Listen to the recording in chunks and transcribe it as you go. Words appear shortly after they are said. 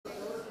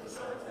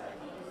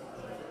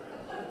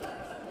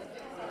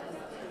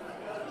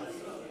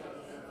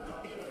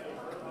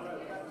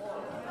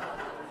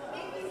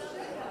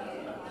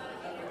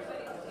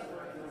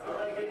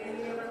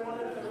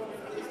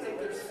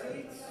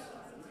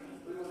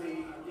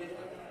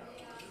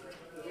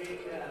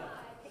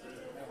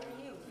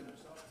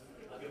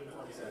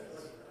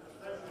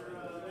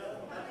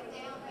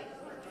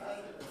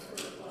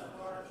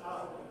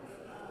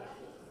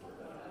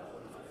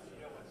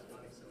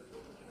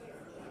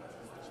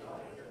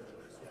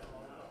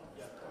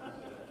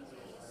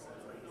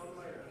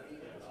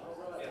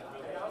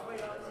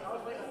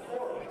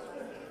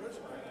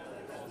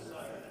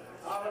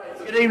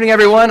Good evening,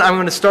 everyone. I'm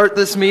going to start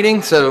this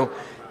meeting. So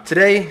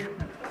today,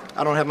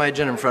 I don't have my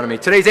agenda in front of me.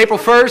 Today's April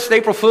 1st,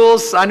 April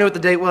Fools. I knew what the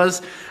date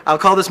was. I'll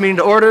call this meeting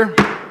to order.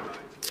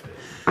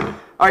 All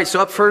right, so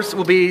up first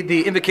will be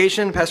the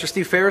invocation. Pastor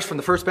Steve Ferris from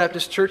the First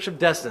Baptist Church of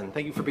Destin.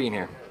 Thank you for being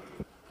here.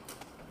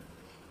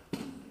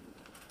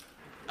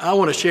 I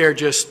want to share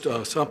just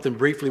something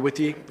briefly with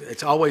you.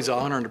 It's always an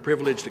honor and a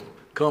privilege to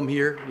come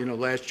here. You know,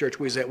 last church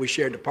we was at, we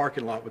shared the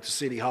parking lot with the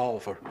City Hall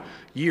for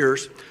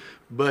years.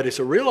 But it's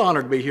a real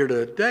honor to be here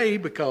today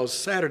because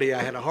Saturday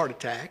I had a heart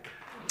attack,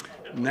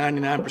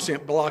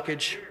 99%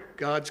 blockage.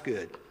 God's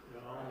good.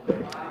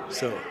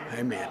 So,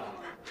 amen.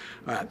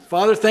 All right.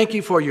 Father, thank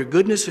you for your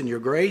goodness and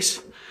your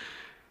grace.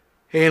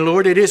 And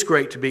Lord, it is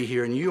great to be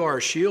here. And you are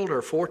a shield,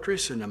 our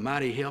fortress, and a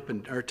mighty help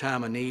in our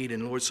time of need.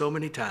 And Lord, so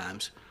many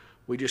times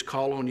we just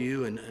call on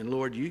you. And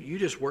Lord, you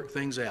just work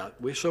things out.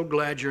 We're so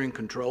glad you're in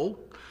control.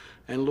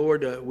 And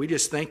Lord, we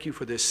just thank you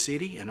for this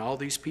city and all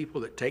these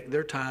people that take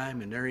their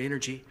time and their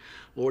energy,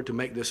 Lord, to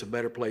make this a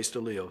better place to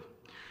live.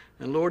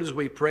 And Lord, as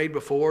we prayed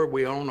before,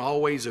 we don't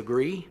always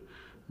agree,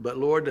 but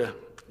Lord,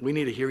 we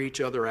need to hear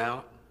each other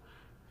out.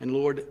 And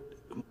Lord,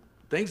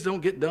 things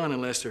don't get done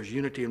unless there's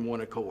unity and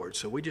one accord.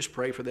 So we just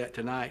pray for that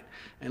tonight.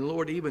 And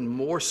Lord, even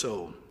more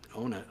so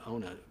on a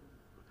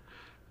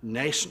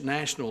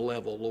national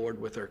level,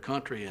 Lord, with our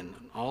country and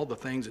all the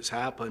things that's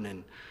happened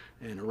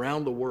and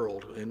around the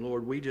world. And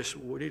Lord, we just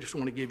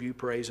want to give you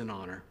praise and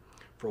honor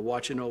for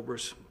watching over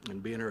us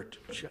and being our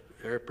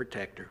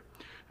protector.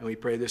 And we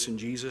pray this in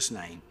Jesus'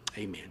 name.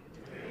 Amen.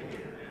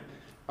 Amen.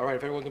 All right,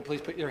 if everyone can please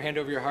put your hand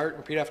over your heart and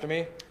repeat after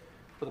me.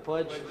 For the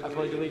pledge, I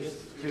pledge allegiance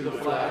to the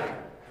flag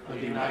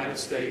of the United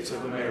States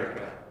of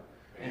America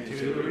and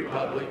to the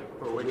republic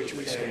for which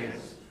we stand,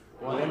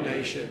 one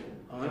nation,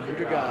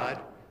 under God,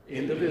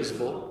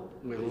 indivisible,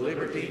 with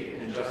liberty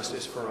and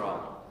justice for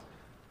all.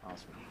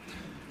 Awesome.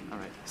 All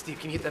right. Steve,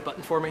 can you hit that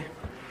button for me?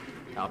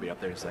 I'll be up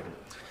there in a second.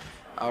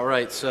 All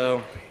right,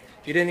 so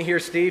if you didn't hear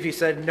Steve, he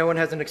said no one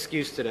has an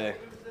excuse today.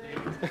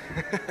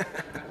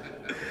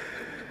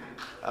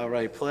 All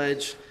right,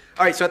 pledge.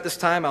 All right, so at this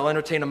time, I'll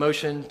entertain a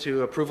motion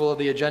to approval of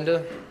the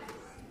agenda.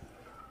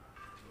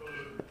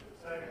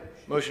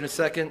 Motion is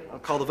second. I'll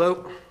call the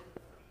vote.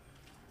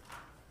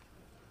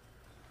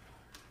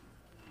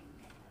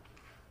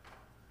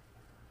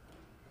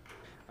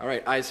 All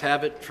right, ayes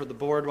have it for the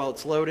board while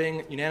it's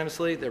loading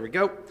unanimously. There we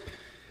go.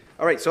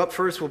 All right, so up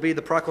first will be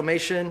the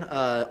proclamation,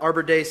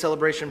 Arbor Day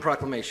celebration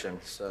proclamation.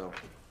 So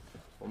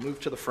we'll move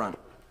to the front.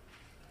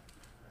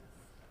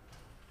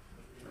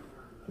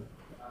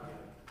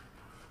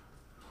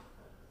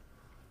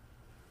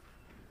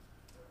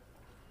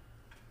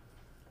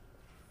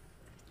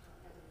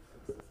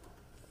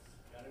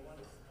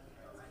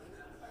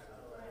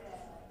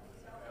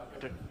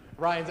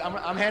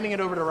 I'm handing it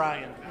over to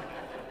Ryan.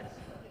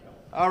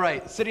 All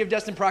right, City of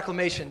Destin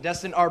Proclamation,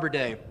 Destin Arbor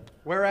Day.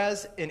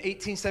 Whereas in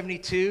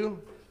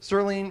 1872,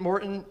 Sterling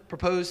Morton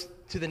proposed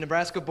to the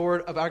Nebraska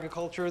Board of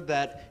Agriculture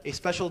that a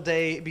special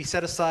day be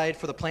set aside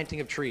for the planting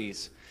of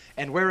trees.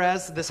 And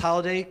whereas this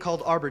holiday,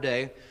 called Arbor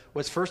Day,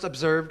 was first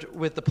observed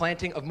with the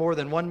planting of more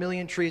than 1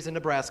 million trees in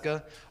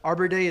Nebraska,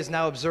 Arbor Day is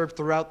now observed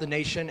throughout the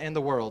nation and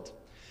the world.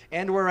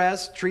 And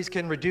whereas trees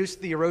can reduce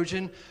the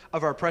erosion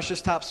of our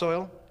precious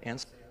topsoil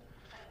and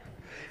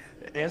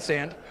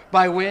sand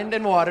by wind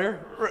and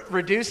water,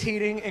 reduce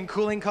heating and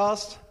cooling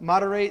costs,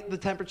 moderate the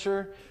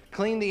temperature,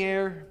 clean the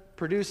air,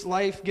 produce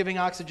life-giving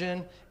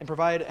oxygen, and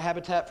provide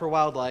habitat for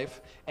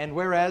wildlife. And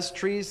whereas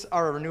trees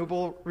are a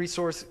renewable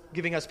resource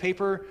giving us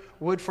paper,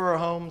 wood for our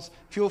homes,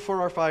 fuel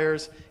for our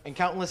fires, and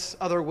countless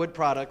other wood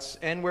products.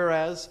 And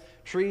whereas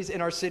trees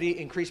in our city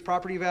increase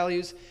property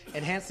values,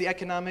 enhance the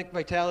economic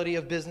vitality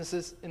of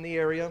businesses in the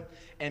area,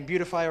 and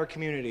beautify our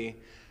community.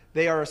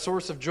 They are a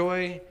source of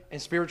joy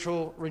and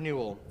spiritual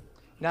renewal.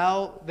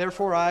 Now,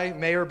 therefore, I,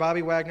 Mayor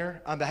Bobby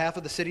Wagner, on behalf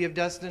of the City of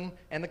Destin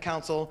and the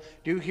Council,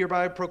 do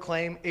hereby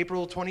proclaim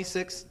April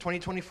 26,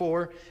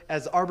 2024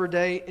 as Arbor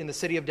Day in the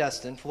City of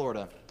Destin,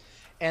 Florida,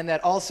 and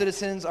that all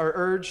citizens are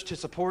urged to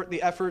support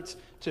the efforts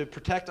to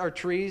protect our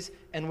trees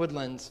and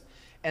woodlands,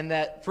 and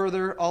that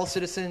further, all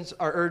citizens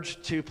are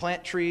urged to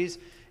plant trees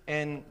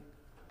and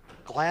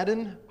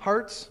gladden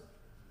hearts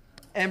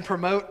and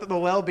promote the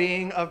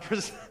well-being of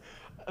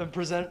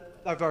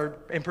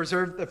and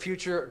preserve the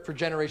future for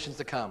generations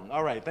to come.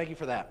 All right, thank you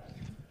for that.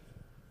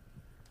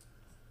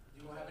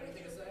 Do you have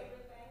anything to say?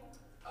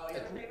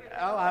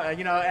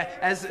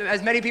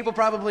 As many people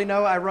probably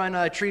know, I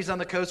run Trees on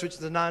the Coast, which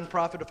is a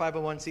nonprofit, a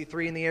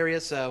 501c3 in the area.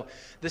 So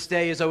this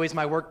day is always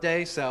my work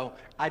day. So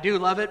I do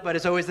love it, but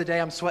it's always the day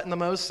I'm sweating the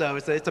most. So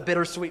it's a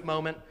bittersweet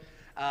moment.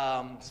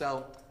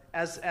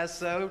 As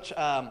such,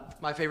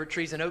 my favorite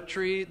tree is an oak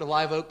tree, the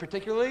live oak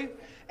particularly.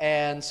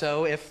 And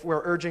so if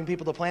we're urging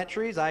people to plant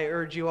trees, I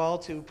urge you all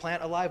to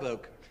plant a live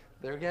oak.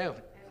 There we go.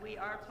 And we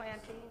are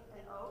planting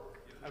an oak.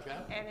 Okay.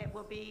 And it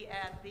will be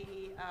at the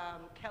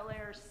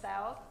Keller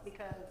South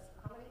because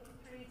how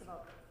many trees?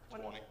 About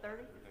 20,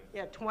 30?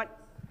 Yeah, 20.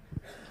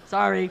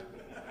 Sorry.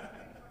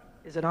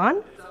 Is it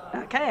on?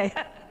 Okay.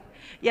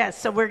 Yes,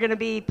 so we're going to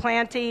be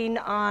planting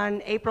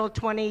on April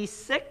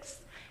 26th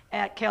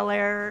at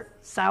Kellair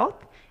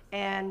South,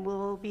 and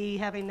we'll be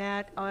having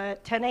that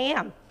at 10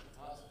 a.m.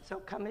 So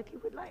come if you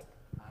would like.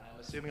 I'm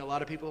assuming a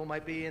lot of people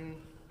might be in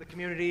the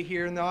community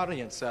here in the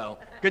audience, so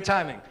good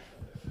timing.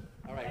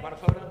 All right, want a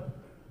photo?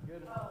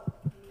 Good.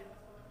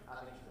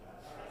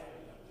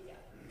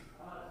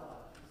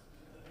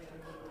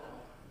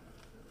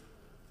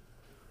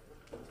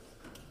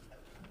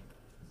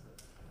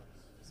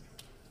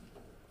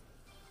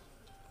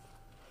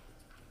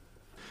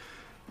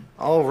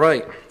 All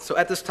right, so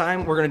at this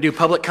time, we're going to do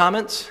public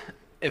comments.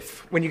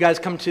 When you guys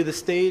come to the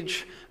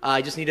stage,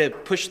 I just need to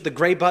push the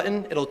gray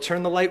button. It'll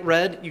turn the light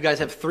red. You guys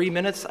have 3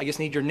 minutes. I just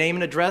need your name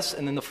and address,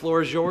 and then the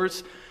floor is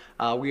yours.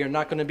 We are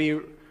not going to be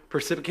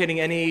precipitating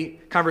any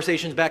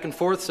conversations back and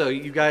forth, so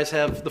you guys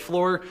have the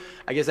floor.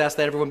 I just ask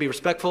that everyone be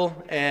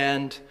respectful,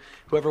 and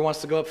whoever wants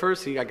to go up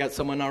first, I got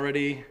someone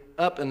already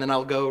up, and then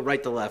I'll go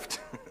right to left.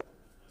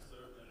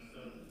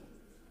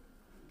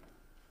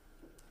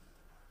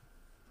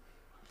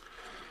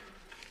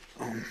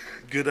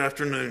 Good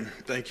afternoon.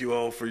 Thank you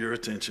all for your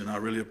attention. I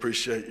really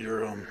appreciate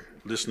your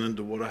listening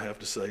to what I have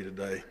to say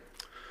today.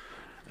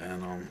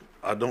 And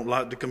I don't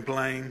like to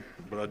complain,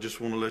 but I just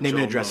want to let you all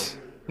know.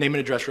 Name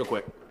and address real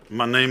quick.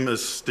 My name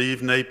is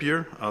Steve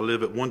Napier. I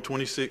live at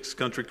 126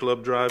 Country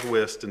Club Drive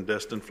West in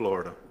Destin,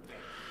 Florida.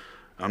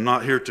 I'm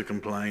not here to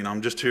complain.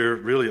 I'm just here,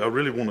 I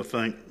really want to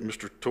thank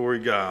Mr. Tory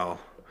Guile,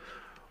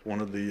 one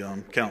of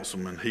the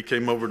councilmen. He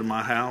came over to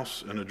my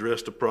house and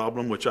addressed a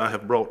problem which I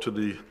have brought to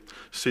the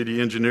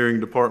city engineering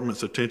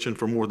department's attention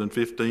for more than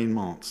 15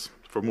 months.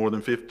 For more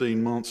than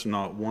 15 months,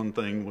 not one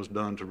thing was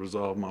done to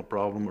resolve my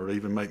problem or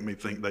even make me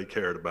think they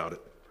cared about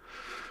it.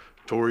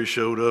 Tory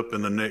showed up,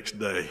 and the next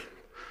day,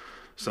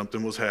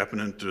 something was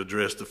happening to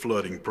address the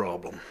flooding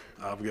problem.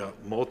 I've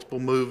got multiple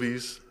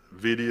movies,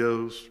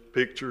 videos,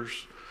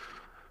 pictures,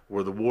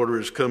 where the water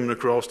is coming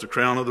across the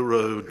crown of the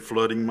road,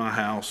 flooding my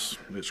house.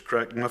 It's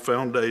cracked my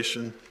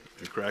foundation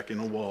and cracking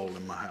a wall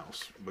in my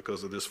house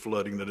because of this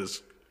flooding that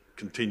has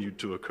continued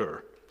to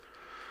occur.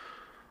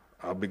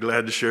 I'll be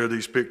glad to share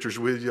these pictures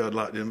with you. I'd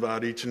like to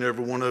invite each and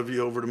every one of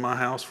you over to my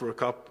house for a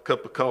cup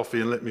of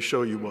coffee and let me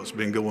show you what's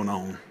been going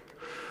on.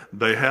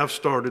 They have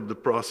started the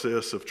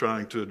process of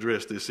trying to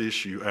address this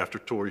issue after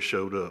Tory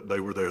showed up. They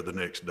were there the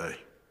next day.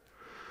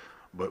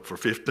 But for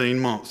 15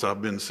 months,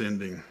 I've been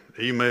sending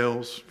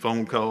emails,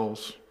 phone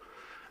calls,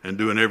 and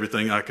doing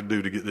everything I could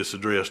do to get this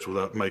addressed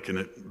without making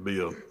it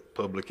be a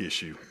public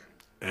issue.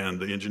 And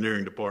the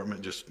engineering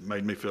department just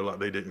made me feel like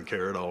they didn't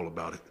care at all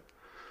about it.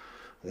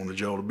 I wanted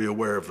y'all to be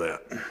aware of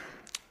that.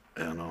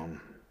 And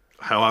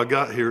how I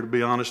got here, to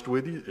be honest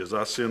with you, is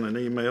I sent an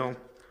email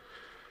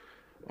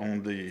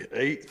on the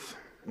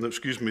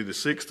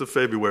 6th of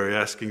February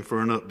asking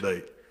for an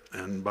update.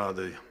 And by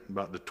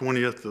about the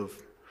 20th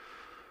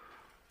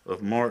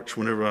of March,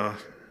 whenever I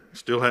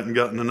still hadn't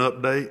gotten an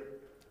update,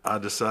 I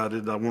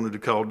decided I wanted to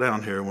call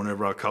down here.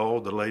 Whenever I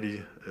called, the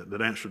lady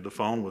that answered the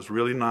phone was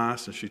really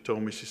nice, and she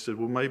told me, she said,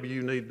 well, maybe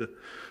you need to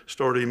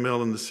start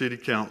emailing the city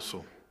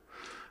council.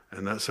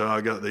 And that's how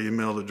I got the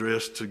email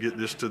address to get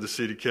this to the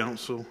city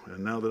council.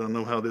 And now that I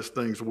know how this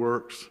thing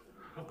works,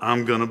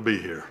 I'm going to be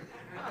here.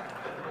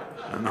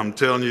 And I'm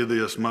telling you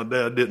this, my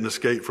dad didn't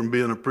escape from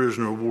being a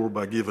prisoner of war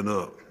by giving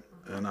up,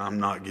 and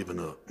I'm not giving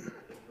up.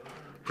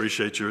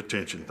 Appreciate your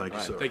attention. Thank you,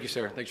 sir. Thank you,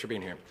 sir. Thanks for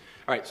being here.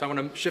 All right, so I'm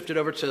going to shift it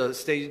over to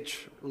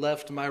stage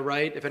left, my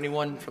right. If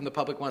anyone from the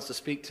public wants to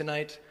speak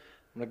tonight,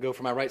 I'm going to go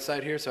for my right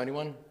side here. So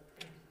anyone?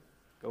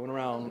 Going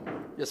around.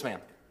 Yes,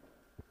 ma'am.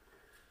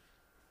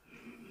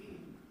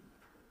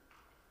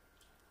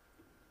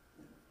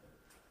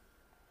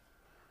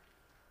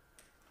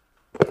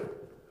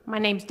 My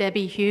name's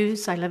Debbie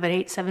Hughes. I live at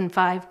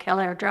 875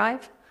 Kellair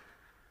Drive.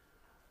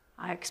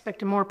 I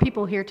expected more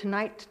people here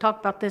tonight to talk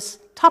about this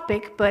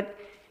topic, but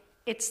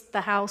it's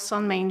the house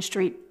on Main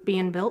Street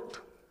being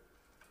built.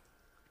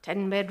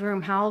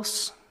 10-bedroom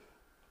house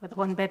with a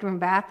 1-bedroom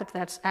bath, if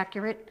that's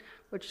accurate,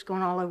 which is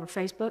going all over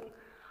Facebook.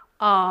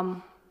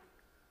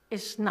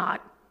 It's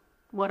not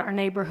what our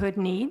neighborhood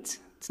needs.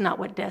 It's not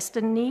what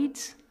Destin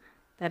needs.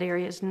 That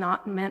area is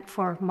not meant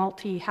for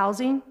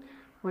multi-housing,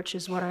 which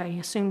is what I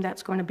assume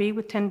that's going to be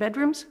with 10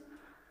 bedrooms.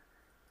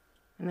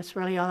 And that's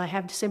really all I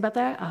have to say about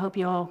that. I hope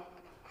you all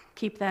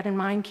keep that in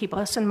mind, keep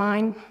us in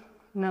mind.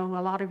 I know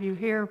a lot of you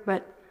here,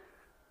 but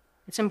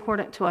it's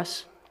important to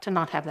us to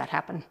not have that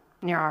happen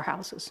near our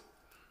houses.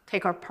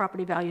 Take our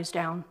property values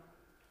down.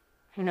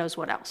 Who knows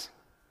what else?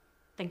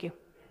 Thank you.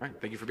 All right,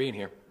 thank you for being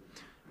here.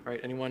 All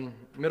right, anyone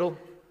middle?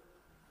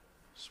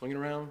 Swinging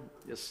around?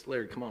 Yes,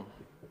 Larry, come on.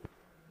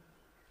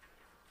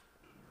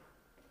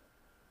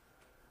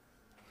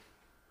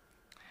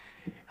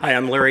 Hi,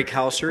 I'm Larry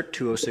Calsert,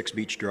 206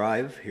 Beach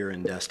Drive here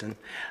in Destin.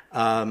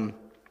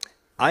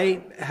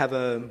 I have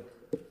a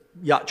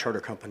yacht charter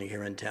company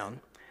here in town,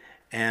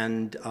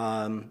 and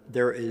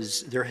there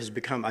has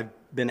become, I've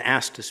been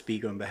asked to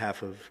speak on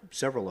behalf of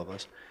several of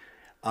us,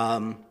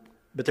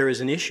 but there is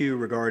an issue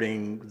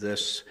regarding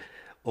this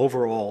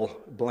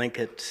overall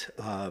blanket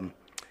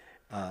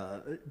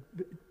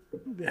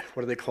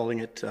what are they calling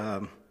it?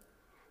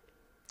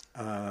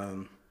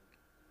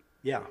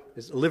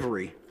 It's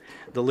livery,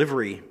 the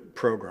livery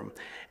program,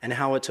 and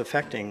how it's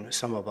affecting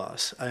some of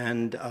us.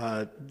 And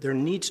there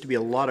needs to be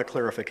a lot of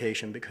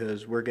clarification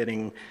because we're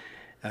getting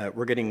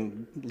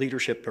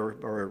leadership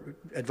or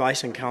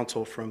advice and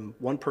counsel from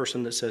one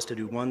person that says to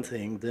do one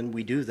thing, then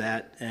we do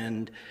that,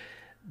 and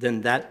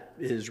then that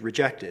is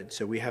rejected.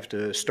 So we have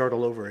to start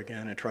all over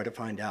again and try to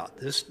find out.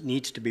 This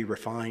needs to be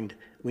refined.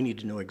 We need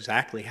to know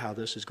exactly how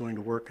this is going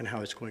to work and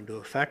how it's going to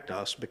affect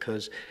us,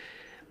 because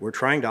we're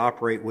trying to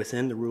operate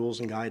within the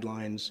rules and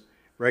guidelines,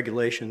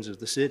 regulations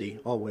of the city,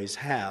 always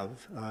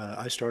have.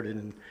 I started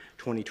in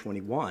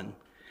 2021,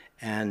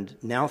 and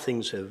now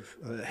things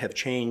have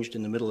changed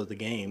in the middle of the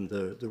game.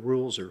 The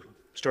rules are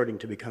starting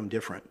to become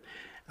different.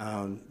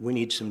 We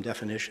need some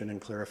definition and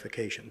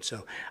clarification.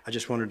 So I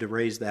just wanted to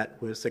raise that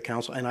with the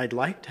council, and I'd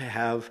like to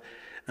have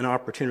an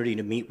opportunity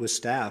to meet with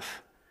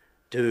staff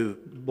to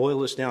boil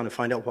this down and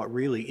find out what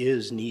really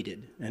is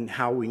needed and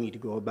how we need to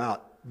go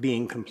about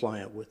being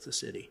compliant with the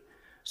city.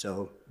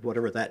 So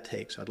whatever that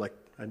takes, I'd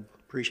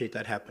appreciate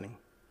that happening.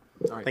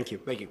 All right. Thank you.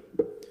 Thank you.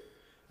 All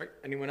right.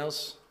 Anyone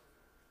else?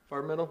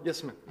 Far middle?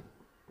 Yes, ma'am.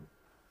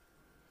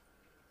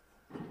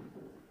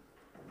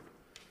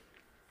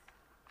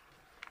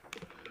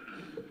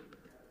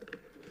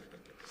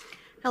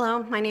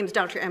 Hello, my name is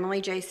Dr. Emily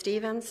J.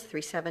 Stevens,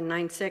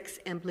 3796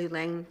 in Blue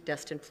Lane,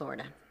 Destin,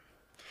 Florida.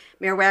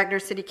 Mayor Wagner,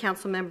 City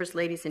Council members,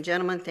 ladies and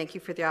gentlemen, thank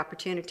you for the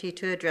opportunity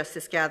to address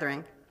this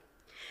gathering.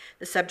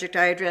 The subject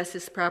I address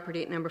is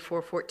property at number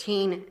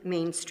 414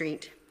 Main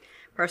Street,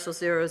 parcel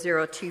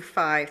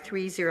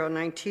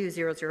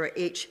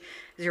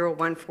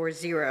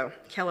 0025309200H0140,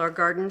 Keller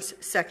Gardens,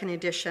 2nd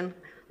edition,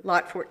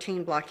 lot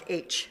 14, block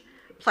H.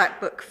 Plat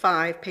Book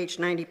 5, page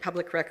 90,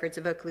 Public Records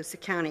of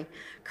Okaloosa County,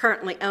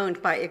 currently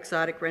owned by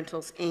Exotic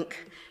Rentals, Inc.,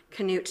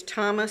 Canute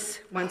Thomas,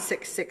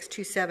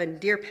 16627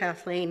 Deer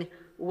Path Lane,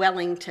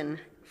 Wellington,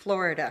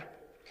 Florida.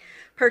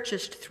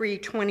 Purchased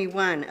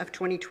 3/21 of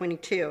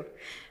 2022.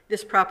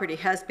 This property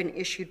has been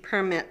issued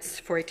permits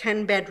for a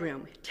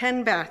 10-bedroom,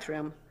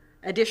 10-bathroom,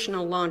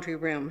 additional laundry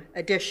room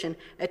addition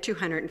at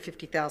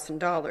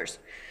 $250,000.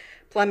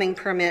 Plumbing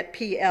permit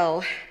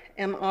PL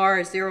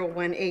MR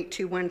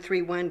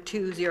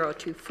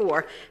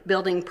 01821312024,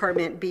 building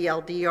permit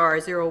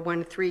BLDR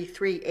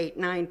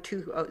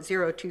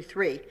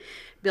 0133892023,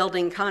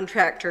 building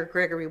contractor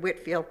Gregory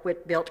Whitfield,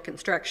 Whitbuilt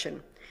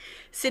Construction.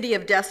 City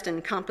of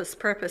Destin, compass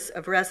purpose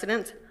of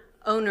residence,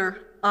 owner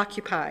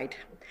occupied.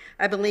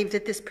 I believe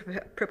that this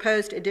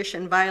proposed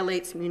addition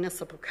violates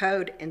municipal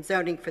code and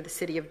zoning for the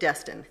City of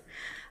Destin.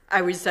 I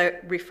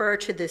refer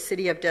to the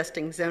City of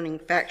Destin zoning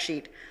fact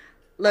sheet.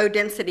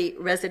 Low-density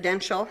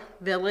residential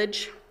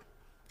village,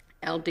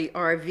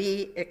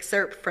 LDRV,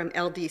 excerpt from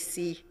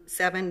LDC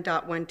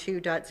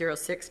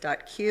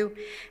 7.12.06.Q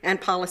and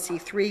policy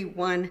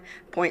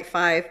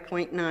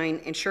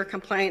 3.1.5.9, ensure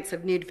compliance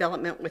of new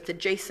development with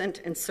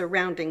adjacent and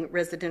surrounding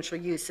residential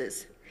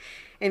uses.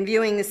 In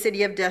viewing the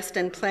City of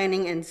Destin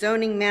planning and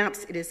zoning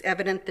maps, it is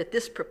evident that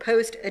this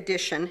proposed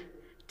addition,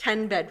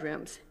 10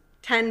 bedrooms,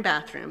 10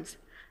 bathrooms,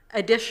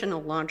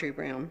 additional laundry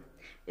room,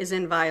 is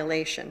in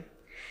violation.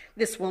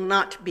 This will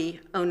not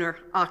be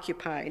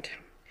owner-occupied.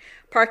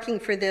 Parking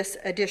for this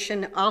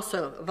addition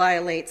also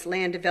violates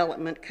Land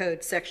Development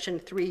Code Section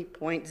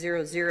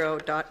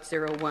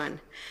 3.00.01.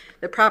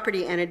 The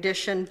property and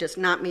addition does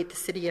not meet the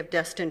City of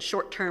Destin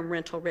short-term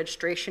rental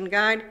registration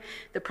guide.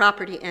 The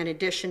property and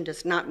addition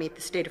does not meet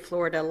the State of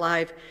Florida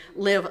Live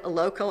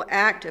Local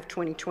Act of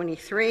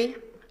 2023.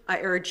 I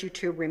urge you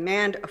to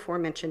remand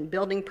aforementioned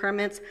building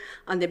permits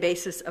on the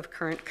basis of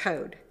current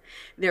code.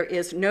 There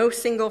is no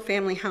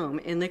single-family home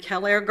in the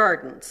Keller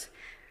Gardens,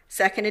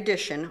 2nd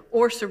edition,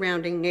 or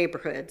surrounding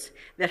neighborhoods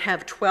that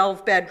have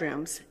 12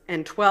 bedrooms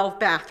and 12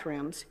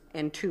 bathrooms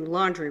and 2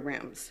 laundry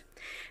rooms.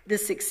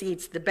 This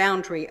exceeds the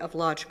boundary of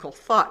logical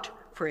thought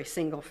for a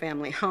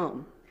single-family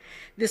home.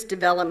 This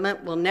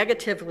development will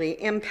negatively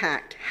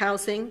impact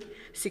housing,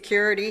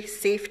 security,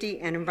 safety,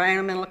 and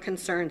environmental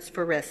concerns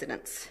for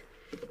residents.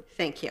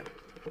 Thank you.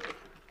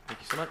 Thank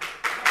you so much.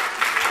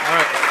 All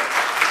right.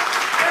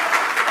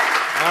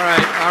 All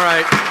right.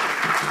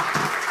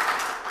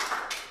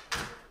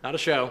 Not a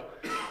show.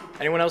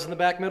 Anyone else in the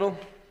back middle? All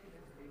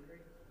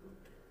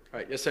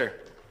right, yes, sir.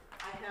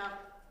 I have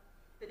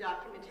the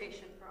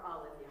documentation for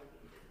all of you.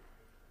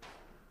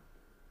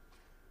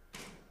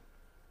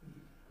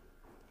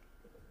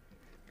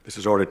 This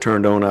is already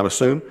turned on, I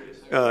assume.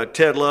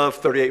 Ted Love,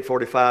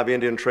 3845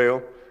 Indian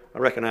Trail. I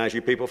recognize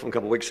you people from a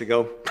couple weeks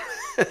ago.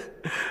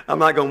 I'm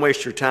not going to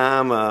waste your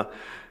time.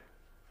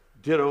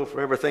 Ditto for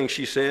everything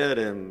she said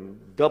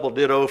and double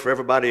ditto for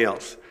everybody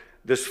else.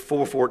 This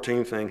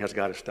 414 thing has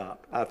got to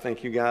stop. I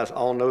think you guys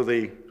all know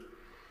the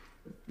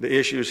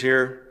issues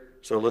here,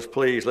 so let's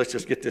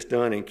just get this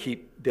done and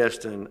keep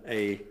Destin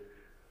a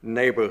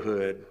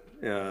neighborhood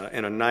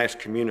and a nice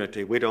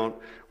community. We're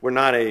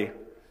not a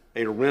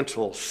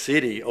rental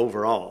city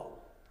overall.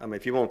 I mean,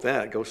 if you want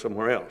that, go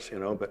somewhere else,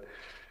 but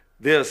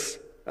this,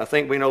 I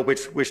think we know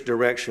which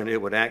direction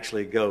it would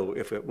actually go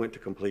if it went to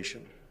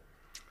completion.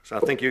 So I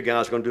think you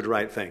guys are going to do the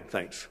right thing.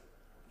 Thanks.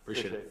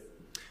 Appreciate it.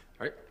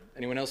 All right.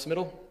 Anyone else in the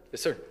middle?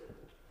 Yes, sir.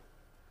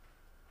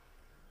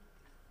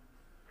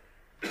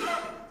 Hello,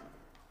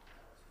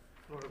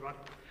 everybody.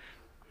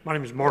 My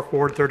name is Mark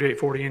Ward,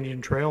 3840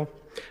 Indian Trail.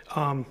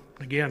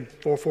 Again,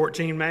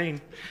 414 Main.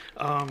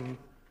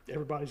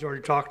 Everybody's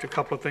already talked a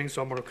couple of things,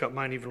 so I'm going to cut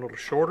mine even a little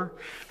shorter.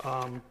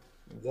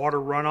 Water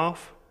runoff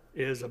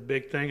is a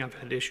big thing. I've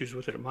had issues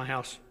with it at my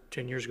house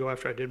 10 years ago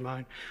after I did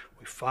mine.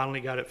 We finally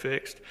got it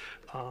fixed.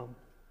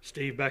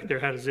 Steve back there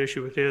had his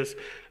issue with his.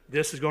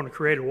 This is going to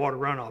create a water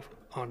runoff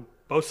on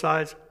both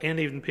sides, and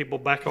even people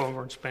back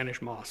over in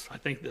Spanish Moss. I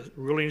think that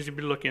really needs to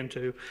be looked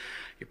into.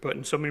 You're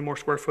putting so many more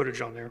square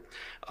footage on there.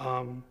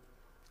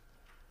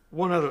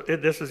 One other,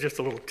 this is just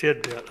a little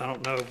tidbit, I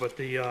don't know, but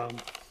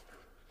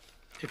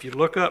if you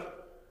look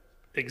up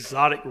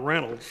exotic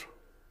rentals,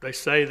 they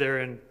say they're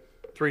in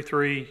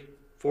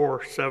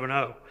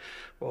 33470.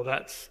 Well,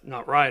 that's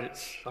not right.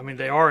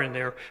 They are in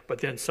there, but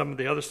then some of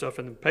the other stuff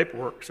in the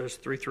paperwork says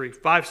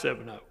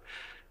 33570.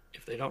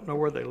 If they don't know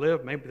where they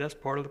live, maybe that's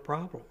part of the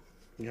problem,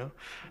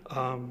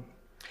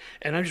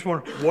 And I just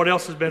wonder, what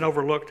else has been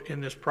overlooked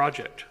in this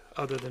project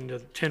other than the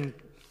 10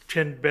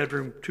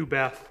 bedroom,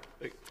 2-bath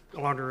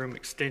laundry room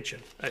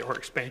expansion.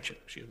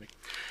 Excuse me.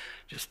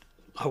 Just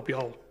I hope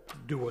y'all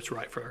do what's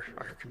right for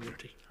our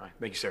community. All right.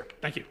 Thank you, sir.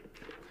 Thank you.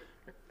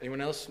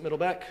 Anyone else? Middle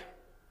back?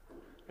 All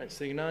right.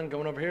 Seeing none.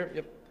 Going over here.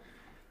 Yep.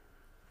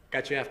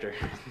 Got you after.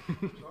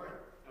 Sorry.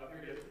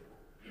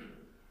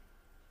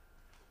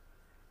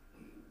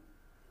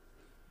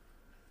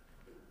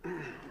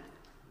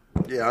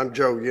 Yeah, I'm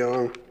Joe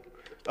Young.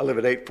 I live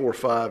at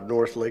 845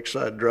 North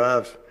Lakeside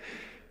Drive,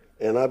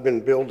 and I've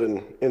been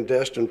building in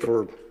Destin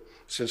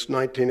since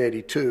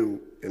 1982,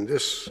 and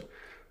this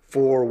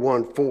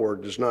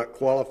 414 does not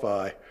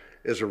qualify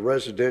as a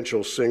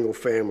residential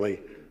single-family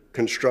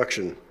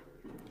construction.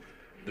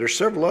 There's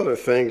several other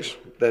things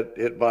that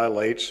it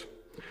violates.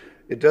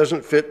 It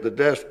doesn't fit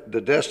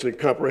the Destin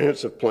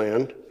Comprehensive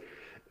Plan.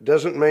 It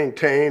doesn't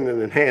maintain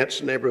and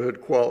enhance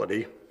neighborhood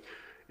quality.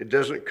 It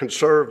doesn't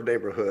conserve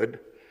neighborhood.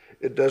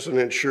 It doesn't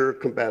ensure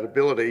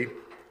compatibility,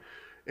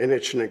 and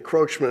it's an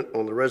encroachment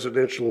on the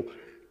residential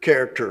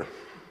character.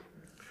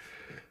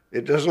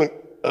 It doesn't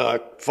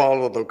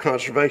follow the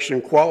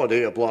conservation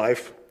quality of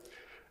life.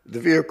 The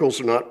vehicles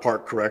are not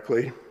parked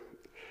correctly.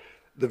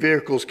 The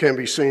vehicles can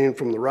be seen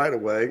from the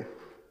right-of-way.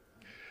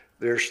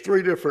 There's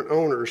 3 different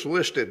owners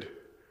listed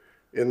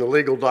in the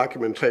legal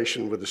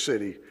documentation with the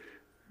city.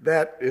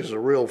 That is a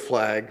real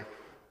flag.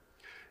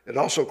 It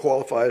also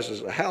qualifies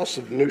as a house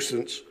of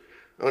nuisance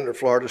under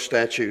Florida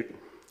statute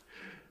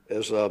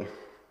as a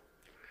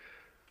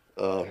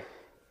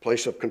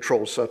place of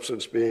controlled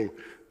substance being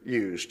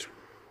used.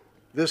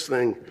 This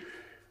thing,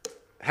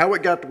 how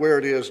it got to where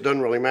it is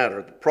doesn't really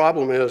matter. The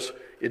problem is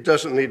it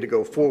doesn't need to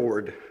go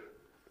forward.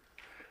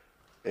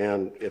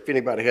 And if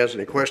anybody has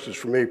any questions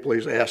for me,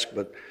 please ask,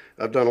 but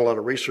I've done a lot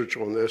of research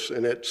on this,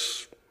 and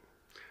it's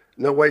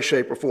no way,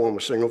 shape, or form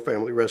a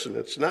single-family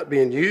residence. It's not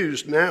being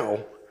used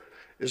now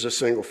as a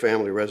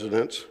single-family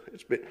residence.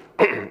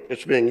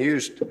 It's being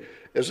used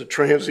as a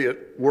transient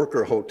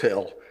worker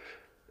hotel.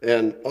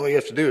 And all you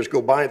have to do is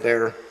go by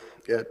there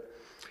at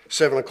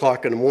 7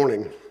 o'clock in the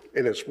morning,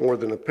 and it's more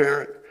than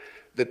apparent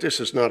that this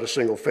is not a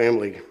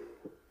single-family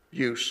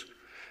use.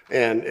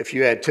 And if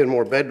you add 10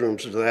 more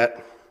bedrooms to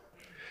that,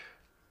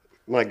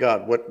 my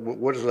God,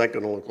 what is that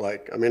going to look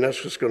like? I mean,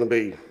 that's just going to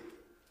be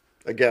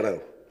a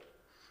ghetto.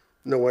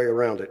 No way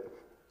around it.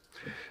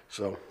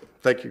 So,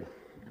 thank you.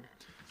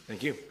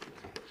 Thank you.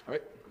 All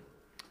right.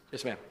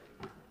 Yes, ma'am.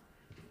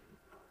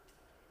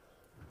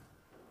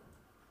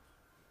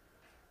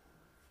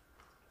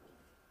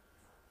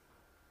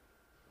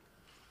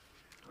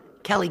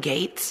 Kelly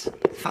Gates,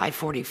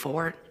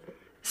 544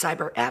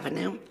 Cyber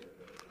Avenue.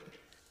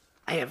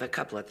 I have a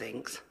couple of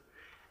things.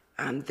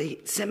 The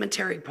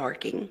cemetery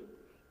parking,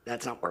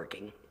 that's not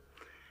working.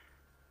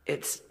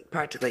 It's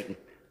practically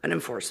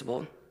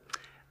unenforceable.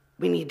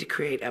 We need to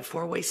create a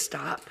 4-way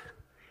stop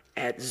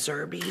at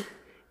Zerby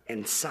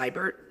and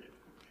Seibert.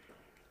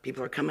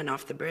 People are coming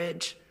off the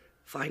bridge,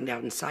 flying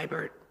down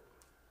Seibert.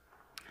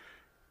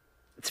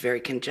 It's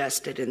very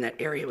congested in that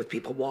area with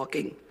people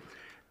walking.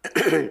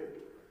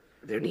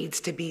 There needs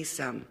to be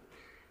some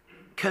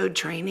code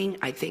training,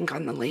 I think,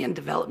 on the land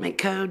development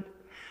code,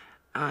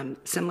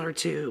 similar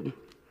to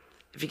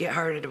if you get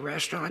hired at a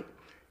restaurant,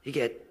 you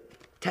get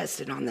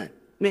tested on the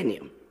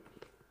menu.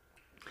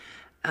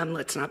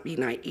 Let's not be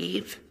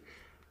naive.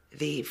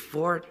 The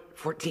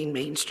 414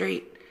 Main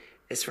Street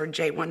is for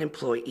J1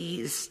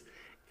 employees,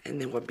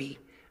 and there will be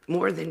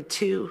more than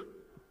 2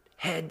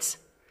 heads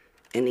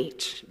in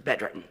each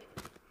bedroom.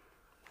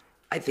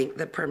 I think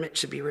the permit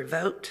should be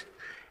revoked,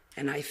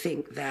 and I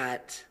think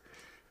that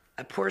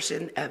a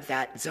portion of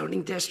that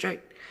zoning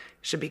district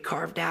should be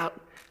carved out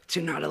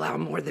to not allow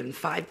more than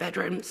 5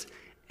 bedrooms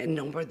and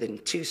no more than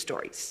 2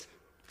 stories.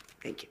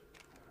 Thank you.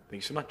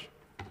 Thank you so much.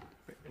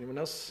 Anyone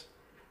else?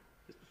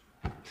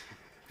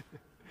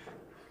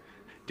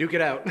 Duke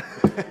it out.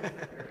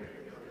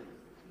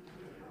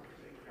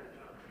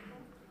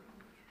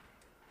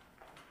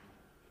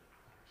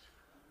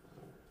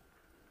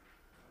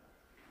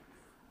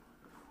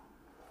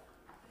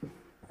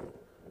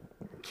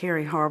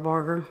 Carrie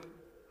Harbarger,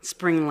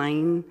 Spring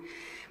Lane.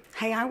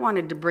 Hey, I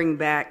wanted to bring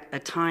back a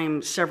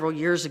time several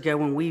years ago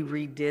when we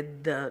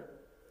redid the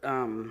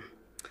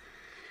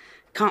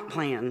comp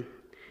plan.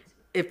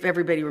 If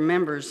everybody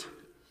remembers,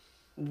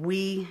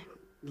 we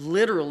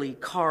literally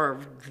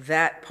carved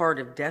that part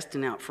of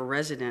Destin out for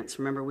residents.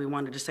 Remember, we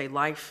wanted to say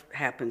life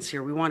happens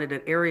here. We wanted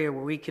an area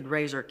where we could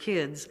raise our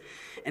kids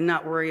and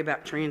not worry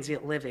about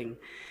transient living.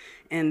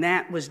 And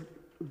that was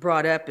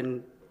brought up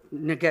and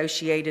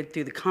negotiated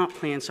through the comp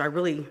plan. So I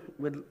really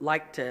would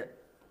like to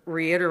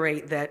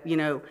reiterate that, you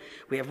know,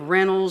 we have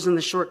rentals and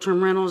the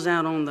short-term rentals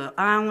out on the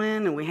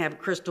island, and we have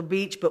Crystal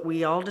Beach, but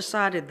we all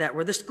decided that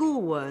where the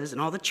school was and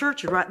all the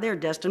churches right there,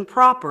 Destin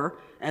proper,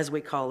 as we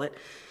call it,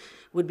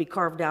 would be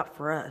carved out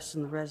for us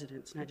and the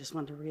residents. And I just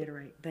wanted to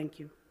reiterate. Thank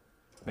you.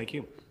 Thank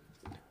you.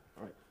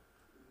 All right.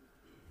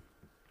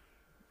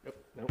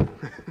 Nope.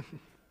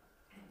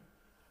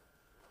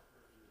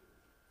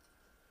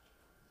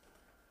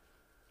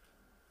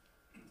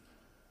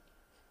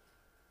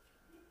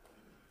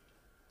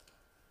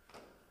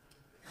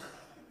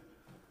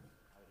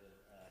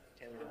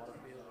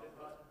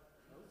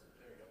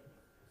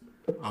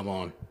 I'm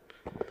on.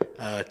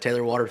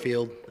 Taylor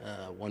Waterfield,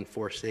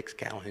 146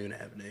 Calhoun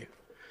Avenue.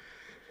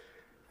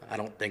 I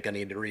don't think I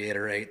need to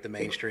reiterate the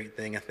Main Street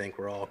thing. I think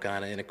we're all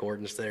kind of in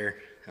accordance there.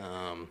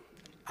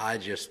 I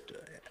just,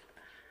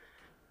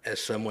 as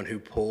someone who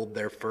pulled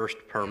their first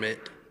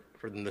permit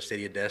from the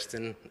city of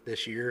Destin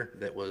this year,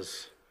 that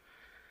was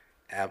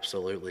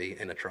absolutely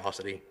an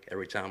atrocity.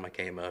 Every time I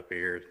came up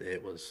here,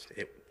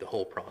 the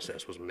whole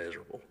process was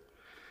miserable.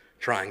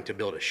 Trying to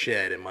build a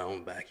shed in my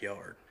own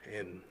backyard,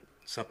 and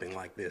something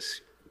like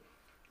this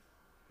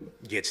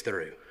gets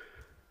through.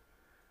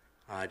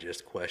 I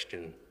just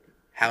question,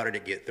 how did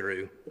it get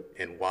through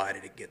and why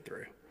did it get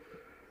through?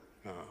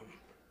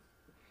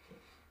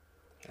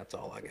 That's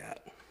all I got.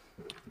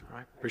 All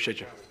right,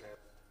 appreciate you.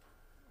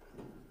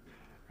 All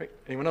right,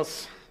 anyone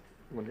else?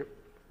 You want to go?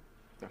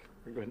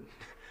 No, go ahead.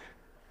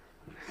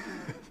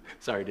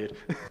 Sorry, dude.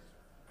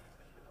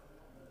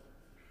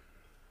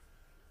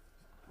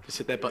 Just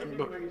hit that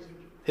button.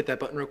 Hit that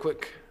button real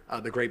quick.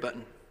 The gray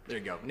button. There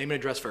you go. Name and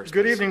address first.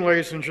 Good please. evening,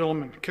 ladies and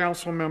gentlemen,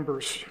 council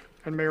members,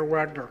 and Mayor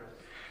Wagner.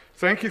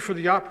 Thank you for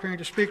the opportunity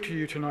to speak to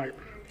you tonight.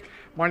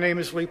 My name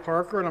is Lee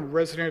Parker, and I'm a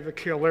resident of the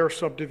Kale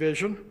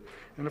subdivision.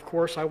 And of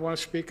course, I want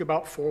to speak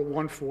about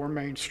 414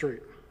 Main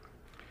Street.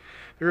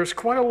 There is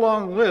quite a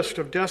long list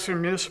of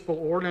Destin municipal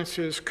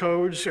ordinances,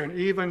 codes, and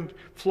even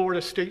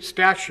Florida state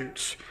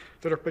statutes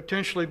that are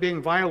potentially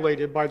being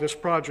violated by this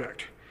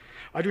project.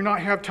 I do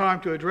not have time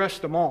to address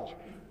them all.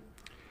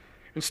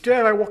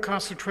 Instead, I will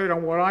concentrate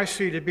on what I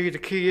see to be the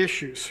key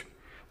issues: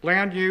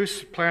 land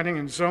use, planning,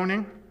 and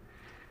zoning.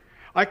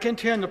 I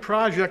contend the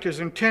project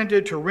is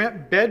intended to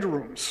rent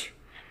bedrooms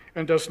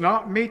and does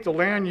not meet the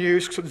land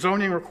use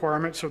zoning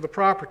requirements of the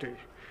property.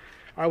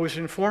 I was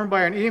informed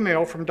by an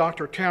email from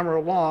Dr. Tamara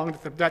Long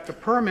that the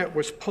permit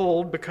was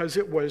pulled because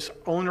it was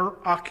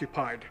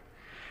owner-occupied.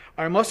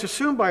 I must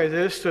assume by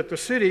this that the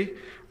city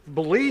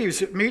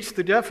believes it meets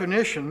the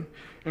definition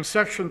in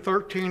Section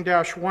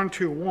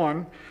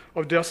 13-121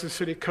 of Destin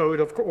City Code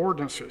of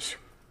Ordinances.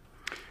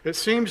 It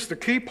seems the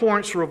key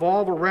points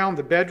revolve around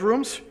the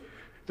bedrooms,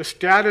 the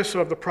status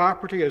of the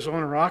property as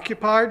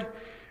owner-occupied,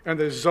 and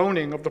the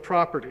zoning of the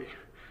property.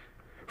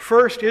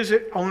 First, is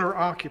it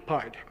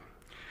owner-occupied?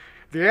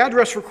 The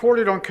address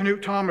recorded on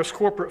Knute Thomas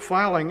corporate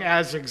filing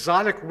as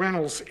Exotic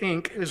Rentals,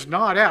 Inc. is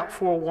not at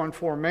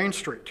 414 Main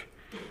Street,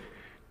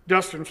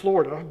 Destin,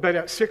 Florida, but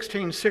at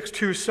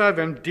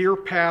 16627 Deer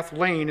Path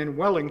Lane in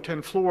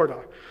Wellington, Florida,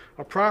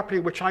 a property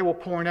which I will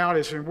point out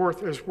is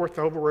worth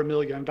over $1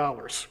 million.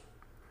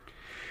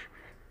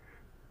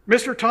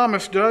 Mr.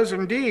 Thomas does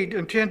indeed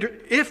intend to,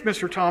 if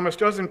Mr. Thomas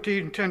does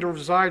indeed intend to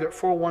reside at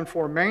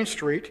 414 Main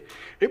Street,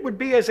 it would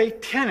be as a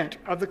tenant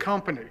of the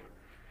company.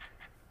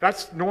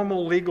 That's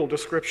normal legal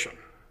description.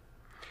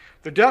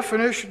 The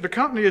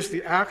company is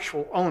the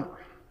actual owner.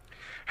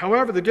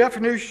 However, the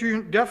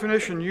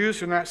definition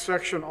used in that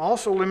section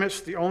also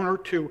limits the owner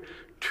to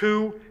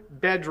 2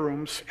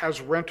 bedrooms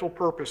as rental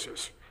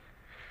purposes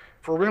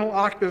for rental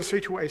occupancy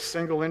to a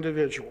single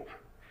individual.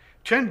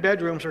 10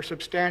 bedrooms are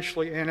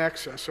substantially in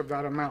excess of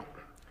that amount.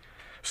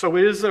 So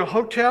is it a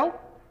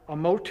hotel, a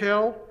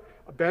motel,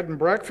 a bed and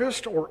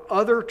breakfast, or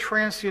other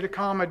transient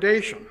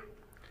accommodation?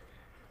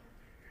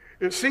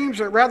 It seems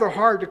rather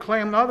hard to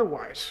claim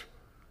otherwise.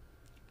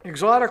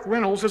 Exotic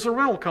Rentals is a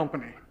rental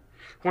company.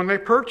 When they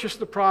purchased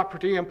the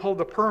property and pulled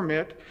the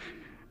permit,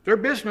 their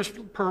business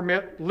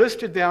permit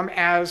listed them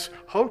as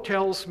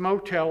hotels,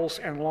 motels,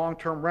 and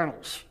long-term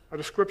rentals, a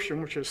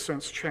description which has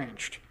since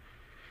changed.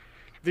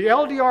 The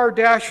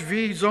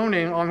LDR-V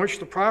zoning on which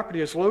the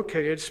property is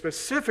located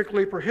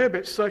specifically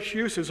prohibits such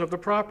uses of the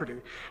property.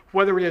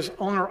 Whether it is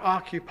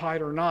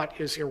owner-occupied or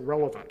not is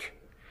irrelevant.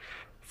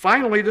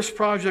 Finally, this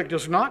project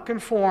does not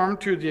conform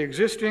to the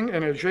existing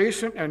and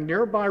adjacent and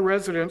nearby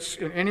residents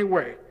in any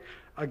way.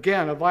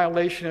 Again, a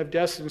violation of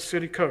Destin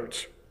City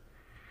codes.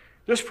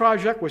 This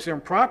project was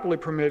improperly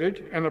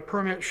permitted, and the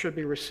permit should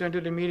be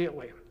rescinded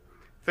immediately.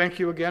 Thank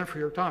you again for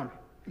your time.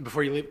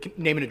 Before you leave,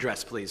 name and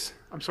address, please.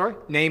 I'm sorry?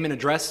 Name and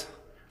address.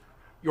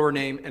 Your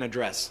name and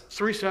address.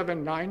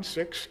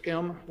 3796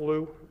 M.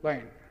 Lou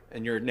Lane.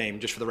 And your name,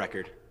 just for the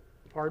record.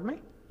 Pardon me?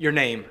 Your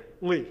name.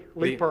 Lee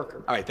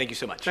Parker. All right, thank you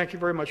so much. Thank you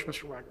very much,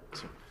 Mr. Wagner.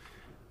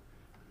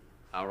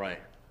 All right.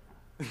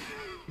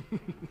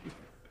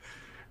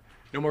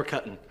 No more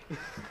cutting.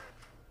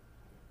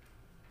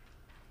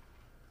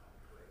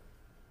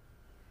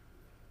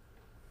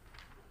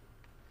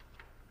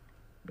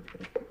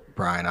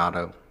 Brian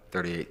Otto,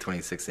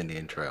 3826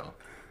 Indian Trail.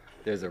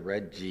 There's a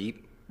red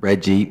Jeep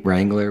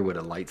Wrangler with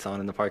the lights on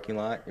in the parking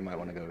lot. You might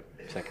want to go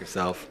check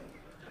yourself.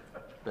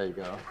 There you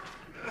go.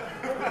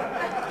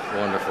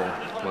 Wonderful.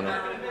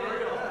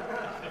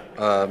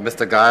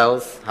 Mr.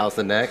 Giles, how's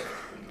the neck?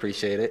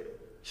 Appreciate it.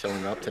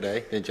 Showing up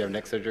today. Didn't you have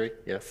neck surgery?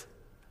 Yes?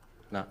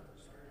 No?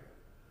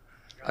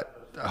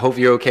 I hope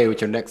you're okay with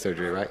your neck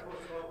surgery, right?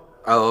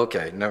 Oh,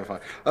 okay. Never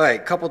mind. All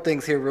right, couple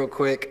things here real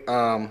quick.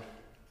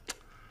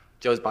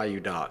 Joe's Bayou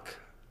Dock.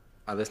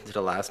 I listened to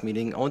the last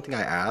meeting. Only thing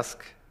I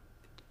ask,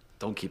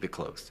 don't keep it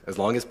closed as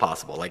long as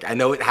possible. Like, I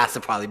know it has to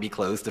probably be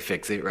closed to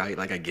fix it, right?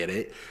 Like, I get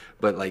it.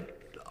 But, like,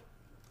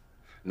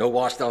 no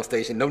wash down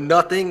station, no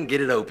nothing, get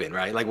it open,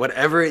 right? Like,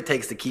 whatever it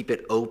takes to keep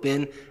it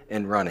open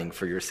and running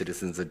for your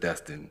citizens of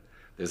Destin.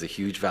 There's a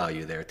huge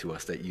value there to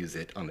us that use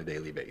it on a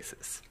daily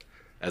basis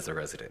as a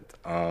resident.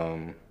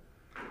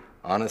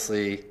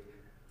 Honestly,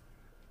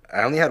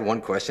 I only had one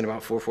question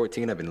about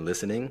 414. I've been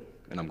listening,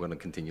 and I'm going to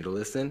continue to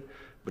listen.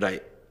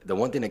 But the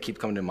one thing that keeps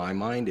coming to my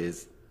mind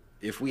is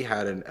if we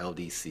had an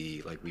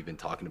LDC like we've been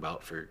talking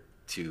about for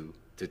 2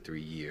 to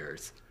 3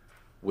 years,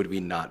 would we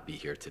not be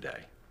here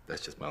today?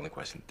 That's just my only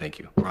question. Thank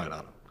you. Brian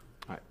Otto.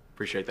 All right,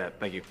 appreciate that.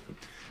 Thank you.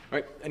 All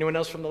right, anyone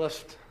else from the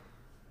left?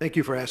 Thank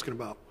you for asking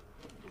about.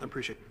 I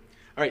appreciate it.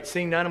 All right,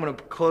 seeing none, I'm going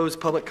to close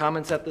public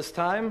comments at this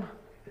time.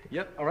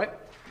 Yep, all right.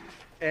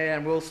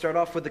 And we'll start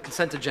off with the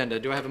consent agenda.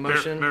 Do I have a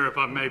motion? Mayor, if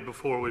I may,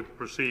 before we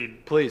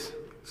proceed. Please.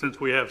 Since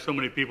we have so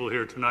many people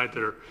here tonight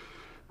that are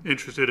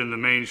interested in the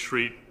Main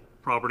Street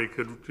property,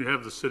 could you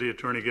have the city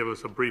attorney give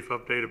us a brief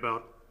update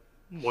about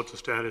what the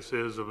status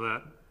is of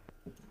that?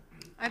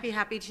 I'd be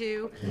happy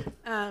to.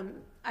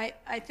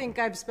 I think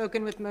I've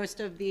spoken with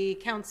most of the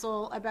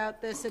council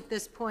about this at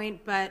this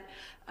point, but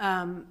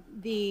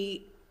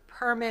the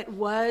permit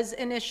was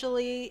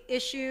initially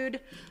issued,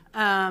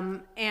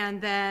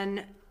 and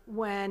then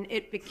when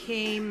it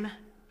became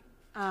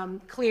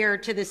clear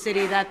to the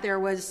city that there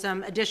was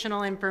some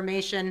additional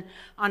information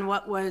on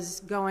what was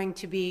going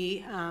to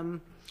be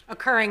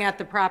occurring at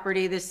the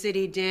property, the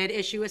city did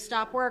issue a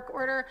stop work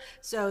order.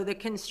 So the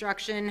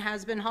construction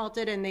has been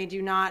halted and they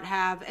do not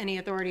have any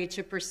authority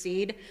to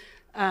proceed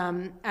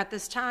at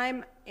this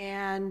time.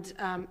 And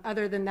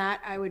other than that,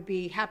 I would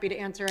be happy to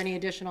answer any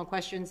additional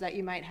questions that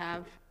you might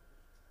have.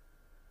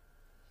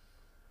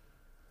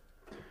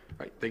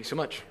 All right, thank you so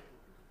much.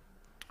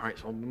 All right,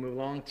 so we'll move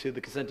along to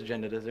the consent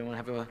agenda. Does anyone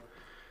have a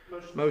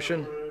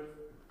motion?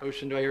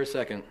 Motion, do I hear a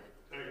second?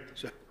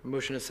 Second.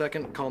 Motion is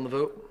second, calling the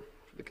vote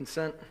for the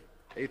consent,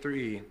 A through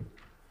E.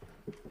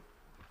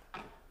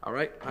 All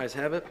right, ayes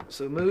have it,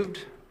 so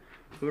moved.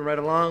 Moving right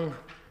along,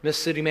 Miss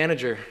City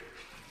Manager.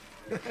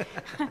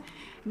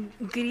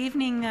 Good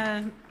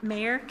evening,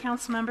 Mayor,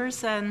 council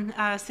members, and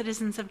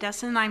citizens of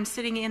Destin. I'm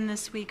sitting in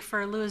this week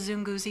for Louis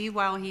Zunguzi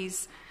while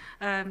he's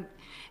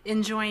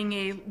enjoying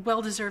a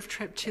well-deserved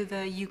trip to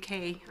the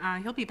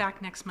UK. He'll be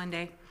back next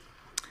Monday.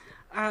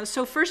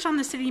 So first on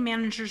the city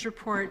manager's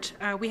report,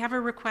 we have a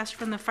request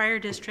from the fire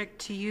district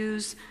to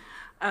use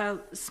a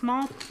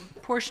small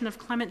portion of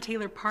Clement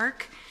Taylor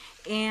Park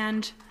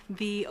and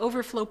the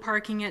overflow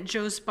parking at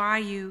Joe's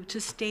Bayou to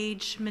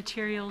stage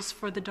materials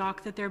for the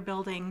dock that they're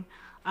building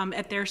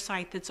at their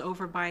site that's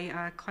over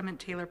by Clement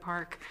Taylor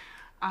Park.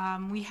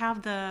 We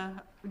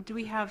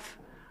have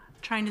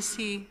trying to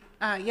see,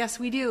 yes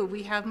we do.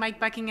 We have Mike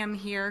Buckingham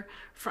here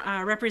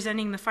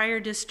representing the fire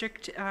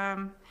district.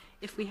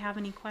 If we have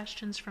any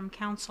questions from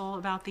council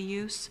about the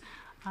use,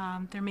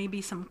 there may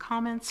be some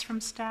comments from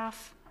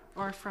staff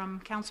or from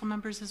council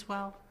members as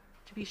well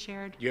to be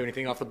shared. Do you have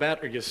anything off the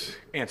bat or just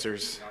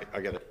answers?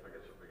 I get it.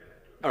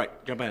 All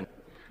right, jump in.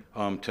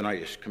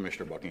 Tonight is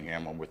Commissioner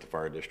Buckingham. I'm with the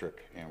fire district,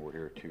 and we're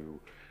here to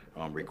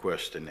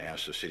request and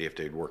ask the city if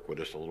they'd work with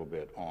us a little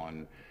bit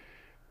on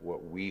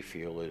what we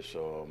feel is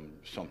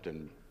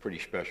something pretty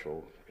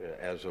special.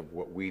 As of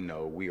what we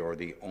know, we are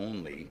the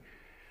only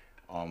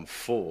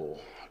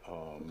full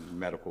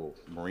medical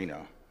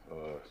marina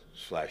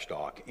 /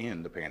 dock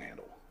in the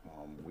Panhandle.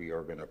 We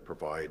are going to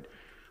provide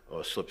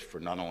slips for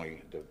not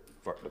only the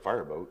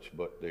fire boats,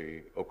 but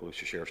the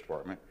Okaloosa Sheriff's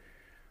Department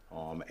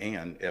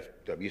and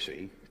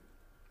FWC.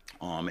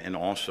 And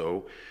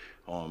also,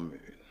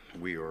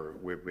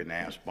 we've been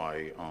asked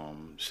by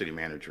city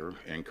manager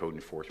and code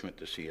enforcement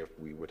to see if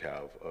we would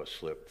have a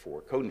slip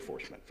for code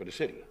enforcement for the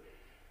city.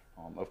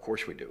 Of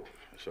course we do.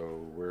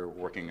 So we're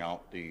working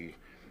out the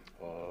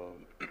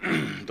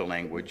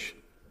language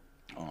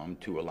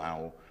to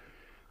allow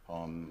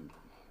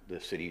the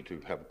city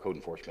to have code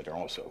enforcement there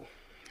also.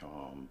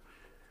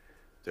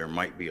 There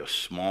might be a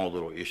small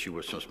little issue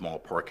with some small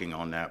parking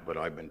on that, but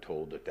I've been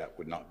told that that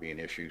would not be an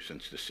issue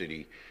since the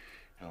city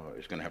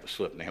is going to have a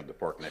slip and they have the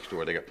park next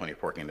door. They got plenty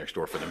of parking next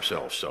door for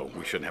themselves, so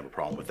we shouldn't have a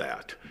problem with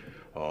that.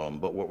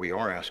 But what we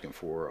are asking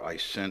for, I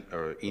sent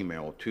an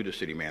email to the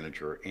city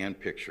manager and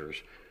pictures.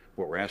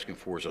 What we're asking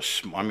for is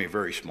a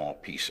very small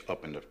piece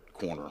up in the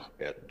corner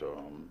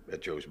at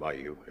Joe's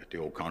Bayou at the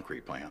old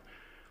concrete plant,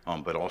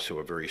 but also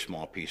a very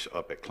small piece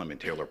up at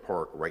Clement Taylor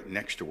Park, right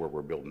next to where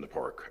we're building the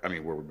park.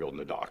 Where we're building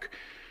the dock,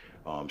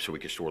 so we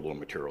could store a little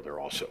material there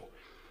also.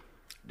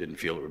 Didn't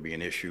feel it would be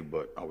an issue,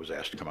 but I was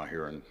asked to come out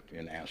here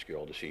and ask you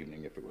all this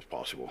evening if it was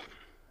possible.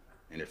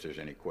 And if there's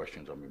any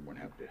questions, I'll be more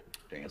than happy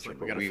to answer.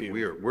 But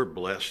we're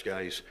blessed,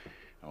 guys.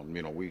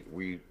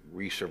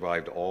 We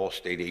survived all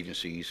state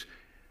agencies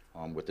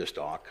with this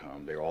dock.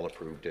 They all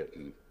approved it,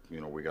 and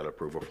we got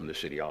approval from the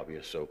city,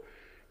 obvious. So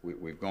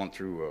we've gone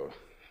through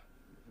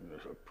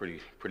a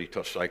pretty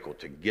tough cycle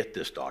to get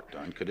this dock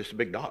done, because it's a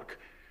big dock.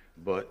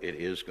 But it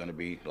is going to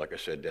be, like I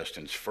said,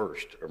 Destin's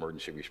first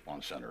emergency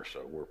response center.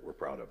 So we're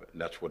proud of it,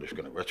 and that's what we're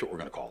going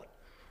to call it.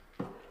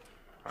 All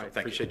right,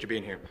 appreciate you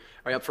being here.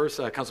 All right, up first,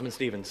 Councilman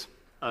Stevens.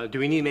 Do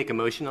we need to make a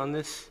motion on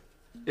this?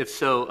 If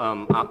so,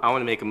 I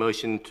want to make a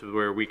motion to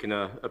where we can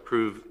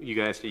approve you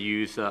guys to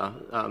use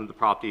the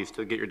properties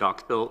to get your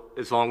docks built,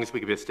 as long as we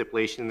can get a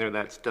stipulation there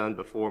that's done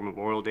before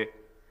Memorial Day,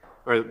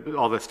 or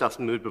all the stuff's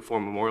moved before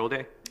Memorial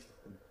Day.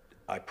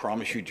 I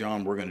promise you,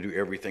 John, we're going to do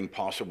everything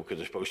possible, because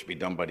it's supposed to be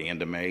done by the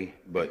end of May.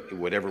 But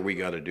whatever we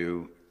got to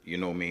do, you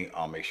know me,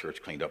 I'll make sure it's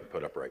cleaned up and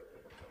put up right.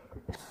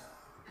 All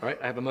right,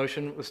 I have a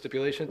motion with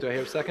stipulation. Do I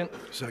hear a second?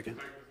 Second.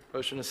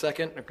 Motion a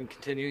second. We're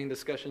continuing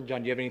discussion.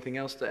 John, do you have anything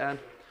else to add?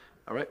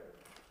 All right,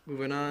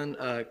 moving on.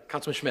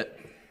 Councilman Schmidt.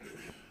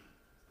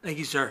 Thank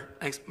you, sir.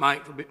 Thanks,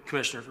 Mike,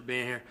 Commissioner, for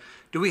being here.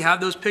 Do we have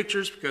those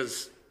pictures?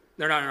 Because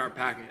they're not in our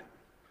packet.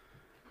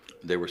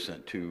 They were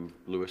sent to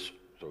Lewis,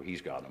 so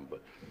he's got them.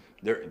 But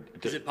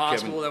is it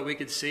possible that we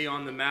could see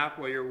on the map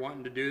where you're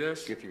wanting to do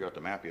this? If you got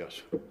the map,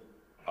 yes.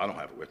 I don't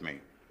have it with me.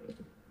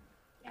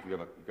 You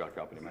got a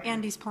copy of the map?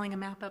 Andy's pulling a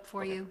map up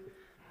for you.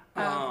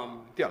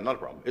 Yeah, not a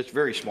problem. It's a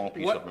very small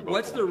piece up in both.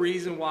 What's the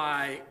reason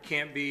why it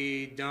can't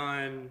be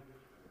done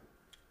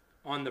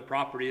on the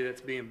property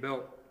that's being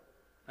built?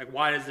 Like,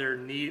 why is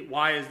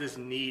this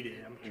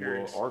needed? I'm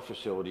curious. Well,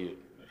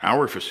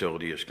 our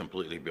facility is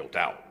completely built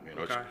out.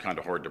 Okay. It's kind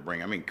of hard to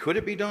bring. Could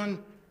it be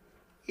done?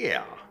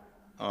 Yeah.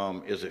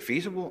 Is it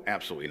feasible?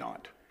 Absolutely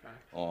not.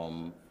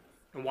 Okay.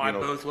 And why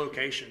both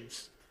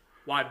locations?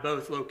 Why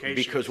both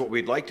locations? Because what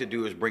we'd like to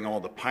do is bring all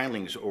the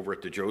pilings over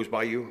at the Joe's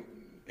Bayou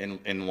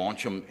and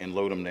launch them and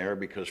load them there,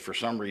 because for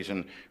some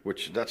reason,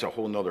 which that's a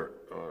whole nother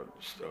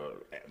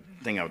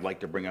thing I would like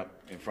to bring up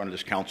in front of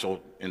this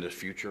council in the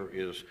future,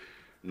 is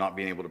not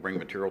being able to bring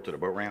material to the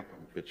boat ramp.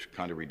 It's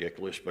kind of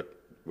ridiculous, but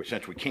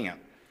since we can't,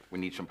 we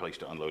need some place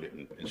to unload it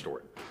and store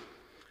it.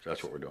 So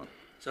that's what we're doing.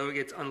 So it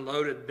gets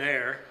unloaded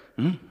there.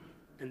 Mm-hmm.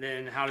 And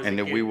then how does and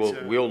it then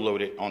we'll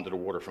load it onto the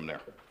water from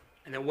there.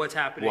 And then what's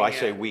happening? Well, I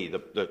say we,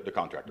 the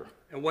contractor.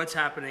 And what's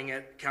happening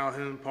at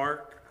Calhoun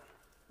Park?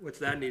 What's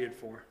that needed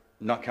for?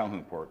 Not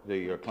Calhoun Park,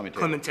 the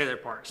Clement Taylor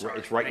Park. Sorry.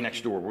 It's right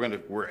next door.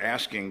 We're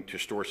asking to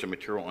store some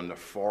material on the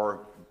far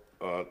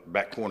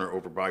back corner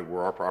over by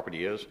where our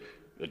property is,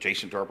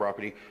 adjacent to our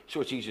property. So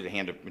it's easy to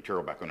hand the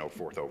material back on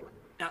 4th over.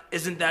 Now,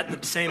 isn't that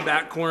the same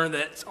back corner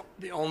that's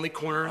the only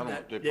corner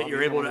that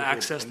you're able to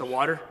access the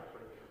water?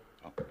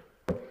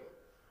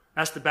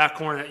 That's the back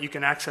corner that you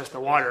can access the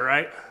water,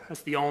 right?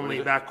 That's the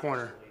only back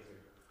corner.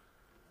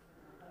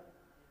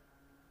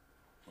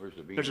 Where's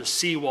the beach? There's a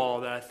seawall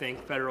that I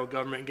think federal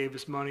government gave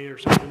us money or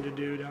something to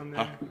do down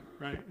there,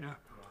 right? Yeah.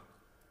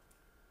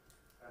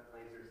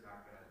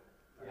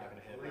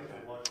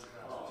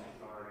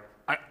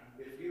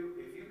 If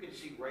you can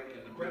see right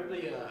in the grab the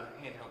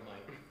handheld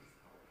mic.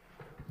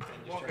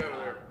 Walk over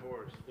there,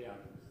 Boris. Yeah.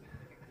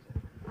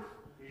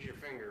 Use your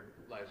finger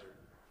laser.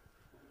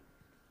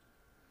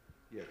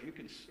 Yeah, if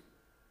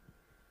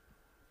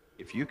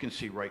you can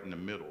see right in the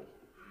middle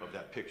of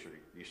that picture,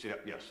 you see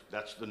that? Yes,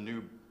 that's the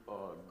new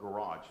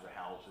garage that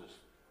houses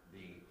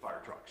the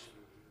fire trucks.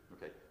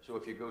 Okay, so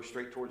if you go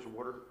straight towards the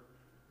water,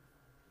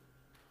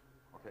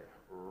 okay,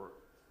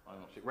 I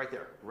don't see, right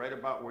there, right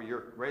about where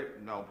you're,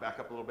 back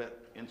up a little bit,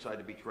 inside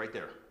the beach, right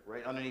there.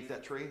 Right underneath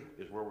that tree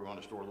is where we're going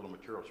to store a little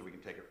material so we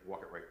can take it,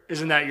 walk it right.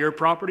 Isn't that your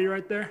property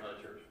right there?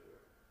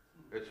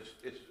 It's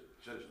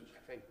citizens.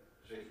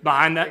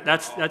 Behind that,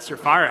 that's your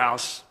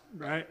firehouse,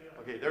 right?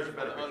 Okay, there's a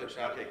better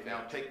picture. Okay,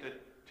 now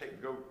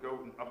go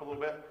up a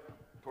little bit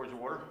towards the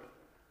water.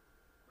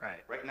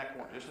 Right. Right in that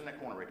corner, just in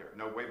that corner right there.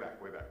 No, way back.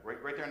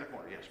 Right there in the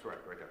corner. Yes,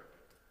 correct, right there.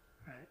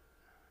 Right.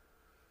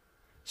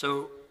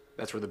 So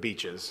that's where the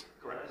beach is.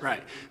 Correct.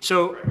 Right.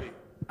 So,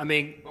 But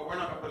we're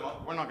not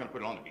going to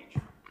put it on the beach.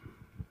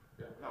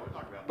 Yeah. No, we're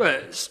talking about. But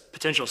it's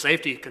potential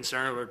safety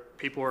concern where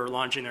people are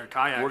launching their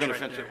kayaks. We're going to right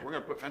fence there. it. We're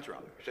going to put fence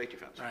around it, safety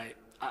fence. Right.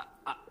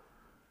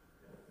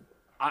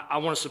 I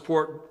want to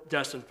support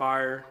Destin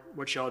Fire,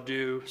 what y'all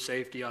do,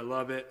 safety, I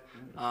love it.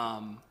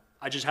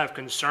 I just have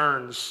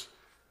concerns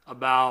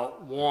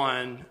about,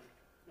 one,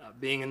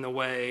 being in the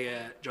way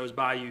at Joe's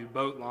Bayou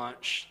boat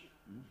launch,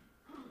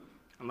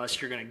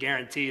 unless you're going to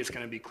guarantee it's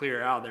going to be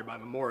clear out there by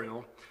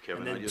Memorial.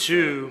 Kevin, and I then just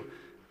two,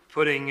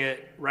 putting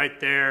it right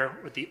there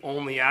with the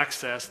only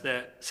access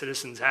that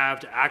citizens have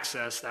to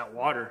access that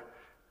water.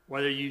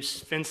 Whether you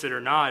fence it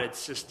or not,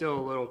 it's just still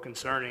a little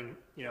concerning,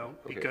 you know,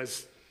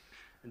 because,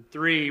 and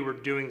three, we're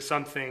doing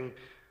something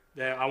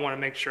that I want to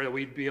make sure that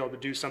we'd be able to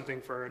do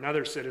something for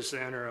another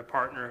citizen or a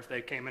partner if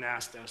they came and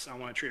asked us. I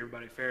want to treat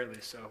everybody fairly.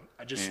 So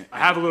I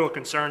have a little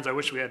concerns. I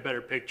wish we had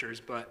better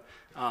pictures, but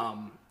I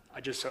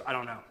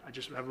don't know. I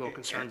just have a little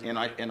concerns. And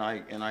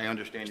I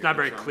understand. It's not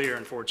very clear,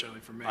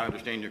 unfortunately, for me. I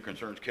understand your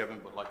concerns, Kevin,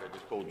 but like I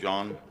just told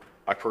John,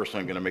 I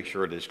personally am going to make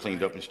sure that it's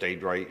cleaned up and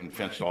stayed right and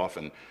fenced off.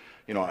 And,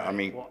 you know, I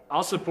mean. Well,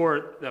 I'll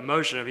support the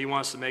motion if he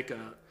wants to make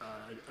a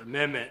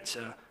amendment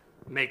to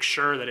make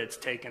sure that it's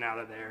taken out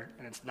of there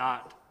and it's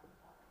not.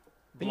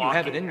 I think you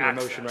have it in your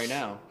motion right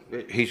now.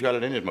 He's got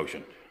it in his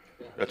motion.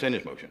 That's in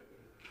his motion.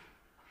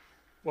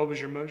 What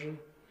was your motion?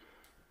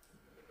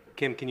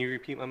 Kim, can you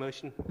repeat my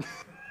motion?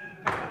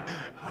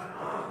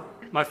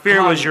 My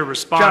fear was your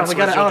response John, we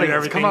got was an you'll do audience.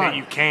 everything Come that on.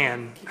 you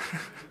can.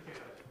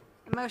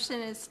 The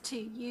motion is to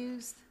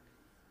use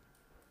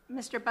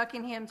Mr.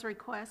 Buckingham's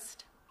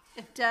request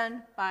if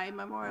done by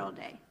Memorial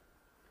Day.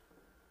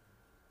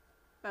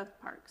 Both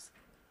parks.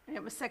 And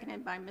it was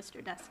seconded by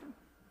Mr. Destin.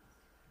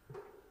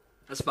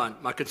 That's fine.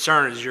 My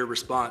concern is your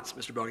response,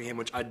 Mr. Buckingham,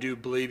 which I do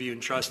believe you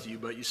and trust you,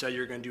 but you said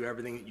you're going to do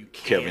everything that you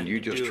can. Kevin,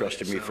 you just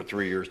trusted me for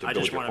 3 years to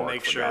build your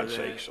park, for God's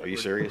sakes. Are you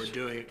serious? We're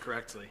doing it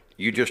correctly.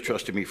 You just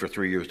trusted me for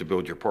 3 years to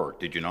build your park,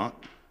 did you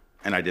not?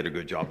 And I did a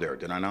good job there,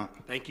 did I not?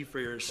 Thank you for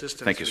your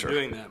assistance Thank you, in sir.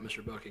 doing that,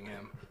 Mr.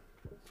 Buckingham,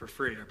 for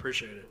free. I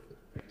appreciate it.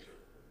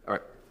 All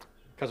right.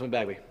 Councilman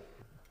Bagby.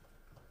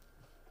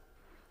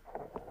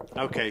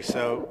 Okay,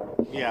 so,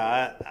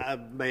 yeah, I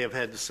may have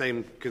had the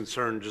same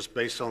concern just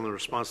based on the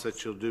response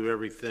that you'll do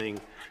everything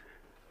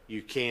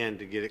you can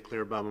to get it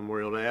clear by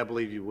Memorial Day. I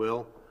believe you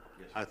will.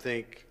 I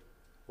think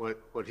what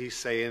he's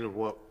saying,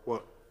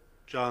 what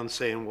John's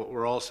saying, what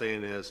we're all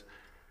saying is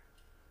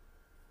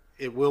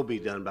it will be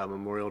done by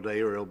Memorial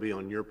Day or it'll be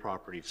on your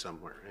property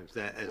somewhere. And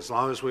that, as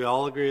long as we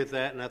all agree with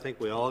that, and I think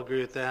we all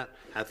agree with that,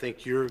 I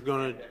think you're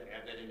going to.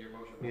 Add that in your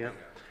motion. Yeah,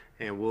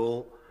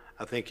 and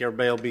I think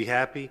everybody will be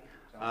happy.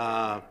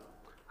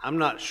 I'm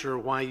not sure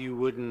why you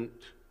wouldn't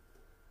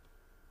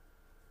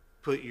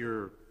put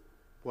your,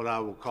 what I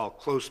will call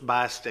close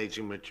by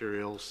staging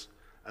materials,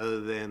 other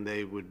than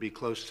they would be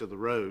close to the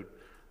road.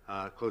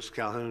 Close to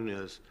Calhoun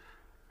is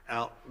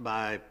out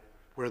by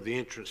where the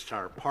entrance to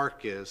our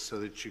park is, so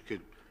that you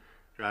could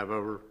drive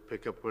over,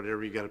 pick up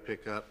whatever you got to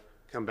pick up,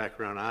 come back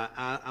around.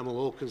 I'm a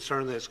little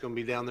concerned that it's going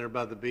to be down there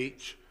by the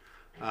beach,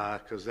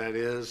 because that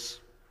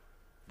is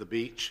the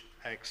beach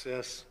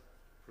access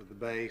for the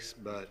base,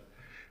 but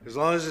as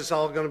long as it's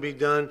all going to be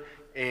done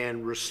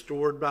and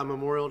restored by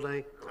Memorial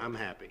Day, I'm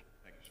happy.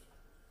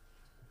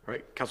 All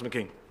right, Councilman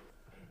King.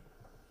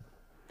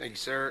 Thank you,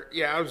 sir.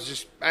 Yeah,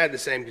 I had the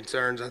same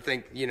concerns. I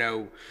think,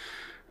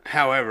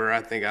 however,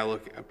 I think I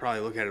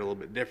probably look at it a little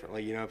bit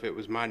differently. If it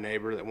was my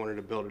neighbor that wanted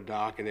to build a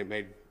dock and it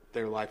made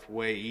their life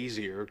way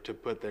easier to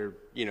put their,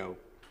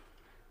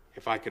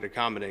 if I could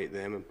accommodate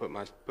them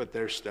and put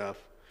their stuff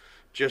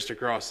just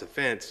across the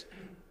fence,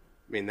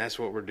 I mean, that's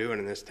what we're doing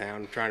in this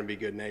town, trying to be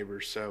good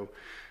neighbors. So,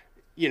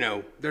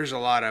 there's a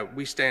lot of,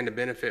 we stand to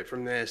benefit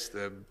from this.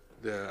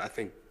 I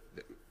think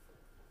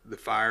the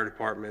fire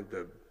department,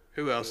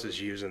 who else is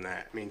using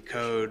that? I mean,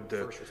 code,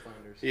 first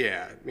responders.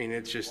 Yeah, I mean,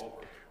 it's just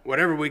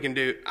whatever we can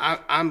do.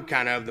 I'm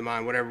kind of the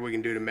mind, whatever we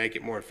can do to make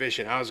it more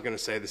efficient. I was going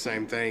to say the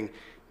same thing.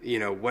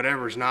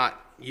 Whatever's not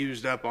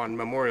used up on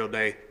Memorial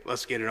Day,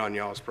 let's get it on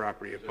y'all's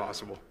property if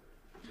possible.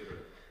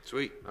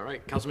 Sweet. All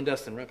right, Councilman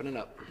Destin, wrapping it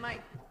up.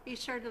 Mike, be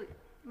sure to,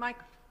 Mike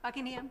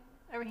Buckingham,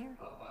 over here.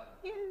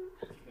 You.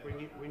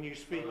 When you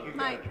speak, you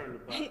Mike, got to turn the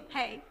button.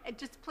 hey,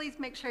 just please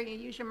make sure you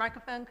use your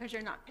microphone because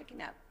you're not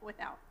picking up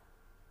without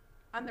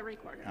on the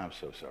recorder. I'm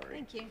so sorry.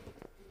 Thank you.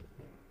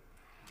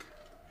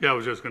 Yeah, I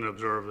was just going to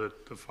observe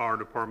that the fire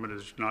department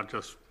is not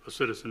just a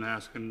citizen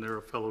asking, they're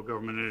a fellow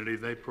government entity.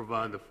 They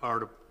provide the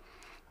fire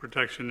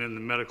protection and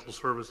the medical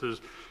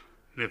services.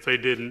 And if they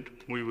didn't,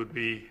 we would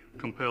be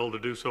compelled to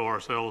do so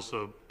ourselves.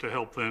 So to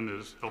help them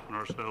is helping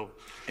ourselves.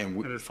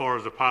 And as far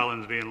as the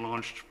pylons being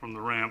launched from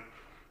the ramp,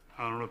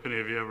 I don't know if any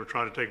of you ever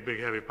try to take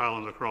big heavy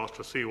pylons across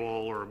a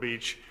seawall or a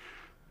beach.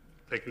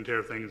 They can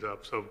tear things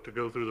up. So to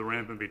go through the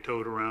ramp and be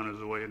towed around is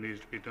the way it needs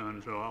to be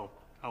done. So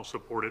I'll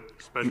support it,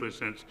 especially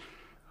since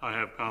I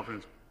have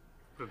confidence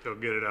that they'll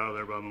get it out of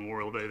there by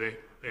Memorial Day.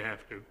 They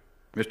have to.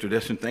 Mr.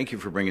 Destin, thank you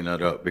for bringing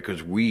that up,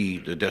 because we,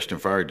 the Destin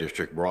Fire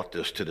District, brought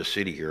this to the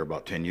city here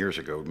about 10 years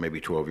ago,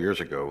 maybe 12 years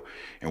ago,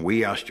 and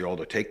we asked y'all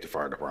to take the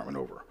fire department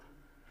over,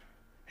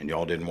 and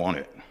y'all didn't want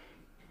it.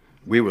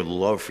 We would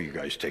love for you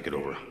guys to take it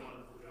over.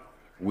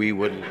 We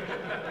would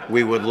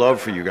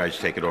love for you guys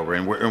to take it over,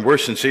 and we're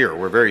sincere.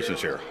 We're very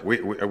sincere.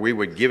 We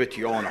would give it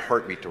to y'all in a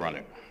heartbeat to run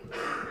it.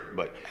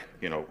 But,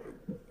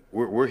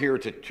 we're here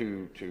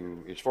to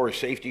as far as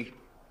safety,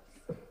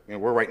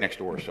 we're right next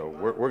door, so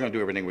we're going to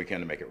do everything we can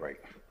to make it right.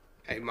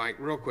 Hey, Mike,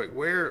 real quick,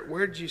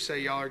 where'd you say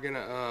y'all are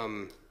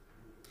gonna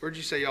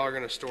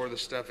store the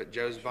stuff at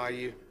Joe's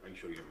Bayou? I can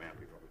show you a map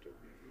if you want me to.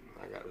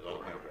 I got it. I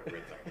don't have that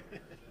red thing.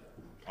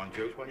 On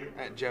Joe's Bayou?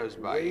 At Joe's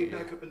Way Bayou.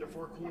 back up in the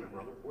far corner,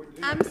 brother.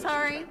 I'm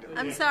sorry.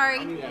 I'm sorry.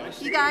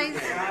 You guys.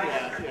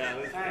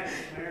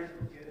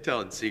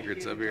 Telling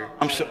secrets up here.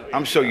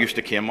 I'm so used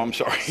to Kim. I'm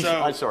sorry.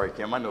 So- I'm sorry,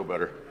 Kim. I know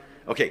better.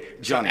 Okay,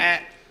 Johnny.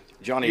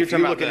 Johnny, You're if you're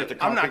talking looking about at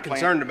the I'm concrete not plant-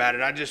 concerned about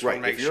it. I just want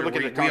to Right, make if you're sure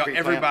looking at the concrete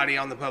plant- everybody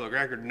on the public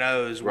record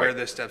knows where Right.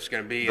 this stuff's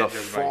going to be. The at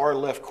Joe's Bayou. far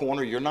left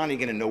corner, you're not even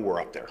going to know we're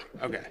up there.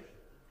 Okay.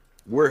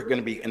 We're going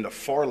to be in the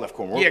far left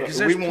corner. Yeah, because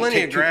there's we won't plenty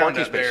take of two ground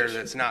parking up there spaces.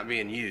 that's not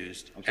being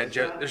used. I'm sorry?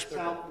 At there's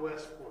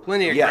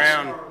plenty of Yes.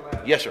 ground.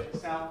 Yes, sir.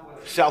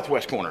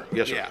 Southwest corner.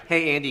 Yes, sir.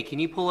 Hey, Andy, can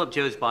you pull up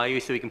Joe's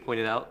Bayou so we can point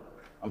it out?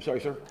 I'm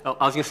sorry, sir? Oh,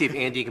 I was going to see if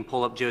Andy can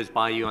pull up Joe's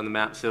Bayou on the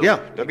map. So Yeah,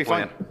 we that'd be can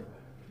point fine. it.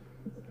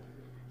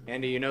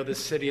 Andy, you know this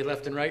city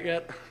left and right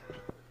yet?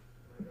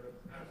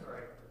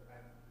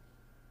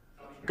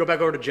 Go back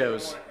over to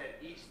Joe's.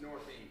 East,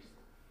 northeast.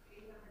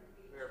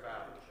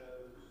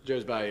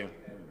 Joe's Bayou.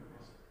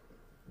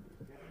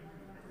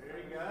 There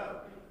you go.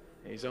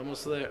 He's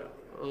almost there.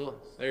 Oh,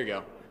 there you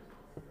go.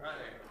 Right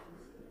there.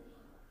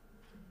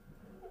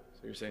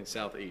 So you're saying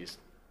southeast.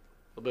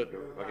 A little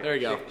bit. There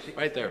you go.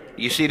 Right there.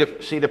 You see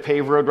the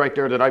paved road right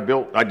there that I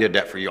built? I did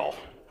that for y'all,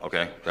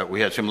 okay? That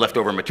we had some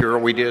leftover material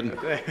we did.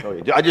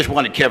 I just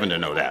wanted Kevin to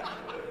know that.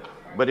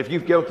 But if you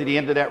go to the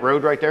end of that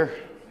road right there,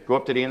 go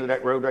up to the end of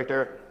that road right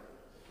there.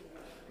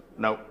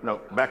 No,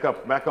 back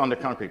on the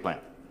concrete plant.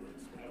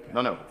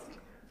 No,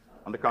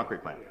 on the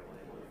concrete plant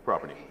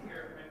property.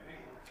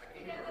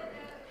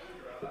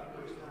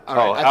 All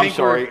right, Oh, I I'm think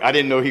sorry. we're- I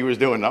didn't know he was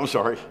doing it. I'm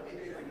sorry.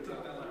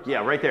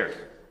 Yeah, right there.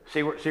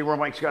 See where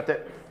Mike's got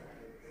that?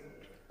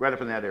 Right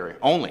up in that area.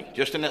 Only,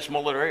 just in that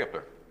small little area up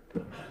there.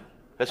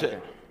 That's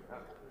it.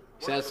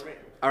 Says,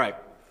 all right.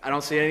 I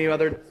don't see any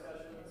other.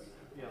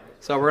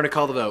 So we're going to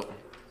call the vote.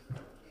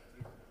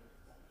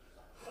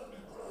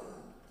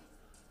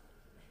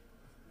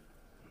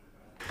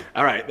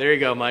 All right, there you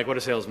go, Mike. What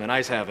a salesman.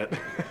 Eyes have it.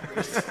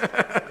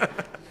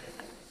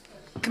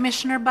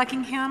 Commissioner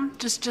Buckingham,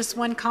 just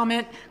one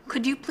comment.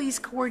 Could you please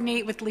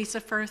coordinate with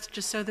Lisa Firth,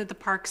 just so that the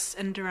Parks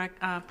and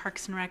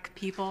Rec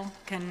people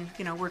can,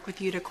 work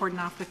with you to cordon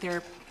off with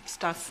their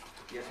stuff?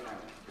 Yes, ma'am.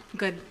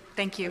 Good,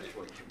 thank you.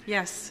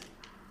 Yes.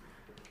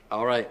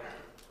 All right.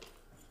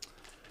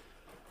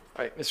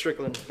 All right, Ms.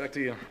 Strickland, back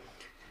to you.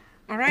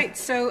 All right,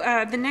 so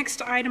the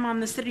next item on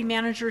the city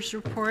manager's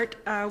report,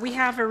 we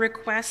have a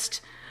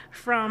request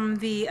from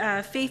the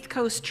Faith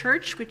Coast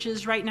Church, which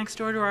is right next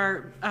door to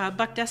our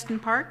Buck Destin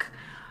Park,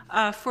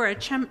 for a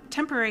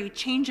temporary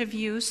change of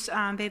use.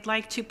 They'd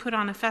like to put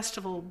on a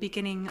festival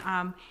beginning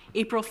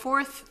April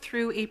 4th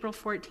through April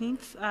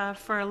 14th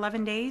for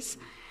 11 days.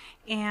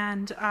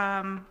 And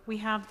we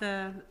have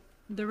the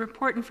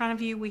report in front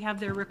of you. We have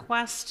their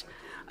request.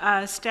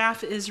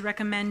 Staff is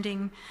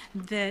recommending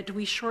that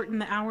we shorten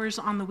the hours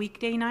on the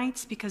weekday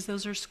nights because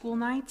those are school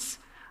nights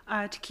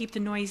to keep the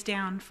noise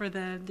down for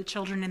the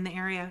children in the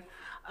area.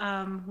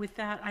 With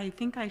that, I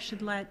think I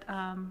should let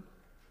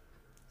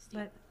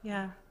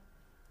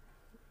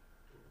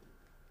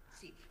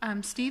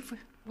Steve,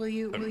 will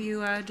you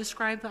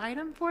describe the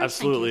item for us?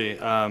 Absolutely.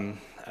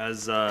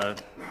 As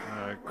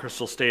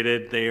Crystal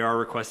stated, they are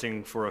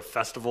requesting for a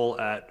festival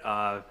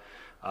at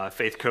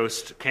Faith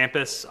Coast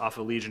campus off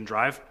of Legion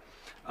Drive.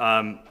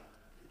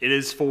 It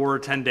is for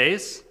 10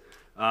 days,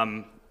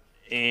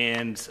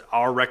 and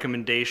our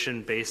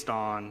recommendation based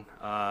on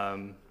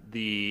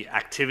the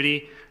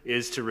activity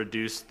is to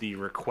reduce the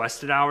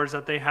requested hours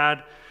that they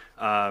had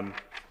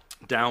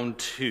down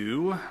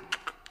to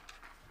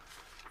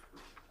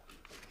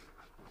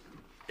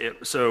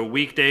so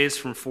weekdays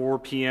from 4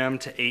 p.m.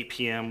 to 8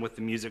 p.m. with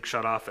the music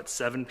shut off at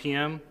 7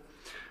 p.m.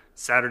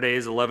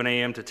 Saturdays 11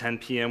 a.m. to 10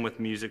 p.m. with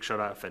music shut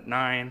off at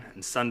 9,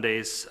 and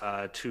Sundays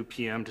 2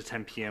 p.m. to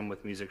 10 p.m.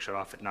 with music shut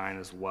off at 9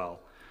 as well.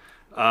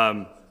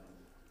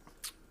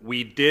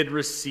 We did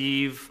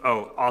receive,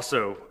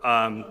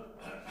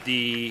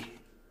 the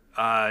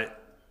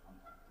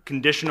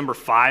condition number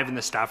 5 in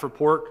the staff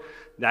report,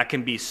 that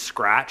can be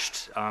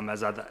scratched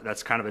as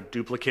that's kind of a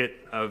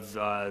duplicate of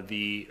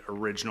the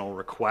original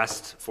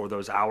request for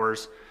those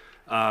hours.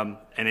 And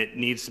it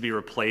needs to be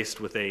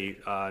replaced with the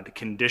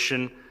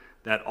condition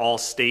that all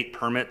state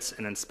permits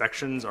and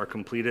inspections are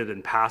completed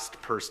and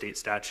passed per state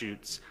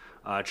statutes,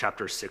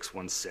 chapter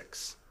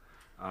 616.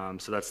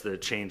 So that's the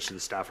change to the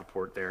staff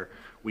report there.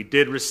 We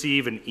did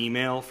receive an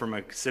email from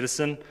a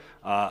citizen,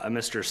 a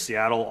Mr.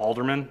 Seattle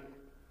Alderman.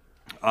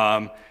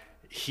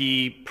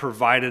 He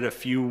provided a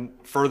few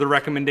further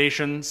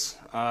recommendations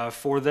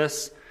for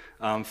this.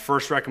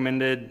 First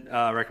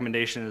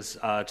recommendation is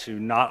to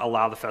not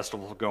allow the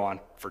festival to go on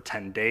for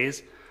 10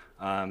 days.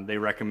 They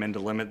recommend to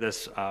limit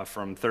this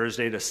from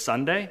Thursday to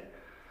Sunday.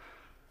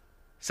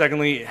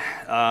 Secondly,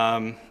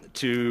 on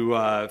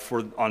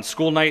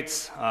school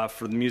nights,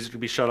 for the music to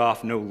be shut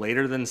off no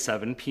later than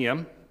 7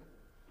 p.m.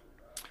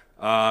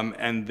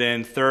 And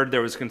then third,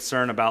 there was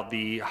concern about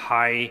the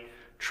high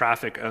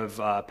traffic of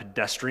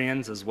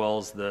pedestrians as well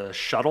as the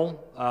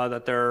shuttle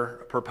that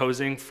they're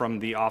proposing from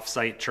the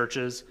off-site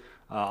churches,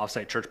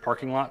 off-site church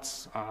parking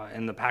lots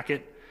in the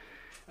packet.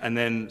 And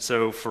then,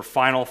 so for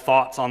final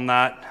thoughts on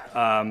that,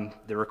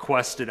 the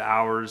requested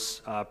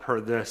hours per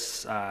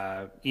this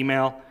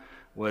email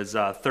was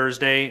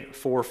Thursday,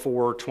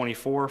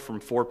 4/4/24 from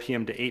 4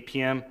 p.m. to 8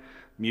 p.m.,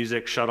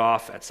 music shut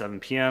off at 7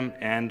 p.m.,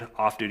 and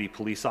off-duty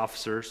police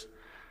officers.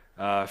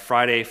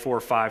 Friday,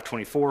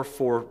 4/5/24,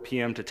 4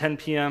 p.m. to 10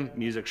 p.m.,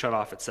 music shut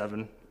off at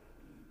 7.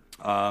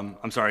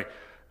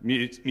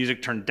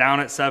 Music turned down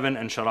at 7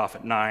 and shut off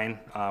at 9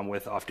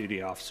 with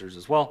off-duty officers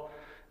as well.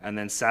 And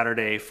then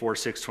Saturday,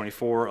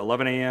 4/6/24,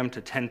 11 a.m.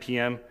 to 10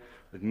 p.m.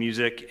 with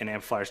music and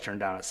amplifiers turned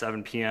down at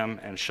 7 p.m.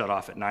 and shut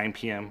off at 9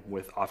 p.m.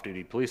 with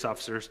off-duty police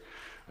officers.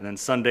 And then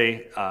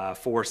Sunday,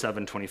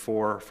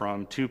 4/7/24,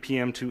 from 2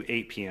 p.m. to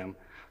 8 p.m.,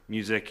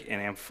 music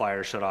and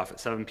amplifiers shut off at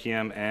 7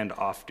 p.m. and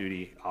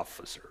off-duty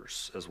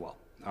officers as well.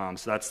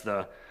 So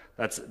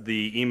that's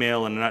the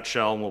email in a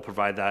nutshell, and we'll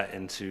provide that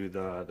into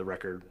the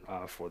record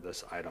for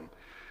this item.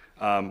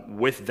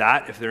 With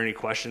that, if there are any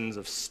questions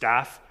of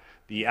staff,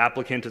 the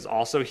applicant is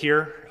also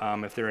here,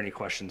 if there are any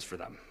questions for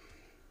them.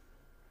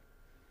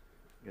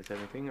 You guys have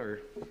anything,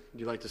 or would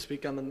you like to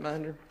speak on the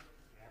matter?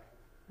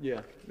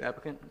 Yeah, the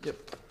applicant? Yep.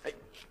 Hey,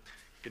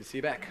 good to see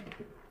you back.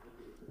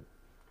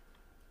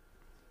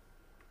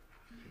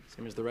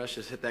 Same as the rest,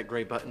 just hit that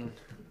gray button.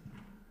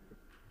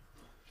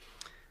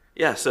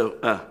 Yeah,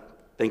 so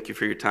thank you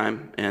for your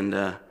time,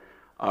 and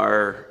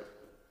our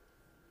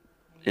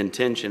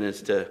intention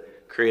is to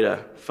create a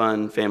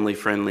fun,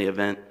 family-friendly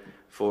event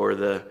for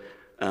the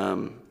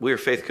we're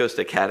Faith Coast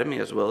Academy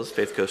as well as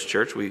Faith Coast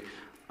Church.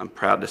 I'm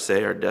proud to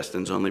say, are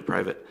Destin's only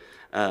private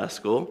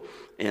school,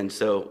 and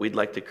so we'd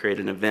like to create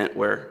an event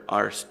where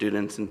our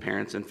students and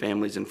parents and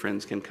families and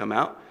friends can come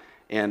out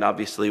and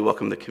obviously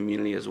welcome the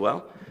community as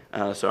well.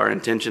 So our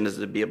intention is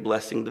to be a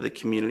blessing to the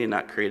community,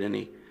 not create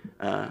any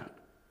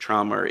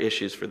trauma or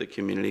issues for the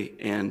community,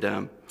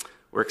 and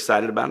we're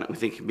excited about it. We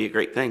think it can be a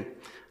great thing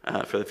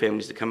for the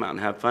families to come out and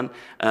have fun.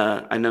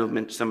 I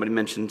know somebody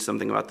mentioned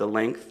something about the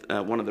length.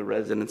 One of the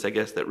residents, I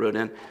guess, that wrote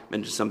in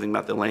mentioned something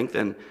about the length,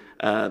 and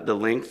the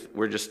length,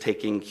 we're just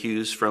taking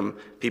cues from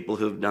people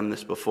who've done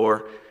this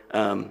before,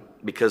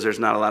 because there's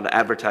not a lot of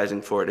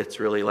advertising for it. It's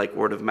really like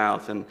word of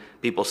mouth and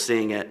people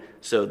seeing it.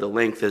 So the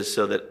length is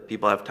so that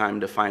people have time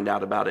to find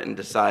out about it and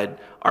decide,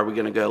 are we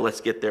going to go? Let's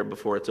get there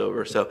before it's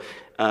over. So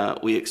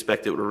we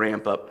expect it to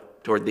ramp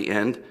up toward the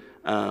end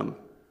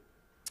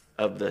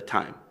of the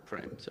time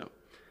frame. So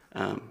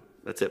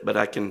that's it. But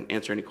I can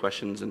answer any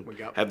questions and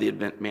have the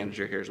event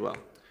manager here as well.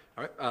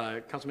 All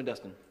right, Councilman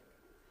Destin.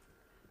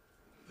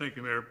 Thank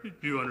you, Mayor.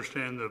 Do you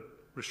understand the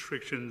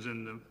restrictions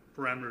and the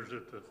parameters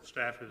that the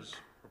staff is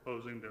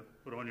proposing to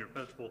put on your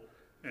festival,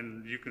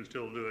 and you can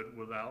still do it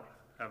without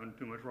having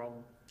too much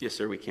problem? Yes,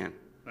 sir, we can.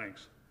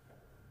 Thanks.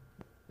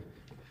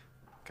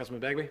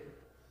 Councilman Bagby?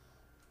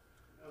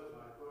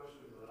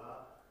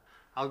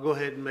 I'll go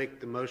ahead and make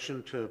the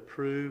motion to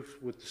approve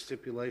with the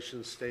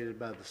stipulations stated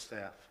by the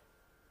staff.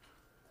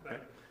 Okay.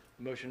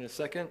 Motion is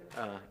second.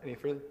 Any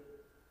further? All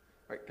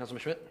right,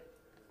 Councilman Schmidt.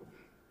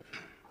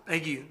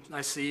 Thank you.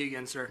 Nice to see you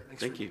again, sir.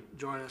 Thank you.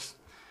 Joining us.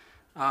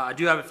 I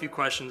do have a few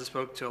questions. I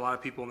spoke to a lot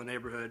of people in the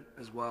neighborhood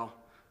as well,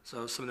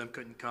 so some of them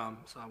couldn't come,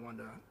 so I wanted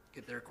to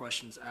get their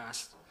questions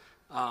asked.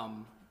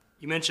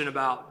 You mentioned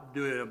about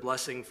doing a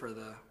blessing for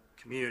the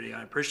community.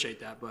 I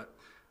appreciate that, but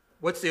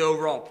what's the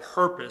overall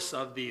purpose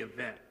of the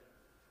event?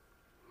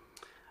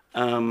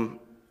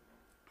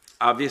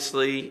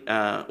 Obviously,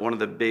 one of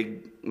the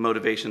big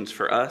motivations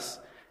for us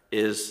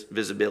is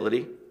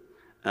visibility.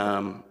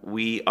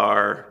 We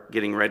are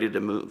getting ready to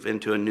move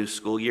into a new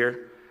school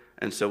year,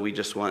 and so we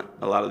just want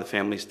a lot of the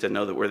families to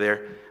know that we're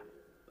there.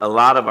 A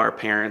lot of our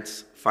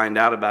parents find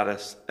out about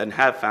us and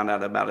have found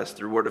out about us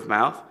through word of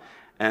mouth,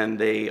 and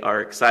they are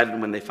excited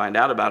when they find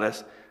out about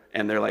us,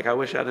 and they're like, I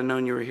wish I'd have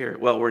known you were here.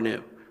 Well, we're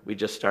new. We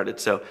just started.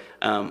 So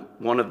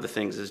one of the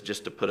things is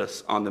just to put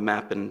us on the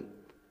map and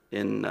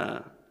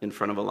in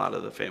front of a lot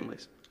of the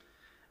families.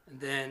 And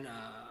then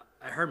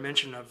I heard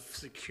mention of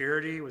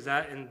security. Was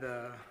that in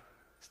the,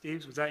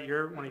 Steve's, was that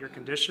one of your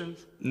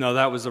conditions? No,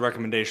 that was the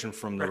recommendation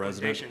from the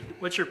resident.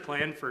 What's your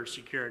plan for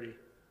security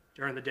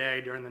during the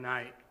day, during the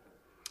night?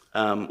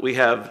 We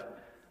have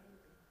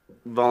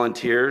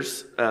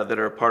volunteers that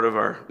are a part of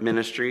our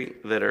ministry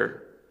that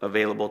are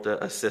available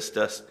to assist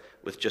us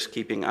with just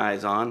keeping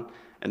eyes on,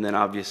 and then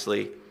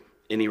obviously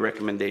any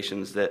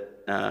recommendations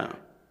that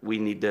we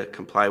need to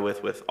comply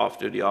with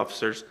off-duty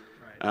officers.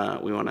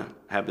 Right. We want to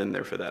have them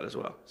there for that as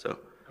well. So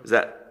is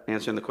that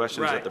answering the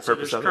question? Right. Is that the purpose of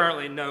it? So there's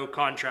currently no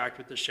contract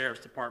with the Sheriff's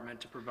Department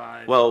to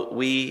provide? Well,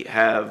 we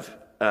have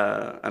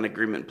an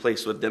agreement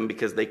placed with them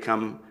because they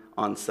come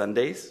on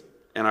Sundays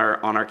and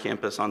are on our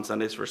campus on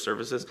Sundays for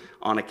services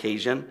on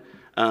occasion.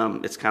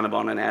 It's kind of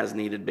on an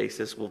as-needed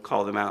basis. We'll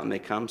call them out and they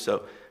come.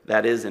 So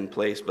that is in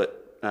place,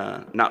 but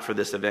not for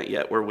this event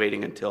yet. We're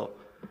waiting until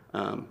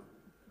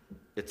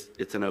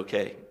it's an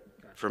okay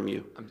from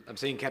you. I'm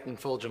seeing Captain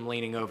Fulgham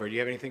leaning over. Do you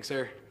have anything,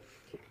 sir?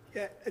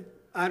 Yeah,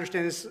 I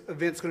understand this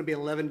event's going to be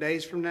 11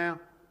 days from now?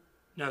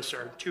 No,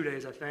 sir, 2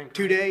 days, I think.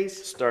 2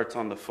 days? Starts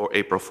on the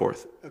April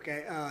 4th.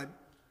 Okay.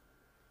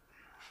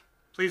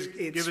 Please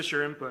give us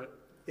your input.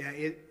 Yeah,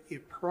 you're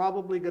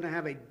probably going to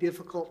have a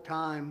difficult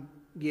time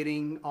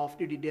getting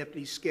off-duty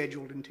deputies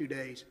scheduled in 2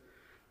 days.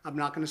 I'm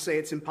not going to say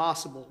it's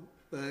impossible,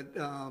 but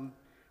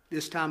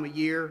this time of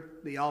year,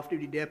 the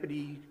off-duty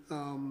deputy,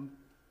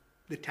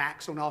 the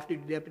tax on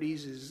off-duty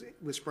deputies is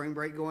with spring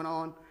break going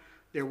on.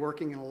 They're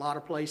working in a lot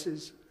of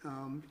places.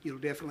 You'll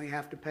definitely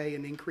have to pay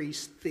an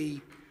increased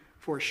fee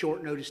for a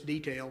short notice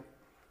detail,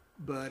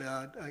 but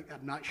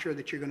I'm not sure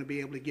that you're going to be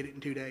able to get it in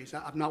 2 days.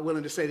 I'm not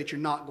willing to say that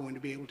you're not going to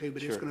be able to,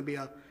 but Sure. it's going to be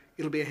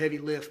it'll be a heavy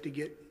lift to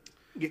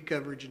get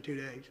coverage in 2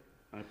 days.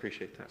 I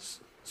appreciate that.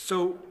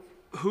 So,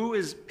 who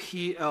is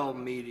PL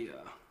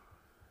Media?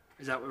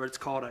 Is that what it's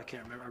called? I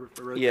can't remember.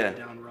 I wrote Yeah, that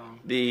down wrong.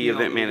 the PL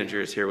event Media.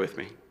 manager is here with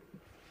me.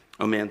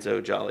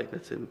 Omanzo Jolly,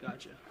 that's him.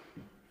 Gotcha.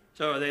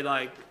 So are they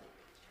like,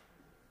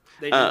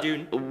 they just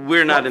do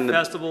We're not in the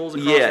festivals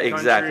across yeah, the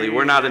exactly. country,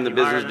 We're not in and the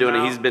you hire business them doing it.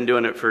 out? He's been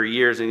doing it for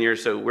years and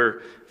years, so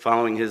we're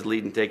following his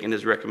lead and taking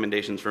his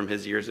recommendations from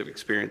his years of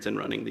experience in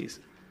running these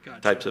Gotcha.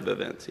 types of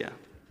events. Yeah.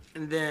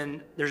 And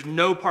then there's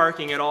no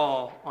parking at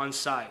all on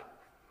site.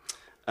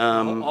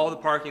 All the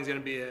parking is going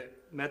to be at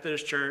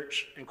Methodist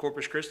Church and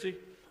Corpus Christi?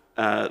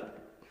 I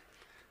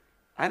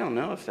don't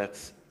know if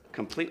that's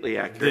completely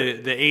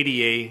accurate. The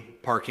ADA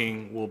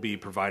parking will be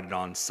provided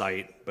on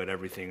site, but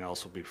everything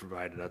else will be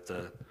provided at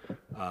the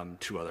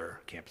 2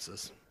 other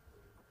campuses.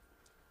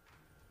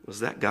 Was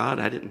that God?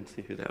 I didn't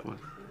see who that was.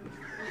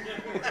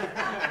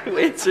 Who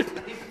answered?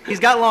 He's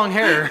got long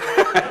hair.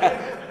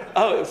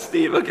 Oh, it was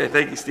Steve. Okay,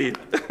 thank you, Steve.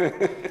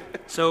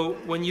 So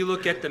when you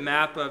look at the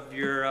map of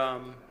your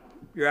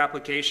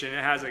application,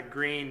 it has a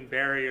green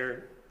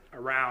barrier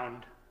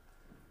around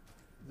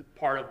the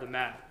part of the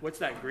map. What's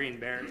that green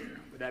barrier?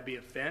 Would that be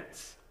a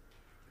fence?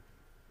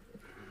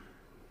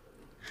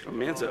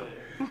 Manzo.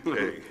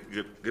 Hey,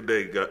 good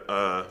day,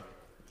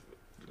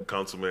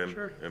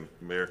 Councilman and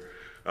Mayor.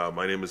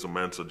 My name is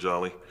Amanso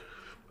Jolly.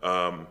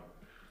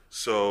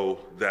 So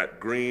that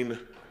green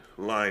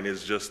line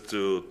is just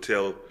to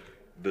tell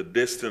the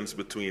distance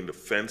between the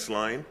fence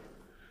line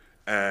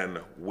and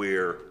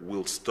where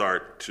we'll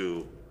start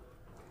to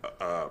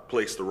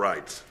place the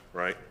rides,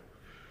 right?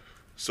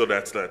 So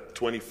that's that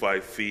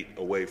 25 feet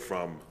away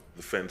from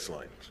the fence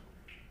lines.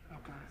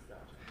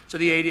 So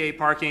the ADA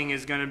parking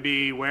is going to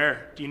be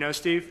where? Do you know,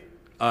 Steve?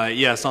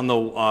 Yes, on the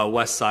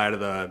west side of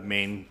the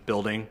main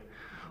building.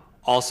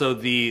 Also,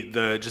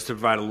 the just to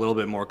provide a little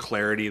bit more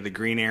clarity, the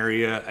green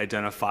area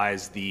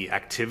identifies the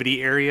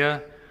activity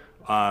area,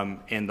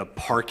 and the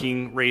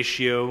parking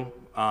ratio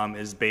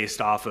is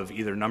based off of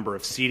either number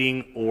of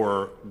seating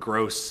or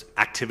gross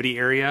activity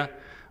area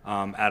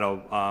at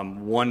a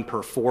 1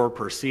 per 4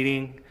 per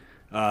seating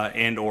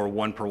and or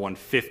 1 per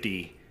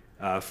 150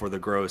 for the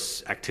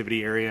gross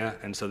activity area.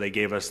 And so they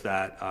gave us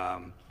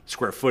that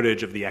square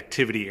footage of the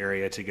activity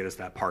area to get us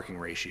that parking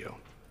ratio.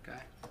 Okay.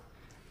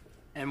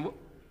 And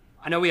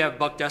I know we have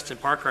Buck Destin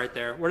Park right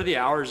there. What are the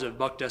hours of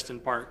Buck Destin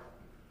Park?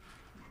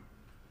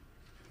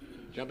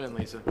 Jump in,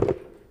 Lisa.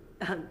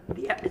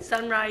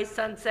 Sunrise,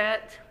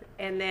 sunset,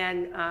 and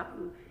then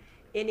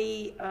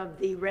any of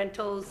the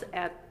rentals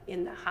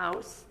in the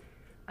house,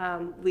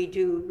 we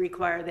do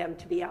require them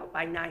to be out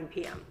by 9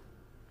 p.m.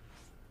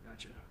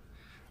 Gotcha.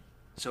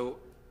 So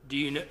do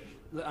you know,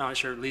 I'm not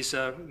sure,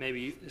 Lisa,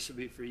 maybe this would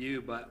be for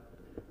you, but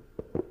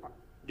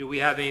do we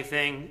have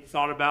anything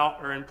thought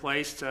about or in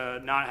place to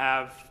not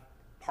have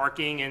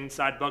parking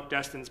inside Buck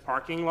Destin's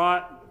parking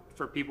lot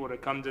for people to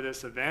come to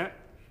this event?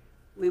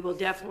 We will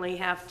definitely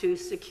have to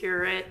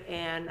secure it,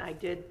 and I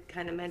did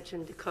kind of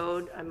mention the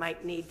code. I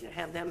might need to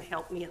have them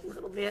help me a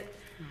little bit.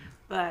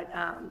 But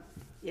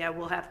yeah,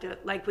 we'll have to,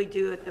 like we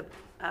do at the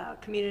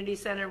community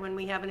center when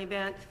we have an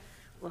event,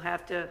 we'll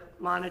have to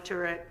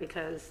monitor it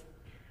because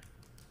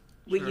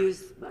we Sure.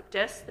 use Buck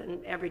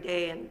Destin every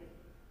day and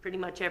pretty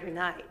much every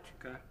night.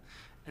 Okay.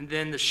 And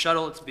then the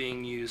shuttle that's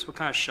being used, what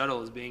kind of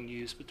shuttle is being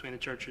used between the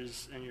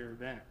churches and your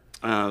event?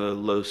 The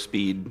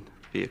low-speed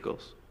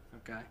vehicles.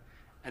 Okay.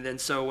 And then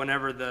so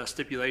whenever the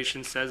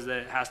stipulation says that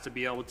it has to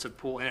be able to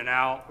pull in and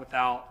out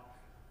without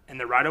in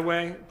the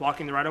right-of-way,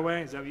 blocking the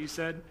right-of-way, is that what you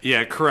said?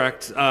 Yeah,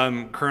 correct.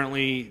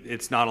 Currently,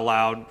 it's not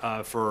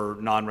allowed for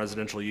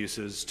non-residential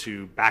uses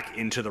to back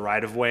into the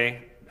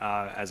right-of-way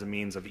as a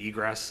means of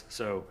egress.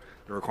 So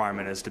the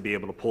requirement is to be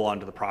able to pull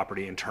onto the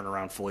property and turn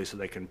around fully so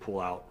they can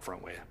pull out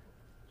front way.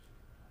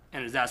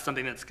 And is that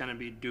something that's going to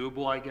be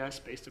doable, I guess,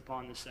 based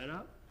upon the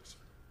setup?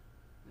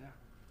 Yeah.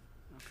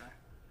 Okay.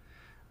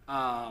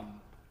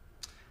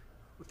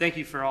 Well, thank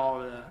you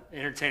for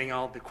entertaining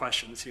all the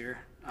questions here.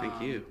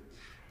 Thank you.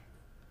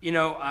 You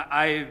know,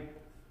 I've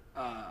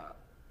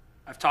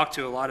talked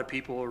to a lot of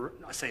people.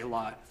 I say a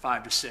lot,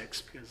 5 to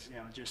 6, because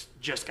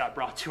just got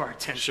brought to our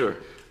attention. Sure.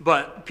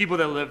 But people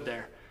that live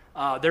there,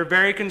 they're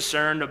very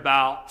concerned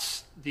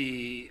about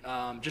the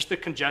just the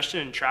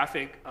congestion and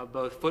traffic of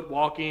both foot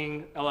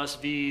walking,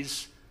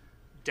 LSVs,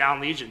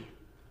 down Legion,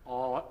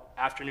 all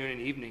afternoon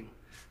and evening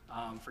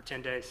for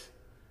 10 days.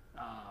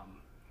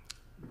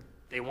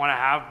 They want to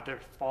have their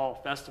fall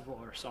festival,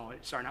 or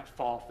sorry, not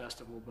fall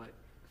festival, but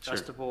Sure.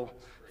 festival,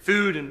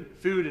 food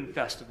and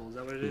festival. Is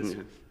that what it is?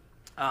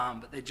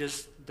 But they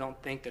just don't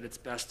think that it's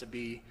best to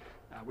be.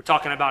 We're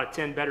talking about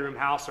a 10-bedroom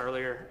house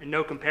earlier, and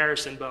no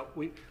comparison, but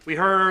we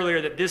heard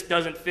earlier that this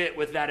doesn't fit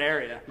with that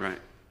area. Right.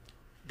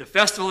 The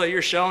festival that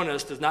you're showing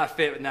us does not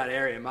fit in that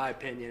area, in my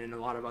opinion, and a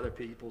lot of other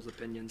people's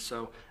opinions.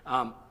 So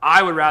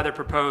I would rather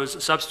propose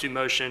a substitute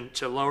motion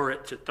to lower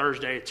it to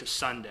Thursday to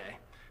Sunday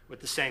with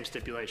the same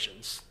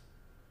stipulations.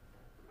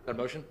 That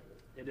motion?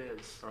 It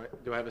is. All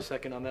right. Do I have a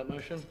second on that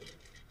motion?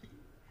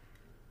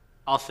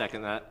 I'll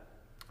second that.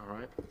 All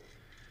right.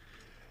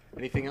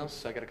 Anything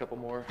else? I got a couple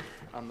more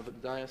on the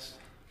dais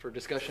for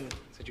discussion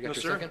since you got No,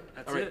 your sir. second.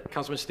 That's All right. it.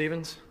 Councilman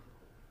Stevens?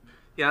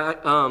 Yeah,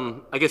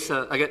 I guess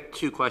I got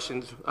two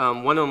questions.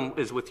 One of them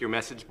is with your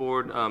message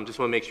board. Just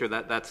want to make sure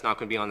that that's not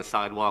going to be on the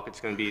sidewalk.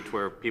 It's going to be to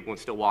where people can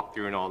still walk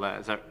through and all that.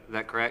 Is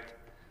that correct?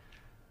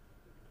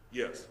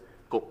 Yes.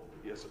 Cool.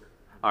 Yes, sir.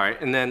 All right,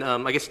 and then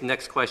I guess the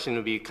next question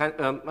would be,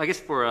 I guess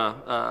for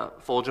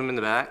Fulgham in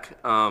the back,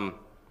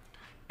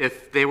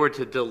 if they were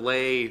to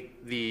delay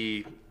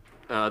the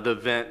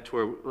event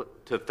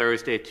to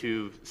Thursday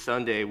to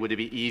Sunday, would it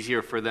be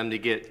easier for them to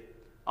get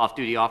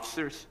off-duty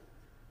officers?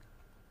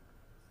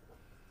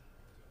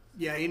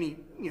 Yeah,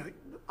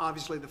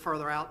 obviously the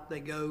further out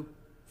they go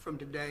from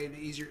today, the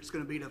easier it's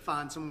going to be to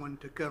find someone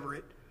to cover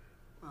it.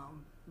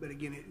 But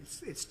again,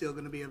 it's still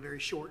going to be a very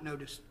short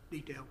notice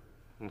detail.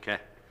 Okay.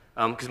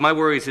 Because my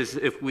worries is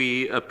if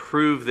we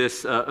approve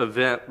this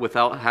event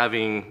without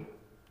having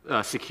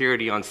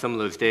security on some of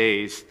those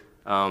days,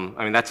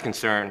 that's a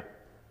concern.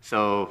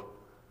 So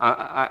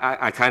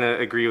I kind of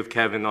agree with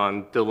Kevin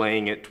on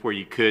delaying it to where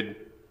you could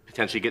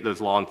potentially get those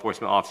law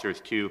enforcement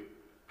officers to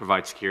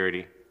provide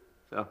security.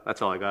 So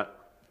that's all I got.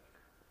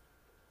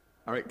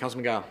 All right,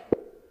 Councilman Guile.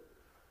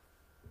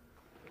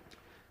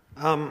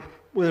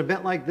 With an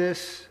event like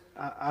this,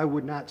 I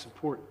would not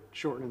support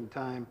shortening the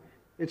time.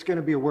 It's going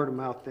to be a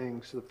word-of-mouth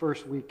thing, so the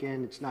first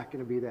weekend, it's not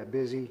going to be that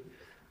busy.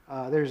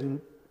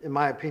 In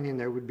my opinion,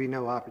 there would be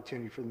no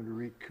opportunity for them to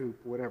recoup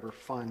whatever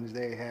funds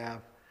they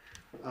have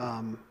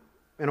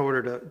in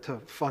order to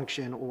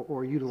function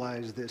or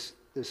utilize this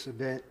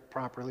event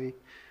properly.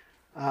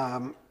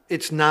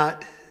 It's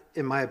not,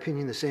 in my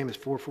opinion, the same as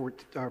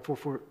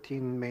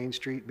 414 Main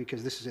Street,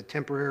 because this is a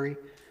temporary.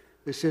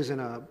 This isn't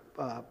a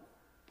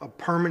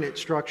permanent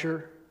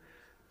structure.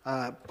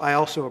 I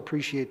also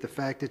appreciate the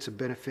fact it's a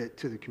benefit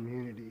to the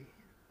community.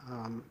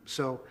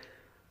 So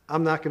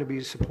I'm not going to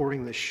be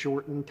supporting the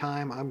shortened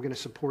time. I'm going to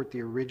support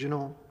the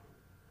original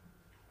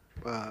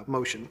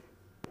motion.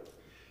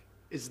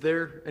 Is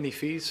there any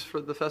fees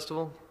for the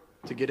festival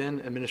to get in,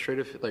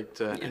 administrative,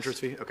 Yes. entrance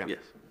fee? Okay. Yes.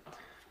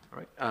 All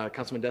right,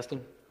 Councilman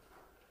Destin?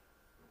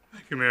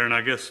 Thank you, Mayor, and I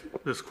guess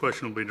this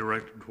question will be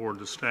directed toward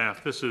the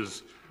staff. This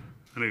is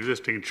an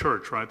existing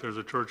church, right? There's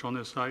a church on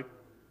this site?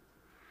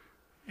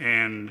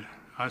 And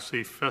I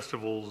see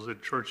festivals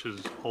at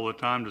churches all the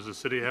time. Does the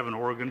city have an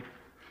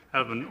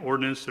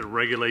ordinance that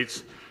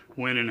regulates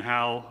when and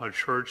how a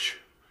church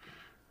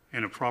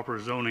in a proper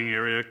zoning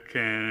area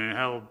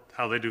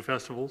how they do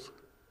festivals?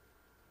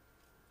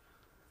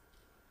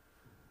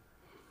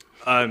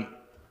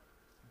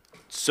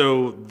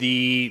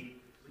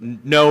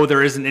 No,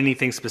 there isn't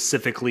anything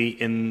specifically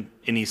in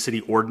any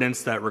city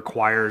ordinance that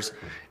requires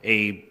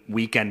a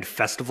weekend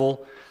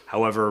festival.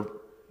 However,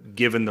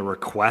 given the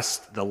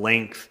request, the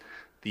length,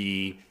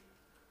 the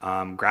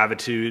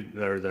gravitude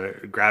or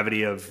the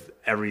gravity of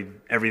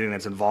everything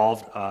that's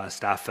involved,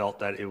 staff felt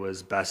that it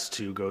was best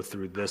to go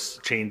through this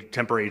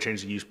temporary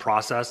change of use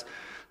process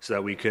so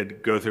that we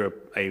could go through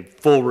a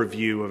full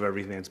review of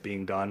everything that's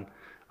being done,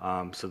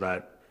 so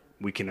that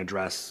we can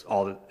address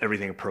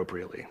everything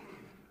appropriately.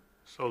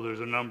 So there's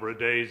a number of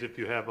days, if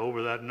you have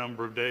over that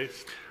number of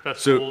days,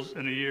 festivals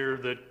in a year,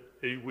 that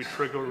we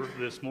trigger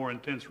this more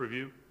intense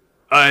review?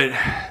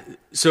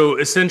 So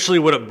essentially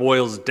what it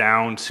boils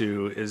down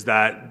to is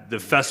that the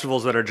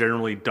festivals that are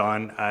generally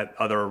done at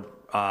other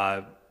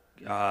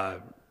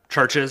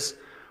churches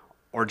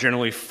are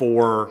generally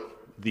for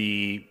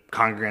the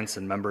congregants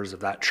and members of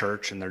that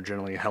church, and they're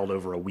generally held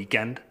over a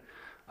weekend.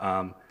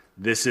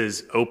 This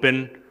is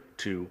open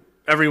to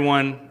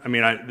everyone.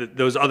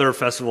 Those other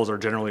festivals are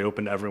generally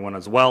open to everyone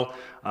as well,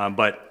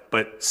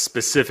 but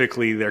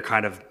specifically they're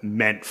kind of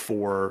meant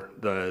for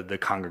the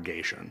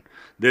congregation.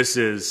 This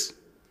is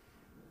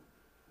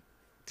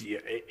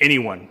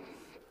anyone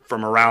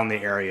from around the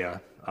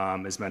area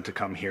is meant to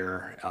come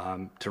here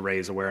to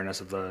raise awareness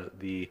of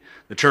the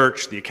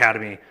church, the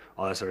academy,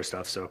 all that sort of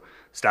stuff. So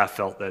staff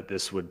felt that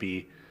this would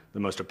be the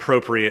most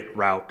appropriate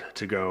route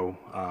to go,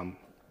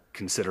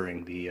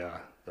 considering the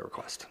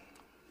request.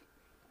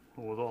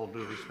 Well, with all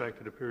due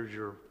respect, it appears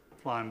you're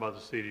flying by the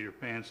seat of your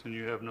pants and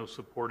you have no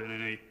support in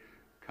any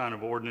kind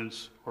of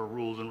ordinance or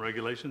rules and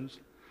regulations.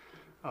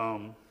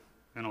 And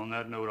on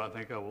that note, I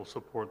think I will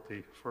support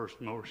the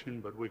first motion,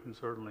 but we can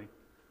certainly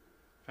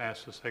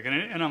pass the second.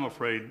 And I'm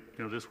afraid,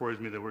 this worries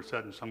me that we're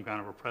setting some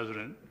kind of a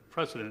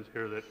precedent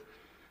here that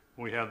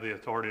we have the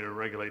authority to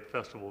regulate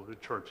festivals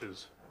at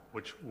churches,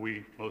 which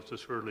we most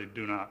assuredly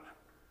do not.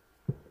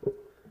 All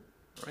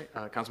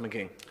right, Councilman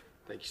King.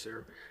 Thank you,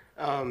 sir.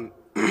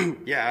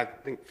 Yeah, I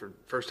think for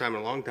first time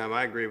in a long time,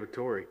 I agree with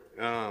Tori.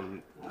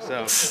 No,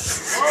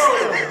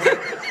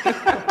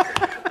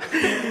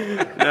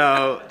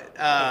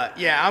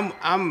 yeah,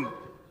 I'm,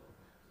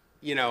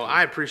 you know,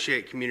 I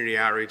appreciate community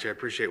outreach. I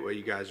appreciate what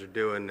you guys are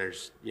doing.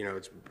 There's, you know,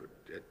 it's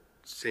a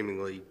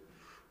seemingly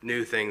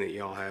new thing that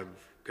y'all have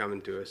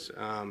coming to us.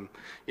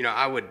 You know,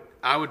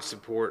 I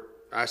support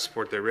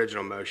the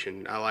original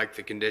motion. I like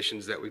the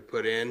conditions that we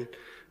put in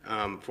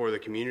for the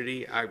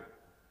community.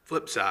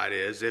 Flip side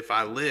is, if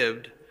I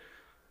lived,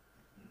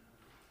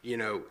 you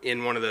know,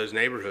 in one of those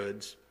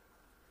neighborhoods,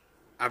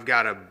 I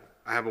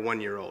have a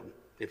 1-year-old.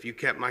 If you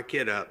kept my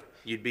kid up,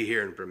 you'd be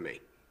hearing from me,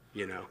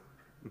 you know,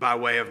 by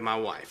way of my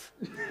wife.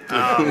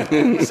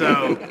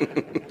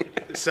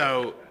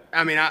 So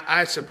I mean,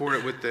 I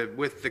support it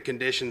with the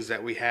conditions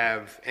that we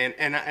have,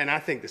 and I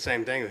think the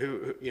same thing.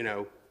 Who you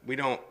know, we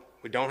don't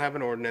have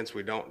an ordinance.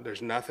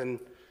 There's nothing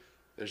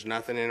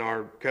in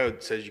our code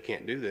that says you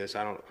can't do this.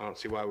 I don't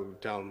see why we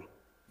would tell them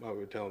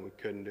we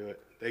couldn't do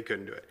it. They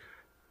couldn't do it.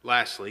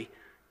 Lastly,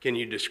 can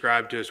you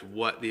describe to us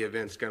what the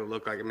event's going to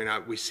look like? I mean,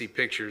 we see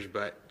pictures,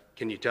 but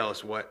can you tell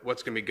us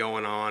what's going to be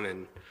going on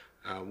and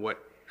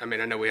what? I mean,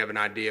 I know we have an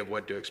idea of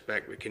what to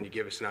expect, but can you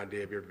give us an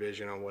idea of your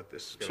vision on what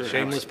this is going to be?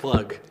 Shameless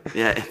plug.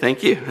 Yeah,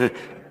 thank you.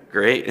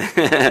 Great.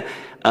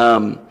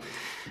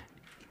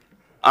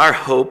 Our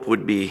hope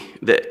would be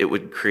that it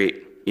would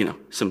create, you know,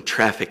 some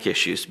traffic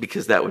issues,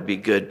 because that would be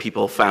good.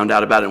 People found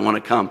out about it and want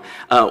to come.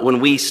 When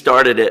we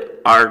started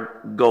it,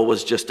 our goal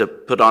was just to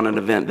put on an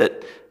event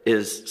that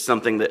is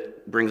something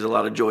that brings a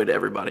lot of joy to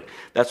everybody.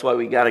 That's why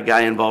we got a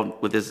guy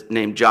involved with his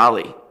name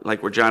Jolly,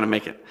 like we're trying to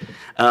make it.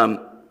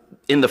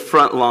 In the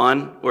front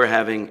lawn, we're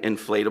having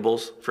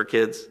inflatables for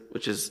kids,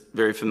 which is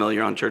very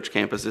familiar on church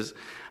campuses.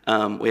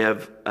 We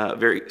have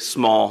very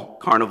small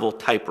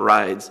carnival-type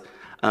rides,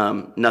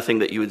 nothing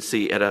that you would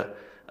see at a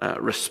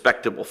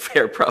respectable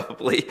fair,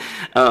 probably.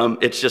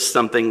 It's just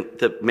something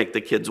to make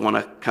the kids want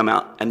to come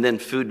out. And then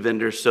food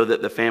vendors, so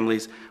that the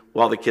families,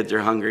 while the kids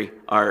are hungry,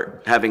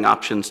 are having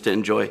options to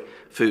enjoy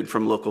food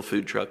from local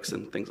food trucks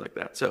and things like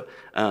that. So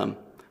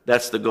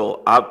that's the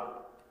goal.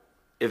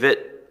 If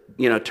it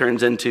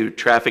turns into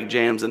traffic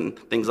jams and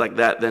things like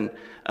that, then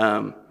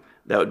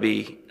that would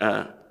be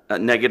a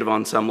negative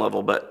on some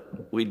level,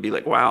 but we'd be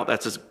like, wow,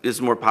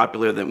 is more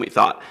popular than we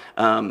thought.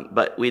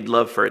 But we'd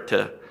love for it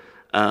to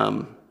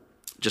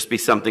just be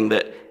something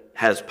that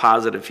has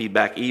positive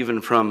feedback,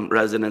 even from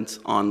residents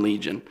on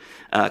Legion,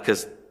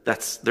 because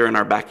they're in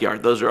our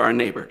backyard. Those are our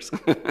neighbors.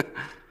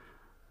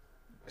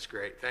 That's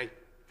great.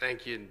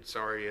 Thank you. And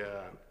sorry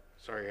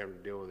having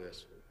to deal with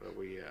this, but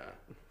we're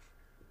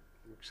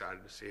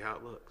excited to see how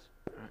it looks.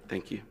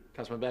 Thank you.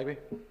 Councilman Bagby?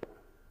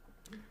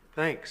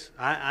 Thanks.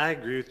 I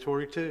agree with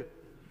Tori too.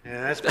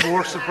 And that's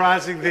more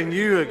surprising than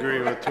you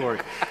agree with Tori.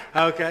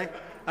 Okay.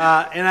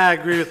 And I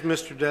agree with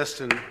Mr.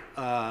 Destin,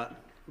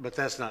 but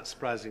that's not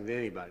surprising to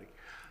anybody.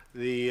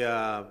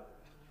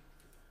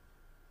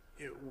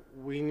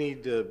 We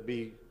need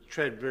to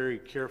tread very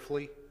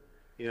carefully.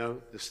 You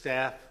know, the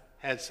staff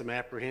had some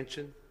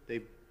apprehension.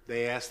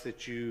 They asked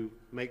that you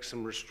make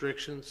some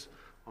restrictions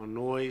on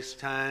noise,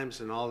 times,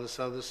 and all this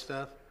other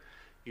stuff.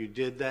 You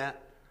did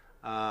that.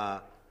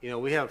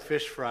 We have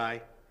fish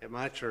fry at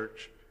my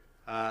church,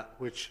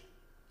 which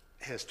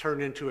has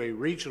turned into a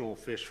regional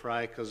fish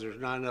fry because there's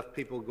not enough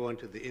people going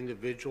to the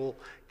individual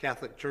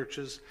Catholic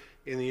churches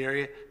in the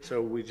area.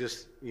 So we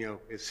just,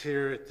 it's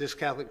here at this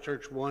Catholic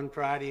church one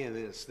Friday, and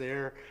then it's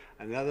there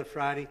another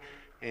Friday,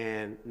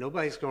 and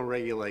nobody's going to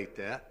regulate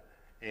that.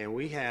 And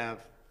we have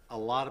a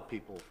lot of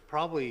people,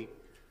 probably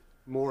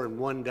more in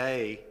one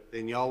day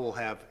than y'all will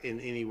have in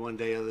any one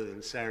day other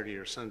than Saturday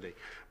or Sunday.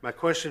 My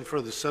question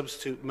for the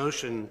substitute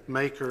motion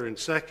maker and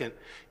second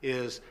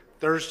is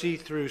Thursday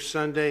through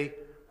Sunday,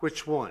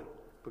 which one?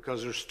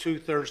 Because there's 2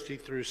 Thursday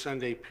through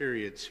Sunday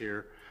periods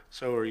here.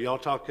 So are y'all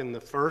talking the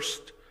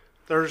first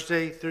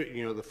Thursday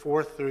through, the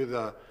 4th through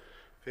the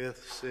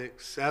 5th, 6th,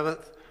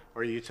 7th?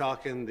 Or are you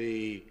talking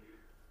the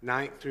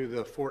 9th through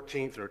the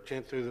 14th or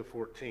 10th through the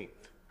 14th?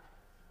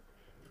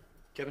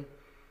 Kevin?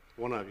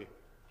 One of you.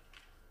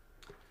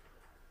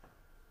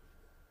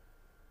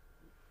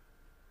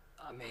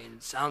 I mean,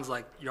 it sounds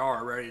like y'all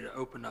are ready to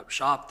open up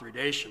shop 3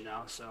 days from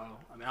now, so,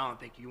 I don't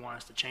think you want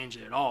us to change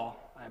it at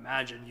all. I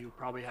imagine you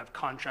probably have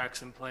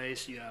contracts in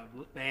place, you have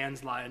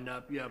bands lined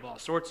up, you have all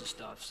sorts of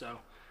stuff, so,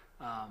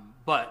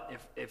 but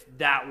if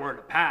that were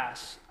to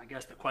pass, I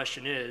guess the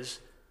question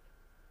is,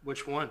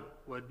 which one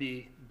would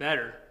be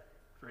better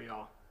for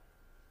y'all?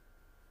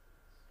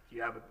 Do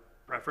you have a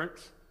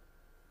preference?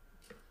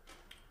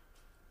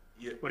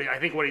 Yeah. I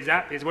think what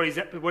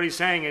he's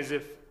saying is,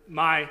 if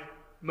my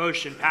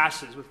motion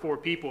passes with 4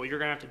 people, you're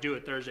going to have to do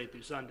it Thursday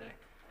through Sunday.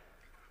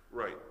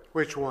 Right.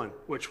 Which one?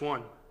 Which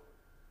one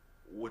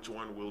which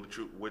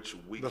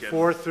weekend? The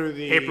 4th through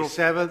the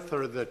 7th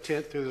or the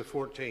 10th through the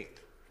 14th?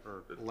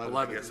 or I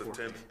 11th? guess the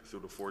 10th through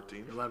the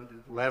 14th.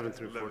 11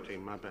 through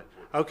 14, my bad.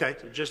 Okay.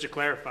 So just to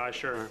clarify,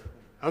 sure.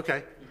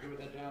 Okay. You good with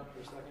that, John,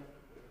 for a second?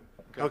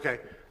 Okay,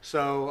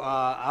 so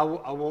I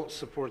won't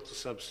support the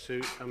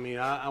substitute. I mean,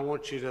 I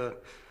want you to,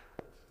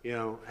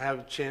 have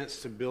a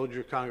chance to build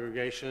your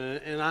congregation.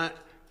 And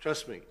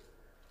trust me,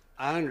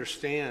 I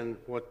understand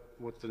what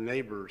the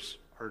neighbors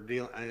are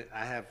dealing.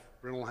 I have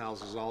rental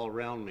houses all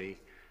around me,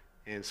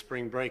 and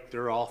spring break,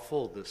 they're all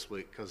full this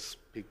week because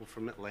people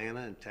from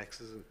Atlanta and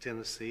Texas and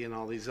Tennessee and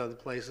all these other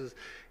places,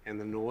 and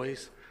the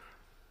noise.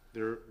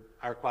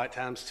 Our quiet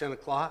time's 10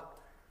 o'clock,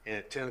 and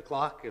at 10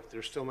 o'clock, if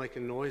they're still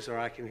making noise or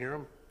I can hear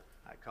them,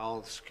 I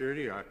call the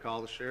security or I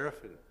call the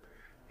sheriff and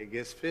it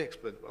gets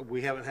fixed. But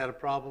we haven't had a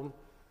problem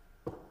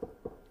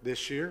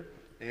this year,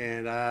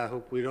 and I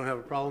hope we don't have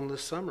a problem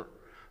this summer.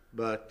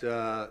 But,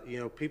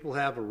 people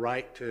have a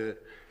right to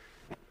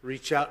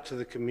reach out to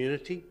the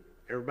community.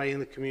 Everybody in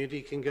the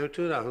community can go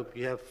to it. I hope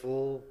you have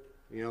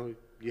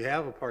you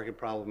have a parking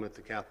problem at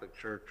the Catholic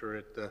Church or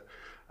at the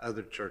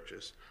other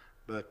churches.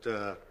 But,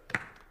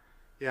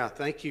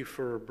 thank you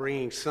for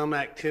bringing some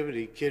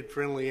activity,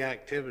 kid-friendly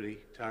activity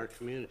to our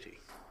community.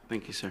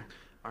 Thank you, sir.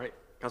 All right,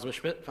 Councilman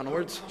Schmidt, final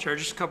words? Sure,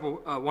 just a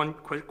couple, one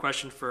quick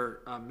question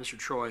for Mr.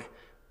 Troy.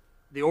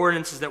 The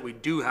ordinances that we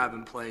do have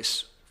in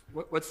place,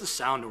 what's the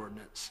sound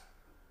ordinance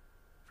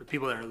for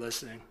people that are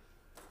listening?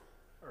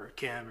 Or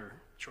Kim or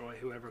Troy,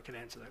 whoever can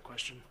answer that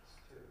question.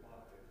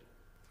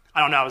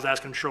 I don't know, I was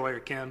asking Troy or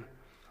Kim.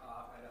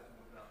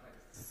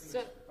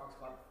 So,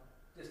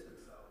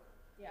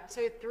 yeah,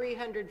 so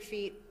 300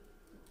 feet,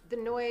 the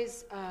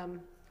noise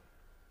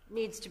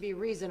needs to be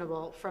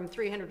reasonable from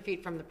 300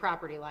 feet from the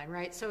property line,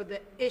 right? So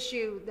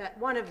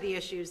one of the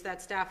issues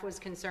that staff was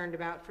concerned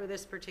about for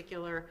this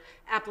particular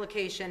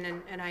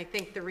application, and I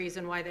think the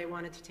reason why they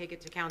wanted to take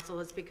it to council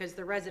is because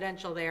the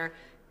residential there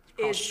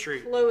is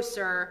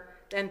closer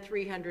than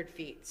 300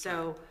 feet.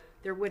 So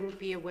there wouldn't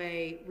be a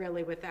way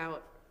really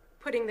without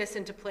putting this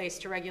into place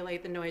to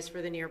regulate the noise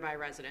for the nearby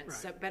residents.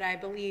 Right. So, but I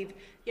believe,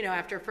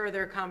 after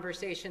further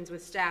conversations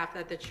with staff,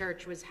 that the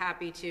church was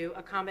happy to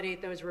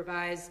accommodate those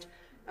revised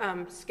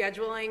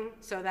scheduling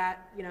so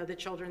that, the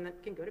children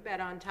that can go to bed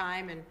on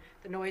time, and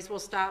the noise will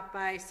stop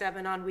by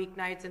 7 on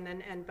weeknights and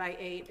then end by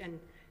 8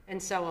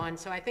 and so on.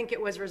 So I think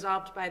it was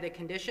resolved by the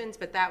conditions,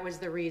 but that was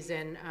the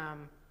reason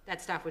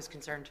that staff was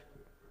concerned.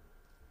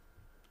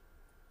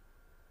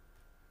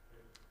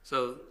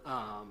 So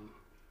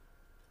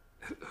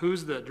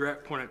who's the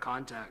direct point of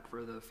contact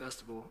for the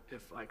festival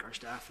if our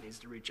staff needs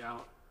to reach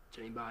out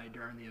to anybody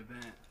during the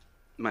event?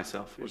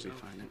 Myself would be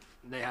fine.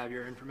 They have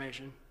your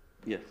information?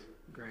 Yes.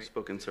 Great.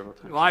 Spoken several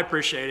times. Well, I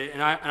appreciate it,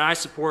 and I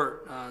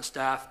support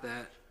staff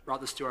that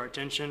brought this to our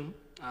attention.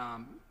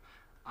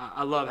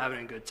 I love having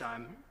a good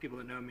time. People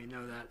that know me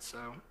know that,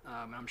 so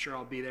I'm sure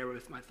I'll be there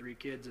with my 3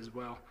 kids as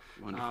well.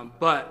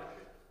 But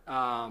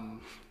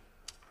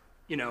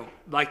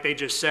like they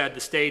just said, the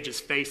stage is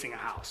facing a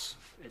house.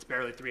 It's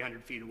barely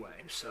 300 feet away.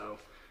 So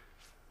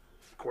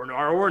according to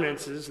our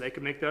ordinances, they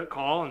could make that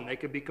call and they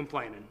could be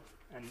complaining.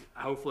 And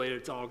hopefully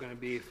it's all going to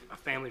be a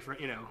family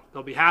friend,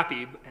 they'll be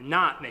happy and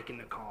not making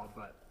the call,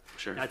 but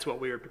sure. That's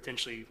what we are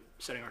potentially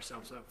setting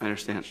ourselves up for. I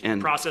understand. The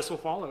process will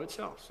follow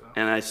itself. So.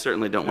 And I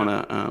certainly don't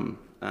want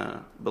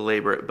to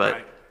belabor it,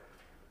 but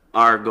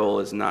our goal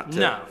is not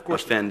to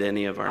offend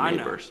any of our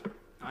neighbors.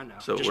 I know.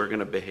 So Just we're going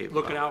to behave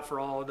looking well. out for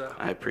all the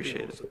I appreciate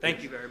people. it. So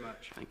thank you very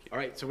much. Thank you. All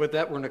right, so with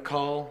that, we're going to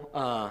call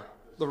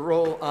the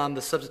roll on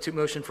the substitute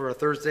motion for a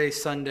Thursday,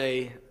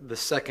 Sunday, the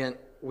second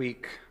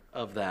week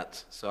of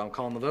that. So I'm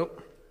calling the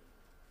vote.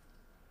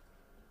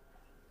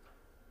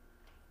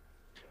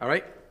 All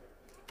right.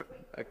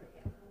 Okay.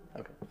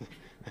 All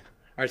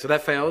right, so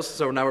that fails.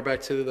 So now we're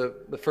back to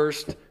the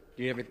first.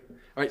 Do you have any?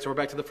 All right, so we're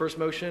back to the first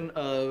motion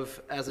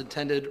of as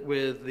intended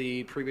with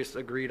the previous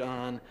agreed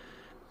on.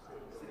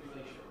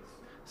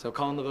 So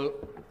calling the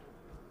vote.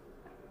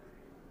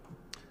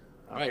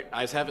 All right,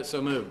 ayes have it, so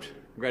moved.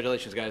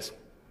 Congratulations, guys.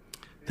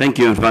 Thank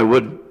you. If I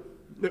would,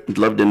 I'd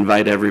love to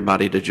invite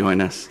everybody to join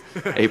us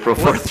April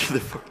 4th through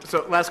the 4th.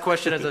 So last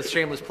question as a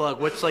shameless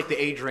plug. What's like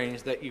the age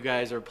range that you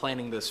guys are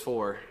planning this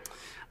for?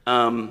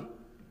 The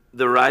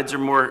rides are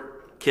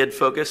more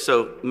kid-focused,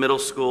 so middle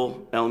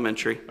school,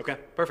 elementary. Okay,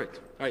 perfect.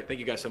 All right,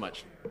 thank you guys so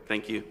much.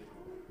 Thank you.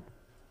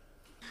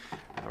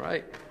 All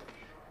right.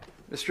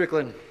 Ms.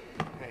 Strickland.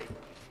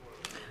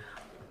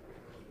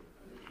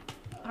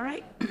 All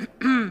right.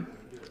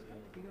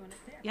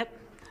 Yep.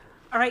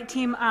 All right,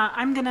 team,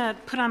 I'm going to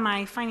put on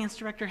my finance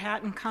director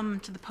hat and come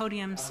to the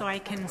podium so I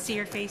can see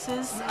your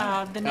faces.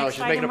 The next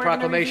she's item making a we're gonna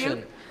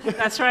proclamation. review-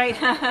 That's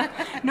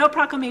right. No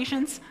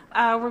proclamations.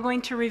 We're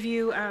going to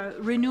review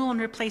renewal and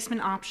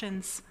replacement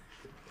options.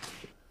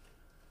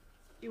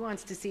 He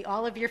wants to see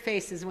all of your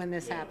faces when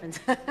this happens.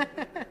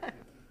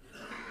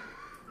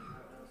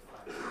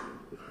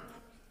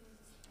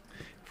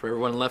 For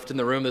everyone left in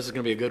the room, this is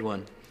going to be a good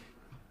one.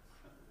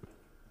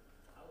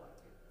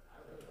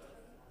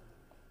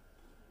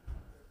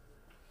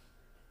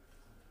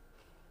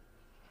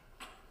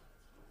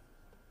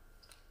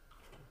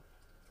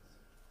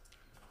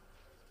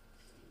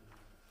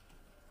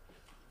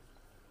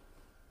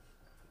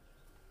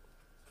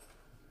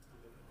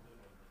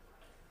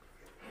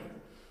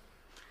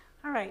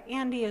 right,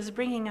 Andy is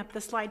bringing up the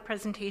slide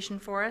presentation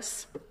for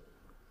us.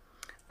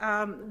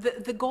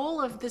 The goal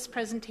of this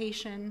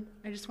presentation,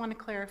 I just want to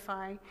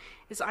clarify,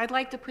 is I'd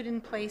like to put in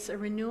place a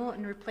renewal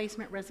and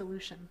replacement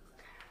resolution.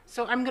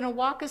 So I'm going to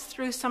walk us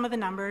through some of the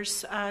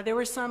numbers. There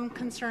were some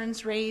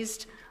concerns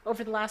raised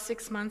over the last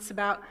 6 months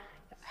about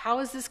how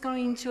is this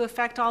going to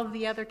affect all of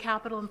the other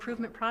capital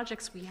improvement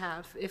projects we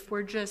have if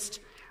we're just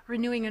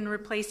renewing and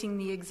replacing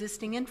the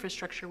existing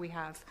infrastructure we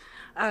have.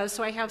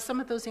 So I have some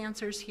of those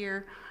answers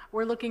here.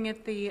 We're looking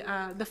at the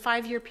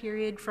 5-year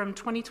period from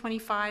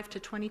 2025 to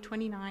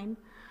 2029.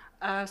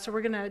 So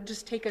we're going to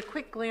just take a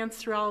quick glance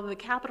through all of the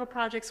capital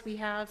projects we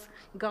have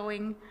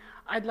going.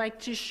 I'd like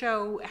to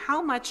show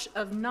how much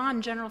of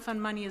non-general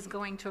fund money is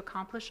going to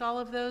accomplish all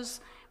of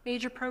those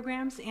major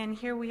programs, and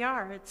here we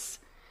are. It's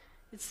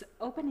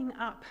opening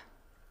up.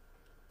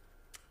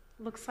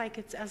 Looks like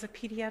it's as a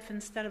PDF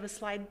instead of a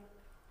slide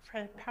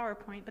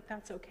PowerPoint, but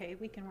that's okay.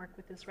 We can work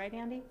with this, right,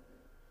 Andy?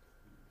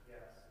 Yes.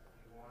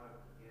 If you want to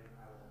begin,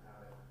 I will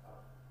have it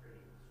up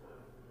pretty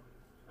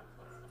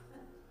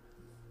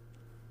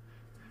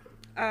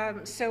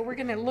shortly. So we're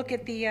going to look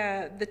at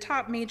the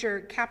top major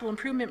capital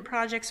improvement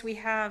projects we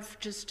have,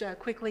 just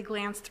quickly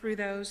glance through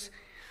those.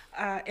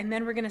 And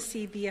then we're going to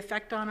see the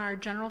effect on our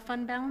general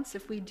fund balance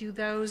if we do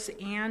those,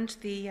 and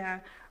the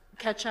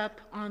catch up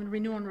on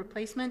renewal and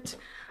replacement.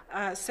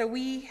 So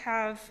we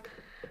have,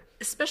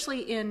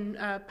 especially in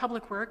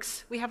public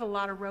works, we have a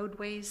lot of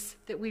roadways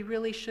that we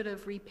really should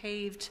have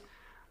repaved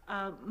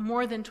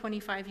more than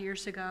 25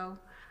 years ago.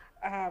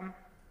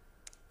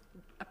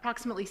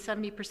 Approximately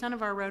 70%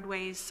 of our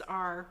roadways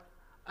are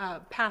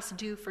past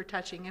due for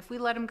touching. If we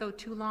let them go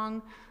too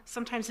long,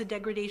 sometimes the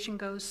degradation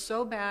goes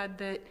so bad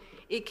that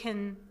it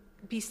can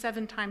be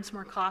 7 times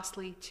more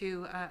costly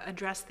to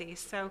address these.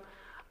 So,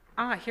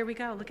 here we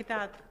go. Look at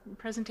that. The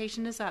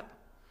presentation is up.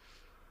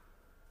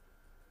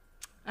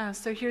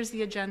 So here's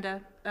the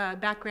agenda.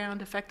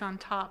 Background, effect on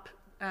top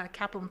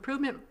capital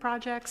improvement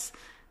projects,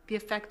 the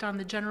effect on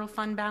the general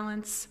fund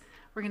balance.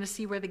 We're going to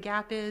see where the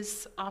gap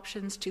is,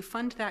 options to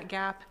fund that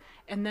gap,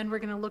 and then we're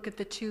going to look at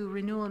the 2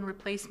 renewal and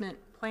replacement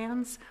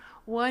plans.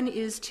 One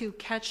is to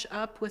catch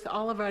up with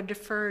all of our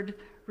deferred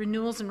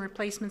renewals and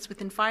replacements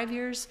within 5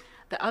 years.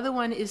 The other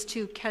one is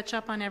to catch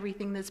up on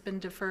everything that's been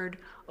deferred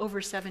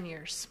over 7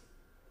 years.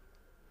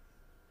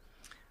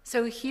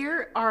 So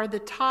here are the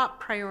top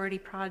priority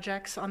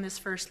projects on this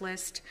first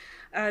list.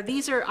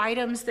 These are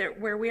items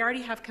where we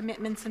already have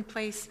commitments in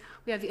place.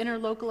 We have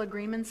interlocal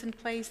agreements in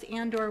place,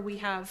 and/or we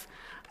have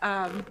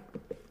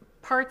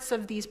parts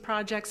of these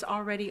projects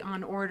already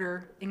on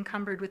order,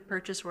 encumbered with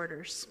purchase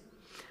orders.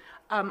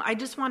 I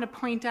just want to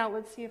point out,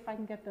 let's see if I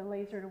can get the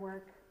laser to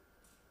work.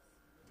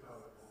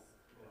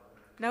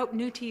 Nope,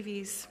 new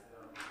TVs.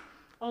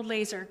 Old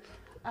laser.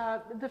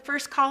 The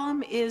first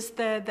column is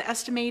the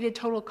estimated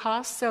total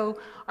cost. So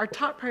our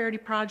top priority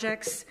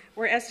projects,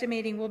 we're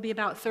estimating will be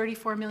about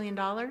 $34 million.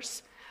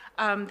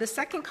 The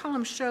second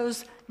column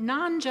shows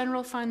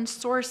non-general fund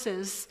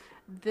sources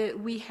that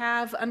we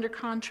have under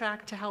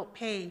contract to help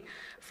pay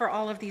for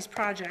all of these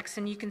projects.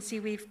 And you can see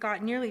we've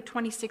got nearly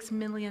 $26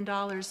 million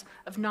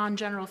of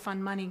non-general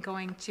fund money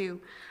going to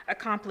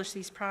accomplish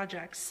these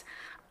projects.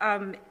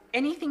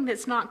 Anything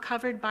that's not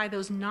covered by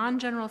those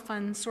non-general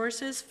fund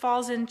sources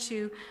falls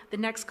into the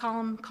next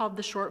column called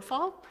the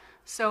shortfall.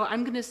 So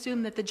I'm going to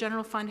assume that the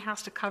general fund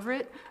has to cover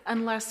it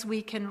unless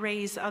we can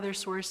raise other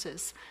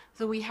sources.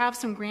 So we have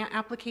some grant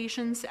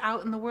applications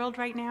out in the world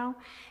right now,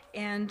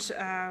 and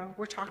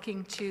we're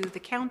talking to the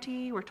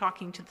county, we're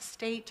talking to the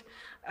state,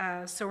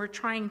 so we're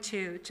trying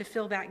to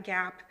fill that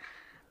gap.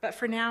 But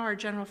for now, our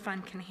general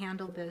fund can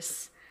handle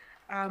this.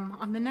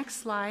 On the next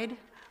slide,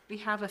 we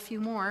have a few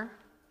more.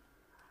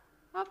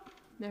 Oh,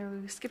 there,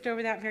 we skipped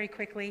over that very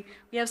quickly.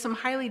 We have some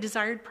highly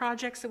desired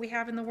projects that we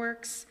have in the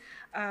works.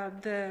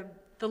 The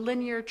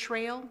linear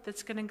trail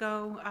that's going to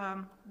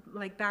go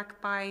like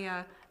back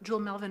by Jewel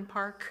Melvin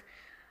Park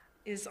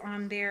is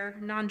on there.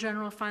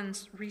 Non-general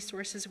funds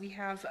resources we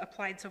have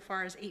applied so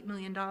far is $8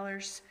 million.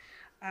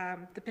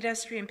 The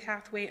pedestrian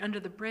pathway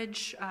under the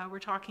bridge, we're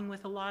talking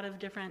with a lot of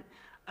different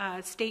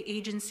state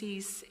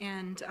agencies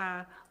and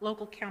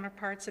local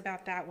counterparts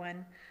about that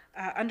one.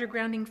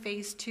 Undergrounding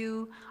phase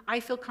 2, I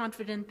feel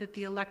confident that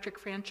the electric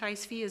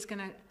franchise fee is going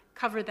to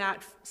cover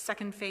that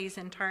second phase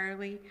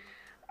entirely.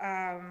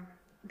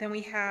 Then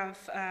we have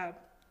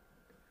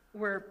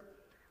where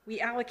we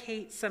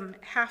allocate some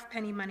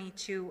half-penny money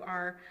to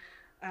our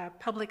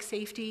public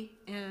safety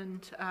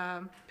and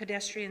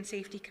pedestrian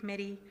safety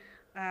committee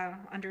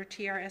under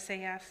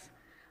TRSAF.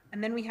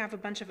 And then we have a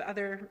bunch of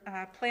other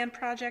planned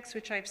projects,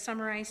 which I've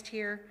summarized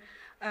here.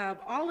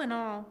 All in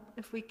all,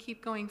 if we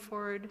keep going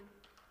forward,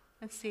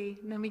 let's see,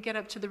 and then we get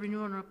up to the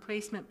renewal and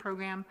replacement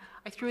program.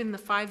 I threw in the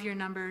 5-year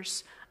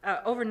numbers.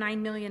 Over $9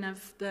 million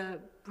of the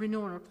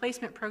renewal and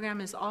replacement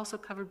program is also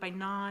covered by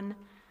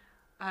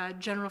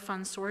non-general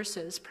fund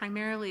sources,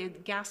 primarily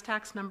gas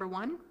tax number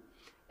 1.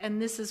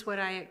 And this is what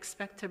I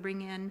expect to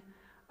bring in.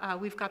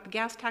 We've got the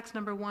gas tax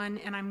number 1,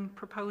 and I'm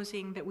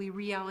proposing that we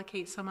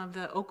reallocate some of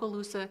the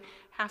Okaloosa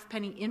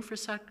half-penny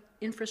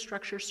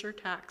infrastructure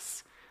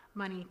surtax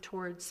money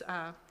towards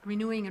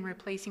renewing and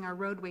replacing our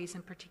roadways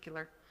in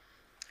particular.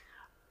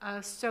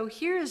 So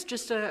here is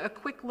just a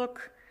quick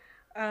look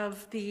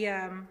of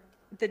the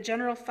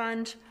general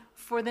fund.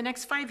 For the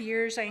next 5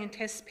 years, I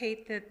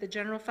anticipate that the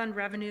general fund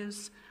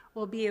revenues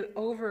will be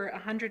over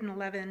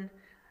 $111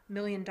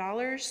 million.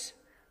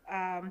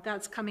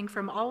 That's coming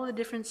from all of the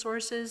different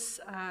sources.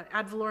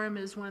 Ad valorem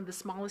is one of the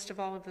smallest of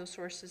all of those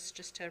sources,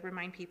 just to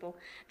remind people.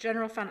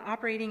 General fund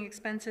operating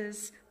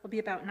expenses will be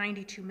about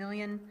 $92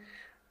 million.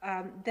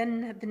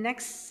 Then the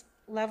next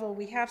level,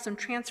 we have some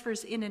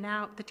transfers in and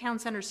out. The town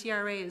center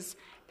CRA is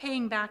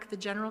paying back the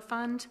general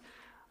fund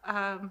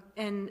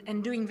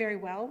and doing very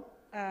well.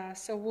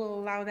 So we'll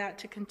allow that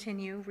to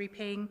continue,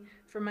 repaying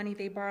for money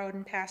they borrowed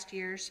in past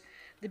years.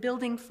 The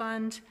building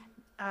fund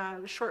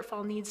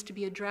shortfall needs to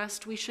be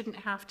addressed. We shouldn't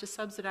have to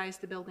subsidize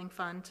the building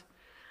fund.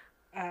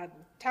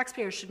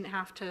 Taxpayers shouldn't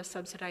have to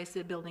subsidize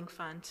the building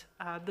fund.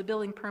 The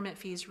building permit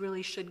fees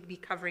really should be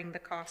covering the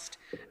cost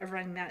of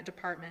running that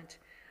department.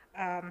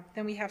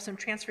 Then we have some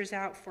transfers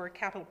out for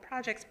capital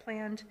projects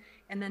planned,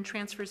 and then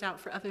transfers out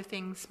for other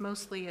things.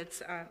 Mostly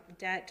it's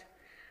debt.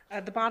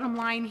 The bottom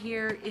line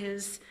here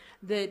is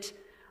that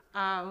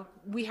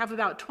we have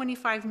about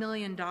 $25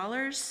 million,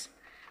 well,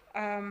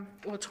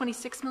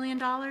 $26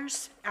 million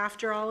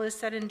after all is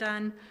said and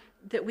done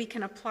that we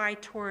can apply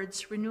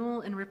towards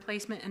renewal and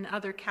replacement and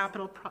other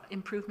capital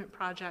improvement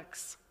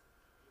projects.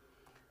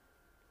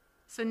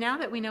 So now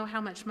that we know how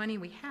much money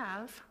we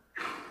have,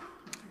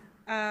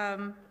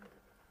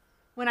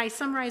 when I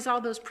summarize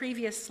all those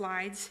previous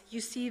slides,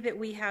 you see that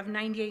we have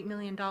 $98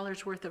 million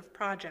worth of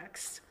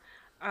projects.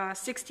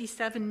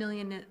 $67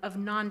 million of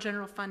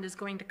non-general fund is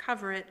going to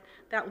cover it.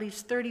 That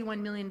leaves $31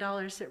 million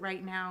that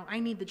right now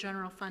I need the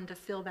general fund to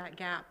fill that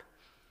gap.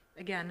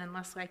 Again,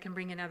 unless I can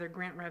bring in other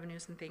grant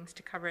revenues and things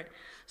to cover it.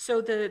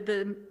 So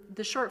the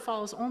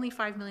shortfall is only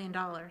 $5 million.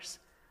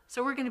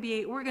 So we're going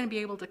to be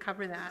able to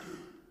cover that.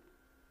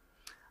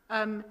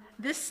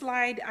 This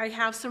slide, I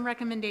have some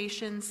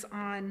recommendations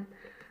on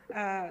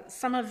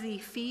some of the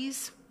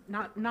fees,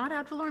 not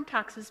ad valorem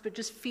taxes, but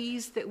just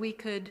fees that we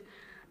could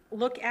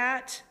look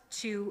at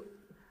to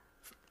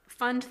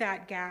fund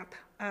that gap.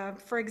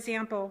 For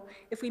example,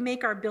 if we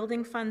make our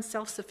building fund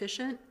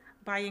self-sufficient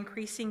by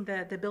increasing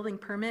the building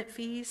permit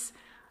fees,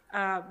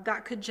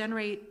 that could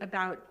generate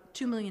about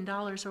 $2 million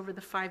over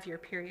the 5-year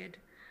period.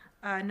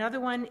 Another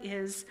one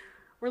is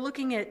we're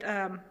looking at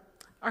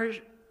our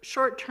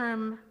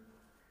short-term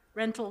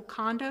rental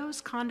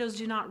condos. Condos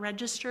do not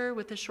register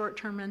with the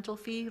short-term rental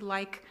fee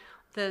like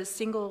the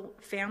single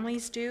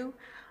families do.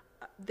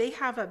 They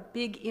have a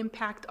big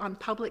impact on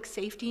public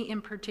safety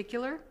in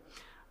particular.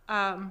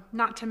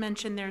 Not to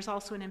mention there's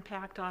also an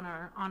impact on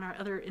our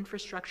other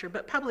infrastructure,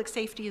 but public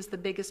safety is the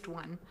biggest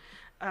one.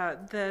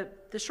 The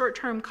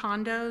short-term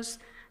condos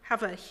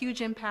have a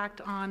huge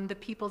impact on the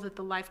people that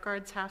the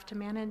lifeguards have to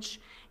manage,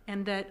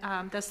 and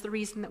that's the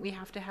reason that we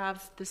have to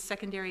have this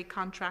secondary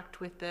contract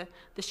with the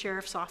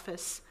sheriff's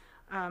office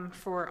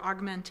for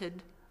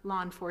augmented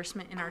law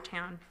enforcement in our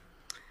town.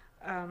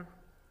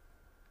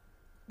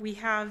 We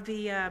have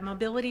the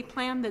mobility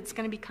plan that's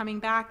going to be coming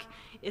back.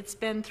 It's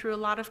been through a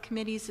lot of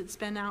committees. It's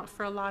been out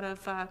for a lot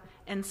of,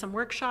 and some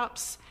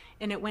workshops,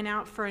 and it went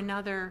out for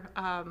another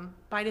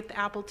bite at the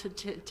apple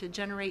to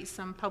generate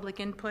some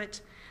public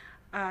input.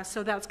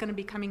 So that's going to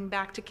be coming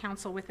back to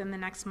council within the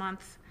next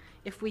month.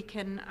 If we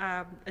can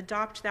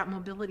adopt that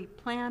mobility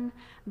plan,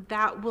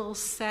 that will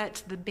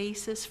set the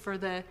basis for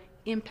the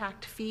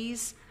impact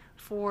fees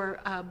for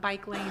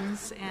bike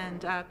lanes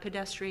and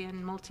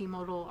pedestrian,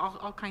 multimodal,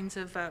 all kinds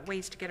of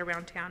ways to get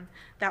around town.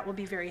 That will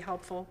be very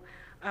helpful.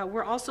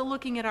 We're also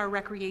looking at our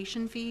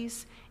recreation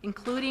fees,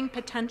 including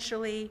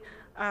potentially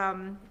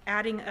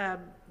adding a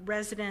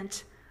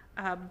resident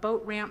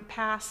boat ramp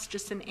pass,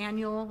 just a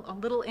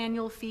little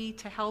annual fee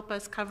to help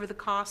us cover the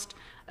cost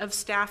of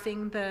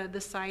staffing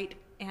the site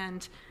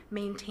and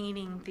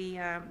maintaining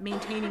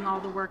all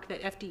the work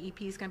that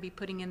FDEP is going to be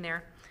putting in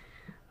there.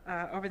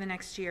 Over the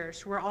next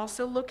years. We're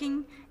also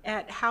looking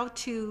at how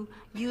to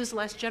use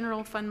less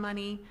general fund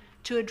money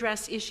to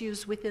address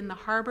issues within the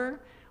harbor.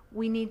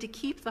 We need to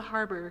keep the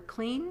harbor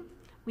clean.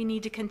 We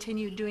need to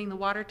continue doing the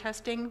water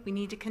testing. We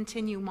need to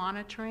continue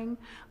monitoring.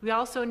 We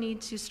also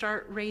need to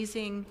start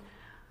raising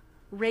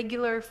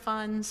regular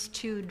funds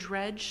to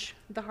dredge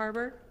the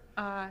harbor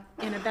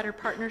in a better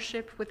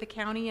partnership with the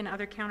county and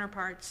other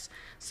counterparts.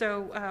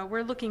 So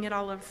we're looking at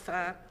all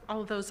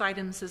of those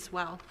items as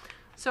well.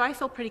 So I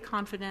feel pretty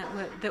confident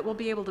that we'll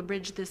be able to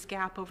bridge this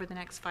gap over the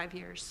next 5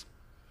 years.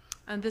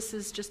 And this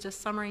is just a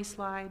summary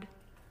slide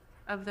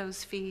of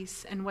those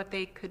fees and what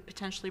they could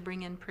potentially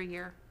bring in per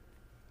year.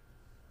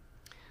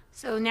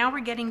 So now we're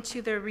getting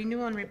to the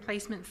renewal and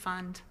replacement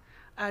fund.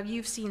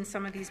 You've seen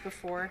some of these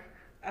before.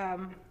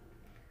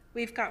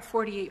 We've got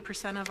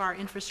 48% of our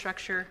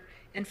infrastructure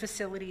and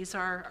facilities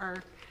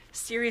are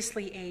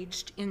seriously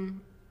aged.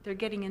 They're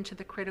getting into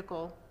the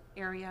critical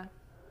area.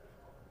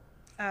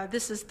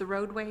 This is the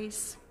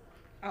roadways.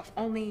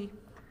 Only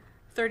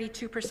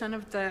 32%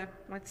 of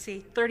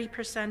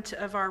 30%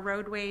 of our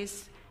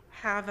roadways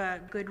have a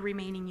good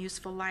remaining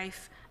useful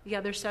life. The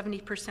other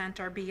 70%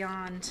 are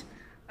beyond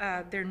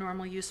their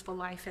normal useful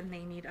life and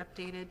they need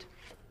updated.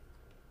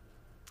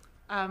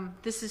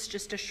 This is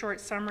just a short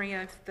summary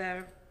of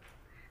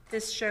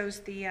this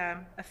shows the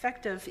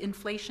effect of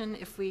inflation.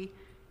 If we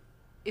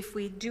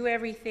do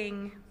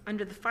everything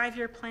under the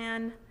 5-year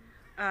plan,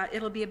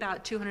 it'll be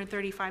about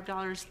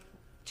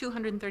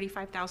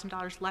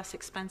 $235,000 less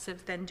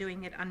expensive than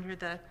doing it under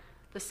the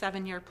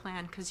 7-year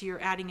plan, because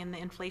you're adding in the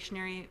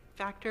inflationary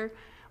factor,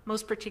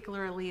 most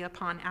particularly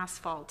upon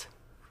asphalt.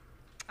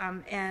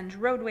 And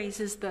roadways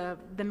is the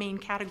main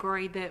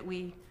category that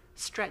we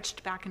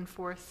stretched back and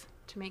forth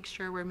to make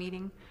sure we're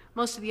meeting.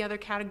 Most of the other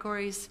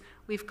categories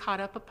we've caught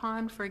up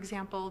upon. For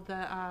example,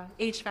 the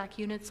HVAC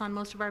units on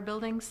most of our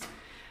buildings.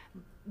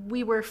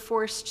 We were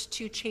forced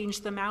to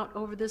change them out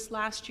over this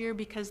last year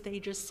because they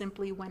just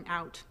simply went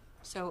out.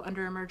 So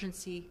under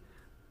emergencies,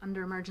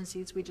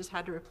 we just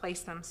had to replace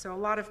them. So a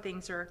lot of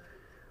things are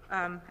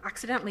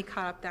accidentally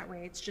caught up that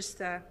way. It's just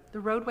the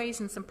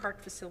roadways and some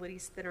park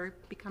facilities that are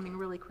becoming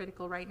really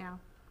critical right now.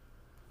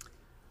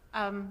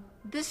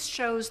 This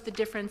shows the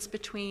difference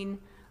between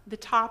the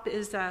top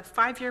is a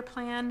 5-year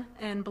plan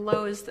and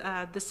below is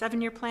the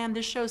 7-year plan.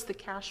 This shows the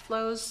cash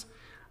flows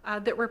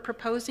that we're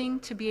proposing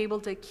to be able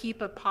to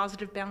keep a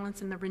positive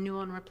balance in the renewal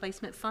and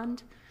replacement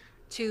fund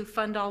to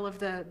fund all of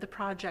the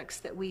projects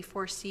that we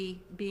foresee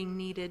being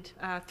needed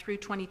through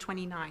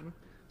 2029,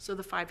 so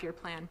the 5-year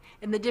plan.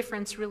 And the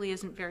difference really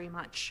isn't very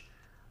much.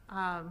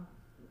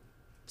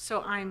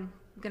 So I'm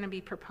going to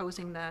be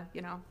proposing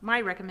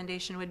my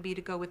recommendation would be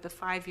to go with the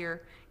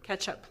 5-year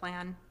catch-up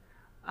plan,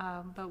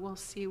 but we'll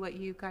see what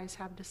you guys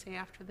have to say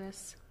after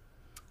this.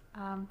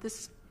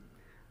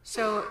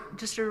 So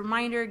just a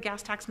reminder,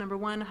 gas tax number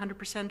 1,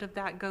 100% of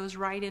that goes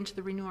right into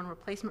the renewal and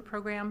replacement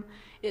program.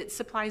 It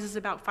supplies us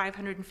about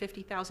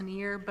 $550,000 a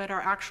year, but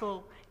our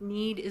actual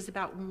need is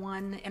about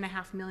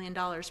 $1.5 million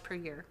per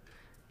year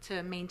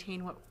to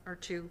maintain or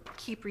to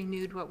keep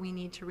renewed what we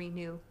need to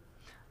renew.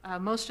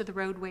 Most of the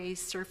roadways,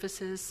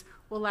 surfaces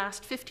will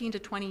last 15 to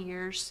 20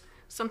 years,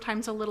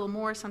 sometimes a little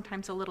more,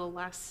 sometimes a little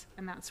less,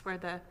 and that's where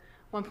the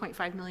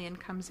 $1.5 million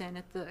comes in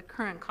at the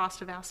current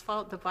cost of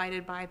asphalt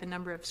divided by the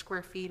number of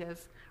square feet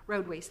of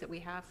roadways that we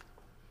have.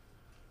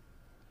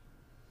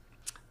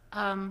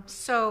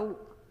 So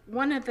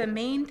one of the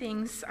main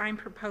things I'm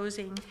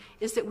proposing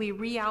is that we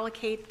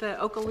reallocate the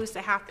Okaloosa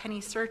half-penny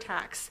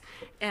surtax,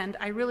 and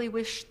I really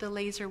wish the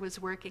laser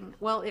was working.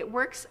 Well, it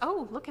works.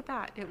 Oh, look at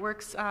that. It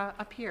works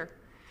up here.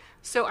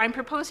 So I'm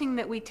proposing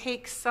that we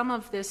take some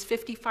of this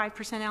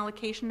 55%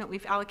 allocation that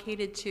we've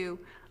allocated to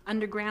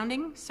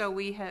undergrounding, so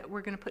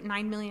we're going to put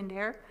 $9 million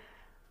there.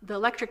 The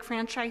electric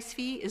franchise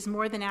fee is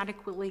more than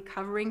adequately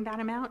covering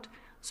that amount,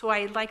 so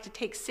I'd like to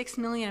take $6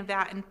 million of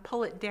that and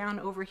pull it down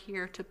over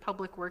here to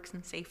Public Works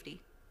and Safety,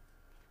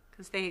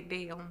 because they're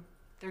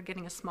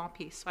getting a small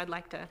piece, so I'd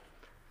like to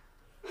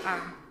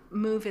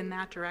move in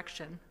that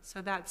direction.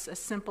 So that's a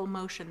simple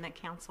motion that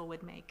council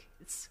would make.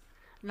 It's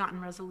not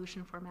in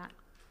resolution format.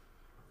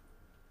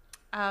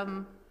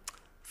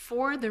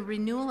 For the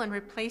renewal and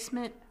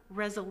replacement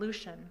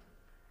resolution,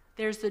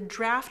 there's the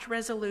draft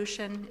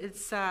resolution.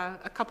 It's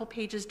a couple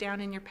pages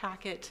down in your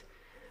packet.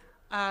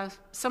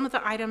 Some of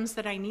the items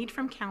that I need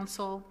from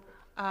council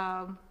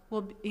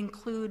will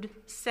include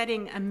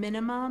setting a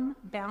minimum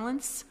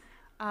balance.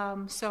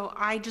 So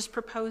I just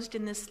proposed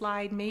in this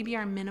slide, maybe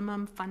our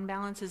minimum fund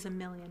balance is $1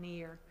 million a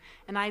year,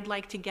 and I'd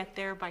like to get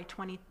there by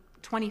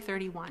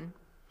 2031.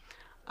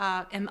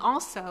 And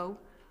also,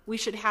 we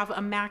should have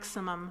a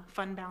maximum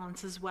fund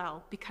balance as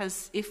well,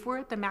 because if we're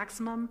at the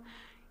maximum,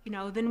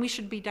 then we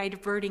should be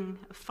diverting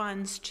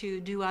funds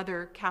to do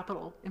other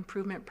capital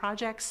improvement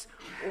projects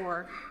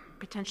or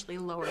potentially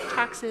lower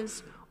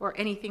taxes or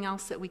anything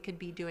else that we could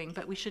be doing.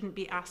 But we shouldn't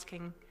be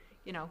asking,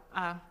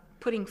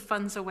 putting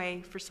funds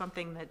away for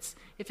something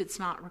if it's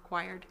not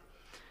required.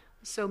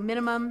 So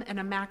minimum and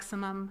a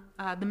maximum.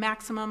 The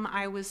maximum,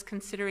 I was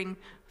considering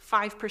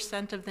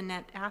 5% of the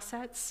net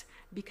assets,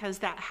 because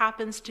that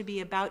happens to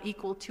be about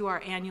equal to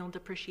our annual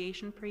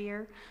depreciation per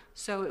year.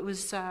 So it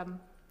was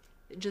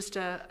just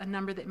a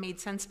number that made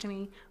sense to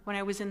me. When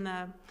I was in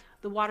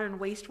the water and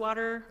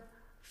wastewater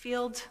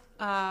field,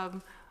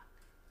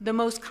 the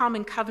most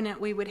common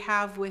covenant we would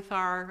have with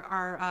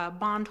our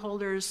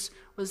bondholders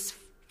was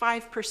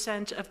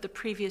 5% of the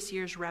previous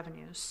year's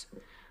revenues,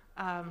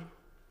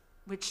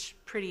 which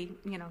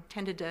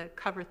tended to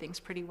cover things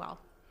pretty well.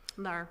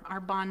 Our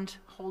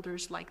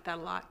bondholders like that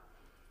a lot.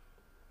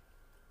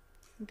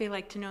 They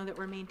like to know that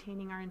we're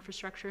maintaining our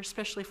infrastructure,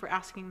 especially if we're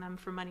asking them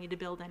for money to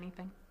build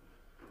anything.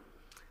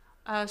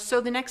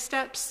 So the next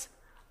steps,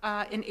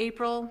 in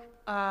April,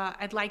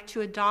 I'd like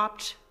to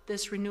adopt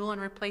this renewal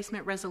and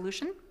replacement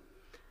resolution.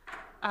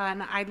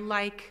 And I'd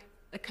like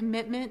a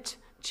commitment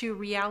to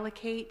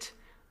reallocate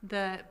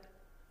the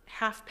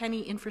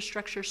half-penny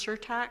infrastructure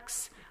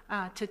surtax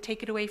to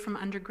take it away from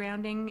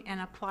undergrounding and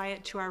apply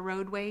it to our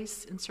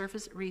roadways and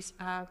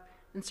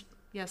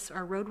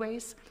our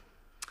roadways.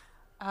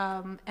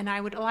 And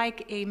I would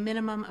like a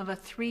minimum of a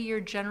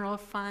 3-year general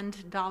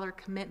fund dollar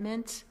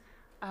commitment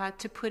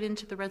to put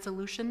into the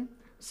resolution.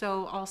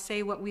 So I'll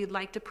say what we'd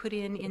like to put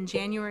in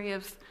January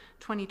of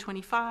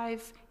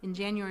 2025, in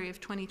January of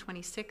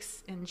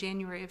 2026, and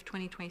January of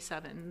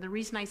 2027. The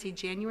reason I say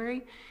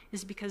January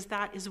is because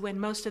that is when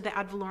most of the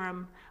ad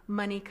valorem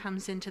money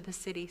comes into the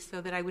city, so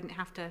that I wouldn't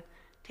have to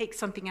take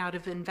something out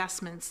of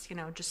investments,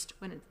 just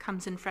when it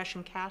comes in fresh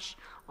in cash,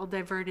 I'll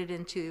divert it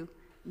into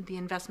the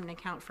investment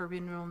account for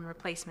renewal and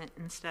replacement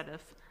instead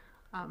of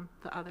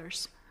the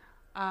others.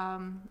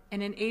 And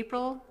in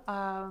April,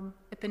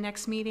 at the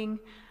next meeting,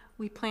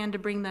 we plan to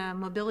bring the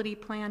mobility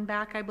plan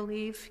back, I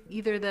believe,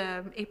 either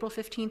the April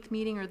 15th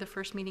meeting or the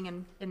first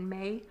meeting in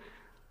May.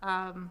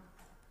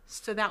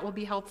 So that will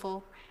be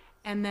helpful.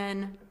 And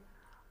then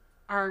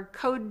our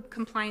code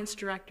compliance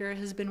director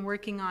has been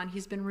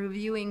he's been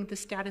reviewing the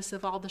status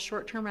of all the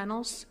short-term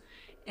rentals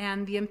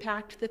and the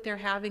impact that they're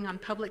having on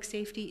public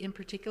safety in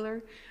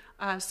particular.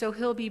 So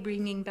he'll be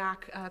bringing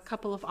back a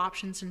couple of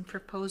options and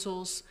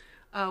proposals.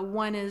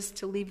 One is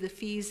to leave the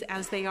fees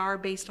as they are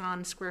based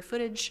on square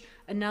footage.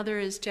 Another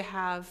is to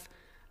have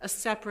a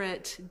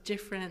separate,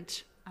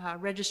 different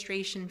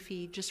registration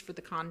fee just for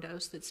the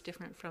condos that's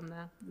different from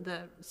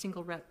the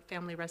single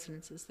family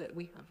residences that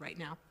we have right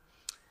now.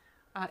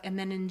 And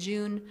then in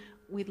June,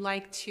 we'd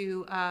like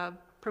to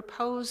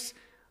propose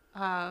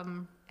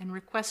and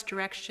request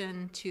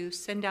direction to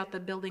send out the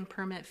building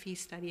permit fee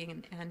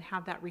study and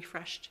have that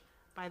refreshed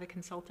by the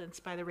consultants,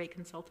 by the rate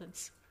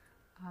consultants.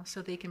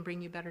 So they can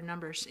bring you better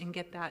numbers and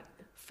get that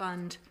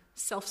fund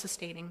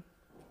self-sustaining.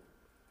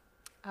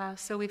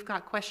 So we've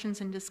got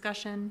questions and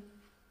discussion.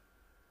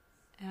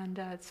 And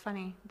it's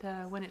funny,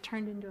 when it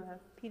turned into a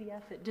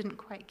PDF, it didn't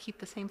quite keep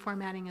the same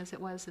formatting as it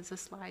was as a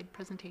slide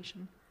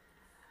presentation.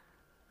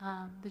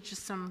 There's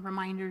just some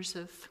reminders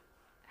of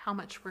how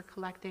much we're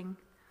collecting.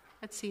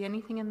 Let's see,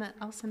 anything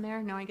else in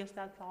there? No, I guess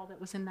that's all that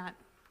was in that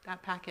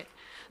packet.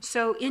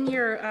 So in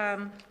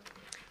your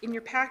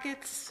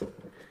packets,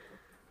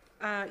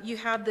 you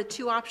have the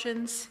two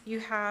options. You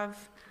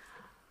have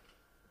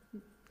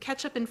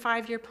catch-up and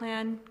 5-year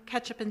plan,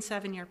 catch-up and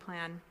 7-year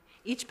plan.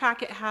 Each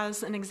packet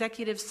has an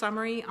executive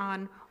summary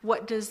on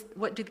what do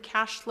the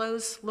cash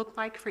flows look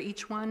like for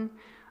each one.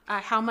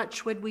 How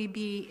much would we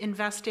be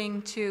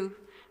investing to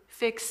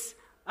fix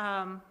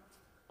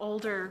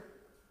older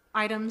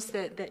items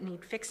that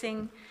need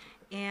fixing,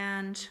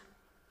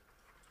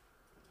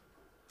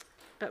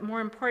 but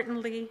more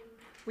importantly,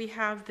 we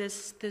have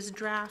this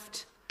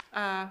draft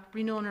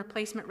renewal and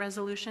replacement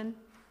resolution,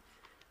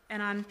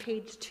 and on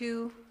page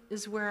 2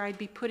 is where I'd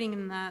be putting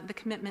in the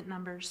commitment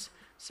numbers.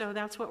 So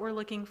that's what we're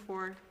looking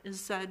for,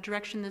 is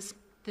direction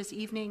this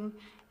evening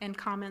and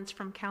comments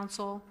from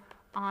council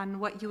on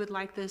what you would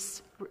like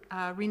this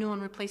renewal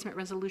and replacement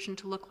resolution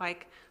to look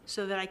like,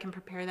 so that I can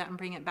prepare that and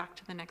bring it back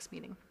to the next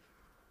meeting.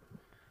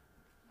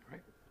 All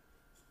right.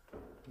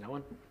 No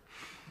one?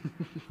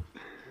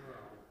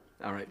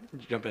 All right,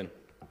 jump in.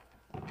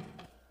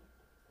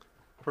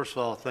 First of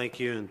all, thank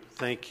you, and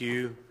thank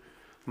you,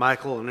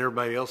 Michael, and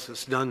everybody else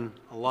that's done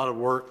a lot of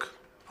work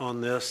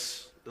on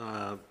this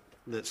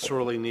that's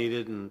sorely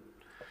needed, and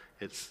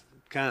it's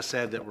kind of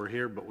sad that we're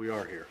here, but we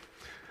are here.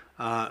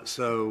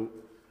 So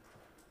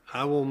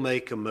I will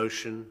make a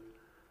motion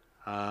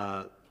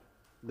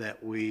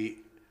that we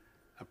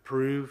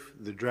approve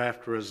the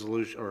draft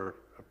resolution, or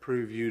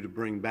approve you to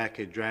bring back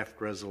a draft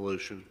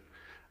resolution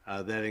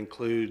that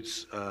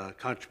includes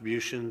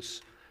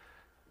contributions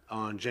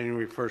on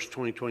January 1st,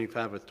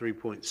 2025 of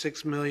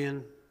 $3.6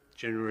 million,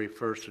 January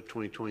 1st of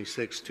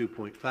 2026,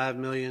 $2.5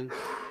 million,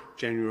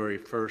 January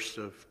 1st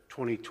of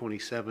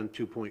 2027,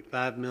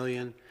 $2.5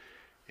 million,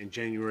 and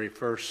January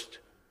 1st,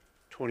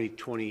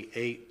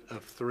 2028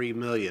 of $3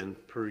 million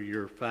per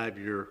your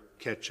 5-year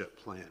catch-up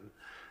plan.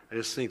 I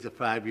just think the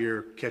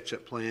 5-year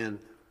catch-up plan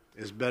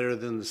is better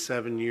than the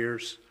 7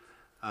 years.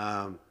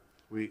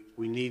 We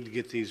need to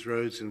get these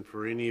roads, and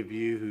for any of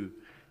you who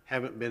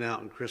haven't been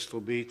out in Crystal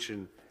Beach,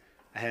 and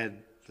I had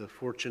the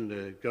fortune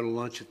to go to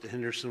lunch at the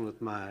Henderson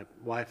with my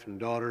wife and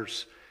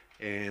daughters,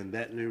 and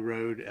that new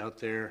road out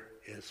there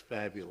is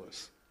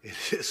fabulous. It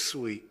is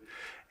sweet.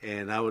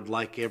 And I would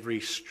like every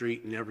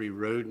street and every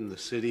road in the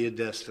city of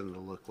Destin to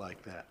look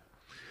like that.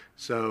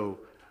 So,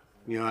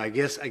 I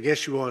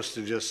guess you want us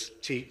to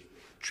just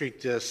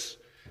treat this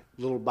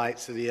little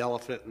bites of the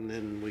elephant, and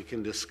then we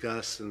can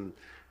discuss, and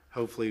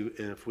hopefully,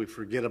 and if we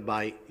forget a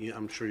bite,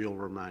 I'm sure you'll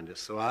remind us.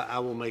 So I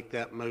will make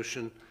that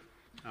motion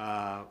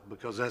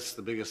because that's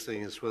the biggest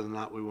thing, is whether or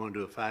not we want to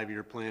do a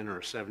 5-year plan or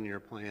a 7-year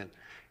plan,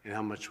 and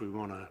how much we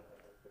want to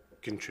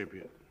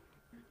contribute.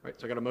 All right,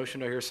 so I got a motion.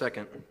 Do I hear a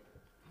second?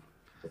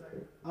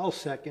 I'll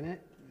second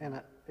it, and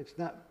it's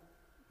not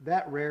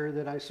that rare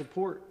that I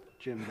support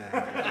Jim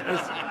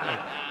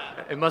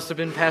Bagley. It must have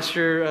been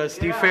Pastor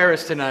Steve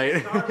Ferris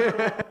tonight.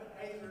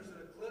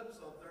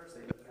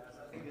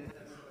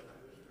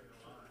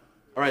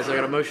 All right, so I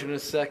got a motion and a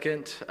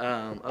second.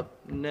 Up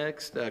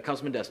next,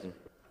 Councilman Destin.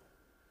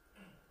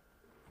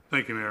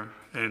 Thank you, Mayor,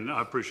 and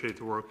I appreciate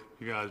the work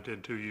you guys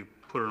did too. You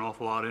put an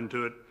awful lot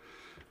into it,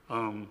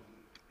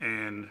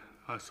 and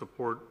I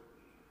support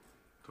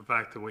the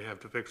fact that we have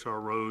to fix our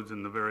roads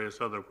and the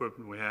various other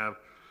equipment we have.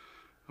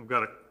 I've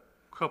got a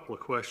couple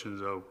of questions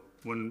though.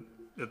 When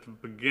at the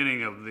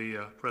beginning of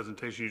the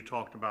presentation you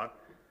talked about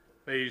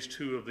phase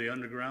 2 of the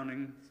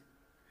undergrounding,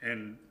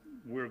 and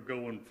we're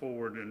going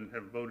forward and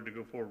have voted to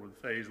go forward with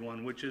phase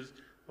 1, which is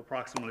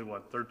approximately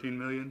what, 13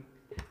 million?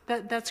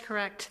 That's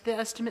correct. The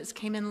estimates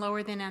came in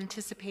lower than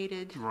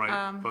anticipated.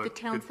 Right, the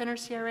Town Center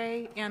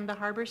CRA and the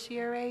Harbor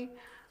CRA,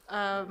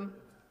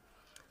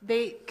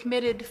 they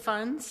committed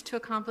funds to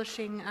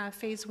accomplishing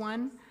phase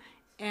 1,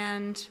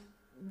 and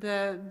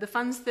the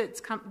funds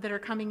that are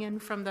coming in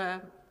from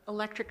the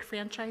electric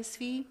franchise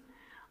fee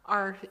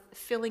are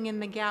filling in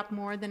the gap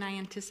more than I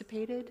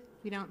anticipated.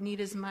 We don't need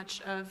as much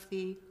of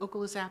the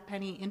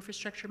Okaloosa-Penny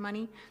infrastructure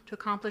money to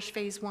accomplish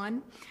phase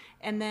 1.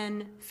 And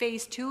then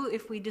phase 2,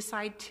 if we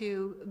decide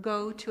to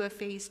go to a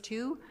phase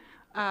 2,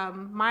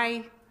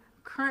 my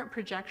current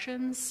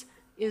projections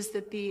is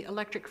that the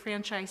electric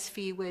franchise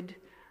fee would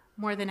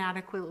more than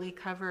adequately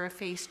cover a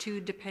phase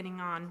 2, depending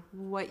on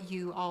what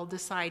you all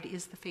decide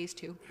is the phase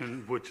 2.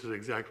 And which is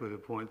exactly the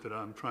point that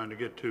I'm trying to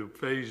get to.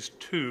 Phase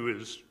 2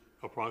 is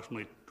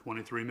approximately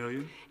 23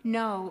 million?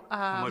 No.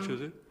 How much is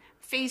it?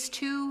 Phase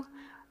 2,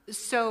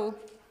 so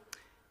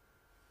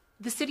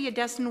the city of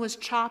Destin was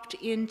chopped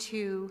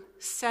into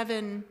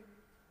 7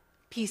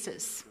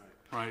 pieces.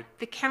 Right.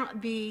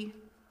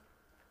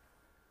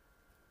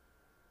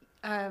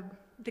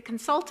 The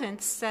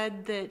consultants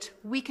said that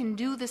we can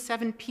do the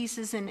 7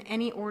 pieces in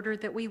any order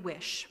that we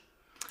wish.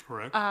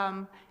 Correct.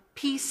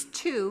 Piece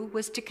 2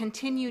 was to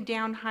continue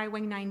down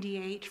Highway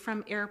 98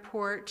 from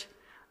Airport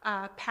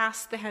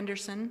past the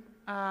Henderson,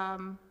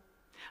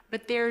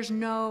 but there's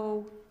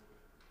no,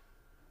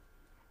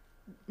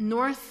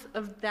 north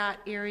of that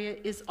area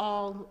is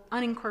all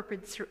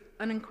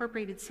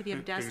unincorporated city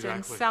of Destin.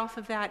 Exactly. South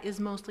of that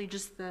is mostly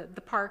just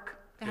the park,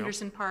 the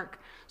Henderson Park.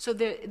 So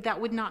that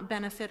would not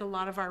benefit a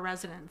lot of our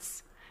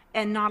residents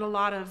and not a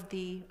lot of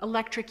the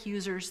electric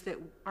users that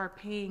are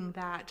paying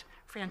that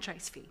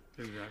franchise fee.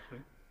 Exactly.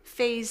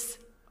 Phase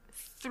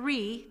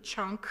 3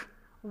 chunk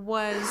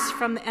was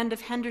from the end of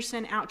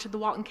Henderson out to the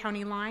Walton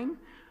County line.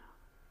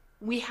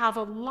 We have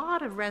a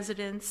lot of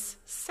residents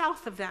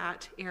south of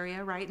that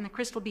area, right, in the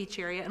Crystal Beach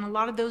area, and a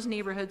lot of those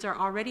neighborhoods are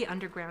already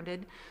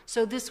undergrounded,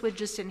 so this would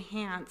just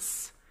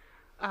enhance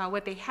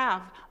what they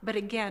have. But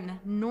again,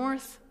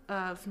 north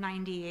of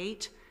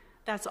 98,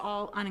 that's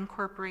all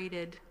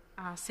unincorporated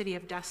city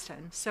of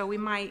Destin, so we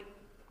might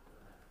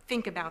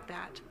think about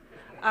that.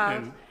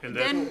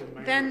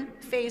 Then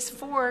phase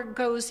 4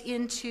 goes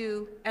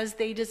into as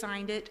they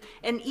designed it,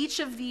 and each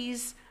of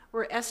these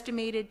were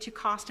estimated to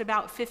cost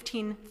about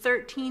 $13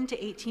 to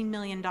 $18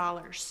 million.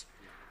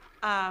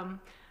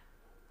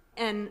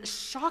 And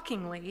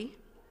shockingly,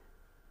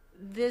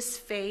 this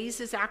phase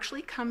is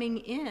actually coming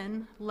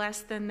in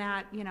less than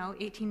that,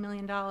 $18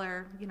 million,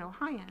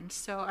 high end.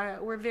 So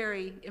we're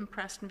very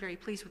impressed and very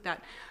pleased with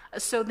that.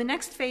 So the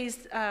next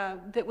phase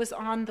that was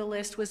on the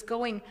list was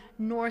going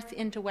north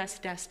into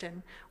West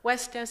Destin.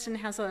 West Destin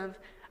has a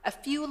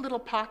few little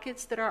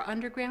pockets that are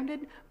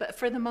undergrounded, but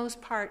for the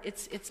most part,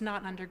 it's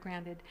not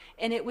undergrounded.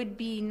 And it would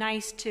be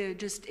nice to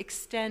just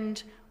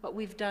extend what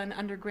we've done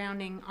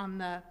undergrounding on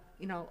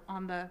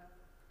the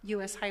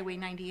U.S. Highway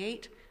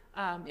 98.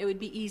 It would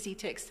be easy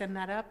to extend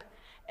that up.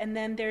 And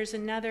then there's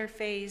another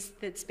phase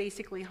that's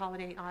basically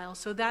Holiday Isle.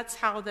 So that's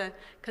how the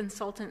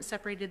consultant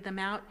separated them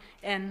out.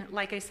 And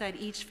like I said,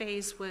 each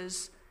phase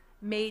was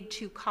made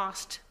to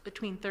cost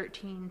between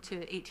 $13 to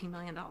 $18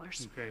 million.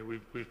 Okay,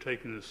 we've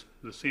taken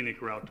the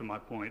scenic route to my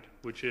point,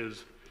 which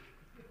is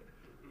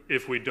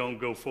if we don't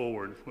go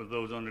forward with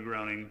those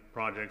undergrounding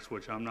projects,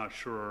 which I'm not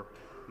sure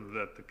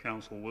that the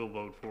council will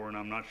vote for, and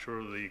I'm not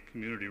sure the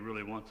community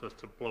really wants us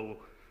to blow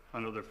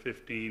another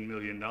 $15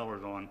 million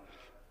on,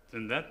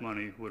 then that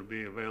money would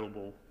be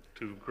available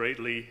to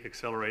greatly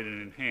accelerate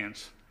and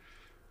enhance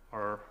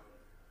our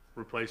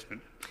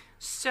replacement.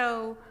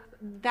 So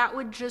that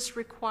would just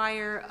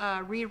require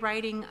a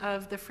rewriting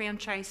of the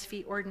franchise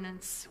fee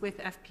ordinance with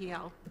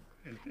FPL,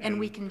 and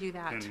we can do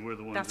that. And we're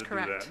the ones That's that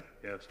correct. do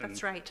that. Yes.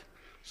 That's right.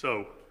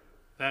 So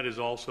that is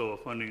also a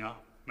funding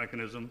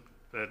mechanism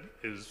that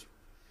is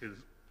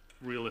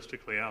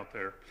realistically out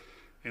there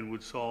and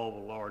would solve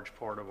a large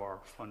part of our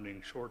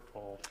funding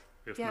shortfall,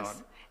 if Yes.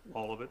 not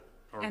all of it.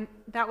 And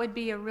that would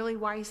be a really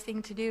wise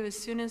thing to do as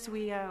soon as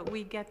we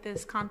get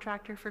this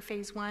contractor for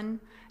phase 1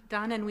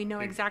 done, and we know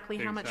exactly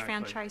how much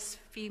franchise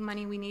fee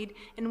money we need,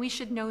 and we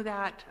should know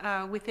that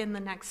within the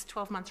next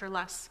 12 months or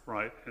less.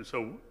 Right, and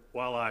so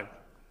while I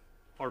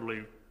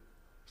hardly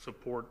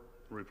support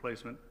the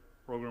replacement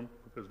program,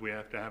 because we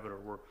have to have it or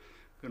we're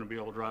going to be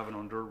all driving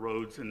on dirt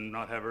roads and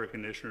not have air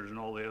conditioners and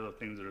all the other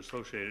things that are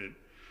associated,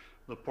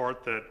 the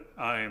part that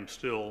I am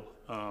still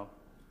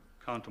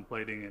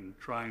contemplating and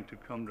trying to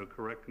come to a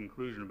correct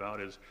conclusion about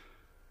is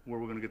where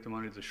we're going to get the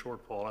money to the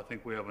shortfall. I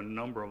think we have a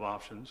number of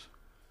options.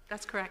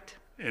 That's correct.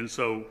 And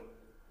so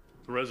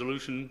the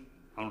resolution,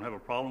 I don't have a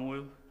problem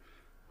with,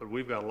 but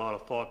we've got a lot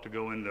of thought to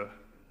go into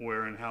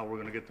where and how we're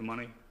going to get the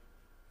money.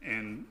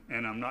 And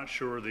I'm not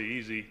sure the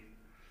easy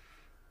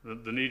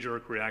the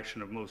knee-jerk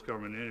reaction of most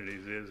government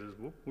entities is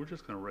we're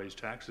just going to raise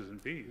taxes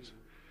and fees.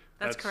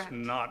 That's correct.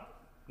 That's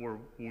not where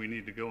we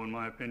need to go, in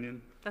my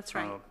opinion. That's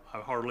right. I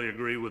hardly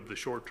agree with the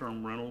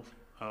short-term rentals.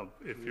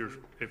 If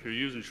you're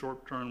using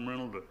short-term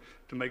rental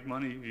to make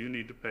money, you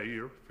need to pay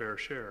your fair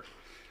share.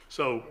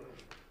 So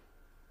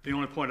the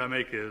only point I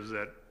make is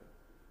that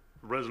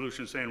the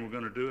resolution saying we're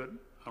going to do it,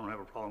 I don't have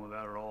a problem with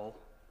that at all.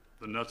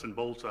 The nuts and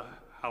bolts of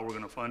how we're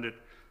going to fund it,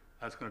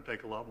 that's going to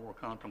take a lot more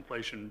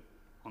contemplation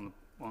on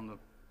the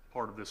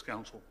part of this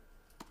council.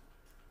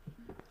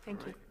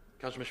 Thank you.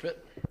 Councilman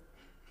Schmidt.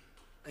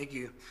 Thank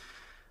you.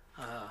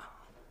 I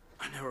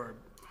know our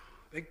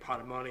big pot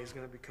of money is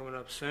going to be coming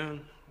up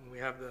soon, and we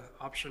have the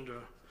option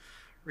to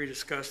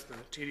rediscuss the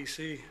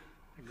TDC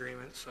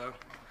agreement, so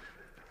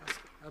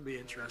that'll be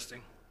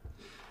interesting.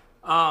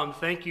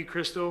 Thank you,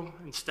 Crystal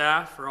and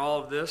staff, for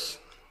all of this.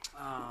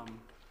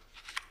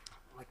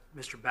 Like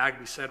Mr.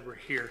 Bagby said, we're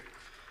here,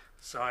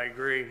 so I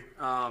agree.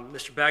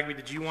 Mr. Bagby,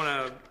 did you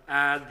want to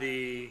add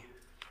the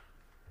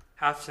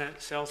half-cent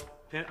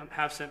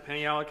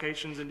penny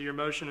allocations into your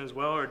motion as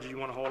well, or do you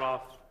want to hold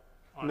off?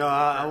 No,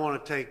 I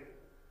want to take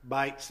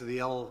bites of the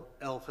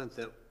elephant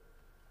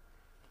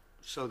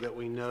so that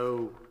we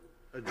know,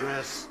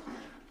 address.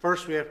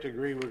 First, we have to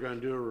agree we're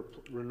going to do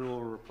a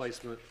renewal and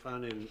replacement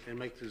fund and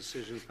make the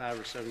decision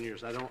 5 or 7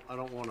 years. I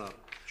don't want to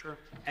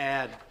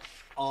add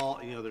all.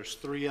 There's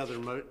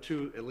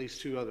at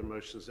least two other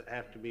motions that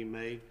have to be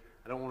made.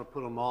 I don't want to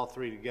put them all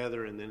three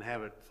together and then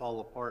have it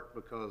fall apart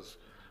because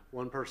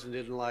one person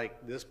didn't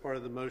like this part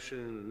of the motion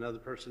and another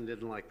person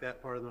didn't like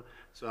that part of the.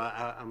 So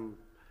I'm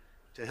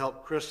to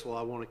help Crystal.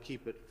 I want to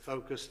keep it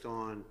focused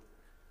on,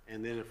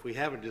 and then if we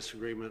have a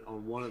disagreement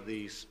on one of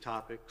these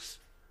topics,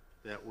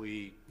 that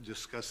we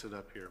discuss it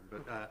up here.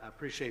 But I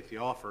appreciate the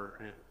offer,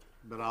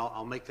 but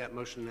I'll make that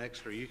motion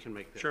next, or you can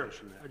make that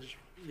motion next.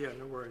 Yeah,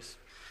 no worries.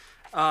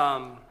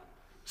 And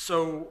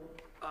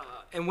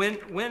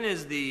when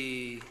does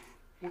the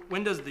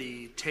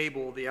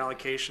table, the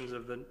allocations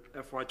of the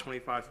FY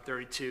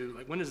 25-32,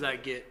 like when does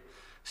that get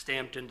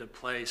stamped into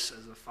place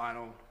as a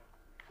final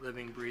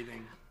living,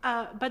 breathing?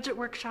 Budget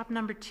workshop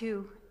number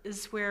 2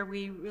 is where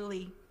we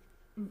really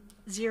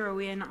zero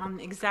in on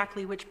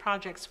exactly which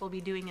projects we'll be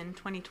doing in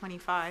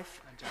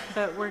 2025.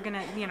 But we're going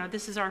to,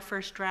 this is our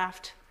first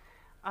draft.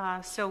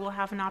 So we'll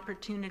have an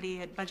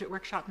opportunity at budget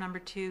workshop number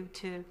 2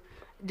 to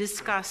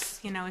discuss,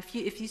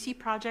 if you see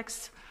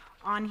projects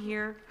on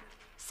here,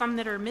 some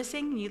that are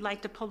missing, you'd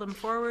like to pull them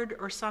forward,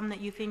 or some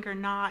that you think are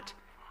not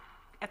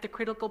at the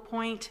critical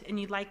point and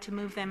you'd like to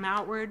move them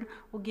outward,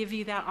 we'll give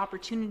you that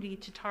opportunity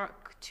to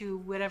talk to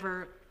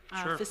whatever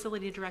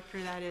facility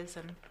director that is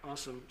and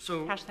awesome.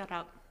 So hash that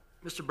out.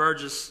 Mr.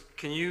 Burgess,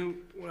 can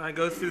you, when I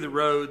go through the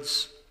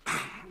roads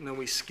and then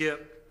we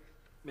skip,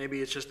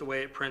 maybe it's just the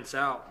way it prints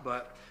out,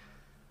 but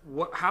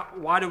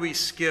why do we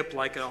skip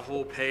like a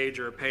whole page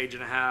or a page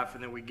and a half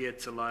and then we get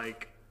to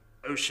like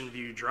Ocean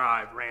View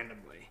Drive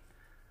randomly?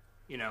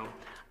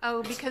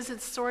 Oh, because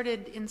it's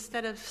sorted,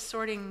 instead of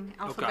sorting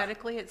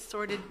alphabetically, it's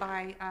sorted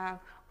by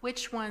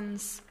which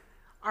ones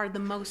are the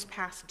most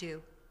past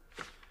due.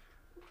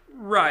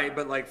 Right,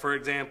 but like, for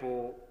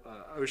example,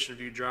 Ocean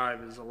View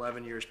Drive is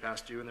 11 years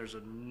past due, and there's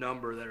a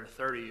number that are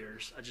 30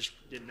 years. I just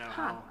didn't know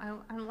how.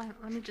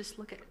 Let me just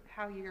look at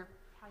how you're...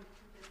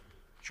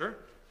 Sure.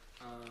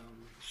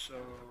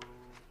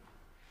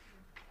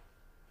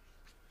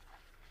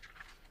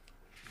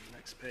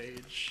 Next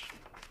page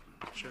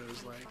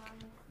shows like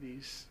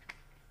these.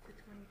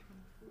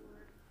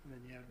 And then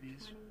you have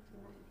these.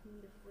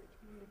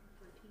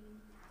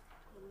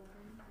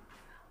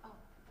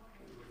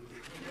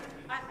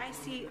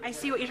 I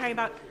see what you're talking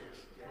about.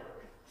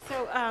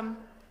 So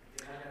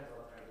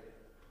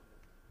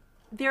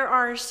there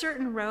are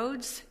certain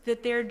roads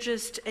that they're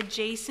just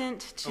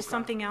adjacent to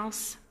something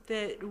else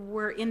that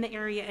were in the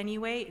area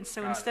anyway, and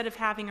so instead of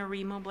having a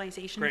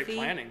remobilization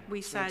fee,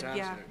 we said,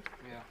 yeah.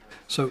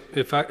 So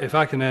if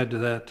I can add to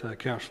that,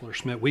 Councilor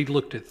Schmidt, we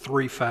looked at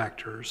 3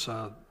 factors.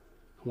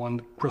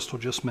 One Crystal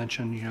just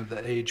mentioned,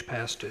 the age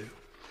past due.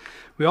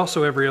 We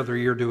also every other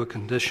year do a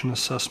condition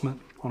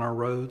assessment on our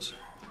roads.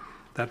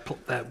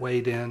 That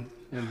weighed in,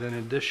 and then in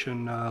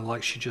addition,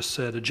 like she just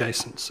said,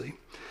 adjacency.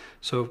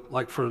 So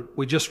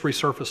we just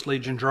resurfaced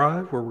Legion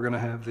Drive, where we're going to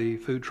have the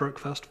food truck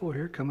festival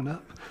here coming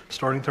up,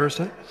 starting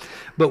Thursday.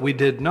 But we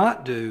did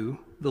not do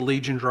the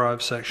Legion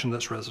Drive section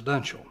that's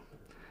residential.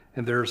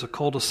 And there's a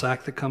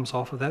cul-de-sac that comes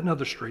off of that and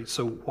other streets.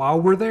 So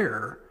while we're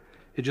there,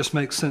 it just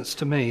makes sense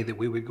to me that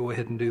we would go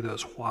ahead and do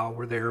those while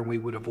we're there, and we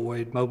would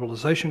avoid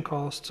mobilization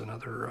costs and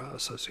other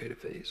associated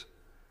fees.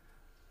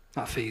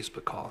 Not fees,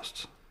 but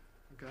costs.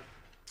 Okay.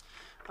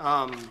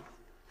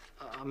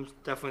 I'm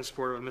definitely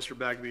supportive of Mr.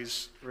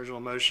 Bagby's original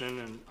motion,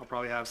 and I'll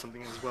probably have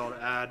something as well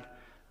to add.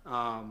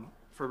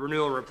 For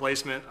renewal and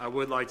replacement, I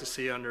would like to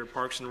see under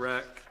Parks and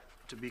Rec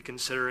to be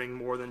considering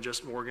more than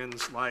just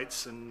Morgan's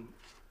lights and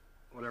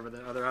whatever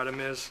the other item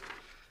is.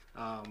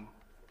 I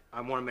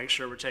want to make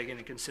sure we're taking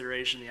into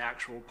consideration the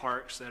actual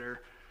parks that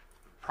are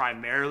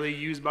primarily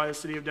used by the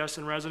City of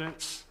Destin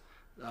residents,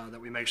 that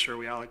we make sure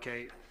we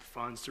allocate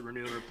funds to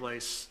renew and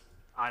replace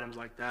items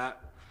like that.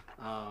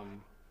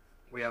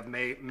 We have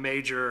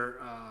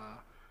major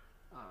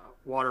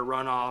water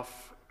runoff,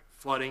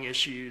 flooding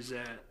issues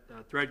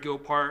at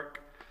Threadgill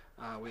Park.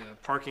 We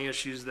have parking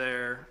issues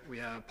there. We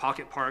have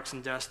pocket parks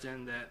in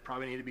Destin that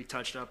probably need to be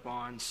touched up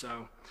on.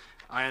 So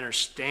I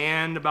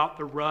understand about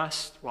the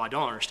rust. Well, I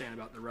don't understand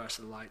about the rust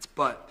of the lights,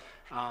 but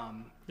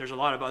there's a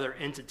lot of other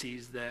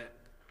entities that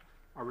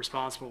are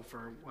responsible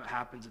for what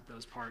happens at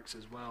those parks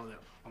as well that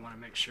I want to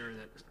make sure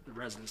that the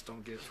residents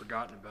don't get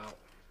forgotten about.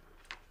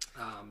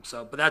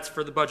 But that's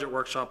for the budget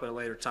workshop at a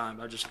later time.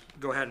 I'll just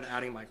go ahead and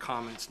adding my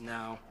comments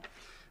now.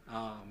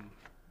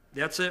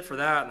 That's it for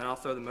that, and then I'll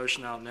throw the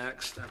motion out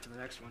next after the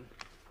next one.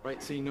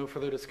 Right, seeing no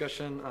further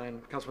discussion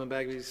on Councilman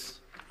Bagby's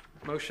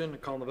motion,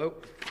 call the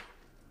vote.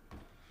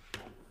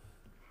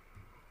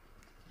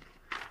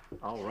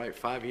 All right,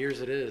 5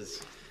 years it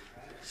is.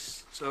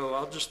 So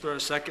I'll just throw a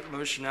second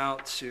motion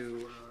out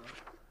to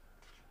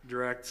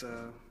direct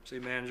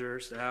city manager,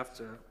 staff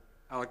to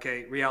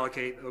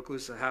reallocate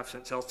Okaloosa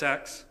half-cent sales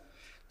tax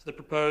to the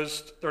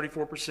proposed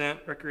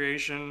 34%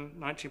 recreation,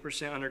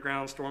 19%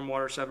 underground,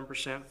 stormwater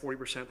 7%,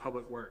 40%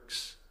 public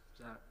works. Is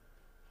that?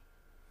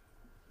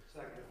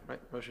 Second. Right,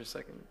 motion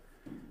second.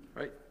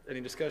 Right,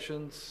 any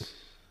discussions?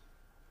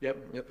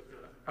 Yep.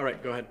 All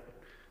right, go ahead.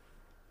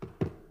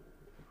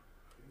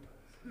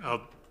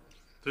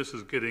 This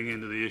is getting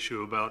into the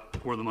issue about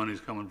where the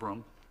money's coming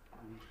from.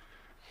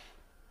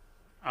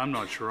 I'm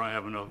not sure I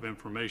have enough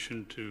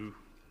information to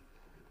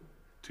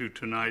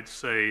tonight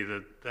say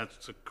that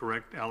that's the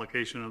correct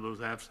allocation of those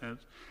half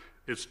cents.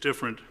 It's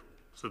different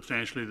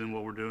substantially than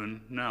what we're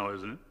doing now,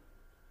 isn't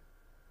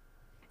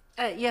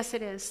it? Yes,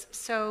 it is.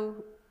 So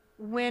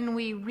when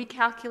we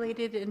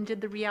recalculated and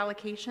did the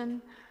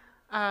reallocation,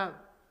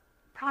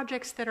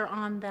 projects that are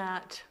on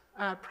that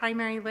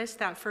primary list,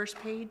 that first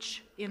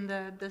page in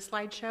the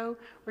slideshow,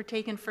 were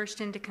taken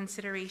first into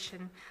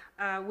consideration,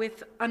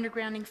 with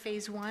undergrounding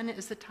phase 1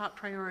 as the top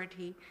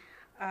priority.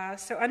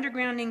 So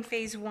undergrounding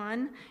phase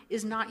 1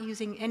 is not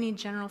using any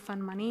general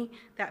fund money.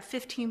 That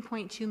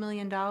 $15.2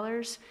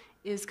 million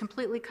is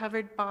completely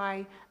covered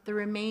by the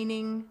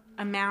remaining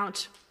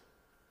amount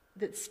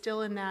that's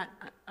still in that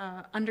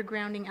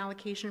undergrounding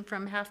allocation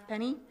from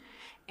Halfpenny,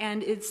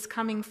 and it's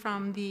coming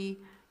from the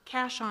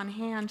cash on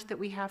hand that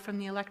we have from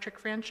the electric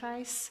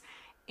franchise,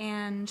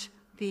 and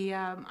the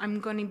I'm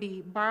going to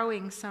be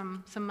borrowing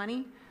some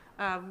money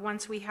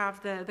once we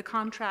have the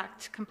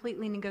contract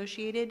completely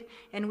negotiated,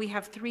 and we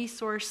have three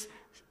sources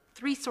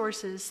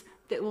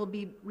that will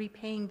be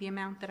repaying the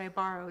amount that I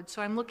borrowed.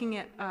 So I'm looking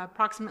at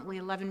approximately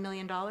 $11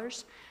 million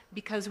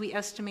because we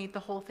estimate the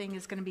whole thing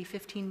is going to be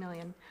 $15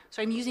 million.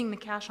 So I'm using the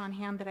cash on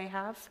hand that I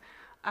have,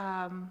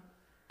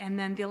 and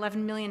then the $11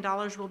 million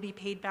will be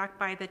paid back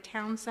by the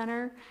town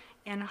center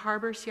and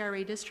Harbor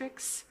CRA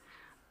districts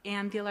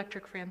and the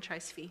electric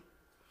franchise fee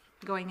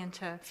going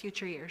into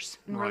future years.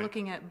 And we're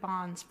looking at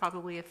bonds,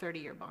 probably a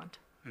 30-year bond,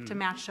 to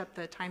match up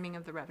the timing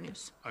of the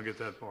revenues. I get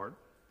that part.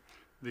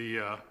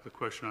 The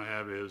question I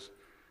have is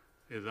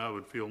I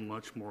would feel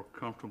much more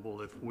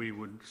comfortable if we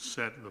would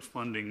set the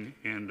funding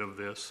end of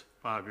this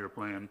 5-year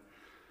plan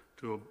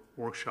to a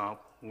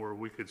workshop where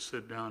we could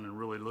sit down and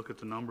really look at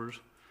the numbers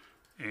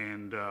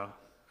and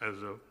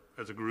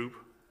as a group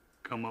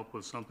come up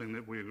with something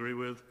that we agree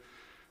with.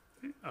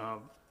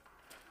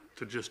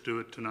 To just do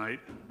it tonight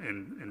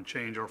and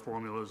change our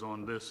formulas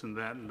on this and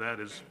that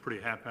is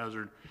pretty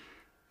haphazard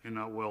and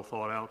not well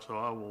thought out.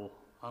 So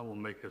I will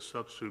make a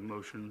substitute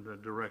motion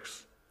that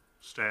directs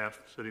staff,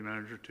 city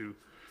manager, to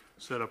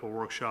set up a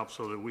workshop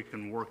so that we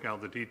can work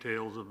out the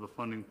details of the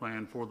funding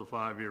plan for the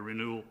 5-year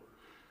renewal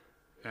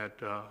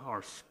at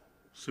our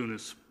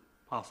soonest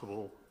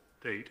possible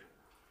date.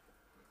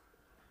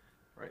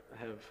 Right,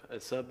 I have a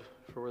sub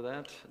for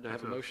that. Do I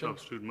have a motion?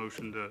 Substitute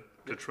motion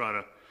to try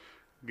to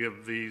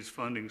give these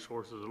funding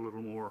sources a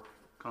little more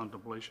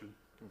contemplation.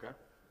 Okay.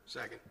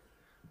 Second.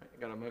 Right,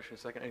 got a motion,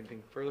 second.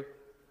 Anything further?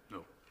 No.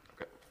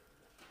 Okay.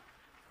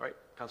 All right,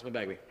 Councilman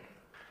Bagby.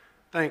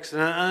 Thanks,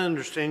 and I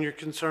understand your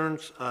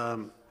concerns.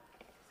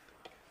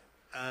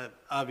 I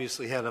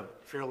obviously had a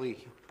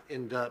fairly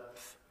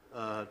in-depth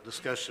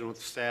discussion with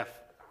the staff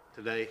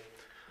today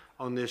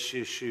on this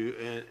issue,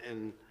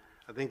 and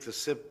I think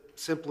the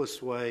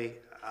simplest way,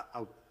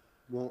 I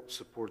won't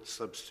support the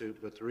substitute,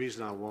 but the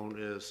reason I won't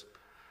is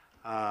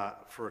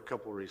for a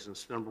couple of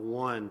reasons. Number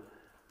one,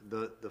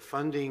 the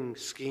funding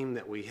scheme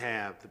that we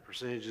have, the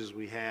percentages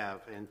we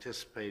have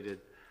anticipated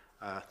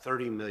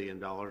 $30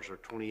 million or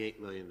 $28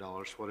 million,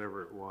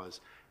 whatever it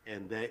was,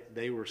 and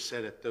they were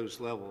set at those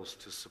levels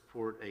to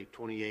support a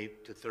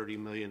 $28 to $30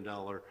 million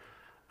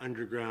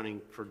undergrounding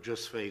for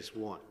just phase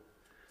 1.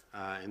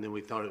 And then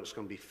we thought it was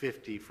going to be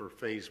 50 for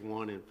phase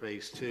 1 and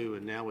phase 2,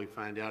 and now we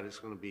find out it's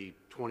going to be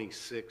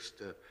 26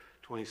 to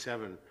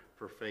 27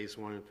 for phase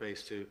 1 and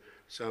phase 2.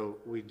 So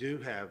we do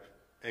have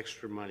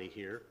extra money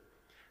here.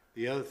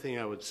 The other thing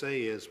I would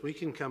say is we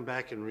can come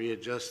back and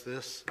readjust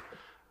this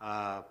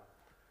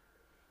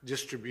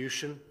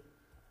distribution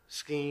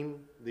scheme,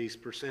 these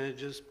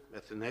percentages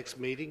at the next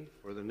meeting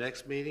or the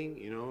next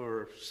meeting,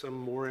 or if some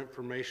more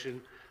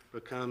information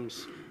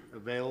becomes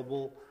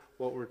available.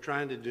 What we're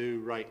trying to do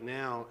right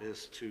now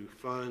is to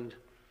fund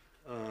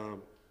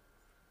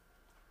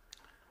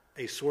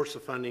a source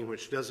of funding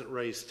which doesn't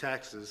raise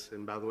taxes.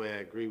 And by the way, I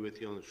agree with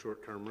you on the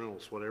short-term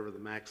rentals. Whatever the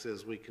max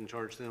is we can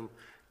charge them,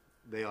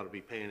 they ought to be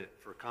paying it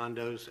for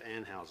condos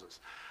and houses.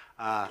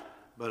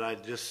 But I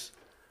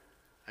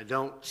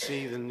don't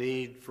see the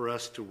need for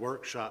us to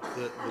workshop.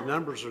 The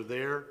numbers are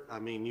there. I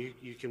mean,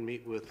 you can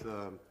meet with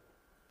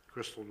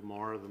Crystal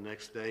tomorrow, the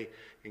next day,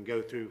 and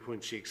go through when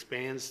she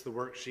expands the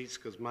worksheets,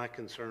 because my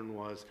concern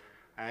was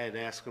I had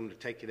asked them to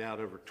take it out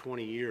over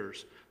 20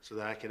 years so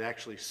that I could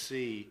actually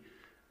see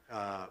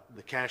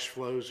the cash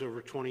flows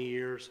over 20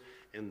 years,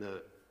 and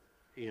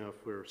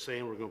if we're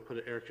saying we're going to put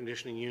an air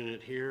conditioning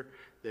unit here,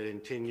 that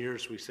in 10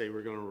 years we say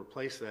we're going to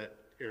replace that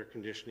air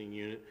conditioning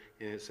unit,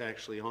 and it's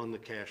actually on the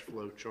cash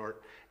flow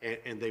chart,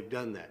 and they've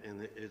done that,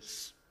 and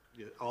it's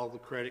all the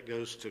credit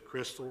goes to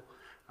Crystal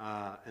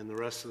and the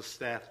rest of the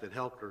staff that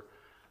helped her.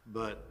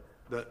 But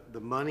the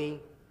money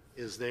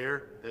is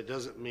there. That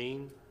doesn't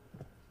mean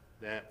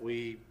that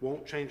we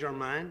won't change our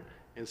mind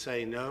and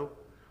say no,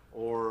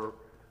 or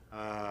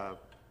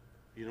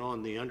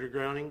on the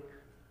undergrounding,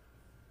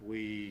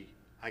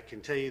 I can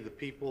tell you the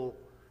people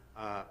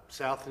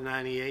south of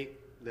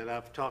 98 that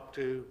I've talked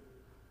to,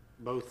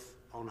 both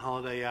on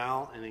Holiday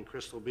Isle and in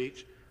Crystal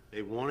Beach,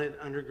 they want it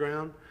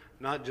underground,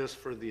 not just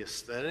for the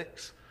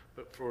aesthetics,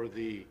 but for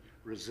the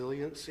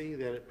resiliency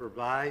that it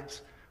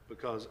provides,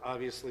 because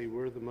obviously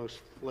we're the most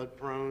flood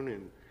prone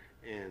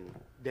and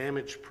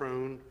damage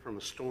prone from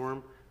a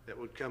storm that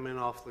would come in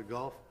off the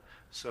Gulf.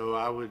 So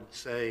I would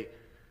say,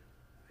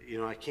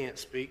 I can't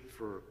speak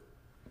for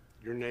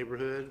your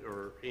neighborhood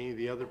or any of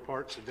the other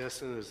parts of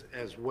Destin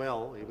as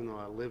well, even though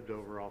I lived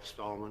over off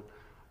Stallman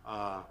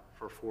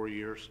for 4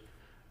 years.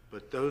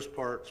 But those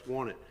parts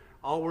want it.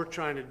 All we're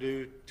trying to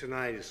do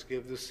tonight is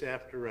give the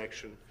staff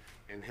direction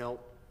and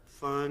help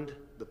fund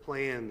the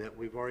plan that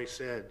we've already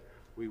said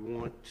we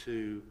want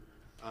to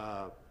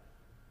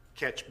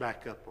catch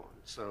back up on.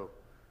 So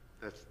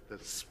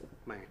that's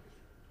my.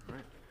 All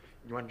right.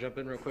 You want to jump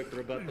in real quick to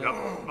rebut that?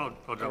 Yeah,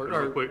 I'll jump in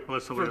real quick.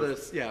 Unless somebody for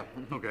else. this, yeah.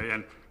 Okay,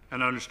 and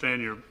I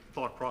understand your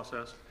thought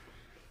process,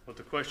 but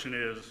the question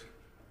is,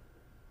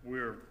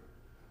 we're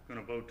going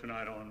to vote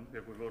tonight on,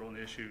 if we vote on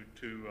the issue,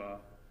 to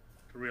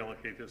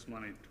reallocate this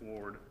money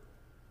toward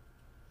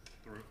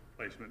the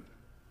replacement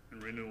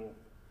and renewal.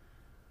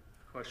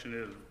 The question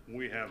is,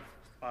 we have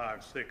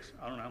 5, 6,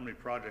 I don't know how many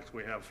projects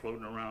we have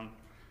floating around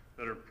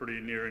that are pretty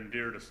near and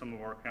dear to some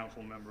of our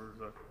council members,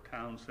 the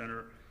town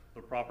center,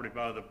 the property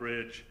by the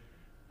bridge.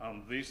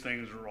 These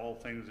things are all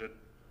things that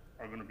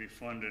are going to be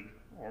funded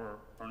or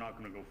are not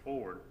going to go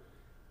forward.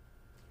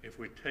 If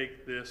we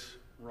take this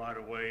right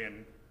away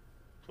and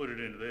put it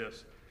into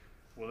this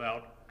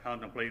without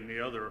contemplating the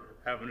other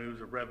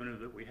avenues of revenue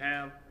that we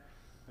have,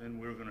 then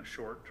we're going to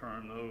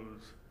short-term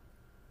those.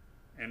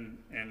 And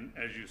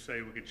as you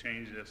say, we could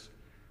change this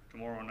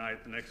tomorrow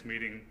night, the next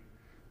meeting.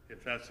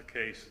 If that's the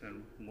case,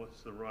 then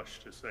what's the rush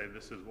to say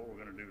this is what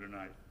we're going to do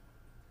tonight?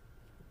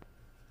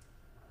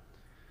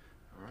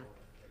 All right.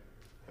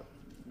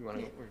 You want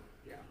to?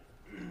 Yeah.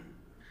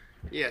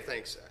 Yeah.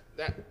 Thanks.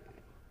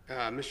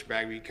 Mr.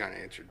 Bagby, you kind of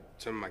answered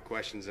some of my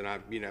questions, and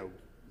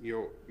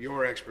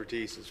your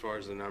expertise as far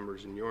as the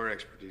numbers and your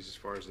expertise as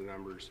far as the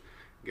numbers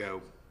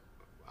go,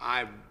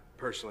 I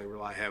personally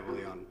rely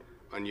heavily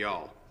on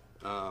y'all.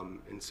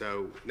 And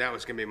so that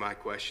was going to be my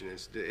question: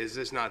 is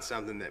this not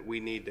something that we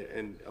need to?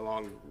 And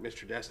along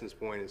Mr. Destin's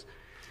point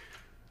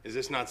is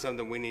this not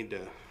something we need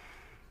to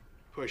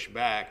push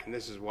back? And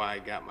this is why I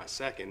got my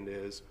second.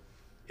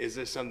 Is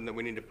this something that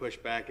we need to push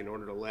back in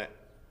order to let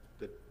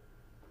the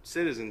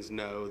citizens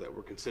know that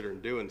we're considering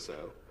doing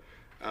so?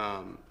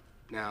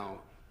 Now,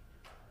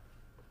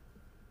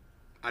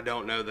 I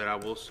don't know that I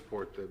will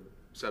support the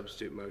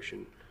substitute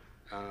motion,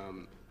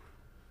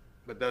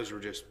 but those were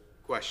just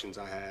questions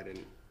I had,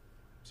 and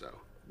so.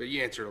 But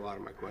you answered a lot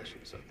of my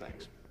questions, so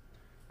thanks.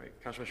 All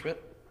right, Councilman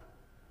Schmidt.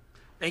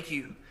 Thank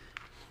you.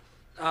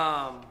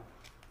 Not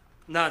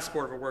in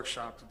support of a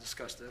workshop to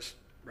discuss this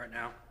right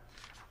now,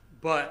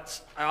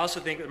 but I also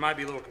think there might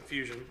be a little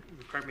confusion.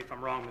 Correct me if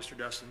I'm wrong, Mr.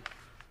 Destin.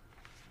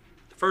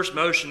 The first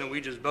motion that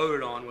we just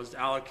voted on was to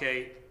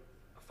allocate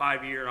a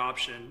 5-year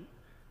option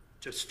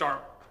to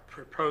start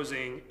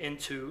proposing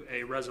into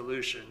a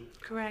resolution.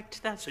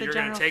 Correct. That's So the you're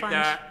going general to take fund.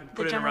 that and put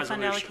the it in a general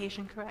fund resolution.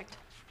 allocation. Correct.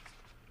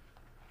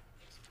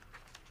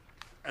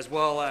 As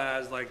well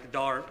as like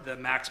the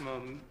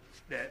maximum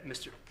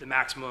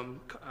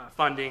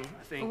funding,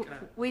 I think.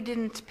 We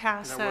didn't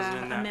pass that wasn't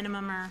in a that.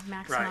 minimum or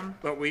maximum.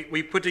 Right, but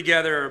we put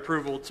together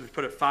approval to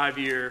put a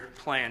 5-year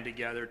plan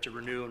together to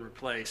renew and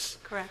replace.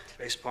 Correct.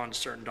 Based upon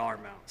certain dollar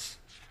amounts.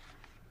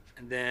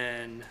 And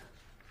then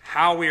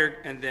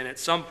at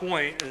some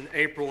point in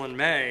April and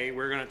May,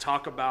 we're going to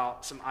talk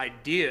about some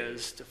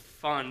ideas to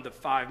fund the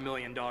 $5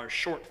 million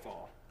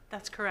shortfall.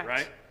 That's correct.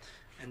 Right?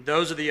 And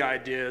those are the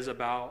ideas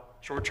about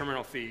short-term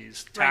rental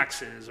fees,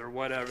 taxes, or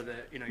whatever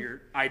that,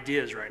 your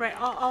ideas right now. Right,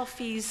 all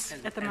fees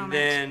at the moment,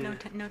 then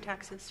no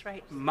taxes,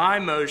 right. My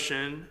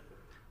motion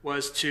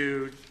was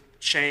to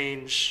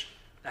change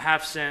the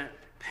half-cent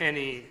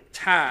penny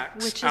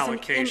tax Which is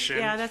allocation.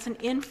 that's an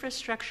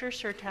infrastructure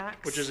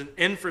surtax. Which is an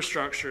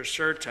infrastructure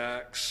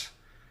surtax,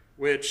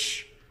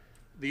 which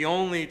the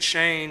only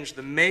change,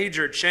 the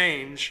major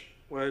change,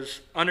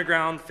 was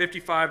underground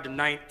 55 to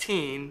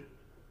 19,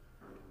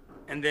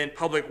 and then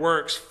public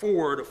works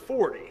 4 to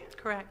 40.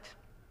 Correct.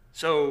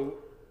 So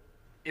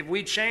if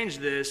we change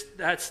this,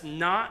 that's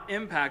not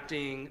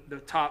impacting the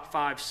top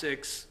 5,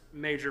 6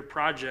 major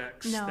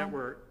projects No. that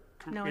were,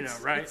 No,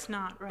 right? it's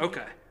not, right.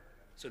 Okay.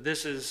 So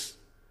this is,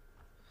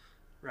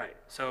 right.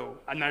 So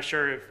I'm not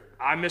sure if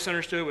I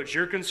misunderstood what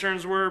your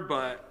concerns were,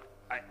 but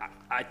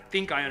I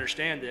think I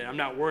understand it. I'm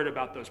not worried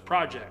about those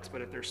projects,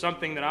 but if there's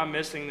something that I'm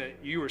missing that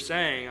you were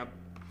saying, I'd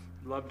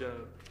love to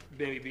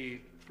maybe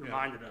be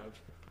reminded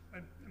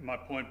of. My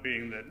point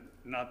being that,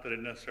 not that it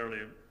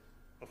necessarily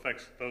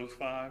affects those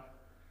 5,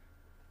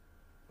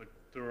 but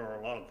there are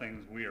a lot of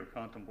things we are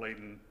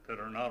contemplating that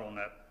are not on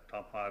that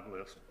top 5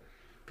 list.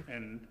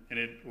 And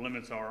it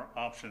limits our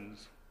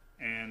options,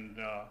 and,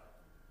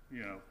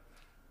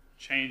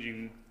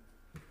 changing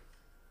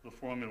the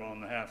formula on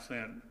the half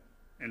cent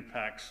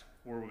impacts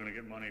where we're gonna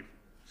get money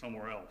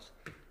somewhere else.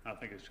 I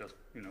think it's just,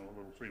 a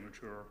little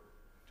premature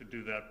to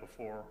do that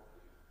before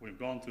we've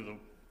gone through the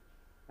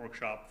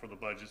workshop for the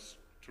budgets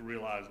to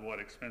realize what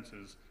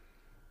expenses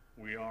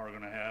we are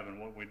gonna have and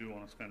what we do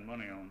wanna spend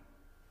money on.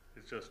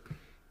 It's just,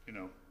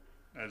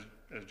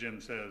 as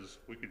Jim says,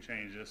 we could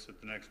change this at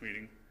the next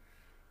meeting,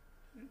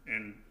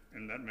 and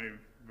that may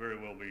very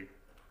well be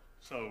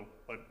so,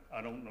 but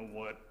I don't know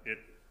what it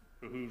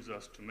behooves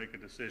us to make a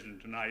decision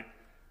tonight,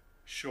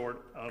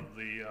 short of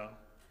the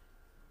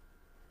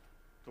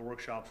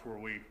workshops where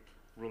we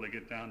really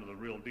get down to the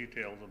real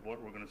details of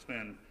what we're gonna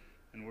spend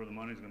and where the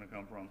money's gonna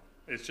come from.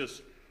 It's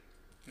just,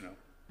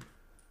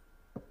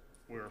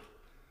 we're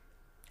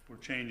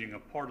changing a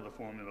part of the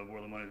formula of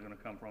where the money's gonna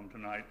come from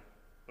tonight,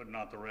 but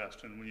not the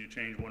rest. And when you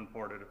change one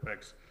part, it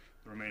affects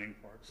the remaining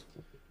parts.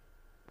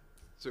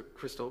 So,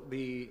 Crystal,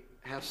 the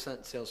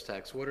half-cent sales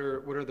tax, what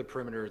are the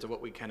perimeters of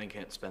what we can and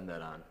can't spend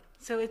that on?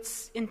 So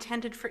it's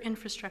intended for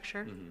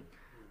infrastructure.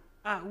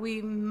 Mm-hmm.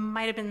 We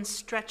might have been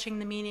stretching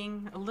the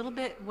meaning a little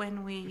bit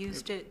when we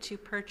used it to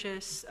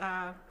purchase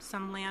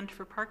some land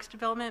for parks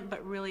development,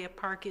 but really a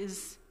park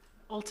is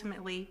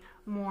ultimately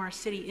more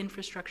city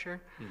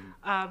infrastructure.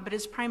 Mm-hmm. But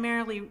it's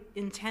primarily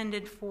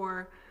intended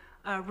for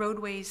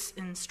roadways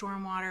and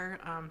stormwater,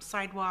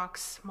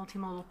 sidewalks,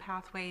 multimodal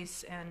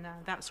pathways, and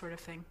that sort of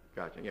thing.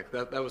 Gotcha. Yeah,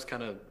 that was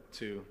kind of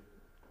to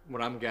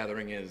what I'm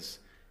gathering is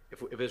if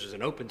this was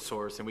an open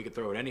source and we could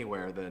throw it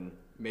anywhere, then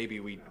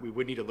maybe we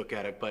would need to look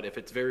at it. But if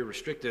it's very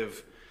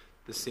restrictive,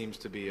 this seems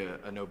to be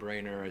a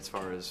no-brainer as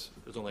far as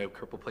there's only a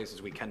couple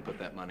places we can put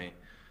that money.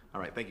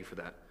 All right, thank you for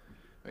that.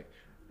 All right.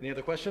 Any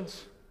other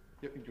questions?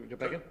 You're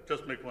back in?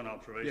 Just make one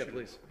observation. Yeah,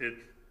 please. It's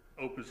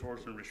open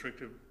source and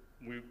restrictive.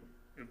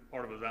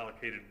 Part of it is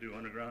allocated to do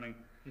undergrounding.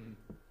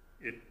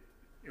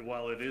 Mm-hmm.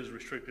 While it is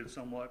restricted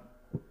somewhat,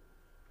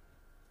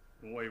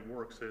 the way it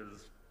works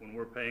is when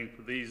we're paying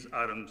for these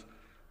items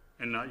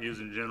and not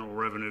using general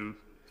revenue,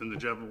 then the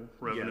general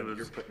revenue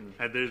is,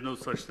 there's no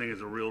such thing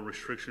as a real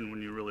restriction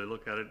when you really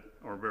look at it,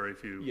 or very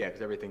few. Yeah,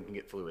 because everything can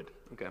get fluid.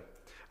 Okay.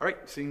 All right,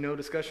 seeing no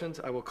discussions,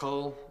 I will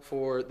call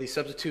for the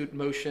substitute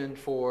motion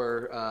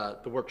for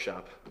the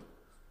workshop.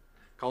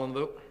 Call and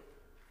vote.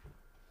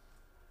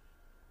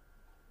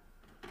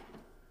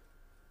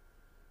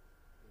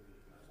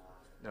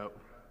 No.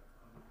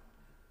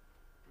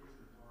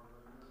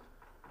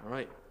 All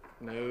right.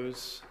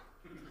 Noes.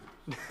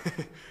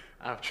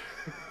 Ouch.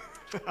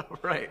 All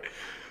right.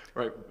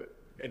 Right.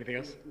 Anything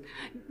else?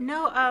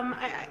 No,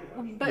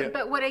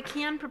 but what I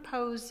can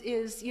propose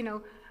is,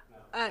 no?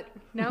 Yeah,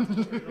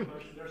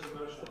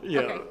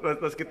 Okay.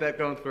 let's get that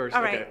going first.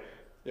 All Okay. right.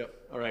 Yep.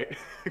 All right.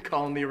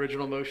 Calling the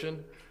original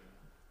motion.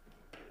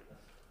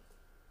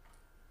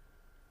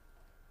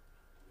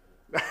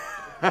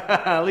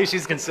 At least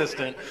she's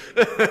consistent.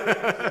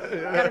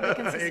 Gotta be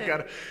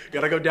consistent. You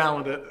gotta go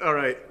down with it. All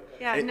right.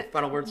 Yeah. Hey,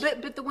 final words.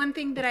 But the one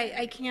thing that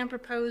I can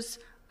propose,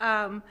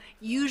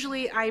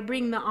 usually I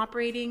bring the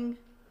operating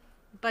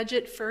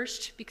budget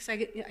first because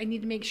I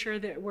need to make sure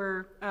that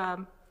we're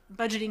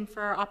budgeting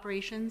for our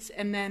operations,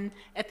 and then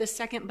at the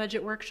second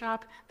budget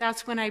workshop,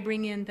 that's when I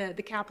bring in the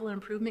capital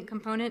improvement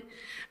component.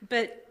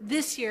 But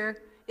this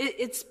year,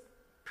 it's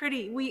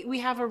pretty, we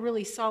have a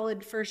really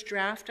solid first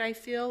draft, I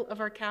feel, of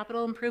our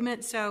capital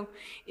improvement. So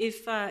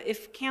if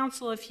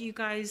council, if you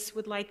guys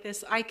would like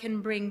this, I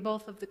can bring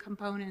both of the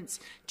components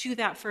to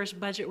that first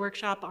budget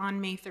workshop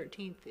on May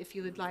 13th, if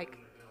you would like.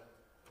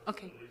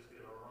 Okay.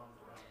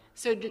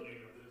 So,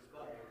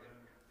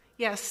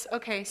 yes,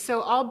 okay.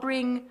 So I'll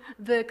bring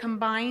the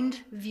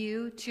combined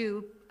view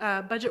to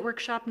budget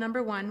workshop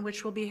number 1,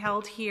 which will be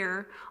held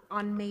here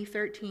on May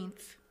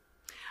 13th.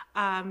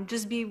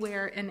 Just be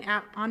aware, and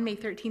on May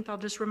 13th, I'll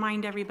just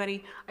remind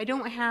everybody, I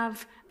don't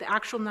have the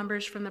actual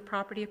numbers from the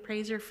property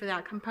appraiser for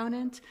that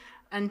component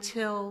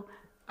until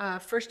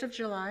 1st of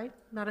July,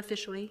 not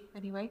officially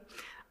anyway.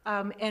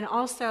 And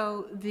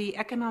also the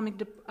Economic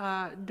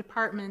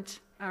Department,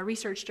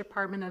 Research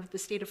Department of the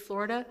state of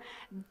Florida,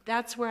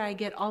 that's where I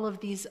get all of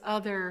these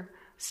other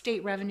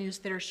state revenues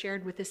that are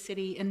shared with the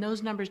city, and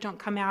those numbers don't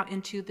come out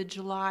into the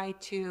July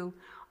to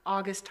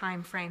August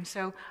timeframe.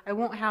 So I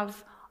won't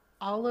have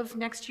all of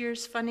next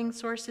year's funding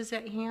sources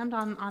at hand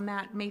on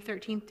that May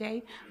 13th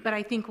day, but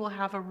I think we'll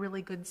have a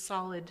really good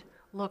solid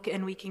look,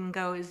 and we can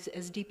go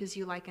as deep as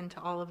you like into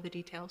all of the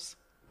details.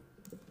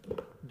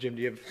 Jim,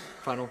 do you have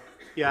final?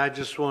 Yeah, I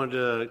just wanted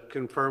to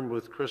confirm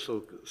with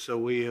Crystal, so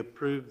we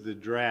approved the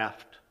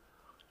draft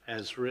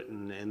as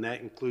written, and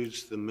that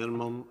includes the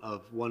minimum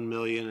of 1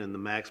 million and the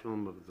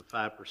maximum of the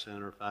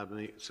 5% or 5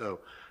 million. So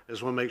I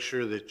just want to make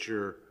sure that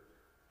you're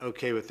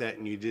okay with that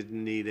and you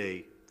didn't need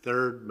a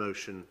third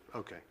motion.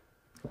 Okay.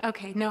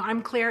 Okay, no,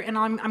 I'm clear, and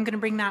I'm going to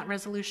bring that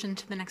resolution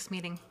to the next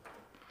meeting.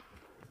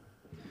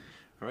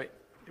 All right.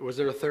 Was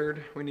there a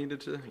third we needed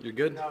to? You're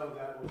good? No,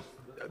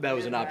 that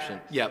was an option.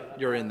 Yep,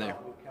 you're in there.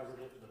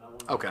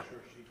 Okay.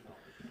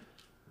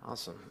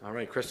 Awesome. All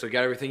right, Crystal, you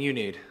got everything you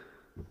need.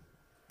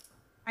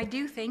 I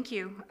do, thank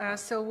you.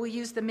 So we'll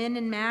use the min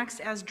and max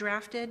as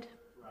drafted.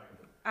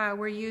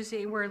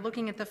 We're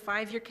looking at the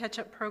 5-year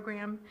catch-up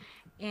program,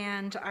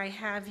 and I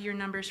have your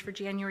numbers for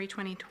January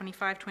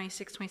 2025,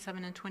 26,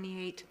 27, and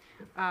 28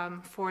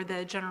 for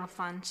the general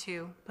fund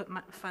to put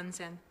funds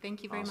in.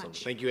 Thank you very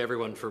much. Thank you,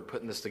 everyone, for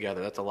putting this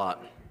together. That's a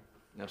lot.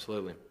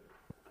 Absolutely.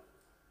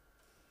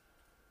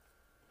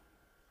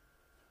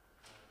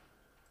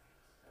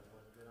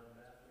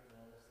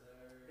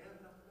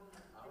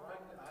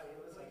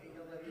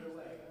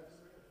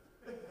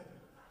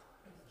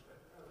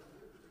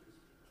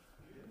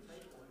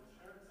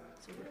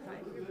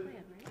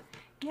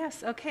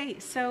 Yes, okay,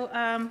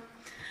 so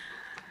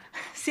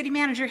city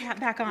manager hat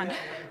back on.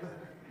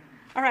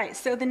 All right,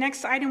 so the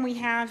next item we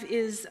have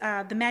is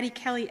the Maddie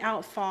Kelly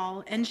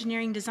outfall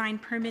engineering design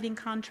permitting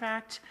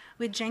contract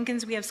with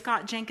Jenkins. We have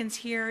Scott Jenkins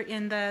here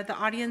in the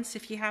audience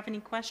if you have any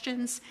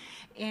questions.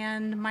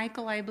 And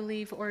Michael, I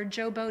believe, or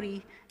Joe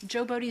Bodie.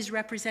 Joe Bodie's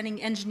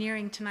representing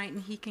engineering tonight,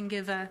 and he can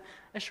give a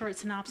short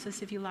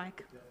synopsis if you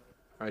like.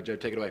 All right, Joe,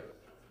 take it away.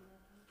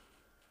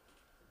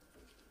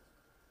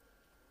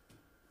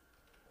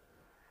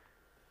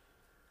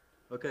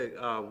 Okay,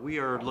 we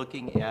are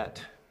looking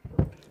at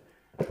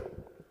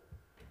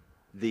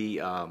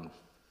the,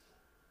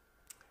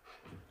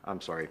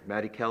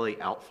 Maddie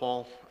Kelly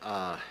outfall.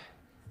 Kind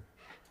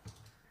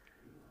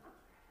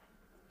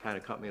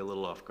of caught me a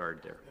little off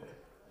guard there.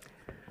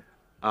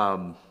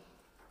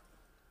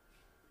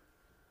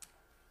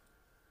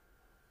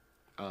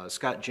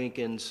 Scott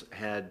Jenkins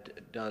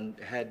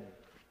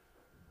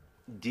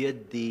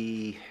did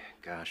the,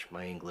 gosh,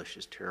 my English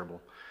is terrible.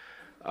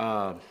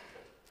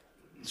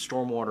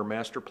 Stormwater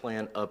master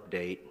plan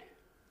update,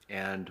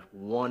 and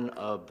one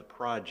of the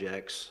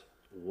projects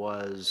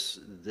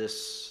was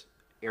this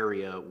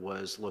area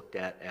was looked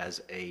at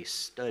as a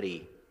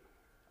study,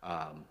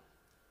 a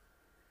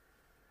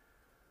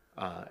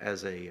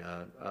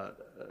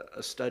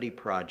study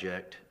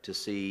project to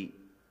see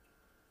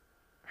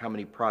how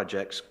many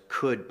projects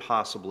could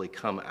possibly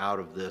come out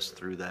of this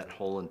through that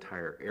whole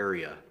entire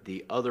area.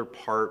 The other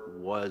part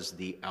was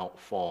the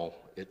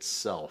outfall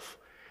itself.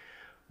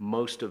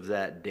 Most of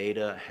that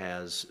data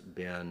has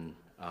been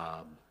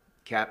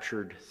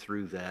captured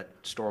through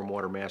that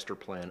Stormwater Master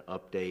Plan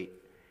update,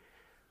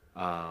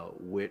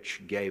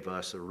 which gave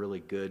us a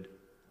really good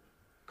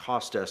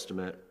cost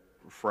estimate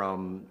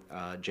from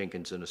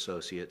Jenkins and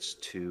Associates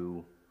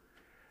to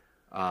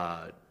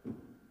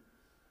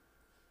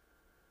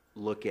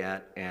look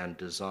at and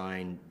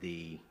design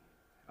the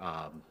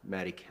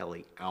Maddie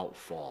Kelly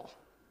outfall.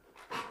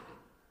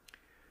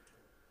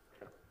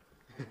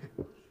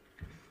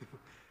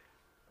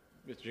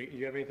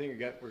 You have anything?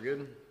 We're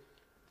good?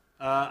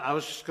 I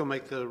was just going to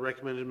make the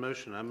recommended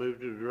motion. I move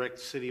to direct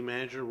the city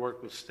manager to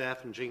work with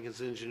staff and Jenkins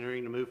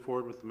Engineering to move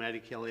forward with the Maddie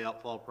Kelly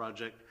outfall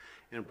project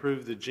and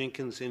approve the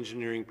Jenkins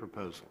Engineering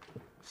proposal.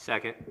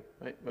 Second.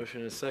 All right,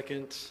 motion is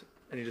second.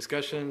 Any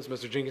discussions?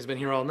 Mr. Jenkins has been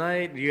here all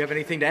night. Do you have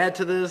anything to add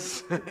to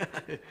this? Just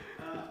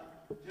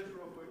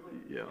real quickly.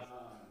 Yeah.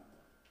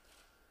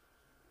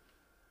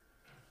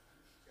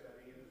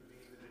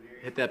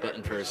 Hit that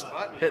button first.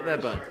 Hit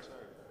that button.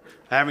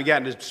 I haven't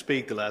gotten to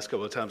speak the last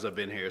couple of times I've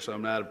been here, so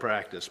I'm not out of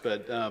practice.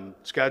 But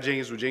Scott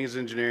Jenkins with Jenkins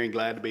Engineering,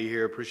 glad to be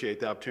here. Appreciate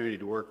the opportunity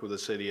to work with the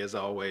city as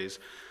always.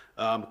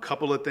 A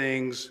couple of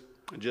things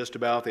just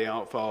about the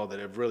outfall that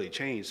have really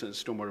changed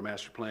since Stormwater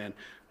Master Plan.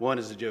 One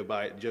is the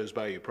Joe's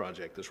Bayou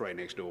project that's right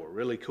next door.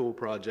 Really cool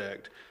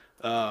project.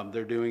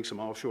 They're doing some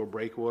offshore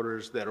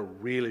breakwaters that'll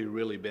really,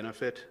 really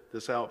benefit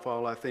this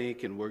outfall, I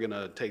think, and we're going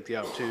to take the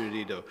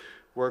opportunity to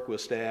work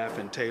with staff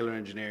and Taylor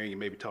Engineering and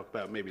maybe talk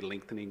about maybe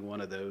lengthening one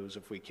of those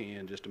if we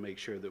can, just to make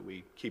sure that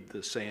we keep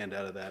the sand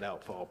out of that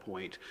outfall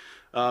point.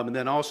 And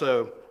then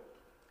also,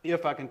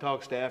 If I can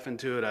talk staff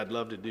into it, I'd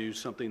love to do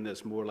something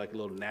that's more like a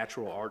little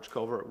natural arch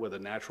culvert with a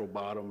natural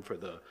bottom for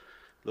the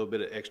little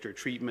bit of extra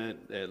treatment,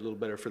 a little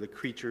better for the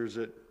creatures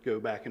that go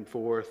back and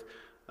forth.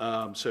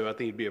 So I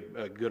think it'd be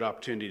a good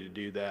opportunity to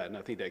do that, and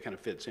I think that kind of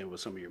fits in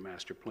with some of your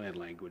master plan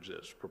language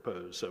that's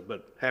proposed. So,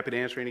 but happy to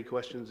answer any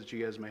questions that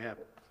you guys may have.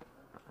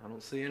 I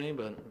don't see any,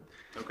 but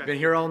Okay. been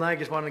here all night.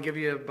 Just wanted to give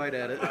you a bite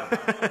at it.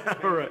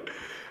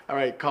 All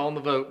right, calling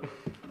the vote.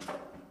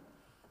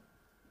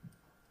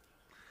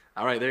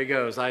 All right, there you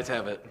go. Ayes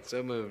have it.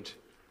 So moved.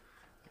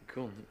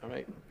 Cool. All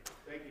right.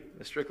 Thank you.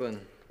 Ms. Strickland.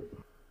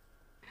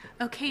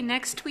 Okay,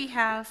 next we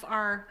have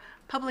our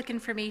Public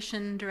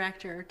Information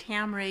Director,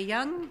 Tamara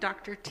Young,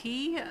 Dr.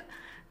 T,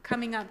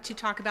 coming up to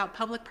talk about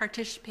public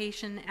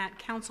participation at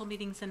council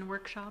meetings and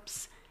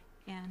workshops.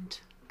 And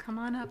come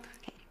on up.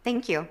 Okay,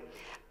 thank you.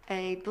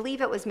 I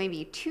believe it was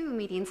maybe 2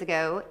 meetings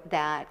ago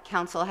that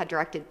council had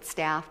directed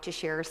staff to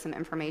share some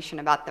information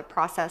about the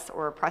process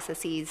or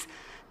processes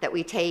that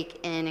we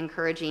take in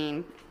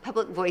encouraging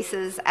public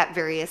voices at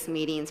various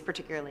meetings,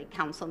 particularly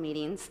council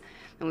meetings.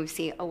 And we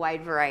see a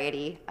wide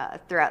variety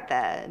throughout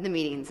the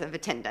meetings of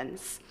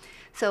attendance.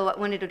 So I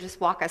wanted to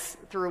just walk us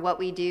through what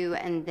we do,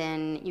 and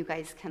then you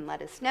guys can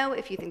let us know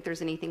if you think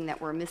there's anything that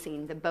we're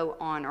missing the boat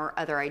on or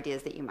other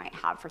ideas that you might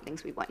have for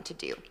things we want to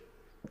do.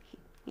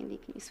 Andy,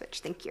 can you switch?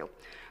 Thank you. All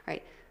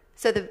right.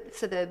 So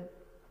the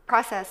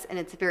process in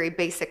its very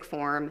basic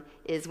form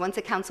is once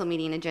a council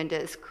meeting agenda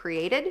is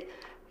created,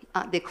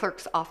 the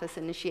clerk's office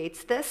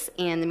initiates this,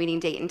 and the meeting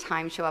date and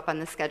time show up on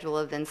the schedule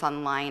of events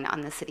online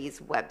on the city's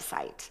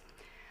website.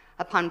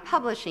 Upon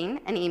publishing,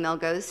 an email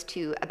goes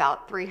to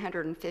about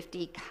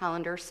 350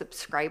 calendar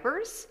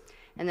subscribers,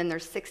 and then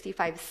there's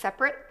 65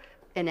 separate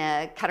in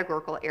a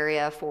categorical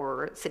area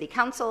for city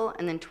council,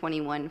 and then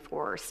 21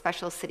 for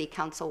special city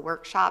council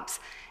workshops,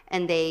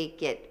 and they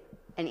get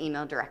an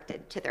email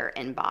directed to their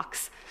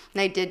inbox.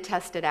 And I did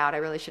test it out. I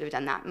really should have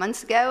done that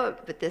months ago,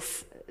 but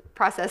this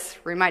process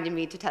reminded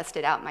me to test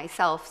it out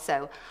myself,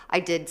 so I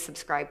did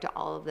subscribe to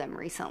all of them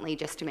recently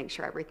just to make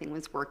sure everything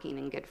was working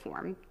in good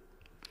form.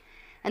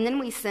 And then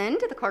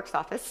the clerk's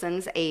office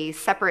sends a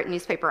separate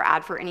newspaper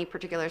ad for any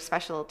particular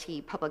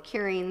specialty public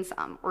hearings,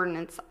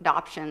 ordinance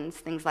adoptions,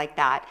 things like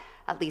that,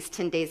 at least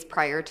 10 days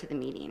prior to the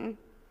meeting.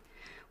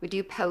 We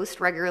do post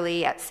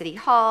regularly at City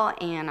Hall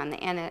and on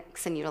the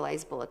annex and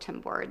utilize bulletin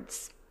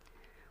boards.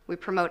 We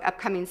promote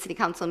upcoming city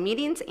council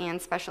meetings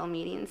and special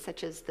meetings,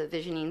 such as the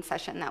visioning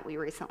session that we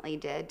recently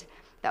did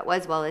that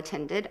was well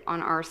attended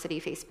on our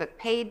city Facebook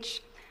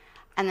page.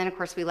 And then, of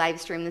course, we live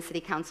stream the city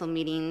council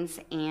meetings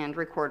and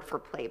record for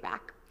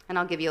playback. And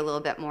I'll give you a little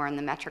bit more on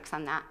the metrics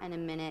on that in a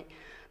minute.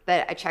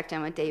 But I checked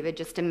in with David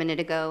just a minute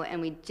ago, and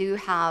we do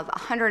have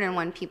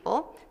 101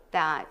 people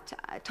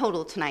that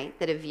total tonight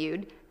that have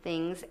viewed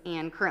things,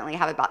 and currently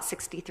have about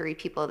 63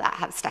 people that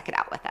have stuck it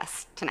out with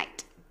us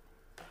tonight.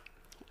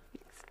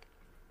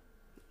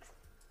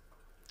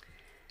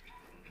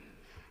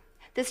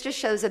 This just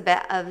shows a bit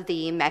of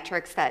the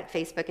metrics that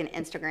Facebook and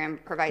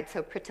Instagram provide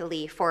so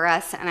prettily for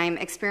us, and I'm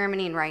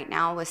experimenting right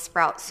now with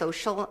Sprout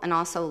Social and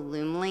also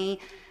Loomly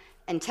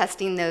and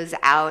testing those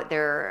out.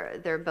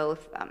 They're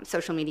both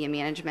social media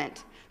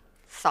management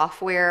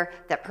software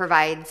that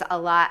provides a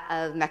lot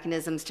of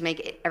mechanisms to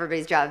make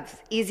everybody's jobs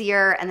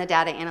easier, and the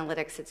data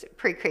analytics, it's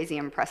pretty crazy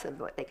impressive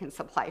what they can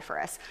supply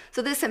for us.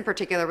 So this in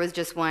particular was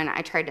just one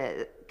I tried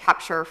to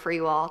capture for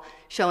you all,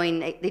 showing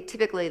they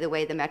typically the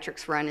way the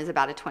metrics run is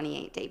about a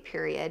 28-day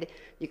period.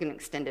 You can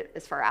extend it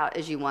as far out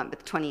as you want,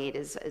 but 28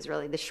 is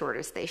really the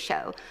shortest they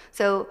show.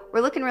 So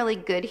we're looking really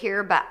good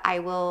here, but I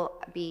will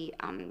be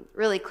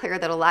really clear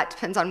that a lot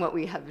depends on what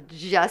we have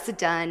just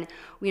done.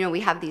 We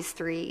have these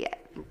 3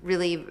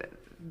 really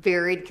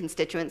varied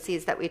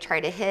constituencies that we try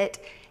to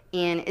hit,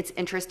 and it's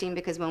interesting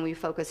because when we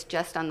focus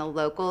just on the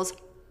locals,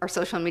 our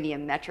social media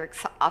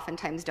metrics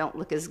oftentimes don't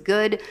look as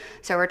good.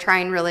 So we're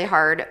trying really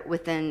hard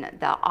within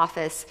the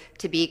office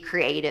to be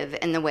creative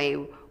in the way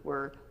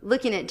we're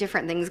looking at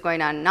different things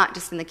going on, not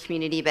just in the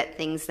community, but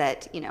things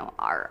that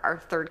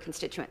our third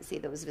constituency,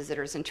 those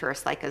visitors and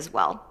tourists, like as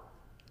well.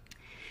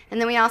 And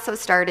then we also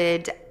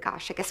started, I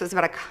guess it was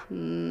about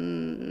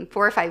 4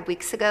 or 5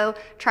 weeks ago,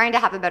 trying to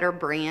have a better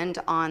brand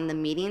on the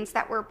meetings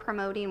that we're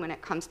promoting when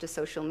it comes to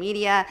social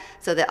media,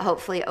 so that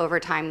hopefully over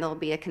time there'll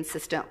be a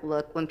consistent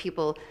look. When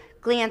people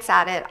glance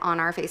at it on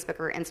our Facebook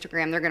or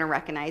Instagram, they're going to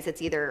recognize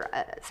it's either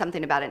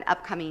something about an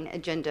upcoming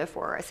agenda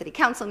for a city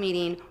council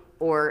meeting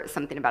or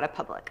something about a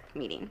public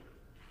meeting.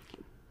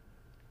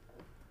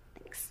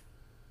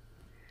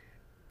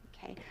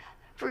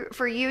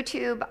 For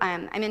YouTube,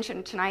 I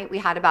mentioned tonight we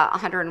had about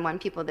 101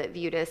 people that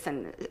viewed us,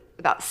 and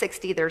about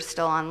 60 they're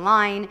still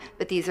online,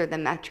 but these are the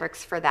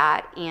metrics for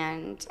that.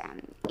 And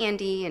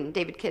Andy and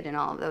David Kidd and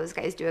all of those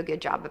guys do a good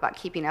job about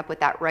keeping up with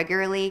that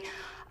regularly.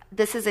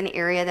 This is an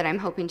area that I'm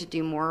hoping to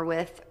do more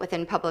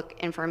within public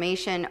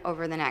information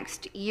over the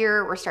next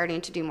year. We're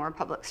starting to do more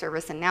public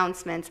service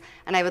announcements,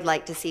 and I would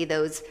like to see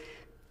those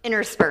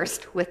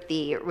interspersed with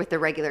the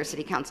regular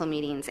city council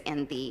meetings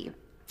and the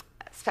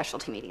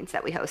specialty meetings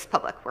that we host,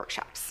 public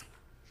workshops.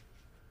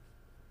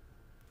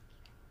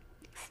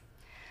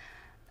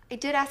 I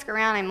did ask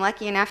around. I'm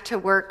lucky enough to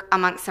work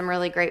amongst some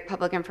really great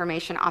public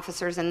information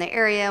officers in the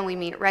area. We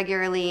meet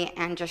regularly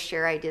and just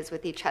share ideas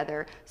with each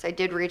other. So I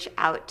did reach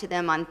out to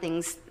them on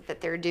things that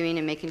they're doing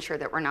and making sure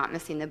that we're not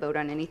missing the boat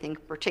on anything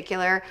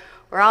particular.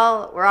 We're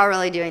all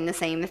really doing the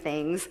same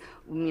things,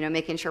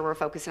 making sure we're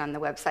focusing on the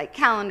website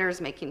calendars,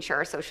 making sure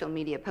our social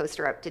media posts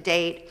are up to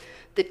date.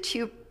 The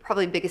two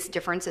probably biggest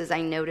differences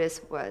I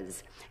noticed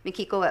was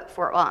Makiko at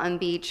Fort Walton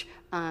Beach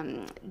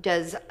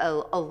does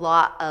a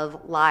lot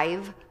of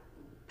live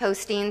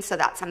posting, so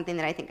that's something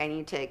that I think I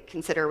need to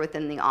consider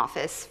within the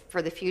office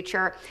for the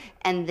future.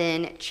 And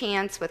then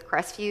Chance with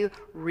Crestview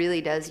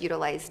really does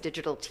utilize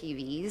digital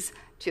TVs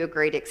to a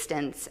great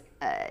extent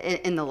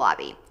in the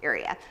lobby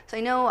area. So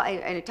I know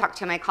I talked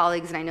to my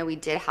colleagues, and I know we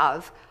did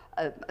have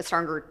a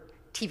stronger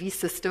TV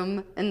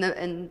system in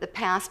the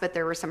past, but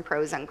there were some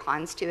pros and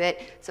cons to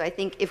it. So I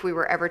think if we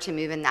were ever to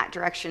move in that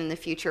direction in the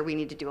future, we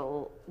need to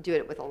do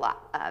it with a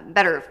lot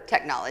better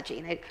technology.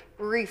 And I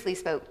briefly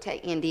spoke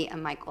to Andy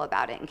and Michael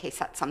about it in case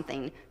that's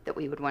something that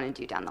we would want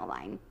to do down the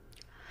line.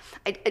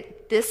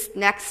 This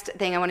next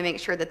thing, I want to make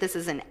sure that this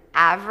is an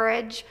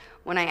average.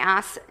 When I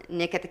asked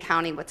Nick at the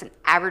county what's an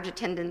average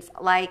attendance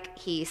like,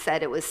 he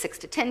said it was 6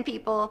 to 10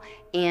 people,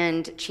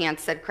 and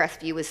Chance said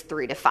Crestview was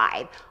 3 to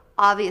 5.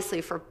 Obviously,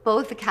 for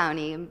both the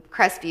county,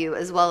 Crestview,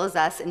 as well as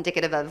us,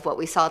 indicative of what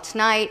we saw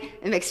tonight,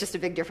 it makes just a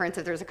big difference.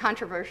 If there's a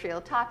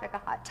controversial topic, a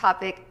hot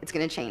topic, it's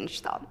going to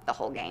change the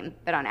whole game.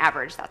 But on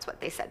average, that's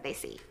what they said they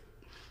see.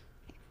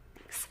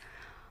 Thanks.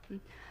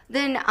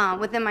 Then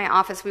within my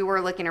office, we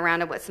were looking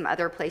around at what some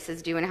other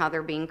places do and how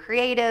they're being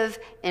creative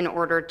in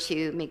order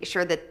to make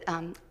sure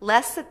that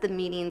less that the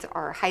meetings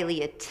are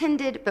highly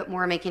attended, but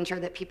more making sure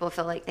that people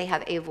feel like they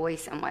have a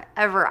voice in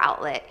whatever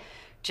outlet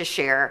to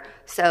share.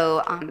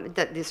 So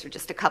these are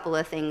just a couple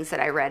of things that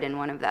I read in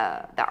one of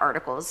the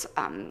articles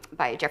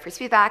by Jeffrey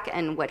Spivak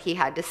and what he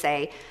had to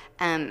say.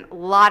 A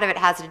lot of it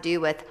has to do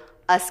with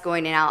us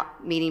going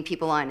out, meeting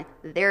people on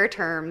their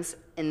terms,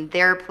 in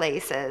their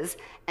places,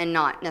 and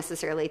not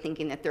necessarily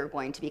thinking that they're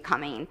going to be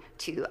coming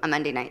to a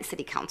Monday night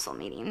city council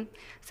meeting.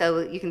 So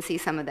you can see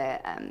some of the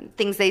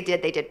things they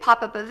did. They did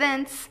pop-up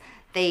events.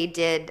 They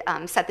did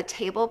set the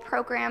table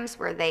programs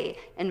where they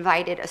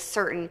invited a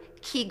certain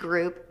key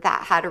group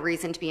that had a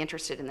reason to be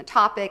interested in the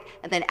topic,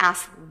 and then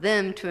asked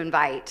them to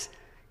invite,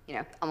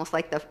 almost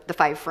like the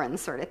 5 friends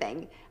sort of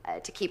thing,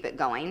 to keep it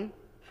going.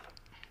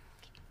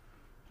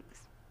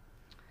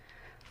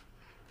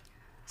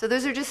 So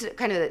those are just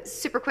kind of a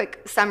super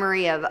quick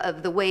summary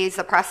of the ways,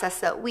 the process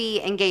that we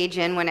engage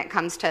in when it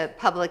comes to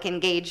public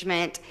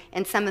engagement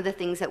and some of the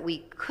things that we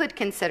could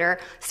consider.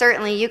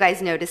 Certainly you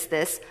guys notice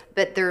this,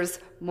 but there's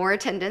more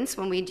attendance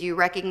when we do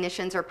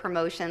recognitions or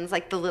promotions,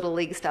 like the Little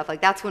League stuff.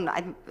 Like that's when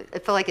I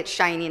feel like it's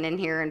shining in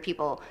here and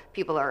people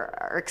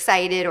are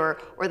excited, or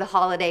the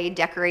holiday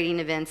decorating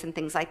events and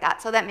things like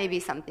that. So that may be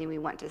something we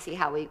want to see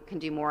how we can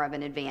do more of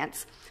in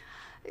advance.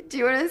 Do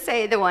you want to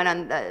say the one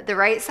on the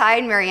right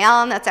side, Mary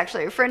Ellen? That's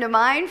actually a friend of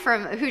mine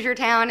from Hoosier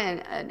Town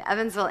in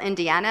Evansville,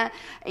 Indiana.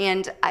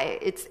 And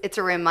it's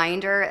a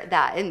reminder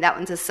and that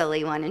one's a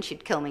silly one, and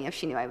she'd kill me if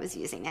she knew I was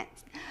using it.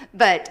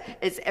 But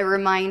it's a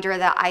reminder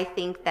that I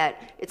think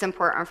that it's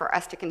important for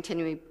us to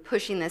continue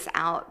pushing this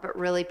out, but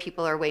really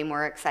people are way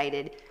more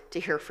excited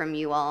to hear from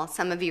you all.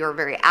 Some of you are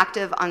very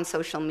active on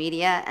social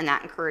media, and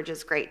that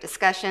encourages great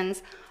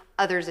discussions.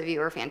 Others of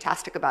you are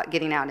fantastic about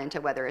getting out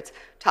into whether it's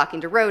talking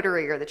to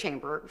Rotary or the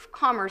Chamber of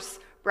Commerce,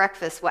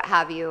 breakfast, what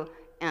have you.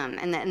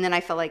 And then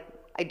I feel like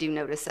I do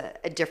notice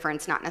a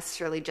difference, not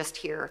necessarily just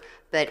here,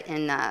 but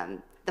in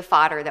the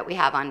fodder that we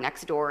have on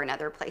Nextdoor and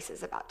other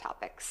places about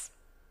topics.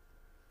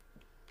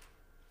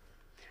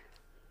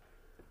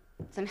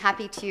 So I'm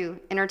happy to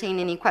entertain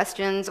any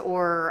questions,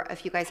 or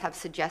if you guys have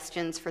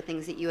suggestions for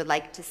things that you would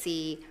like to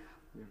see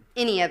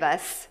any of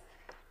us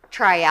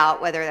try out,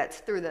 whether that's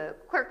through the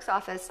clerk's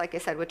office, like I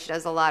said, which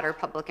does a lot, or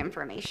public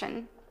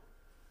information.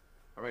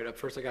 All right, up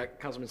first I got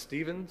Councilman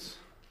Stevens.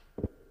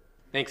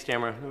 Thanks,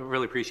 Tamara. I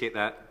really appreciate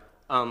that.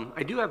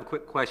 I do have a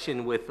quick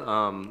question with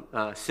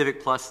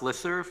Civic Plus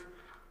listserv.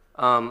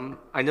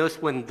 I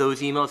noticed when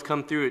those emails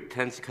come through, it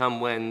tends to come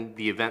when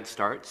the event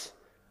starts.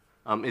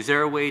 Is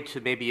there a way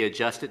to maybe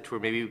adjust it to where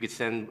maybe we could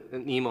send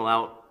an email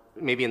out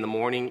maybe in the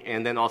morning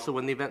and then also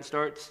when the event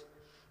starts?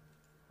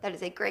 That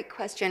is a great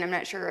question. I'm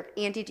not sure if,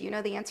 Andy, do you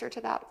know the answer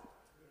to that?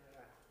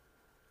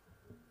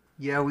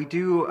 Yeah, we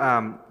do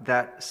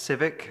that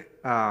Civic,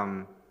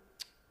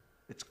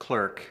 it's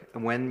clerk.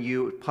 And when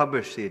you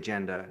publish the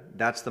agenda,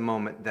 that's the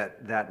moment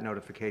that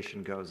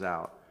notification goes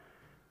out.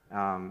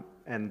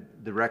 And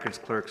the records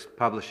clerks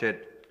publish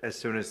it as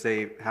soon as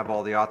they have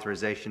all the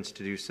authorizations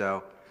to do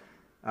so.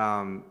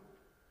 I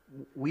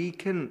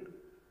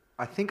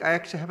think I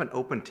actually have an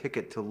open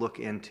ticket to look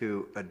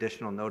into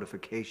additional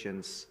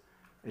notifications.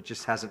 It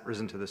just hasn't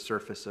risen to the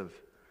surface of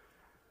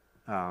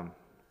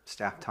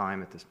staff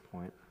time at this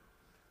point.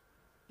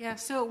 Yeah,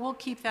 so we'll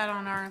keep that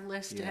on our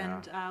list,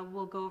 Yeah. and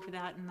we'll go over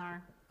that in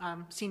our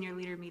senior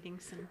leader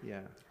meetings. And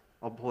Yeah.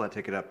 I'll pull that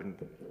ticket up and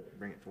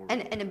bring it forward.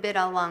 And a bit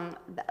along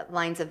the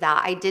lines of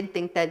that, I did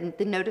think that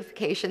the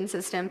notification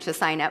system to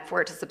sign up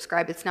for it, to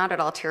subscribe, it's not at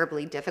all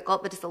terribly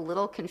difficult, but it's a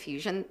little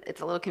confusion. It's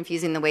a little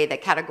confusing the way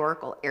that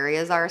categorical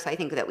areas are, so I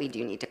think that we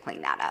do need to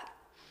clean that up.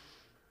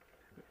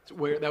 So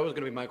that was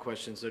going to be my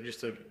question, so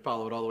just to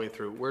follow it all the way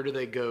through, where do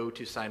they go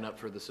to sign up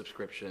for the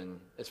subscription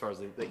as far as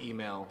the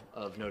email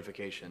of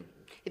notification?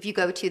 If you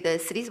go to the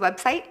city's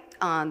website,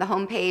 on the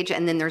homepage,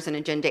 and then there's an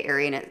agenda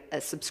area and a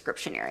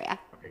subscription area.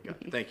 Okay,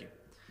 got it. Thank you.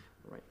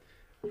 All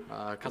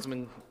right.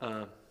 Councilman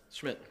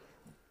Schmidt.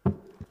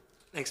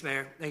 Thanks,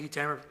 Mayor. Thank you,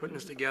 Tamara, for putting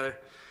this together.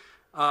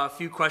 A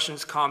few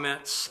questions,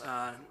 comments,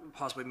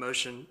 possibly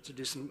motion to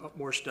do some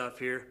more stuff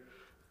here.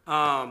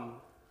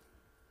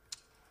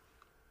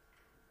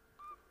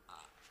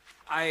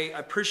 I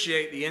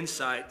appreciate the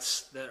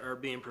insights that are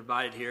being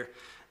provided here,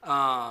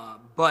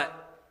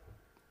 but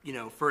you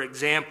know, for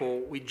example,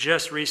 we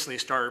just recently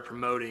started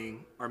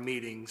promoting our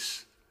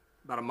meetings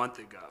about a month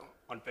ago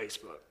on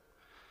Facebook.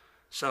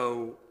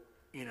 So,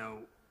 you know,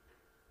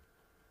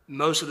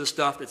 most of the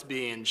stuff that's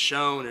being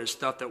shown is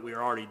stuff that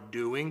we're already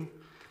doing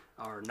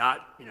or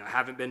not, you know,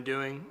 haven't been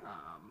doing.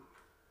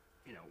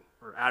 You know,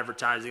 we're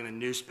advertising in the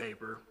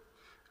newspaper.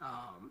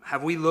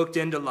 Have we looked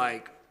into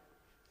like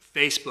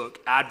Facebook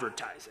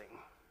advertising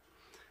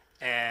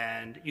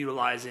and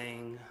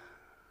utilizing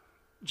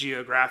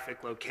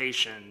geographic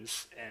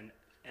locations and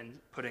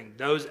putting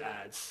those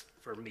ads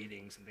for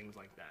meetings and things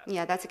like that?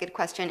 Yeah, that's a good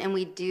question. And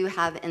we do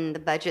have in the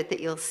budget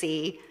that you'll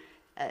see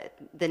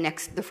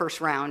the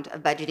first round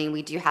of budgeting,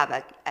 we do have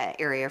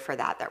a area for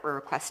that we're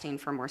requesting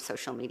for more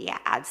social media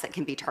ads that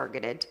can be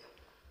targeted.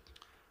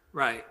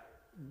 Right.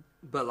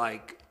 But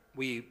like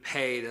we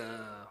pay the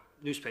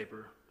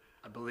newspaper,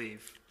 I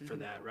believe, for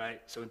that,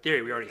 right? So in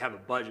theory, we already have a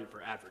budget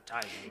for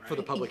advertising, right? For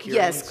the public hearings?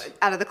 Yes,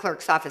 out of the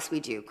clerk's office, we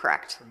do,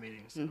 correct. For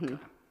meetings, okay,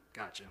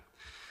 gotcha.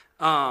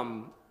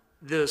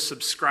 The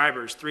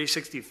subscribers,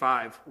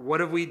 365, what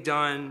have we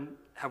done,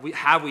 have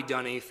we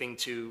done anything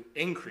to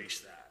increase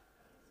that?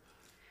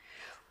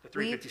 The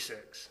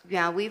 356.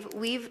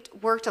 We've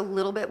worked a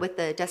little bit with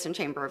the Destin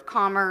Chamber of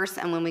Commerce,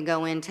 and when we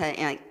go into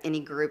any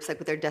groups, like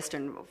with their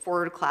Destin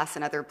Forward class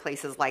and other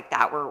places like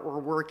that, we're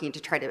working to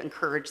try to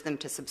encourage them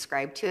to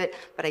subscribe to it.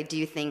 But I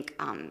do think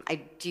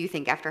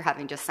after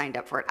having just signed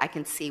up for it, I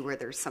can see where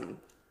there's some.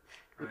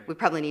 Right. We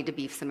probably need to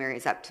beef some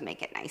areas up to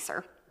make it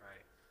nicer.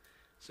 Right.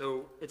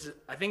 So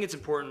I think it's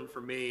important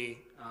for me,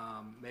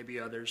 maybe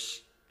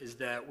others, is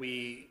that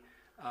we.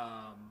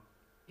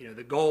 You know,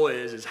 the goal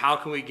is how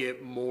can we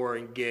get more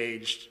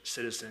engaged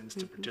citizens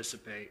to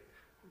participate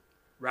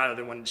rather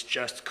than when it's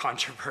just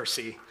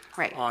controversy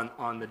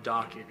on the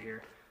docket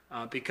here.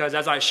 Because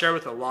as I share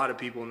with a lot of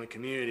people in the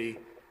community,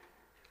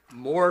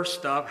 more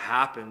stuff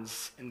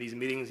happens in these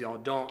meetings y'all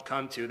don't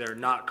come to that are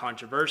not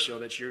controversial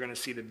that you're going to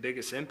see the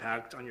biggest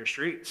impact on your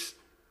streets.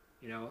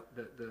 You know,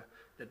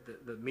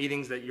 the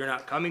meetings that you're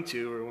not coming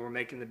to or when we're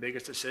making the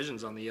biggest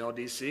decisions on the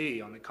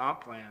LDC, on the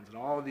comp plans, and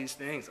all of these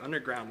things,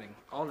 undergrounding,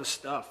 all this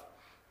stuff.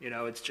 You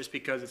know, it's just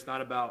because it's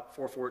not about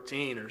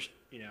 414 or,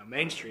 you know,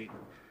 Main Street.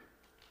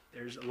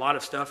 There's a lot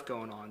of stuff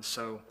going on.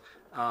 So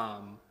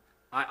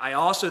I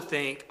also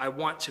think I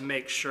want to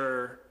make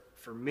sure,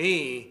 for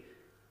me,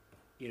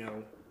 you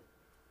know,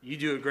 you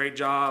do a great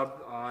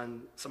job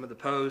on some of the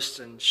posts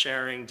and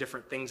sharing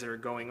different things that are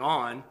going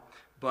on,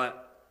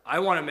 but I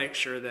want to make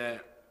sure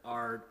that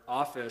our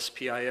office,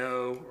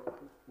 PIO,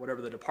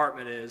 whatever the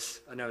department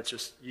is, I know it's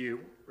just you,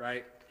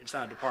 right? It's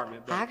not a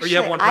department, but actually, or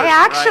you have one person, I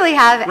actually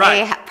have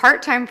right. a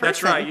part-time person.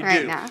 That's right,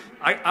 you do. Now.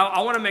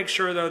 I want to make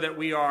sure, though, that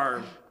we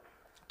are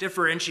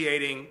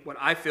differentiating what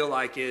I feel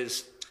like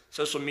is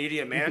social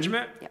media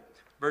management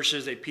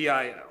versus a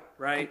PIO,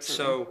 right?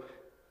 Absolutely. So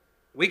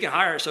we can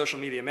hire a social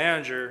media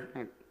manager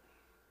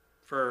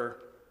for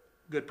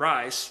good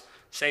price,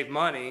 save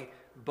money,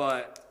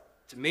 but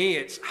to me,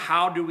 it's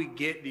how do we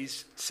get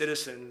these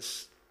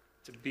citizens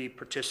to be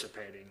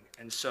participating?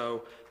 And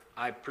so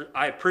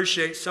I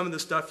appreciate some of the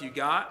stuff you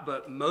got,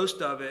 but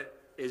most of it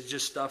is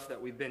just stuff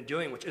that we've been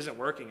doing, which isn't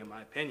working in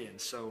my opinion.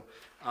 So,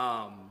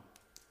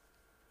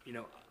 you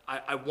know,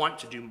 I want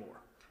to do more.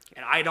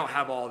 And I don't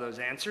have all those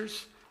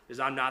answers because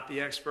I'm not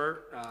the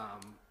expert.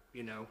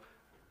 You know,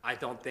 I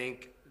don't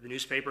think the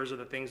newspapers are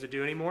the things to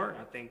do anymore.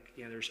 I think,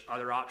 you know, there's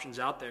other options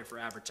out there for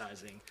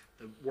advertising.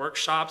 The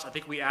workshops, I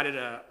think we added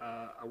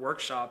a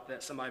workshop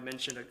that somebody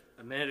mentioned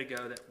a minute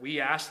ago that we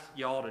asked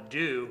y'all to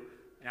do.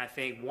 And I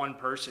think one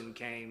person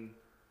came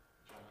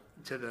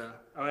to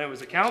it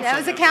was a councilman. That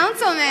was a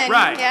councilman.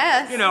 Right.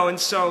 Yes. You know, and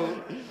so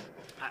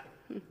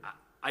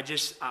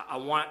I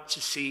want to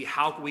see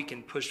how we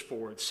can push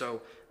forward.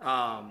 So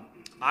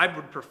I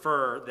would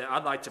prefer that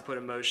I'd like to put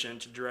a motion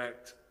to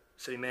direct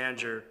city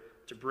manager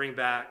to bring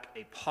back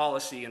a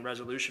policy and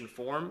resolution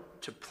form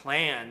to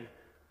plan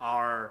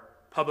our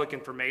public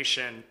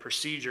information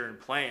procedure and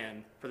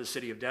plan for the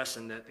city of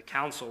Destin that the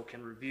council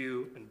can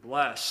review and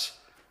bless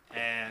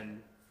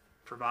and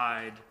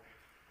provide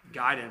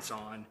guidance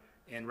on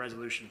in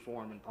resolution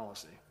form and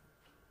policy.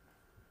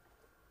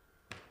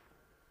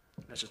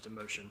 That's just a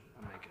motion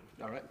I'm making.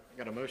 All right, I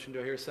got a motion. Do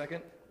I hear a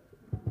second?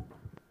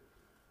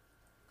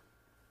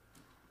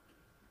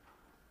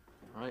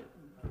 All right,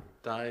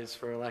 dies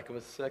for lack of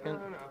a second.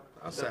 No.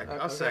 I'll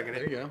second it.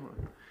 There you go.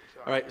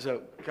 All right,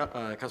 so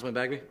Councilman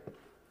Bagby?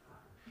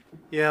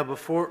 Yeah,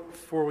 before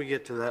we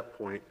get to that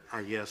point,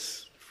 I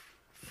guess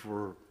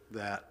for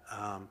that,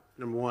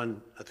 number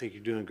one, I think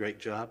you're doing a great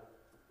job.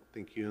 I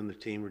think you and the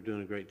team are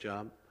doing a great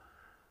job.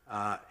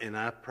 And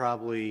I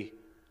probably,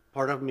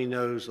 part of me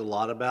knows a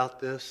lot about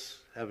this,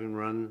 having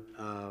run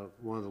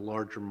one of the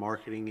larger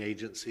marketing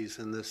agencies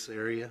in this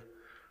area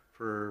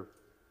for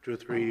 2 or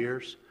 3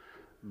 years.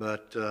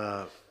 But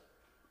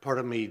part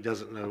of me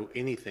doesn't know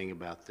anything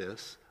about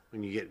this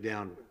when you get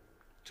down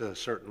to a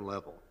certain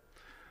level.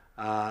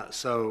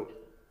 So,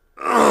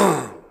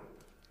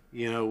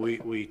 you know,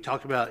 we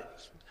talk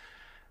about,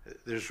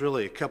 there's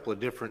really a couple of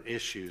different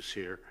issues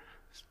here.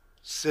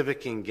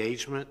 Civic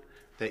engagement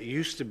that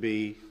used to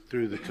be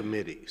through the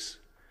committees.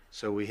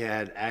 So we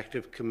had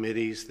active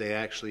committees. They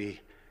actually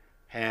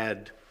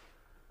had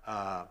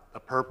a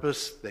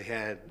purpose. They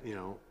had, you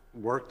know,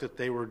 work that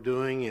they were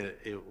doing, and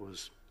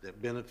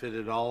that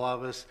benefited all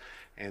of us.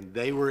 And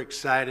they were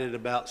excited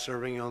about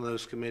serving on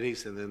those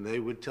committees, and then they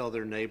would tell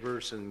their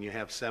neighbors, and you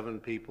have 7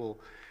 people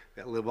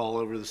that live all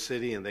over the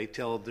city, and they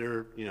tell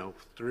their, you know,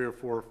 3 or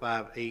 4 or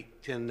 5,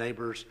 8, 10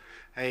 neighbors,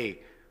 hey,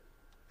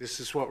 this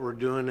is what we're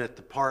doing at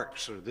the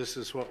parks, or this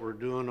is what we're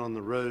doing on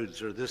the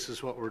roads, or this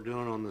is what we're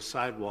doing on the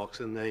sidewalks.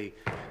 And they,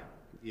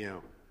 you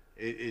know,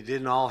 it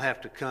didn't all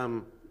have to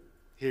come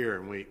here,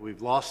 and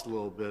we've lost a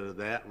little bit of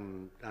that,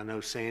 and I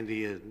know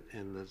Sandy and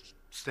the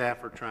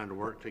staff are trying to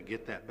work to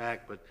get that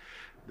back, but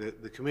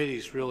the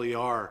committees really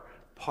are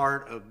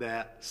part of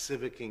that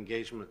civic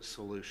engagement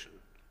solution.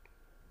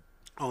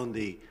 On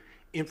the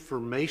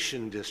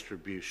information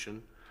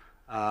distribution,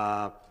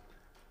 yeah,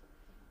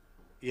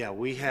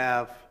 we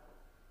have,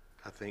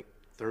 I think,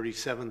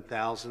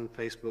 37,000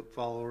 Facebook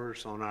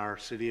followers on our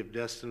City of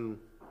Destin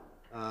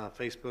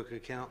Facebook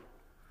account.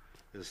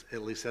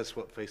 At least that's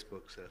what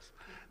Facebook says.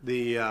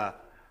 The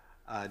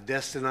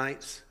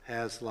Destinites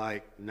has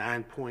like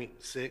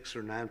 9.6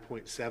 or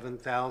 9.7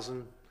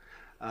 thousand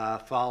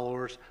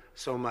followers.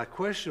 So my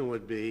question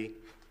would be,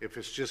 if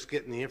it's just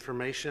getting the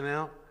information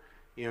out,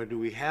 you know, do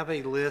we have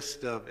a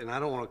list of, and I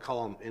don't want to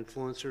call them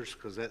influencers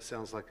because that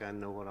sounds like I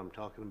know what I'm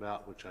talking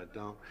about, which I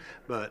don't,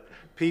 but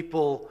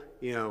people,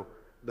 you know,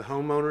 the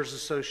homeowners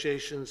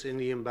associations,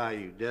 Indian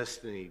Bayou,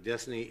 Destiny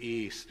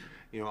East,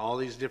 you know, all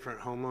these different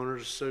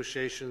homeowners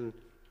association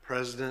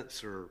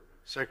presidents or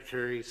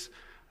secretaries,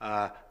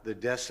 the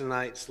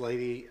Destinites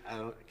lady,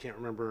 I can't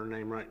remember her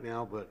name right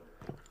now, but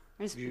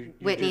there's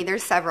Whitney,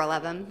 there's several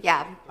of them,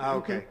 yeah.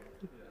 Okay,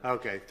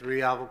 okay,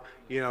 3 of them.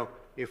 You know,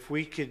 if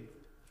we could,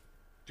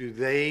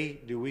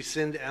 do we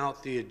send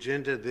out the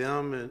agenda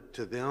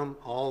to them,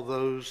 all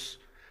those,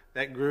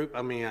 that group?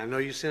 I mean, I know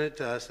you send it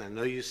to us, and I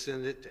know you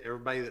send it to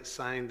everybody that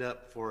signed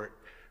up for it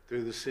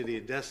through the City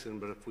of Destin,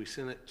 but if we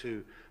send it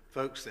to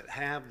folks that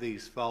have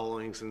these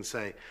followings and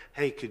say,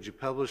 hey, could you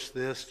publish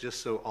this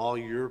just so all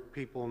your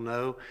people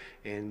know?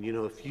 And, you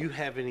know, if you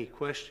have any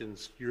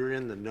questions, you're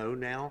in the know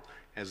now,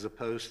 as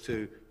opposed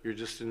to you're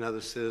just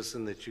another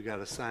citizen that you got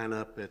to sign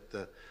up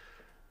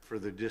for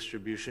the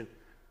distribution.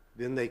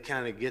 Then they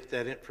kind of get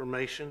that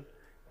information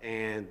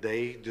and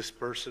they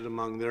disperse it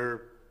among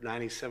their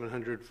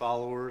 9,700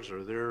 followers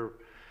or their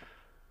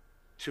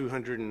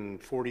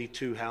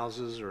 242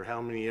 houses or how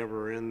many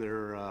ever are in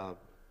their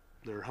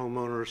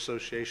homeowner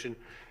association.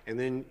 And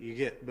then you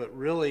get, but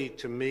really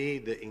to me,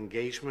 the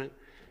engagement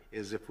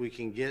is if we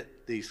can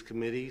get these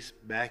committees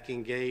back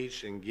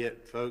engaged and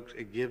get folks,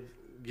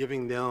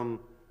 giving them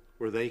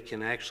where they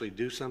can actually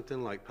do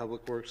something like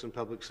Public Works and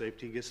Public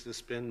Safety gets to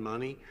spend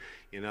money,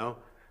 you know,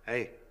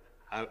 hey,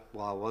 I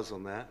was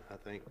on that. I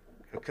think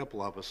a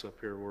couple of us up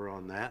here were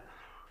on that.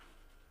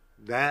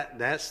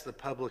 That's the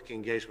public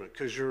engagement,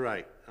 because you're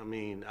right. I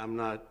mean,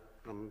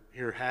 I'm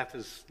here half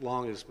as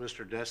long as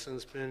Mr.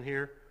 Destin's been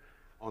here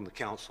on the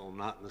council,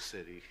 not in the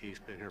city. He's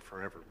been here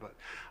forever. But,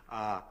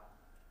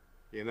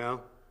 you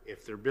know,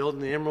 if they're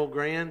building the Emerald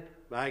Grand,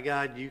 by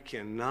God, you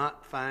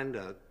cannot find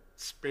a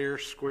spare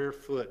square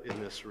foot in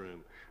this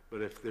room.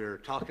 But if they're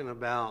talking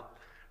about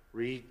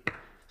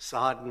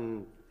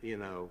resodding, you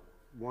know,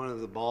 one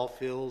of the ball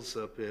fields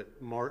up at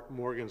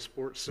Morgan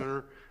Sports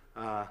Center,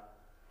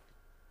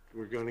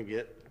 we're going to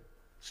get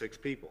 6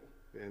 people.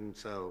 And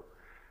so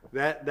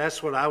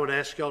that's what I would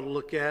ask y'all to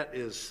look at,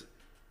 is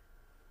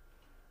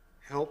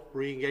help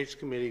re-engage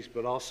committees,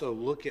 but also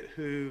look at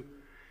who,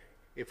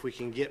 if we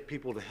can get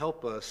people to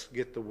help us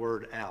get the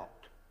word out.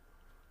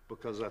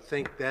 Because I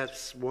think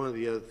that's one of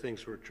the other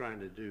things we're trying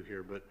to do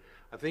here. But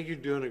I think you're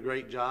doing a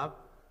great job.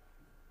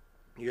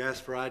 You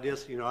asked for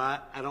ideas. You know, I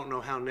don't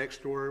know how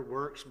Nextdoor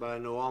works, but I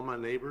know all my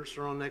neighbors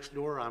are on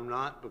Nextdoor. I'm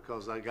not,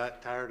 because I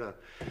got tired of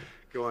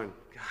going,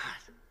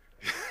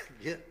 God,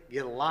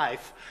 get a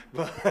life,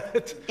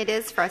 but. It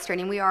is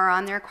frustrating. We are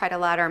on there quite a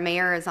lot. Our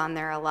mayor is on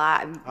there a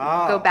lot.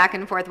 Oh. Go back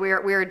and forth. We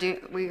are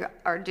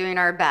doing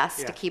our best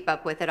Yeah. to keep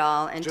up with it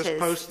all and Just to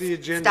post the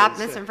agenda stop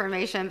instead.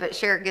 misinformation, but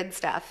share good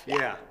stuff.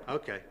 Yeah,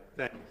 okay,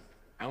 thanks.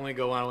 I only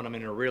go on when I'm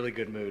in a really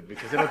good mood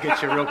because it'll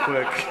get you real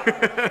quick.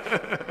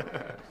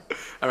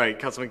 All right,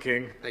 Councilman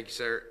King. Thank you,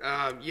 sir.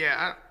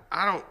 Yeah,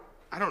 I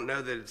don't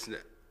know that it's,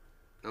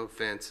 no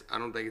offense, I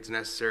don't think it's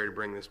necessary to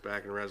bring this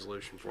back in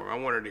resolution form. I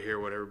wanted to hear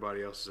what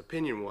everybody else's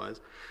opinion was.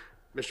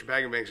 Mr.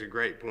 Pagan makes a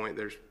great point.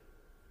 There's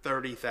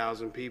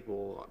 30,000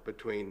 people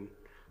between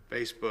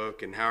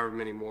Facebook and however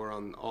many more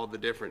on all the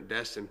different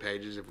Destin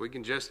pages. If we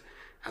can just,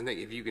 I think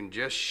if you can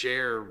just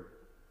share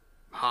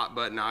hot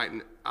button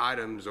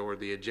items or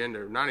the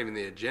agenda, not even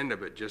the agenda,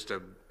 but just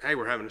hey,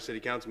 we're having a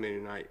city council meeting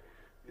tonight.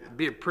 It'd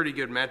be a pretty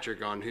good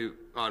metric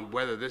on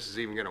whether this is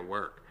even going to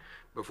work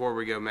before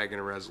we go making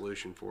a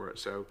resolution for it.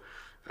 So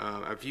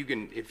if you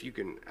can,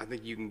 I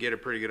think you can get a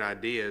pretty good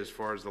idea as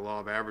far as the law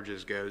of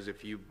averages goes.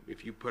 If you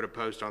put a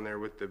post on there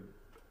with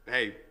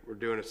hey, we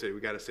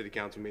got a city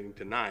council meeting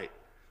tonight,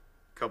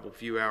 a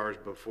few hours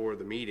before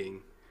the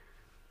meeting,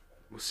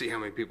 we'll see how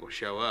many people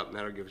show up, and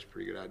that'll give us a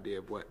pretty good idea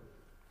of what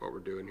we're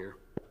doing here.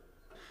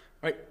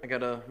 All right, I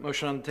got a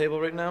motion on the table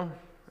right now.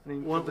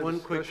 Any further One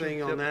quick discussion?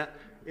 thing on Yep. that.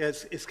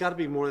 It's got to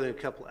be more than a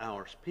couple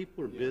hours.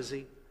 People are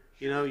busy.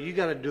 You know, you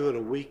got to do it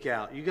a week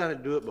out. You got to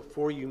do it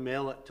before you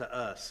mail it to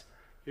us.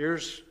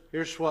 Here's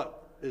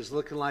what is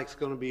looking like it's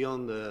going to be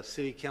on the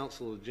city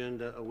council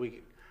agenda a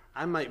week.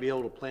 I might be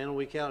able to plan a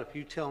week out. If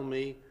you tell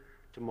me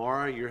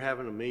tomorrow you're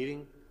having a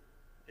meeting,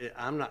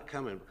 I'm not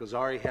coming because I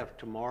already have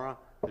tomorrow.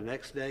 The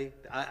next day,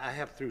 I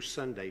have through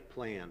Sunday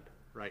planned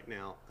right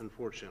now,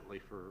 unfortunately,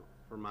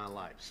 for my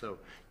life. So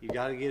you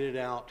got to get it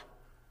out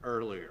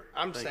earlier.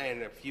 I'm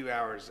saying a few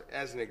hours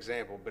as an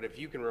example, but if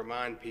you can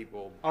remind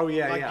people, Oh,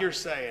 yeah, like yeah. you're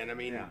saying, I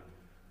mean, Yeah.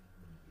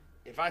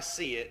 if I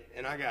see it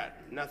and I got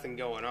nothing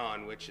going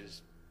on, which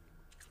is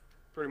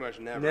pretty much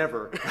never.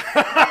 Never.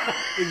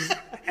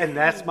 And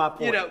that's my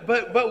point. You know,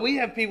 but we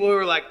have people who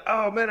are like,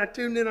 oh man, I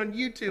tuned in on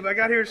YouTube. I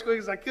got here as quick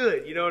as I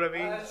could. You know what I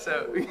mean?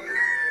 So.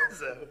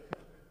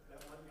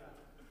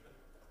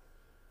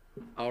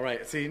 All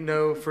right, see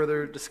no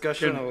further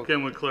discussion. I will-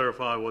 Can we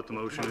clarify what the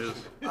motion is?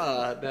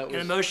 That And the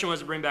was, motion was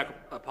to bring back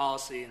a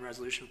policy in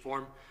resolution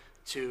form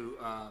to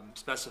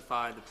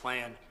specify the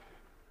plan,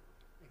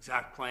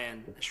 exact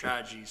plan,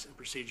 strategies, and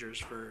procedures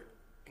for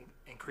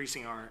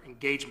increasing our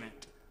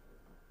engagement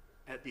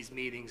at these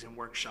meetings and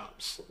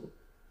workshops,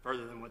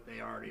 further than what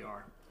they already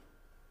are.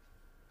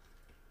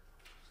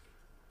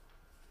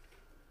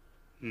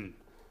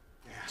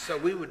 So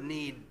we would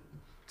need,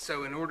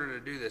 so in order to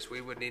do this,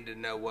 we would need to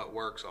know what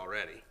works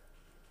already.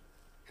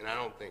 And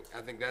I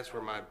think that's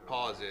where my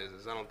pause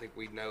is I don't think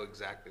we know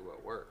exactly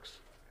what works.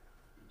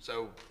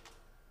 So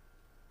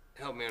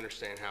help me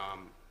understand how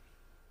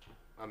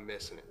I'm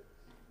missing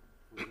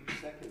it.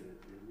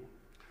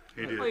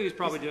 Well, he was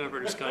probably doing it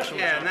for discussion.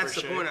 which Yeah, I and that's the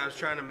appreciate. point I was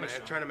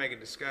trying to make a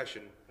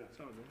discussion.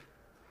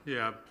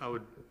 Yeah, I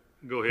would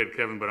go ahead,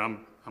 Kevin, but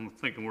I'm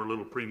thinking we're a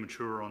little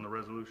premature on the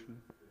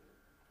resolution.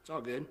 It's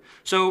all good.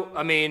 So,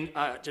 I mean,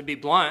 to be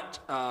blunt,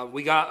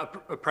 we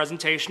got a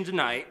presentation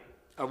tonight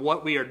of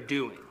what we are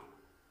doing.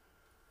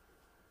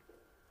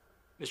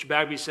 Mr.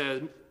 Bagby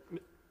says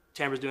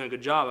Tamara's doing a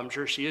good job. I'm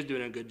sure she is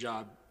doing a good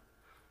job,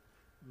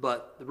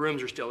 but the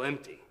rooms are still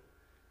empty.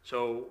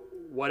 So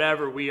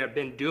whatever we have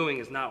been doing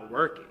is not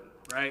working,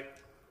 right?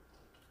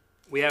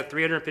 We have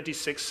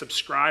 356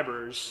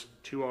 subscribers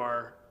to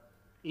our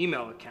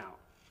email account.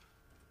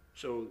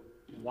 So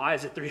why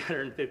is it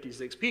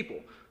 356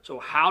 people? So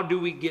how do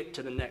we get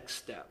to the next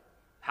step?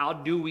 How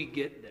do we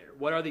get there?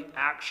 What are the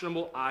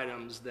actionable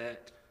items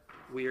that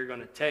we are going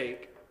to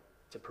take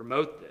to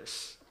promote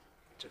this,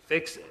 to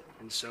fix it?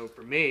 And so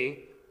for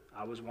me,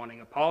 I was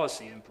wanting a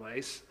policy in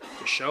place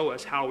to show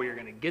us how we are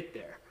going to get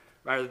there,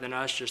 rather than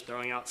us just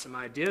throwing out some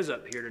ideas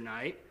up here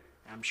tonight.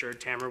 I'm sure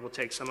Tamara will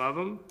take some of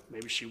them.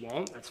 Maybe she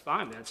won't. That's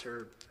fine. This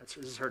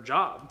is her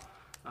job.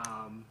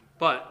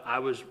 But I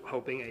was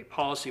hoping a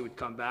policy would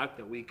come back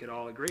that we could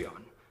all agree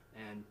on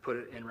and put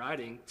it in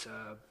writing to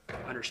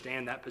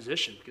understand that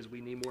position, because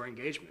we need more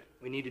engagement.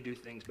 We need to do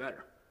things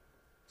better.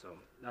 So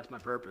that's my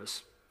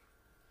purpose.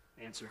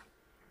 Answer.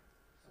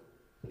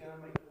 Can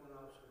I make one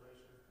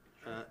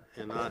observation?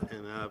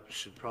 And I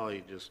should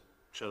probably just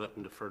shut up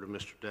and defer to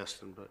Mr.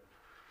 Destin, but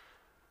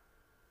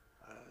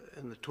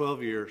in the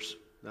 12 years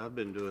that I've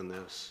been doing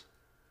this,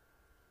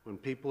 when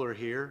people are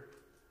here,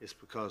 it's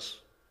because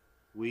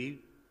I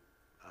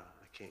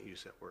can't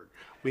use that word.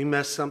 We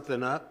mess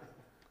something up,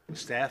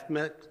 staff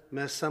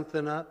mess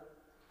something up,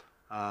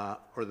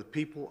 or the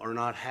people are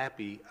not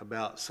happy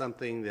about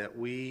something that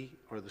we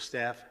or the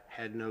staff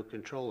had no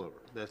control over.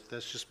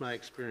 That's just my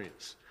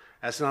experience.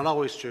 That's not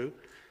always true.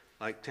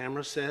 Like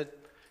Tamara said,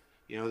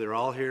 you know, they're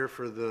all here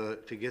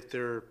to get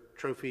their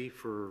trophy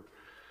for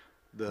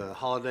the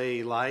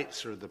holiday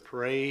lights or the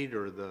parade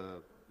or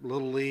the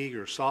Little League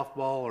or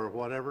softball or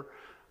whatever.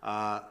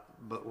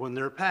 But when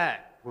they're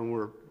packed, when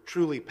we're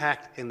truly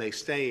packed and they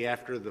stay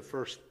after the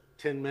first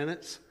 10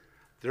 minutes,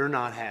 they're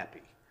not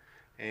happy,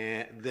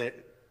 and that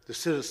the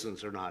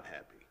citizens are not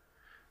happy.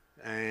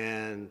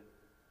 And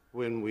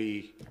when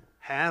we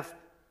have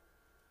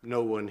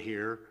no one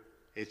here,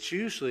 it's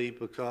usually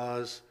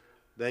because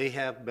they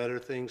have better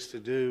things to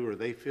do, or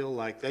they feel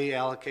like they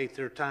allocate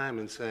their time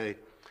and say,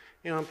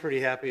 I'm pretty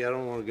happy. I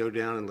don't want to go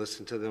down and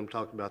listen to them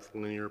talk about the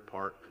linear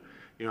park.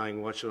 I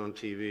can watch it on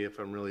TV if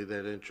I'm really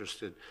that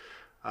interested.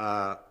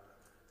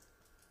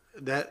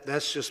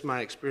 That's just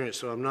my experience.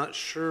 So I'm not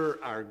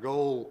sure our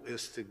goal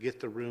is to get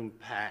the room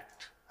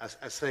packed.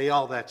 I say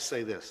all that to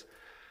say this.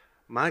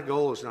 My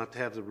goal is not to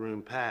have the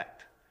room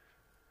packed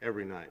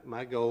every night.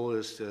 My goal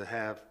is to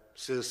have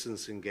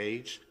citizens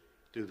engaged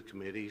through the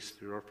committees,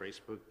 through our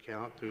Facebook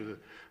account, through the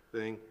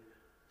thing,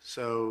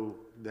 so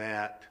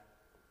that,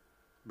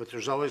 but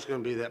there's always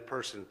going to be that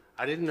person.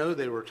 I didn't know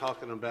they were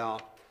talking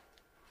about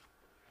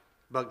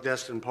Buck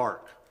Destin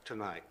Park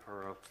tonight,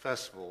 or a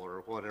festival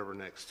or whatever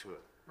next to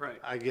it. Right.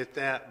 I get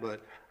that,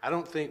 but I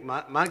don't think,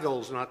 my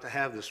goal is not to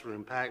have this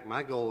room packed.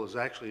 My goal is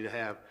actually to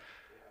have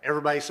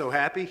everybody so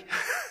happy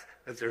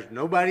that there's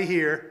nobody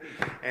here,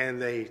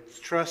 and they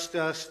trust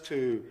us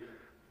to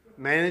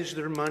manage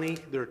their money,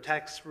 their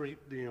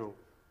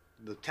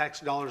the tax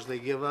dollars they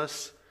give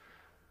us,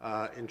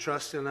 and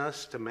trust in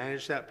us to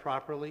manage that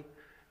properly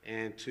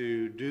and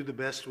to do the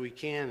best we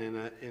can.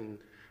 In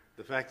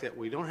the fact that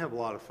we don't have a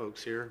lot of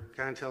folks here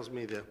kind of tells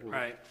me that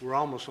we're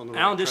almost on the right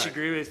track. I don't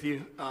disagree with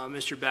you,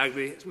 Mr.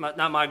 Bagley. It's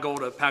not my goal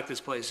to pack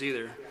this place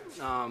either.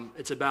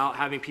 It's about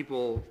having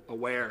people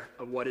aware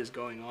of what is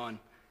going on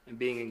and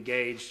being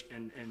engaged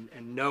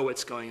and know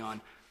what's going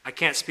on. I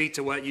can't speak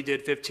to what you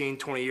did 15,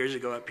 20 years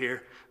ago up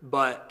here,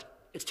 but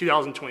it's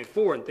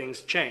 2024 and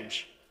things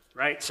change,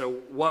 right? So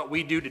what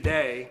we do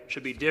today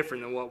should be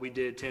different than what we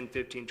did 10,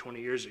 15, 20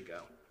 years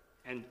ago.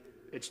 And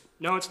it's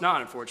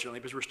not, unfortunately,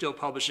 because we're still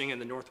publishing in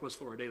the Northwest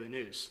Florida Daily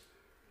News.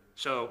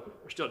 So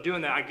we're still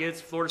doing that. I get it's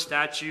Florida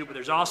statute, but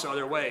there's also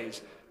other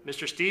ways.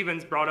 Mr.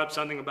 Stevens brought up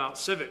something about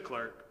civic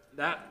clerk.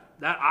 That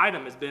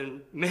item has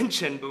been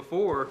mentioned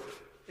before,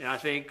 and I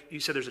think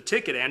you said there's a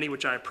ticket, Andy,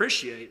 which I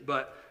appreciate,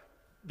 but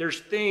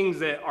there's things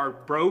that are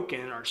broken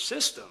in our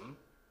system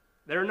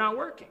that are not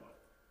working.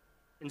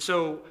 And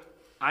so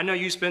I know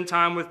you spend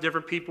time with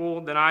different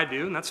people than I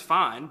do, and that's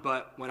fine,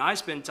 but when I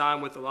spend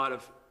time with a lot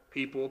of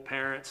people,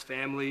 parents,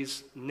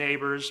 families,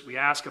 neighbors, we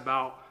ask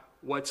about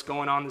what's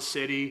going on in the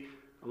city.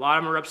 A lot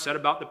of them are upset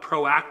about the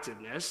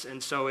proactiveness,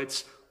 and so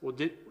it's, well,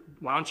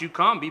 why don't you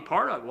come, be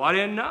part of it? Well, I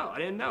didn't know.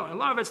 And a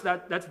lot of it's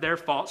that's their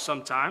fault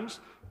sometimes,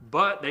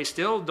 but they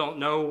still don't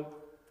know.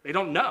 They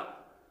don't know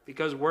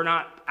because we're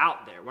not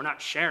out there. We're not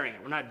sharing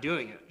it. We're not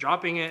doing it.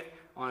 Dropping it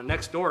on a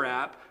Nextdoor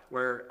app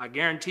where I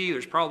guarantee you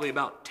there's probably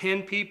about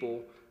 10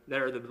 people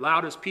that are the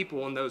loudest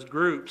people in those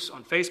groups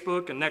on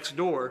Facebook and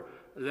Nextdoor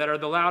that are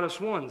the loudest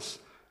ones.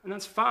 And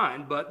that's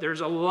fine, but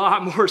there's a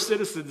lot more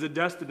citizens in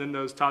Destin than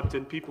those top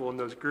 10 people in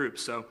those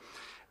groups. So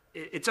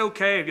it's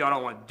okay if y'all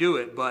don't want to do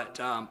it, but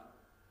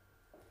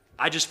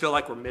I just feel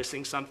like we're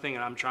missing something,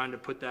 and I'm trying to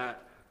put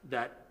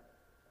that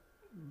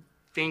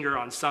finger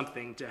on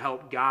something to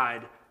help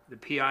guide the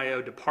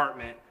PIO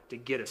department to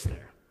get us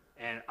there.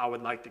 And I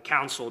would like the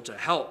council to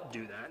help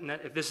do that. And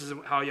if this is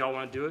how y'all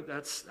want to do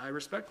it, I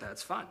respect that.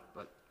 It's fine.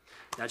 But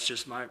that's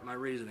just my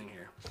reasoning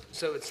here.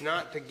 So it's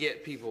not to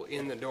get people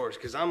in the doors,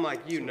 because I'm like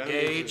you,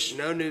 Engaged,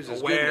 no news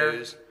is aware, good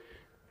news.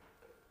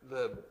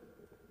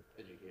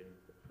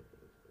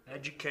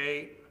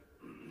 Educate.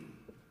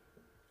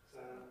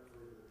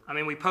 I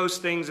mean, we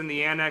post things in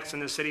the annex in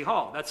the city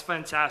hall. That's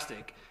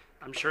fantastic.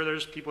 I'm sure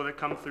there's people that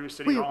come through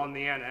City Hall in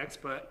the annex,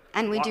 but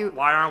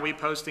why aren't we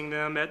posting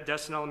them at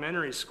Destin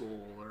Elementary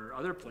School or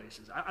other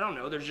places? I don't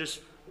know.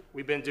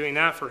 We've been doing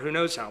that for who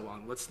knows how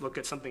long. Let's look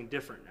at something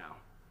different now.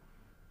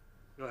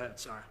 Go ahead,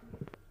 sorry.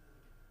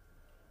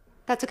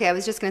 That's okay. I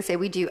was just going to say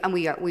we do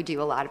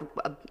a lot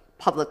of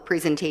public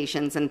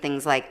presentations and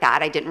things like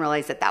that. I didn't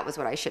realize that was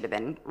what I should have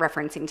been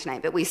referencing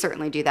tonight, but we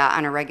certainly do that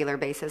on a regular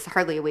basis.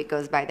 Hardly a week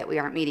goes by that we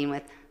aren't meeting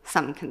with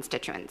some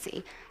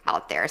constituency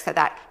out there. So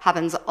that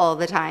happens all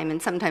the time,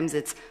 and sometimes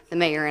it's the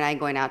mayor and I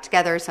going out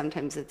together,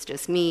 sometimes it's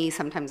just me,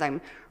 sometimes I'm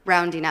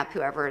rounding up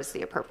whoever is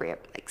the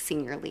appropriate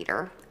senior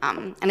leader.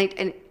 And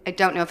I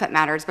don't know if it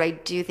matters, but I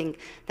do think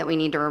that we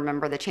need to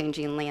remember the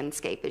changing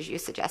landscape as you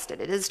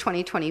suggested. It is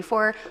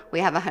 2024. We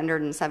have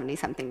 170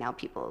 something now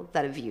people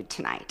that have viewed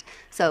tonight.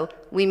 So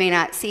we may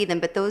not see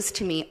them, but those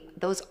to me,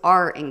 those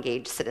are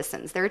engaged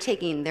citizens. They're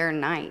taking their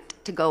night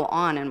to go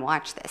on and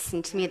watch this.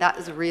 And to me, that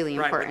is really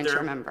important to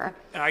remember.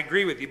 I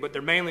agree with you, but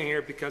they're mainly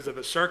here because of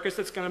a circus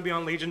that's going to be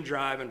on Legion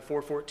Drive and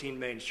 414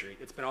 Main Street.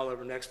 It's been all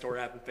over Nextdoor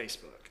app and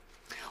Facebook.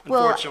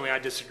 Unfortunately, I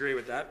disagree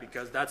with that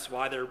because that's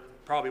why they're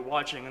probably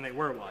watching and they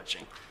were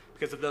watching,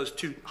 because of those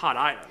two hot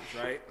items,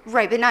 right?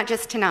 Right, but not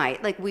just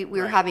tonight. Like we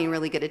were having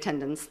really good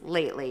attendance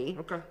lately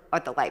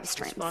at the live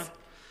streams.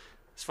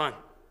 It's fine.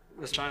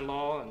 Let's shine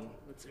law and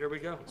here we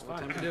go. It's fine.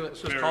 Time to do it.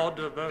 Let's just call it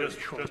to a vote.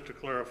 Just to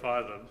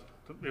clarify,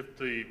 if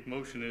the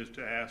motion is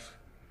to ask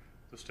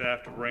the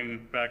staff to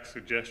bring back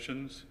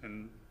suggestions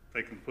and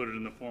they can put it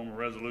in the form of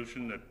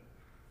resolution that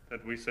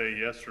that we say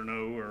yes or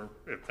no, or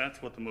if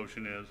that's what the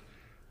motion is,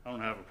 I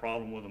don't have a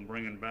problem with them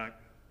bringing back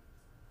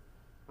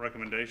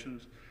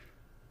recommendations.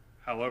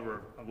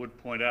 However, I would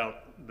point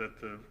out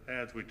that the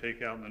ads we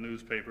take out in the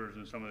newspapers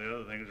and some of the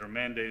other things are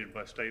mandated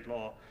by state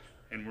law,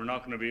 and we're not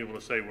going to be able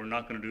to say we're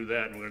not going to do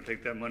that and we're going to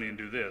take that money and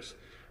do this.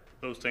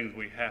 Those things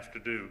we have to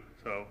do.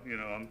 So, you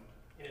know,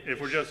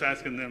 if we're just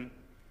asking them,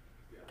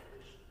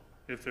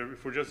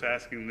 if we're just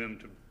asking them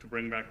to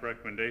bring back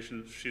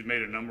recommendations, she's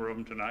made a number of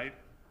them tonight.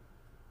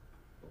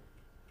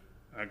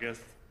 I guess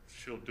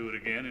she'll do it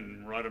again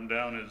and write them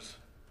down as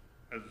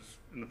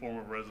in the form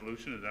of a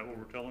resolution. Is that what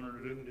we're telling her to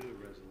do? Do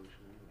a resolution.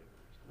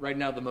 Right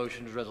now, the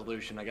motion is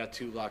resolution. I got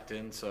 2 locked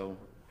in, so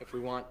if we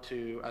want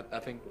to, I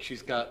think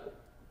she's got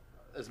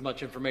as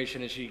much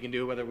information as she can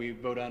do, whether we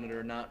vote on it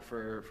or not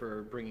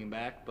for bringing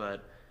back,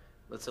 but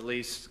let's at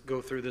least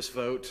go through this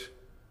vote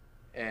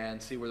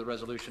and see where the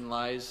resolution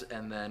lies,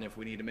 and then if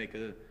we need to make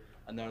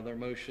another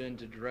motion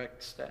to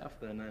direct staff,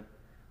 then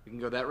we can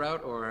go that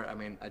route, or, I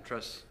mean, I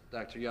trust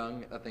Dr.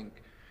 Young. I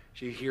think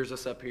she hears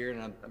us up here,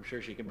 and I'm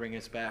sure she can bring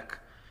us back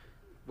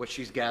what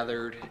she's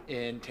gathered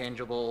in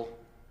tangible,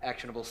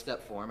 actionable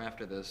step form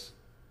after this.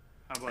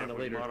 How about if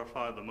we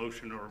modify the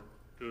motion or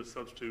do a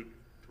substitute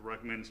to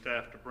recommend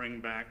staff to bring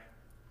back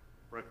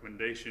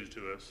recommendations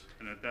to us,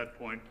 and at that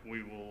point,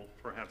 we will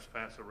perhaps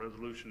pass a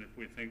resolution if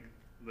we think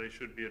they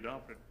should be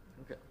adopted.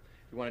 Okay.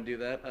 You want to do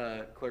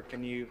that? Clerk,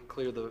 can you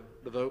clear the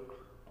vote?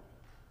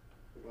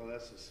 Well,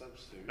 that's a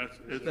substitute.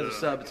 That's a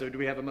sub, so do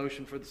we have a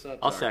motion for the sub?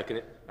 I'll second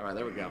it. All right,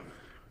 there we go.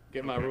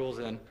 Get my rules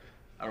in.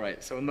 All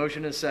right, so a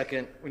motion and a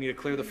second. We need to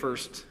clear the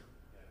first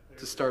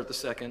to start the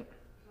second.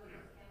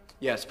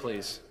 Yes,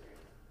 please.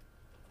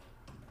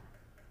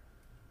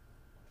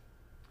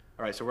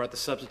 All right, so we're at the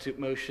substitute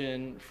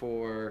motion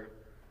for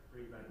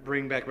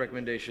bring back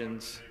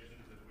recommendations.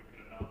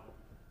 All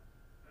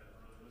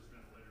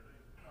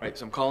right,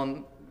 so I'm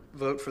calling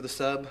vote for the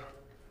sub.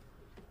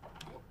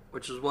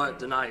 Which is what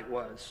tonight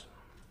was,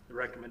 the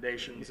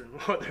recommendations and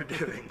what they're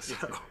doing, so.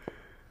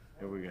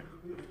 Here we go.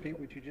 Repeat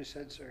what you just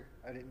said, sir.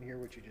 I didn't hear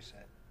what you just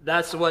said.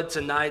 That's what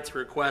tonight's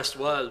request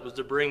was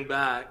to bring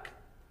back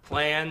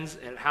plans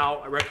and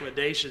how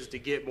recommendations to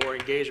get more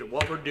engagement,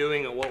 what we're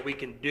doing and what we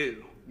can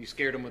do. You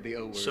scared them with the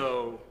O word.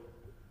 So,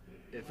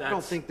 if that's. I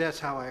don't think that's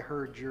how I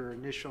heard your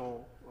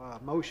initial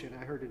motion.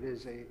 I heard it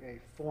as a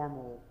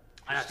formal procedure.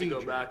 I have to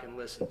go back and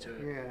listen to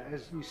it. Yeah,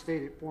 as you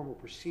stated, formal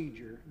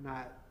procedure,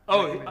 not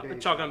Oh, recommendation. I'm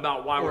talking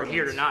about why we're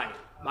here Ordinance. tonight.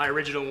 My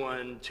original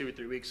one 2 or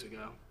 3 weeks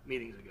ago,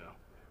 meetings ago.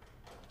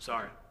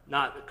 Sorry,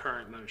 not the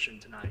current motion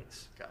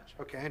tonight's. Gotcha.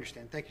 Okay, I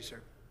understand. Thank you, sir.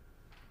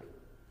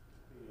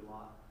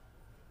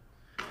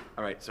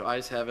 All right, so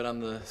ayes have it on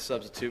the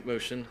substitute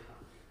motion.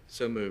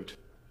 So moved.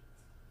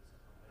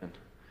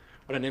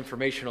 What an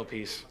informational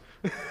piece.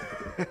 All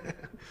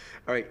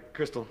right,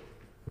 Crystal.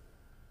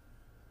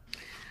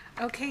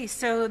 Okay,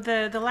 so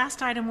the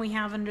last item we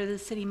have under the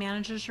city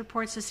manager's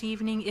reports this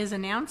evening is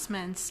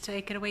announcements.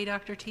 Take it away,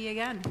 Dr. T,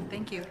 again.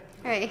 Thank you.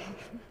 All right.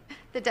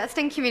 The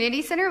Destin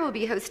Community Center will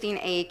be hosting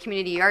a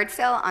community yard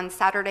sale on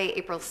Saturday,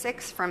 April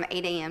 6th from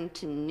 8 a.m.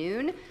 to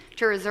noon.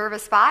 To reserve a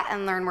spot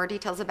and learn more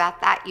details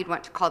about that, you'd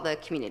want to call the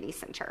community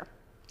center.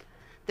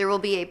 There will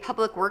be a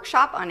public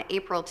workshop on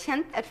April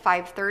 10th at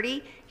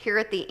 5:30 here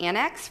at the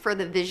Annex for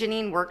the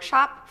Visioning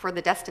Workshop for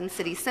the Destin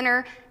City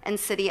Center and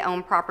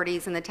city-owned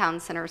properties in the Town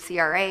Center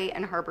CRA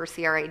and Harbor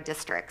CRA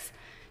districts.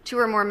 2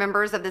 or more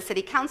members of the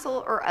City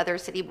Council or other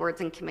city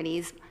boards and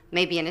committees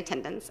may be in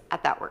attendance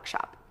at that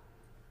workshop.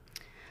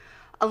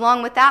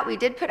 Along with that, we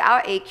did put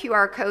out a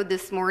QR code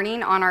this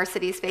morning on our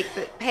city's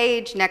Facebook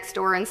page,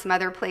 Nextdoor, and some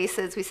other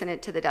places. We sent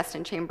it to the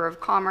Destin Chamber of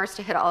Commerce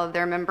to hit all of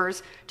their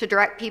members to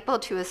direct people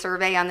to a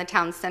survey on the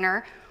town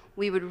center.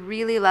 We would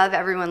really love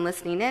everyone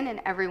listening in and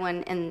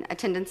everyone in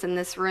attendance in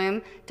this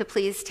room to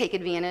please take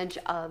advantage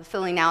of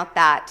filling out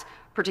that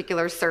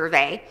particular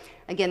survey.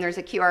 Again, there's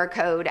a QR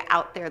code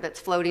out there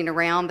that's floating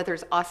around, but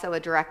there's also a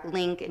direct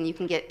link, and you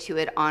can get to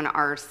it on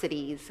our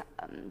city's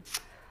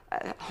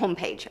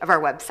homepage of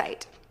our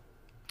website.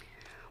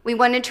 We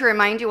wanted to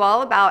remind you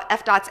all about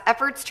FDOT's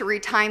efforts to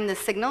retime the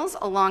signals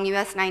along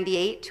US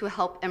 98 to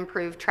help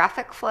improve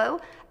traffic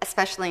flow,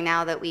 especially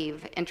now that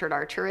we've entered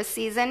our tourist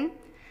season.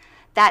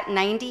 That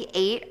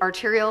 98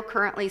 arterial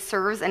currently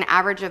serves an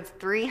average of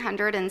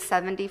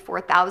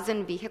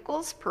 374,000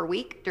 vehicles per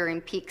week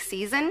during peak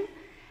season,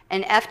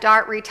 and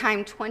FDOT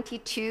retimed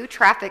 22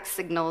 traffic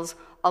signals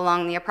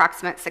along the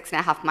approximate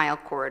 6.5-mile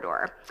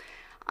corridor,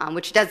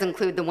 which does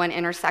include the one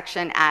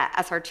intersection at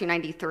SR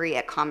 293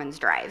 at Commons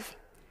Drive.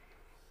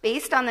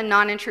 Based on the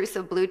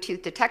non-intrusive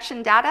Bluetooth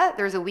detection data,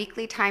 there's a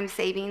weekly time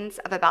savings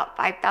of about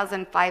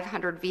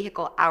 5,500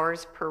 vehicle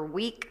hours per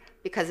week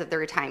because of the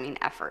retiming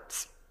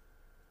efforts.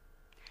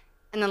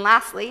 And then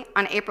lastly,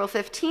 on April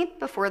 15th,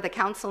 before the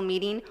council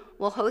meeting,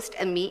 we'll host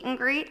a meet and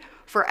greet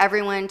for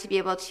everyone to be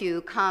able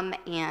to come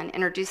and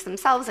introduce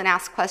themselves and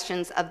ask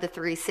questions of the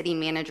 3 city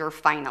manager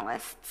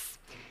finalists.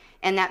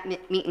 And that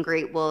meet and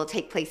greet will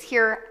take place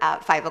here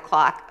at 5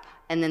 o'clock,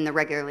 and then the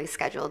regularly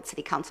scheduled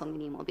city council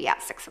meeting will be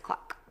at 6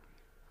 o'clock.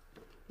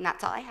 And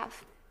that's all I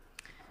have.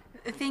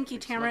 Thank you,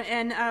 Tamara.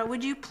 And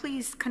would you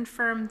please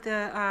confirm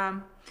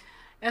the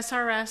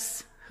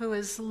SRS who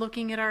is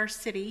looking at our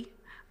city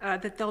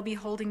that they'll be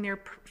holding their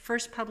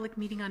first public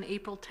meeting on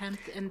April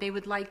 10th, and they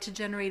would like to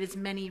generate as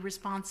many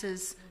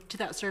responses to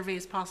that survey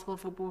as possible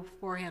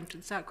beforehand.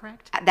 Is that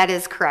correct? That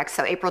is correct.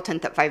 So April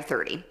 10th at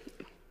 5:30.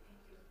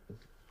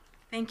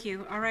 Thank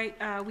you. All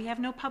right. We have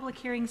no public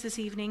hearings this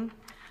evening.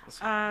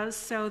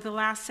 So the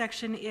last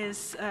section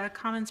is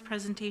comments,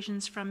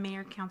 presentations from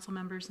mayor, council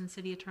members, and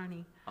city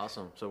attorney.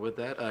 Awesome. So with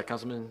that,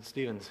 Councilman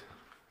Stevens.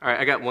 All right,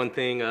 I got one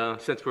thing.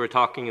 Since we were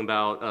talking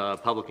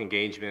about public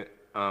engagement,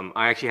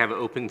 I actually have an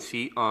open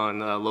seat on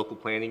local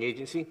planning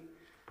agency.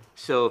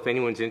 So if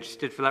anyone's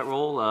interested for that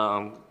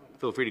role,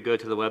 feel free to go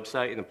to the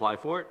website and apply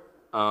for it.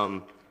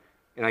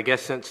 And I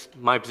guess since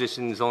my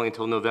position is only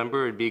until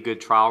November, it'd be a good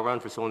trial run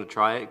for someone to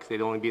try it because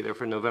they'd only be there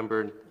for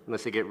November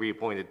unless they get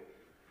reappointed.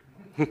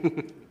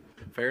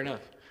 Fair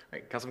enough. All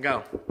right, Councilman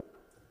Gao.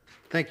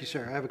 Thank you,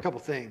 sir. I have a couple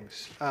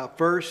things.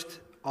 First,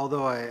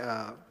 although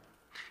I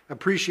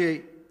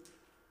appreciate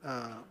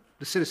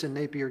the citizen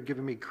Napier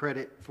giving me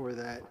credit for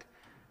that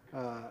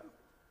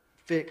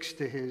fix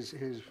to his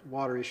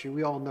water issue,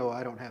 we all know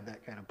I don't have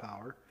that kind of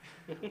power.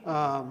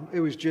 It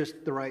was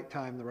just the right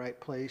time, the right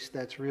place.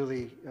 That's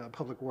really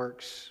Public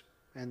Works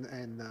and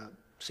the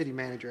city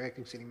manager,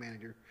 acting city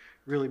manager,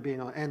 really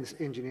being on, and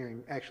the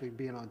engineering actually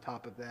being on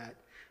top of that.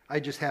 I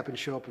just happened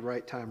to show up at the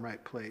right time,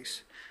 right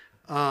place.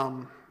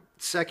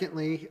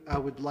 Secondly, I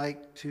would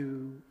like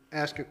to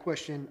ask a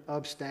question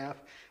of staff.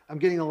 I'm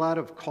getting a lot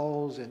of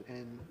calls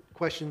and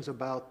questions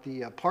about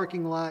the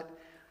parking lot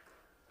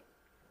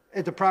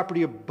at the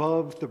property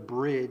above the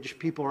bridge.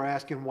 People are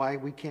asking why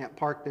we can't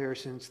park there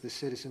since the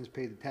citizens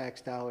pay the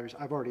tax dollars.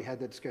 I've already had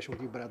that discussion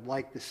with you, but I'd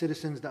like the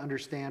citizens to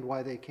understand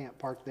why they can't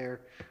park there.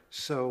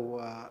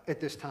 So at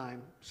this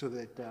time, so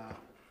that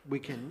we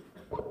can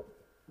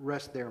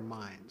rest their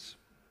minds.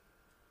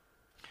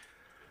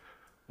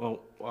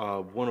 Well,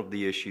 one of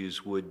the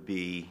issues would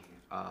be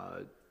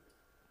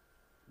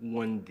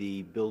when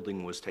the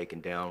building was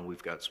taken down,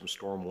 we've got some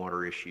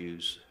stormwater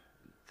issues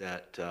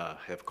that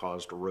have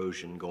caused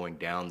erosion going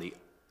down the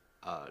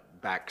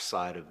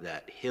backside of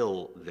that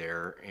hill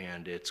there,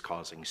 and it's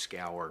causing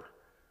scour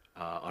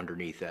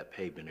underneath that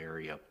pavement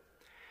area.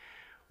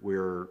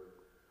 We're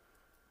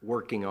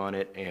working on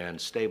it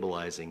and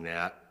stabilizing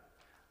that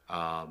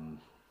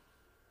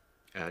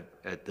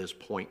at this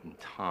point in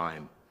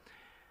time.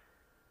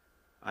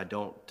 I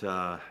don't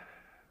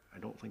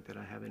think that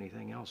I have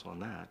anything else on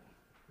that.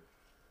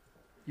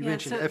 You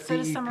mentioned FDEP. So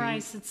to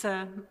summarize, it's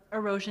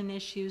erosion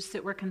issues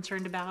that we're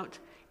concerned about,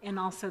 and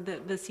also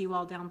the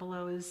seawall down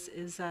below is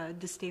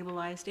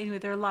destabilized. Anyway,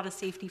 there are a lot of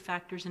safety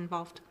factors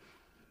involved.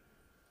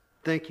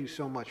 Thank you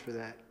so much for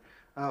that.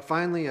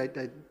 Finally,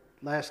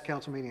 last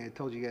council meeting, I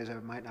told you guys I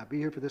might not be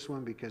here for this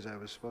one because I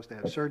was supposed to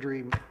have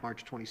surgery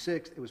March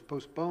 26th. It was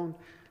postponed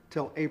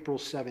till April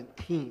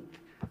 17th.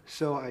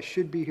 So I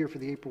should be here for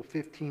the April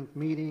 15th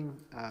meeting,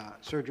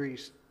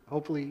 surgeries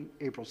hopefully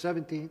April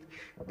 17th,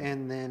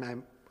 and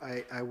then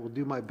I will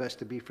do my best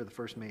to be for the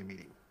first May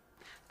meeting.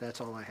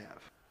 That's all I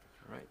have.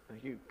 All right,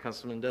 thank you.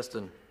 Councilman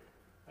Destin.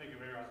 Thank you,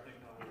 Mayor. I think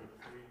I will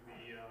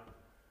leave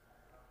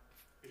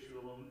the issue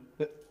alone.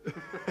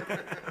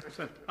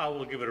 I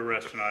will give it a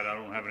rest tonight. I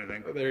don't have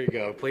anything. There you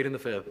go. Plead in the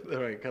fifth.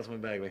 All right, Councilman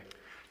Bagley.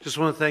 Just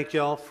want to thank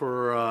y'all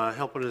for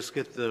helping us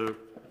get the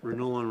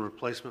renewal and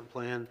replacement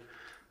plan,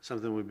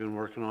 something we've been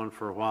working on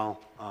for a while,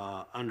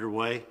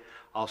 underway.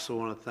 Also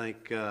want to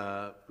thank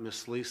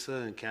Miss Lisa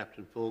and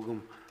Captain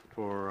Fulgham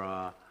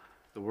for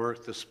the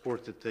work, the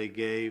support that they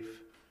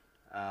gave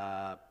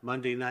last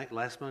Monday night.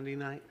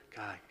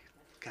 God,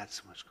 got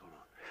so much going on.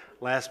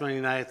 Last Monday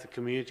night at the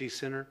community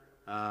center.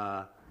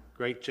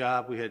 Great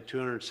job. We had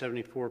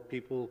 274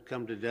 people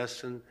come to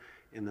Destin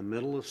in the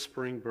middle of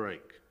spring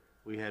break.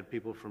 We had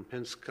people from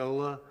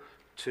Pensacola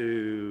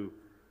to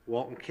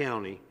Walton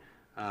County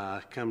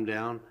come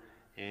down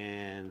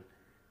and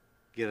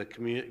get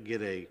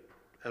a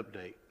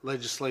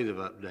legislative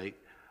update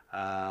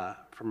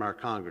from our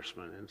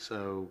congressman. And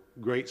so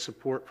great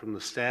support from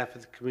the staff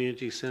at the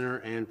community center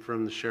and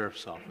from the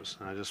sheriff's office.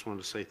 And I just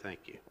wanted to say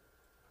thank you.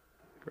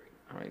 Great.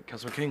 All right,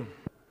 Councilman King.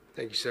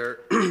 Thank you, sir.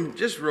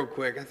 Just real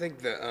quick, I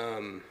think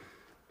I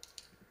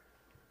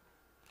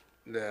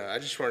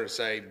just wanted to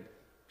say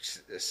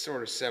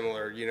sort of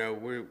similar. You know,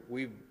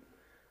 we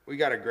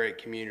got a great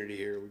community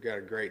here. We got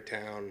a great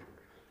town.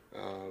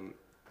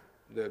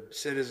 The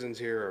citizens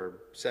here are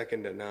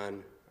second to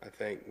none. I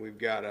think we've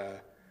got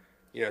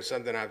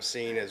something I've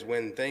seen is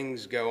when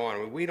things go on, I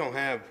mean, we don't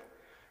have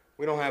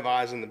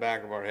eyes in the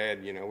back of our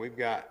head. You know, we've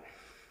got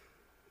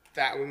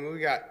we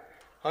got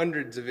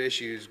hundreds of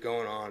issues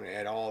going on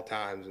at all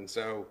times. And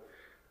so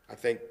I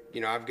think,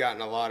 I've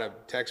gotten a lot of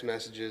text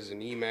messages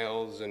and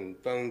emails and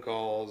phone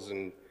calls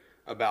and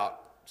about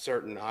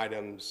certain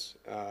items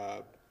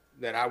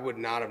that I would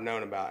not have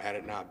known about had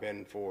it not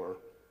been for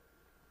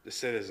the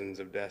citizens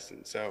of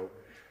Destin. So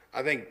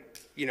I think,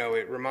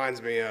 it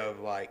reminds me of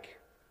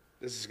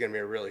this is going to be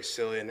a really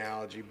silly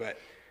analogy, but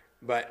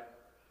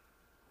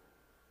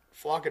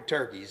flock of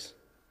turkeys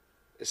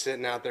is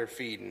sitting out there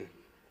feeding.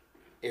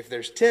 If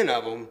there's 10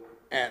 of them,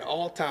 at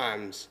all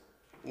times,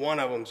 one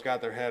of them's got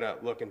their head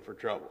up looking for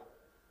trouble.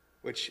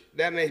 Which,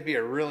 that may be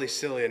a really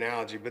silly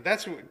analogy, but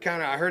that's what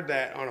kind of, I heard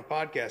that on a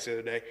podcast the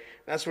other day.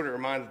 That's what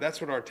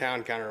our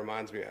town kind of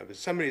reminds me of, is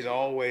somebody's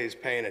always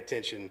paying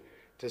attention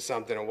to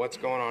something and what's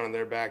going on in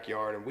their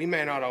backyard, and we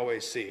may not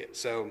always see it.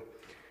 So,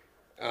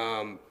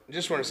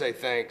 just want to say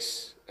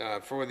thanks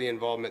for the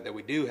involvement that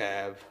we do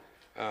have.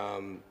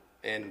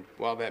 And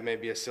while that may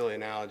be a silly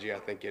analogy, I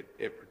think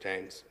it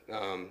pertains.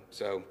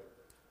 So,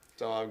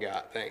 that's all I've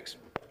got. Thanks.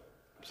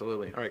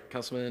 Absolutely. All right,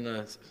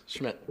 Councilman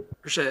Schmidt.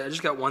 Appreciate it. I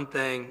just got one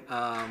thing.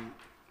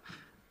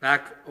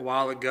 Back a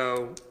while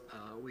ago,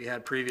 we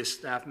had previous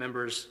staff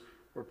members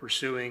were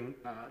pursuing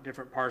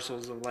different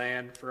parcels of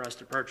land for us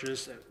to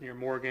purchase near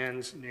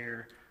Morgan's,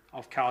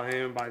 off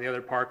Calhoun by the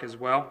other park as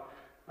well.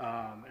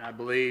 And I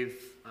believe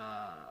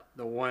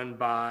the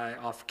one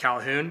off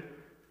Calhoun,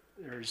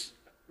 we're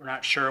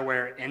not sure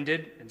where it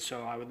ended, and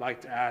so I would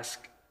like to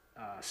ask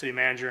city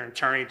manager and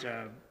attorney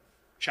to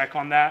check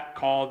on that,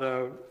 call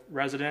the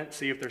resident,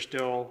 see if they're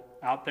still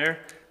out there.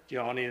 Do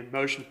y'all need a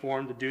motion for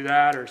them to do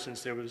that, or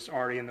since it was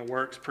already in the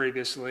works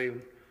previously,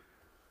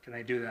 can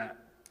they do that?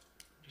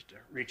 Just to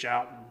reach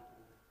out and,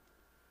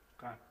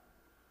 okay.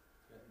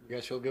 You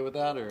guys feel good with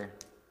that, or?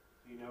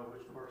 Do you know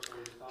which parcel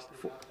he's talking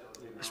about?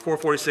 It's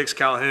 446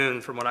 Calhoun,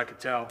 from what I could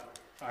tell,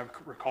 if I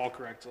recall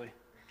correctly.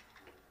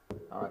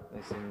 All right,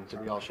 they seem to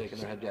be all shaking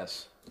their head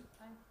yes.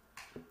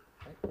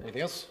 Okay.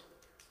 Anything else?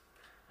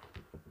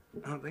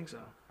 I don't think so.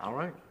 All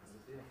right.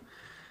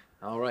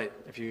 All right.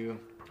 If you,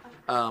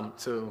 go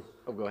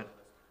ahead.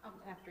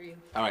 After you.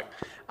 All right.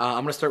 I'm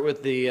going to start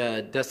with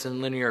the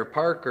Destin Linear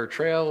Park or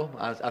Trail.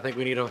 I think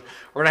we're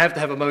going to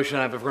have a motion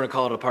if we're going to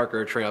call it a park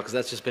or a trail, because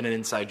that's just been an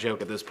inside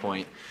joke at this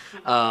point.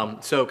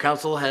 So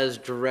council has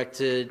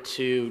directed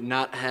to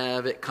not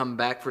have it come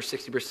back for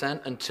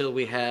 60% until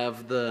we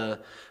have the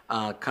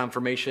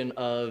confirmation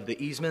of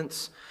the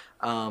easements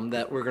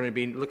that we're going to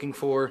be looking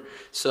for.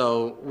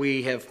 So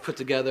we have put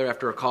together,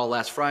 after a call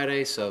last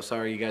Friday, so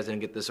sorry you guys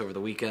didn't get this over the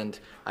weekend,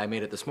 I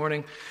made it this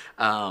morning.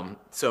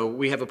 So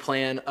we have a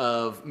plan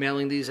of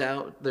mailing these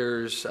out.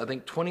 There's, I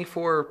think,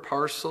 24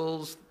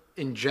 parcels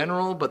in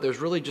general, but there's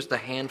really just a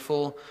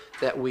handful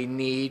that we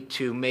need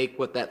to make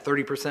what that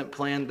 30%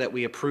 plan that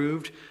we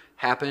approved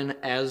happen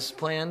as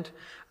planned.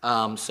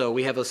 So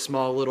we have a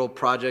small little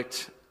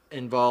project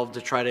involved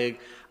to try to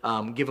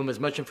give them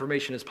as much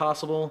information as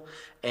possible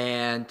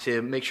and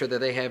to make sure that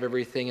they have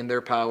everything in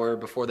their power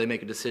before they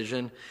make a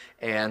decision.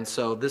 And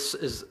so this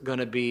is going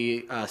to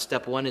be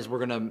step one, is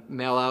we're going to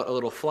mail out a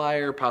little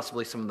flyer,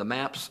 possibly some of the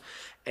maps,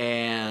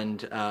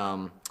 and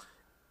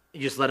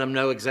you just let them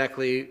know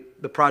exactly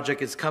the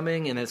project is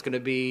coming, and it's going to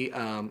be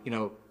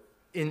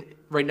in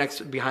right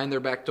next behind their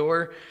back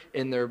door,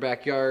 in their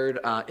backyard,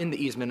 in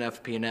the easement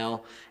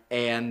FP&L,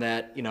 and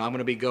that I'm going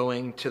to be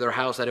going to their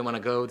house. I didn't want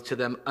to go to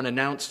them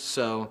unannounced,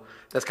 so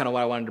that's kind of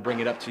why I wanted to bring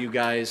it up to you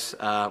guys.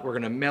 We're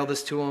going to mail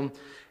this to them,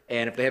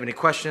 and if they have any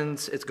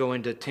questions, it's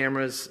going to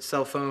Tamara's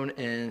cell phone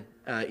and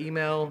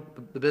email,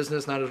 the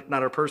business, not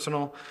our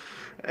personal.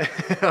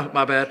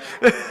 My bad.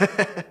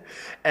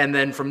 And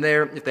then from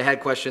there, if they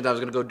had questions, I was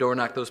going to go door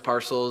knock those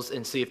parcels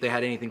and see if they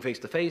had anything face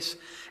to face.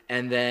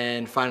 And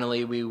then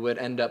finally, we would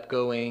end up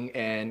going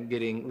and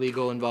getting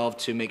legal involved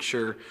to make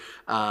sure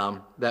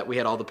that we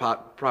had all the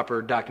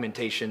proper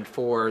documentation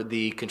for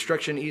the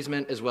construction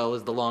easement as well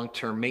as the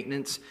long-term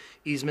maintenance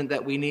easement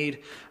that we need.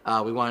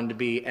 We wanted to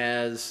be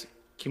as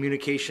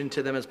communication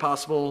to them as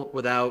possible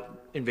without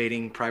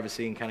invading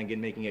privacy and kind of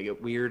making it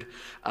get weird,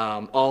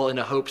 all in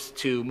the hopes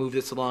to move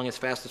this along as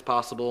fast as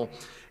possible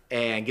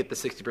and get the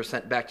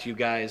 60% back to you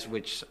guys,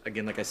 which,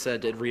 again, like I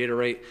said, to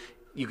reiterate,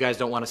 you guys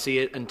don't want to see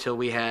it until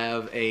we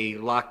have a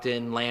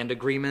locked-in land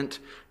agreement.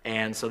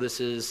 And so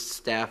this is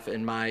staff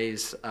and my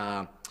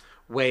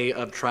way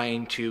of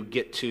trying to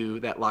get to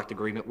that locked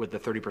agreement with the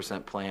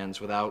 30%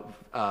 plans without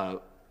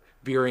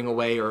veering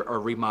away or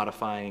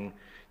remodifying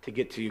to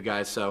get to you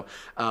guys. So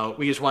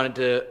we just wanted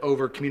to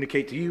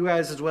over-communicate to you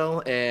guys as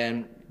well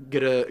and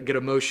get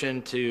a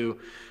motion to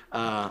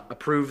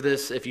approve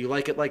this if you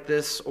like it like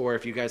this, or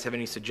if you guys have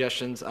any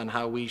suggestions on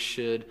how we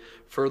should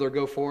further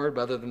go forward.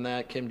 But other than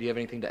that, Kim, do you have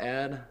anything to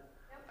add?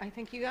 I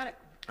think you got it.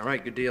 All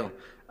right, good deal.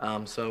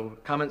 So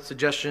comments,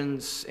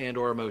 suggestions, and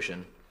or a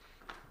motion?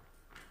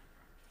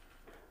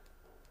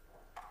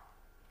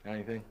 Got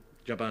anything?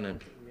 Jump on in.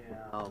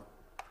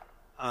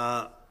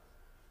 Yeah.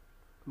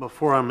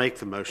 Before I make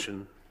the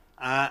motion,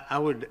 I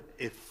would,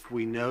 if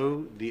we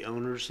know the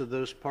owners of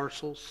those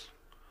parcels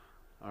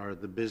or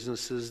the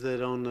businesses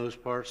that own those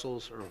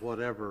parcels or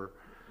whatever,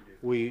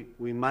 we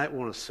might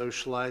want to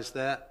socialize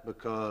that,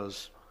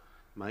 because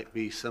it might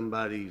be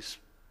somebody's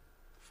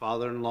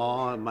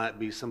father-in-law, it might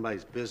be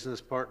somebody's business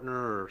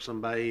partner, or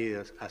somebody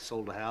I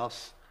sold a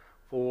house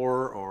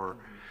for, or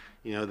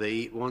they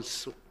eat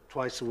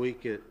twice a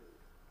week at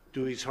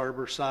Dewey's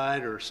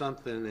Harborside or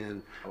something,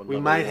 and we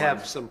might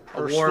have some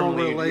personal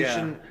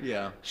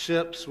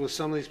relationships with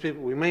some of these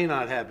people. We may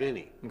not have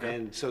any,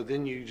 and so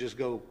then you just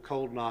go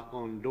cold knock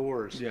on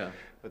doors. Yeah.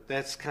 but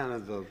that's kind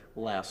of the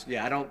last.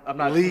 Yeah, I'm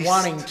not least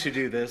wanting to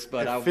do this,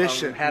 but I'm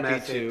efficient happy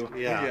method. to.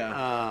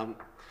 Yeah.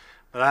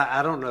 But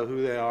I don't know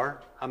who they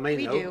are. I may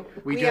We know. do.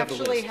 We We do have the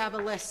actually list. have a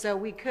list, so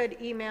we could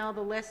email the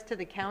list to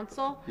the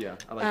council. Yeah,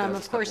 I like that as a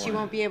Of step course, you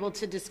one. won't be able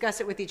to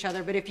discuss it with each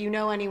other, but if you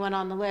know anyone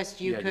on the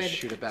list, you Yeah, just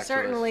shoot it could back to us,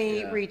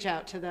 certainly yeah. reach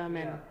out to them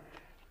and.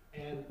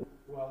 And,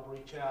 well,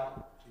 reach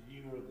out to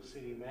you or the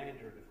city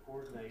manager to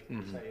coordinate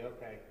and Mhm. say,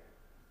 okay,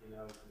 you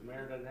know, the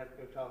mayor doesn't have to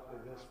go talk to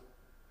this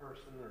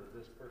person or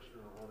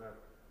whatever.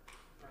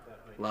 If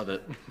that makes Love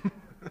it.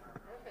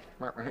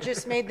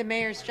 Just made the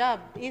mayor's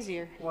job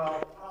easier.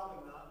 Well,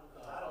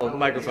 Oh,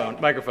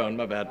 microphone,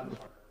 my bad.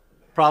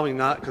 probably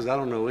not, because I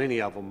don't know any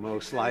of them,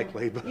 most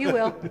likely. But You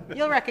will.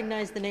 You'll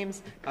recognize the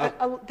names.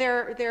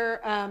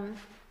 They're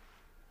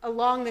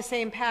along the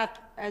same path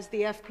as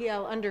the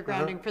FPL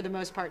undergrounding for the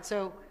most part.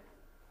 So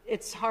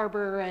it's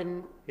Harbor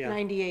and Yeah.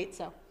 98.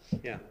 So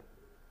Yeah,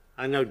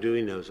 I know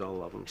Dewey knows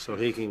all of them, so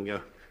he can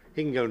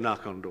go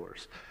knock on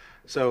doors.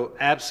 So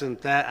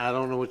absent that, I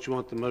don't know what you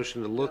want the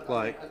motion to look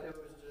like.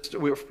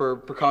 For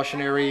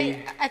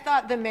precautionary. I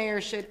thought the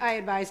mayor should. I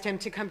advised him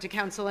to come to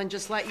council and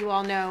just let you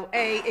all know.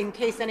 In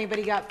case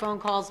anybody got phone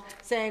calls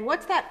saying,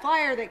 "What's that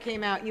flyer that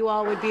came out?" You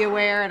all would be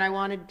aware, and I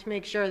wanted to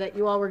make sure that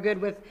you all were good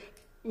with,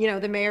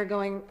 the mayor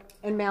going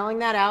and mailing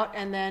that out,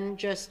 and then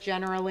just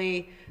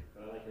generally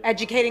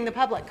educating the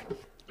public.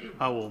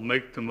 I will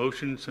make the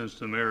motion, since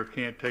the mayor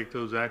can't take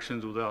those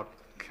actions without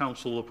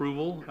council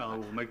approval. I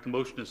will make the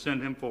motion to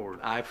send him forward.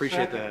 I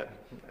appreciate that.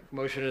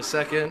 Motion is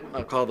second.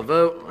 I'll call the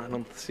vote. I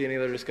don't see any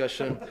other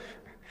discussion.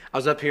 I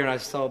was up here and I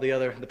saw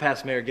the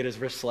past mayor get his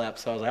wrist slapped,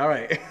 so I was like, all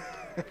right.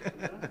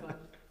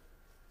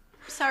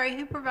 Sorry,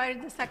 who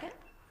provided the second?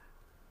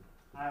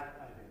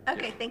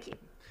 Okay, thank you.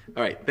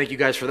 All right, thank you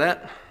guys for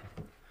that.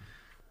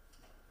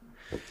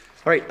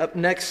 All right, up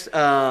next,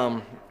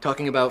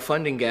 talking about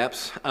funding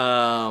gaps.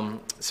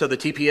 So the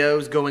TPO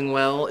is going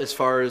well as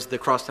far as the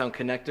Crosstown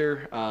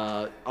Connector.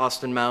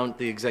 Austin Mount,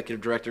 the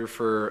executive director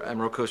for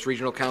Emerald Coast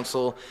Regional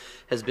Council,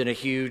 has been a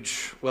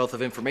huge wealth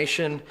of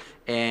information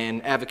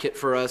and advocate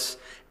for us.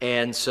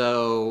 And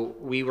so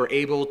we were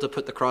able to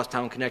put the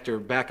Crosstown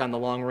Connector back on the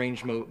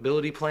long-range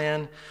mobility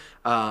plan.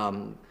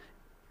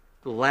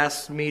 The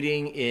last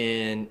meeting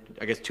in,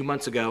 2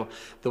 months ago.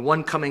 The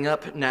one coming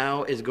up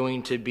now is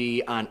going to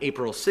be on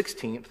April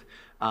 16th.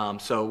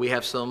 So we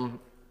have some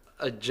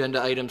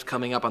agenda items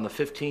coming up on the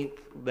 15th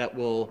that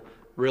will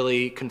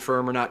really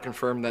confirm or not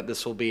confirm that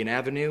this will be an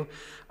avenue.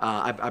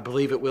 I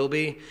believe it will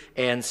be.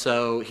 And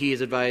so he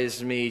has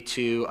advised me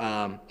to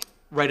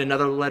write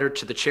another letter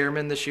to the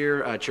chairman this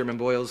year, Chairman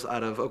Boyles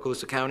out of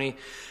Okaloosa County,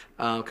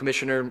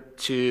 Commissioner,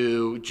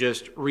 to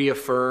just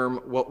reaffirm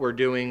what we're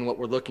doing, what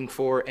we're looking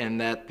for, and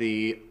that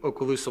the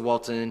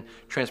Okaloosa-Walton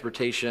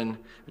Transportation,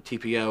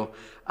 TPO,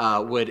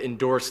 would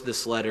endorse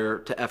this letter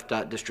to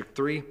FDOT District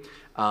 3.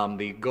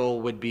 The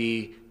goal would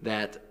be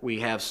that we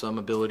have some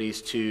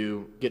abilities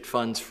to get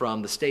funds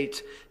from the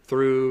state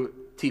through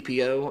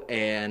TPO,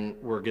 and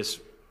we're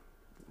just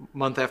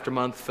month after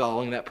month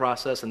following that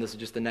process, and this is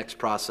just the next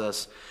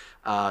process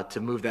to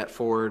move that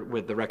forward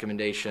with the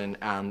recommendation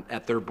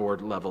at their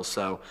board level.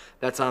 So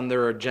that's on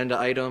their agenda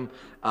item.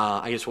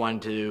 I just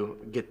wanted to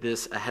get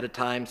this ahead of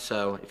time,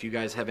 so if you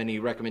guys have any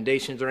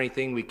recommendations or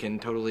anything, we can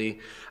totally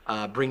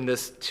bring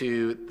this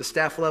to the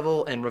staff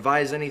level and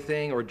revise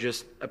anything, or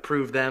just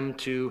approve them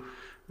to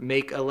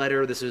make a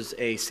letter. This is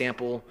a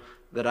sample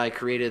that I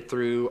created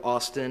through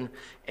Austin,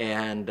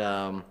 and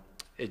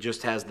it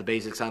just has the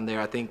basics on there.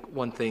 I think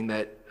one thing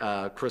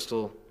that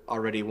Crystal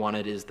already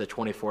wanted is the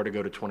 24 to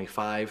go to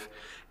 25,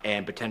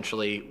 and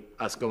potentially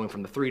us going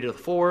from the 3 to the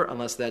 4,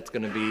 unless that's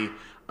going to be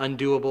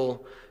undoable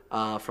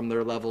from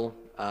their level.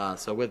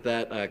 So with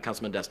that,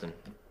 Councilman Destin.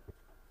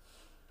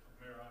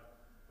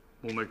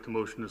 We'll make the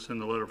motion to send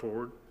the letter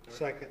forward.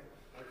 Second.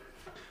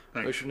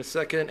 Thanks. Motion is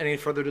second. Any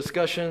further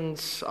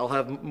discussions? I'll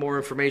have more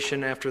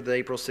information after the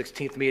April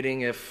 16th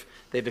meeting if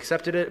they've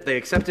accepted it. If they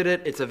accepted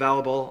it, it's a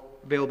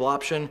available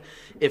option.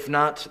 If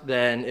not,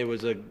 then it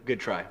was a good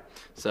try.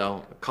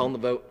 So calling the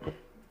vote.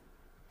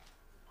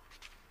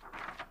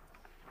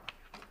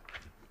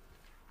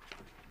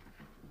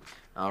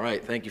 All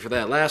right, thank you for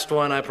that. Last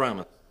one, I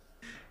promise.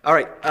 All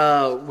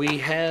right, we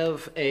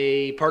have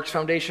a Parks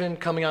Foundation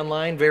coming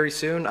online very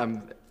soon.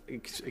 I'm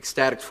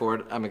ecstatic for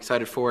it. I'm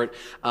excited for it.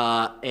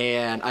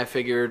 And I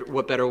figured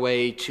what better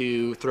way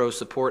to throw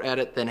support at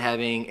it than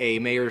having a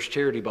mayor's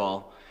charity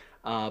ball,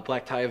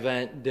 black tie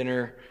event,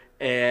 dinner,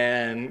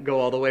 and go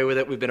all the way with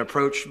it. We've been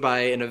approached by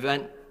an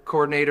event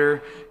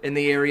coordinator in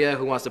the area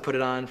who wants to put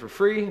it on for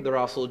free. They're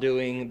also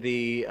doing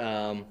the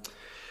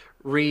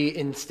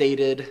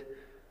reinstated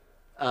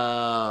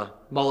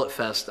Mullet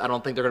Fest. I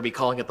don't think they're going to be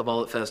calling it the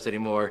Mullet Fest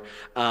anymore.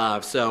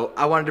 So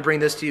I wanted to bring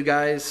this to you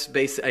guys.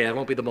 Basically, it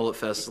won't be the Mullet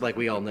Fest, like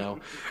we all know.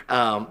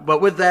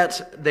 But with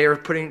that, they're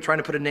trying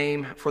to put a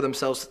name for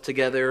themselves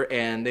together,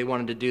 and they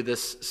wanted to do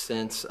this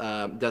since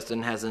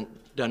Destin hasn't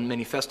done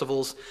many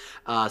festivals.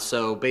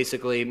 So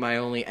basically, my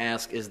only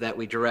ask is that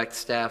we direct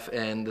staff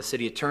and the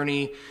city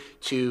attorney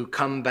to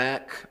come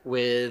back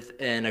with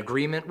an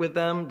agreement with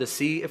them to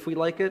see if we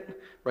like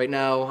it. Right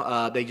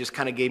now, they just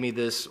kind of gave me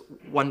this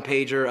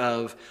one-pager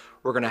of,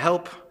 we're going to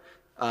help,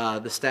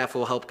 the staff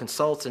will help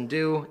consult and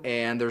do,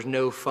 and there's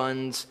no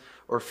funds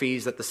or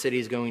fees that the city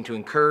is going to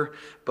incur.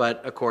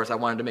 But of course, I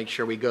wanted to make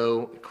sure we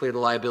go clear the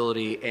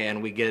liability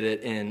and we get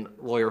it in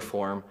lawyer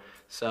form.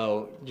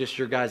 So just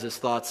your guys'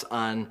 thoughts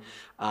on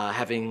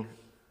having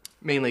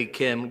mainly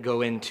Kim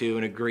go into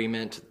an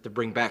agreement to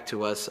bring back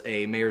to us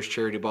a Mayor's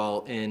Charity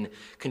Ball in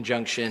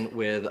conjunction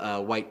with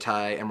White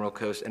Tie Emerald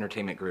Coast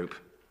Entertainment Group.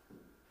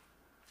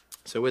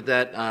 So with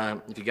that,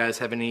 if you guys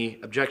have any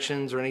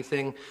objections or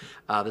anything,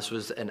 this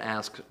was an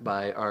ask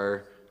by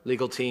our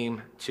legal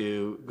team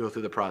to go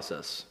through the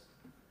process.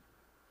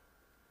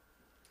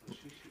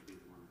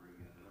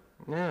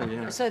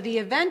 Yeah. So the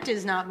event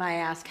is not my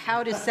ask.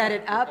 How to set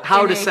it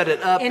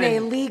up. In a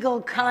legal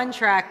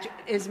contract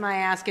is my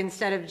ask,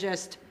 instead of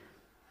just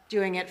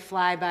doing it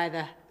fly by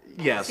the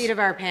seat of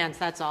our pants.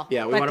 That's all.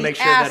 Yeah, we want to to make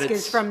sure that ask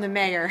is from the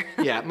mayor.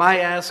 Yeah, my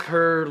ask,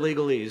 her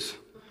legalese.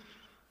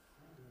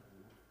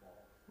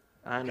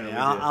 I know.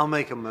 Yeah, I'll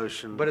make a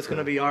motion. But it's going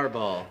to be our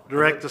ball.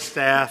 Direct the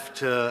staff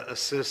to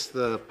assist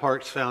the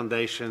Parks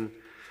Foundation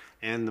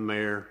and the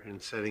mayor in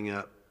setting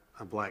up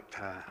a black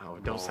tie. Oh,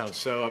 don't sound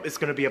so it's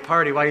going to be a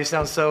party. Why you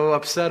sound so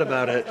upset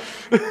about it?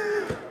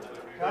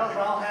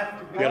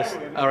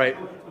 All right.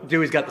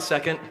 Dewey's got the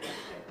second.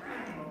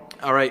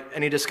 All right.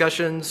 Any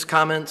discussions,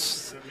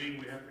 comments? Does that mean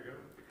we have to go?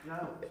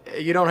 No.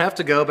 You don't have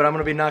to go, but I'm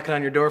going to be knocking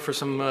on your door for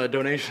some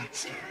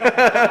donations.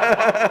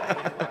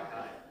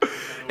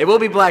 It will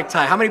be black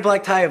tie. How many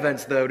black tie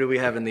events, though, do we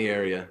have in the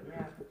area?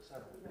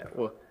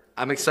 Well,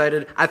 I'm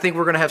excited. I think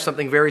we're going to have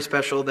something very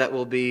special that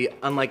will be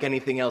unlike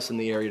anything else in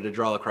the area to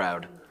draw a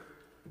crowd.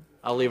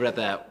 I'll leave it at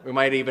that. We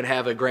might even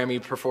have a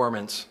Grammy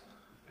performance.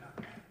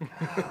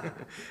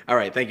 All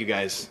right. Thank you,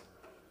 guys.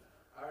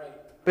 All right.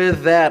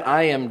 With that,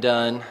 I am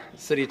done.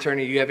 City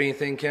Attorney, do you have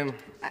anything, Kim?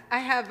 I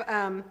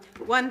have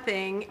one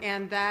thing,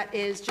 and that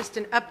is just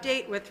an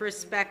update with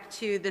respect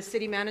to the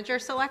city manager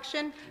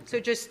selection. So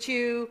just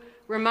to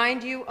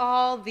remind you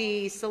all,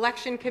 the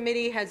selection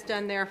committee has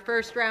done their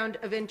first round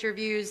of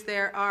interviews.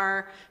 There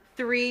are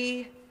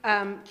 3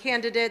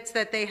 candidates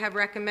that they have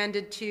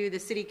recommended to the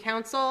city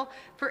council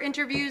for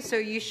interviews. So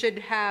you should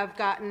have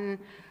gotten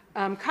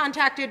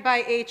contacted by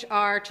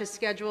HR to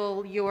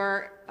schedule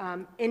your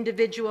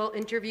individual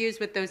interviews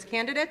with those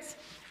candidates.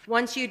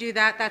 Once you do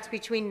that, that's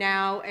between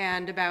now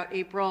and about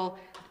April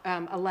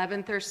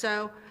 11th or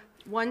so.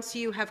 Once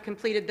you have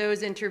completed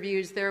those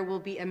interviews, there will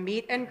be a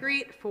meet and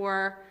greet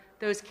for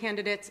those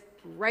candidates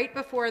right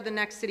before the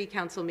next city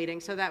council meeting.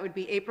 So that would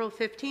be April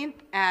 15th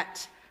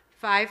at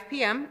 5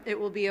 p.m. It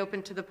will be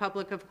open to the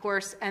public, of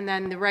course, and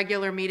then the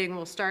regular meeting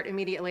will start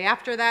immediately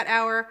after that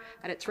hour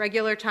at its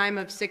regular time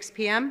of 6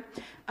 p.m.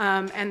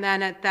 And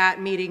then at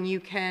that meeting, you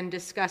can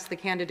discuss the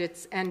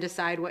candidates and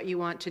decide what you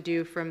want to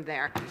do from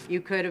there.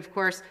 You could, of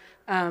course,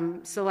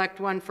 select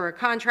one for a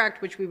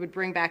contract, which we would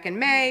bring back in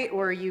May,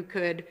 or you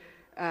could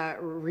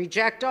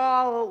reject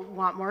all,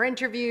 want more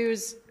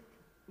interviews,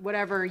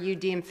 whatever you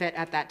deem fit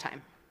at that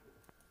time.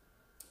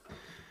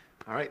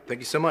 All right, thank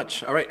you so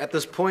much. All right, at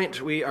this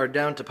point, we are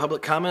down to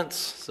public comments.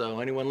 So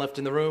anyone left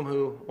in the room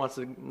who wants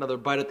another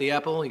bite at the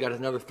apple, you got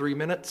another 3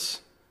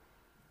 minutes.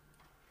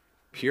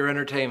 Pure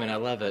entertainment, I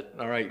love it.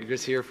 All right, you're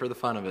just here for the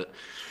fun of it.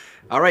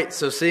 All right,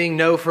 so seeing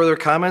no further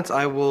comments,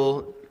 I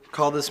will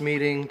call this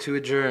meeting to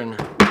adjourn.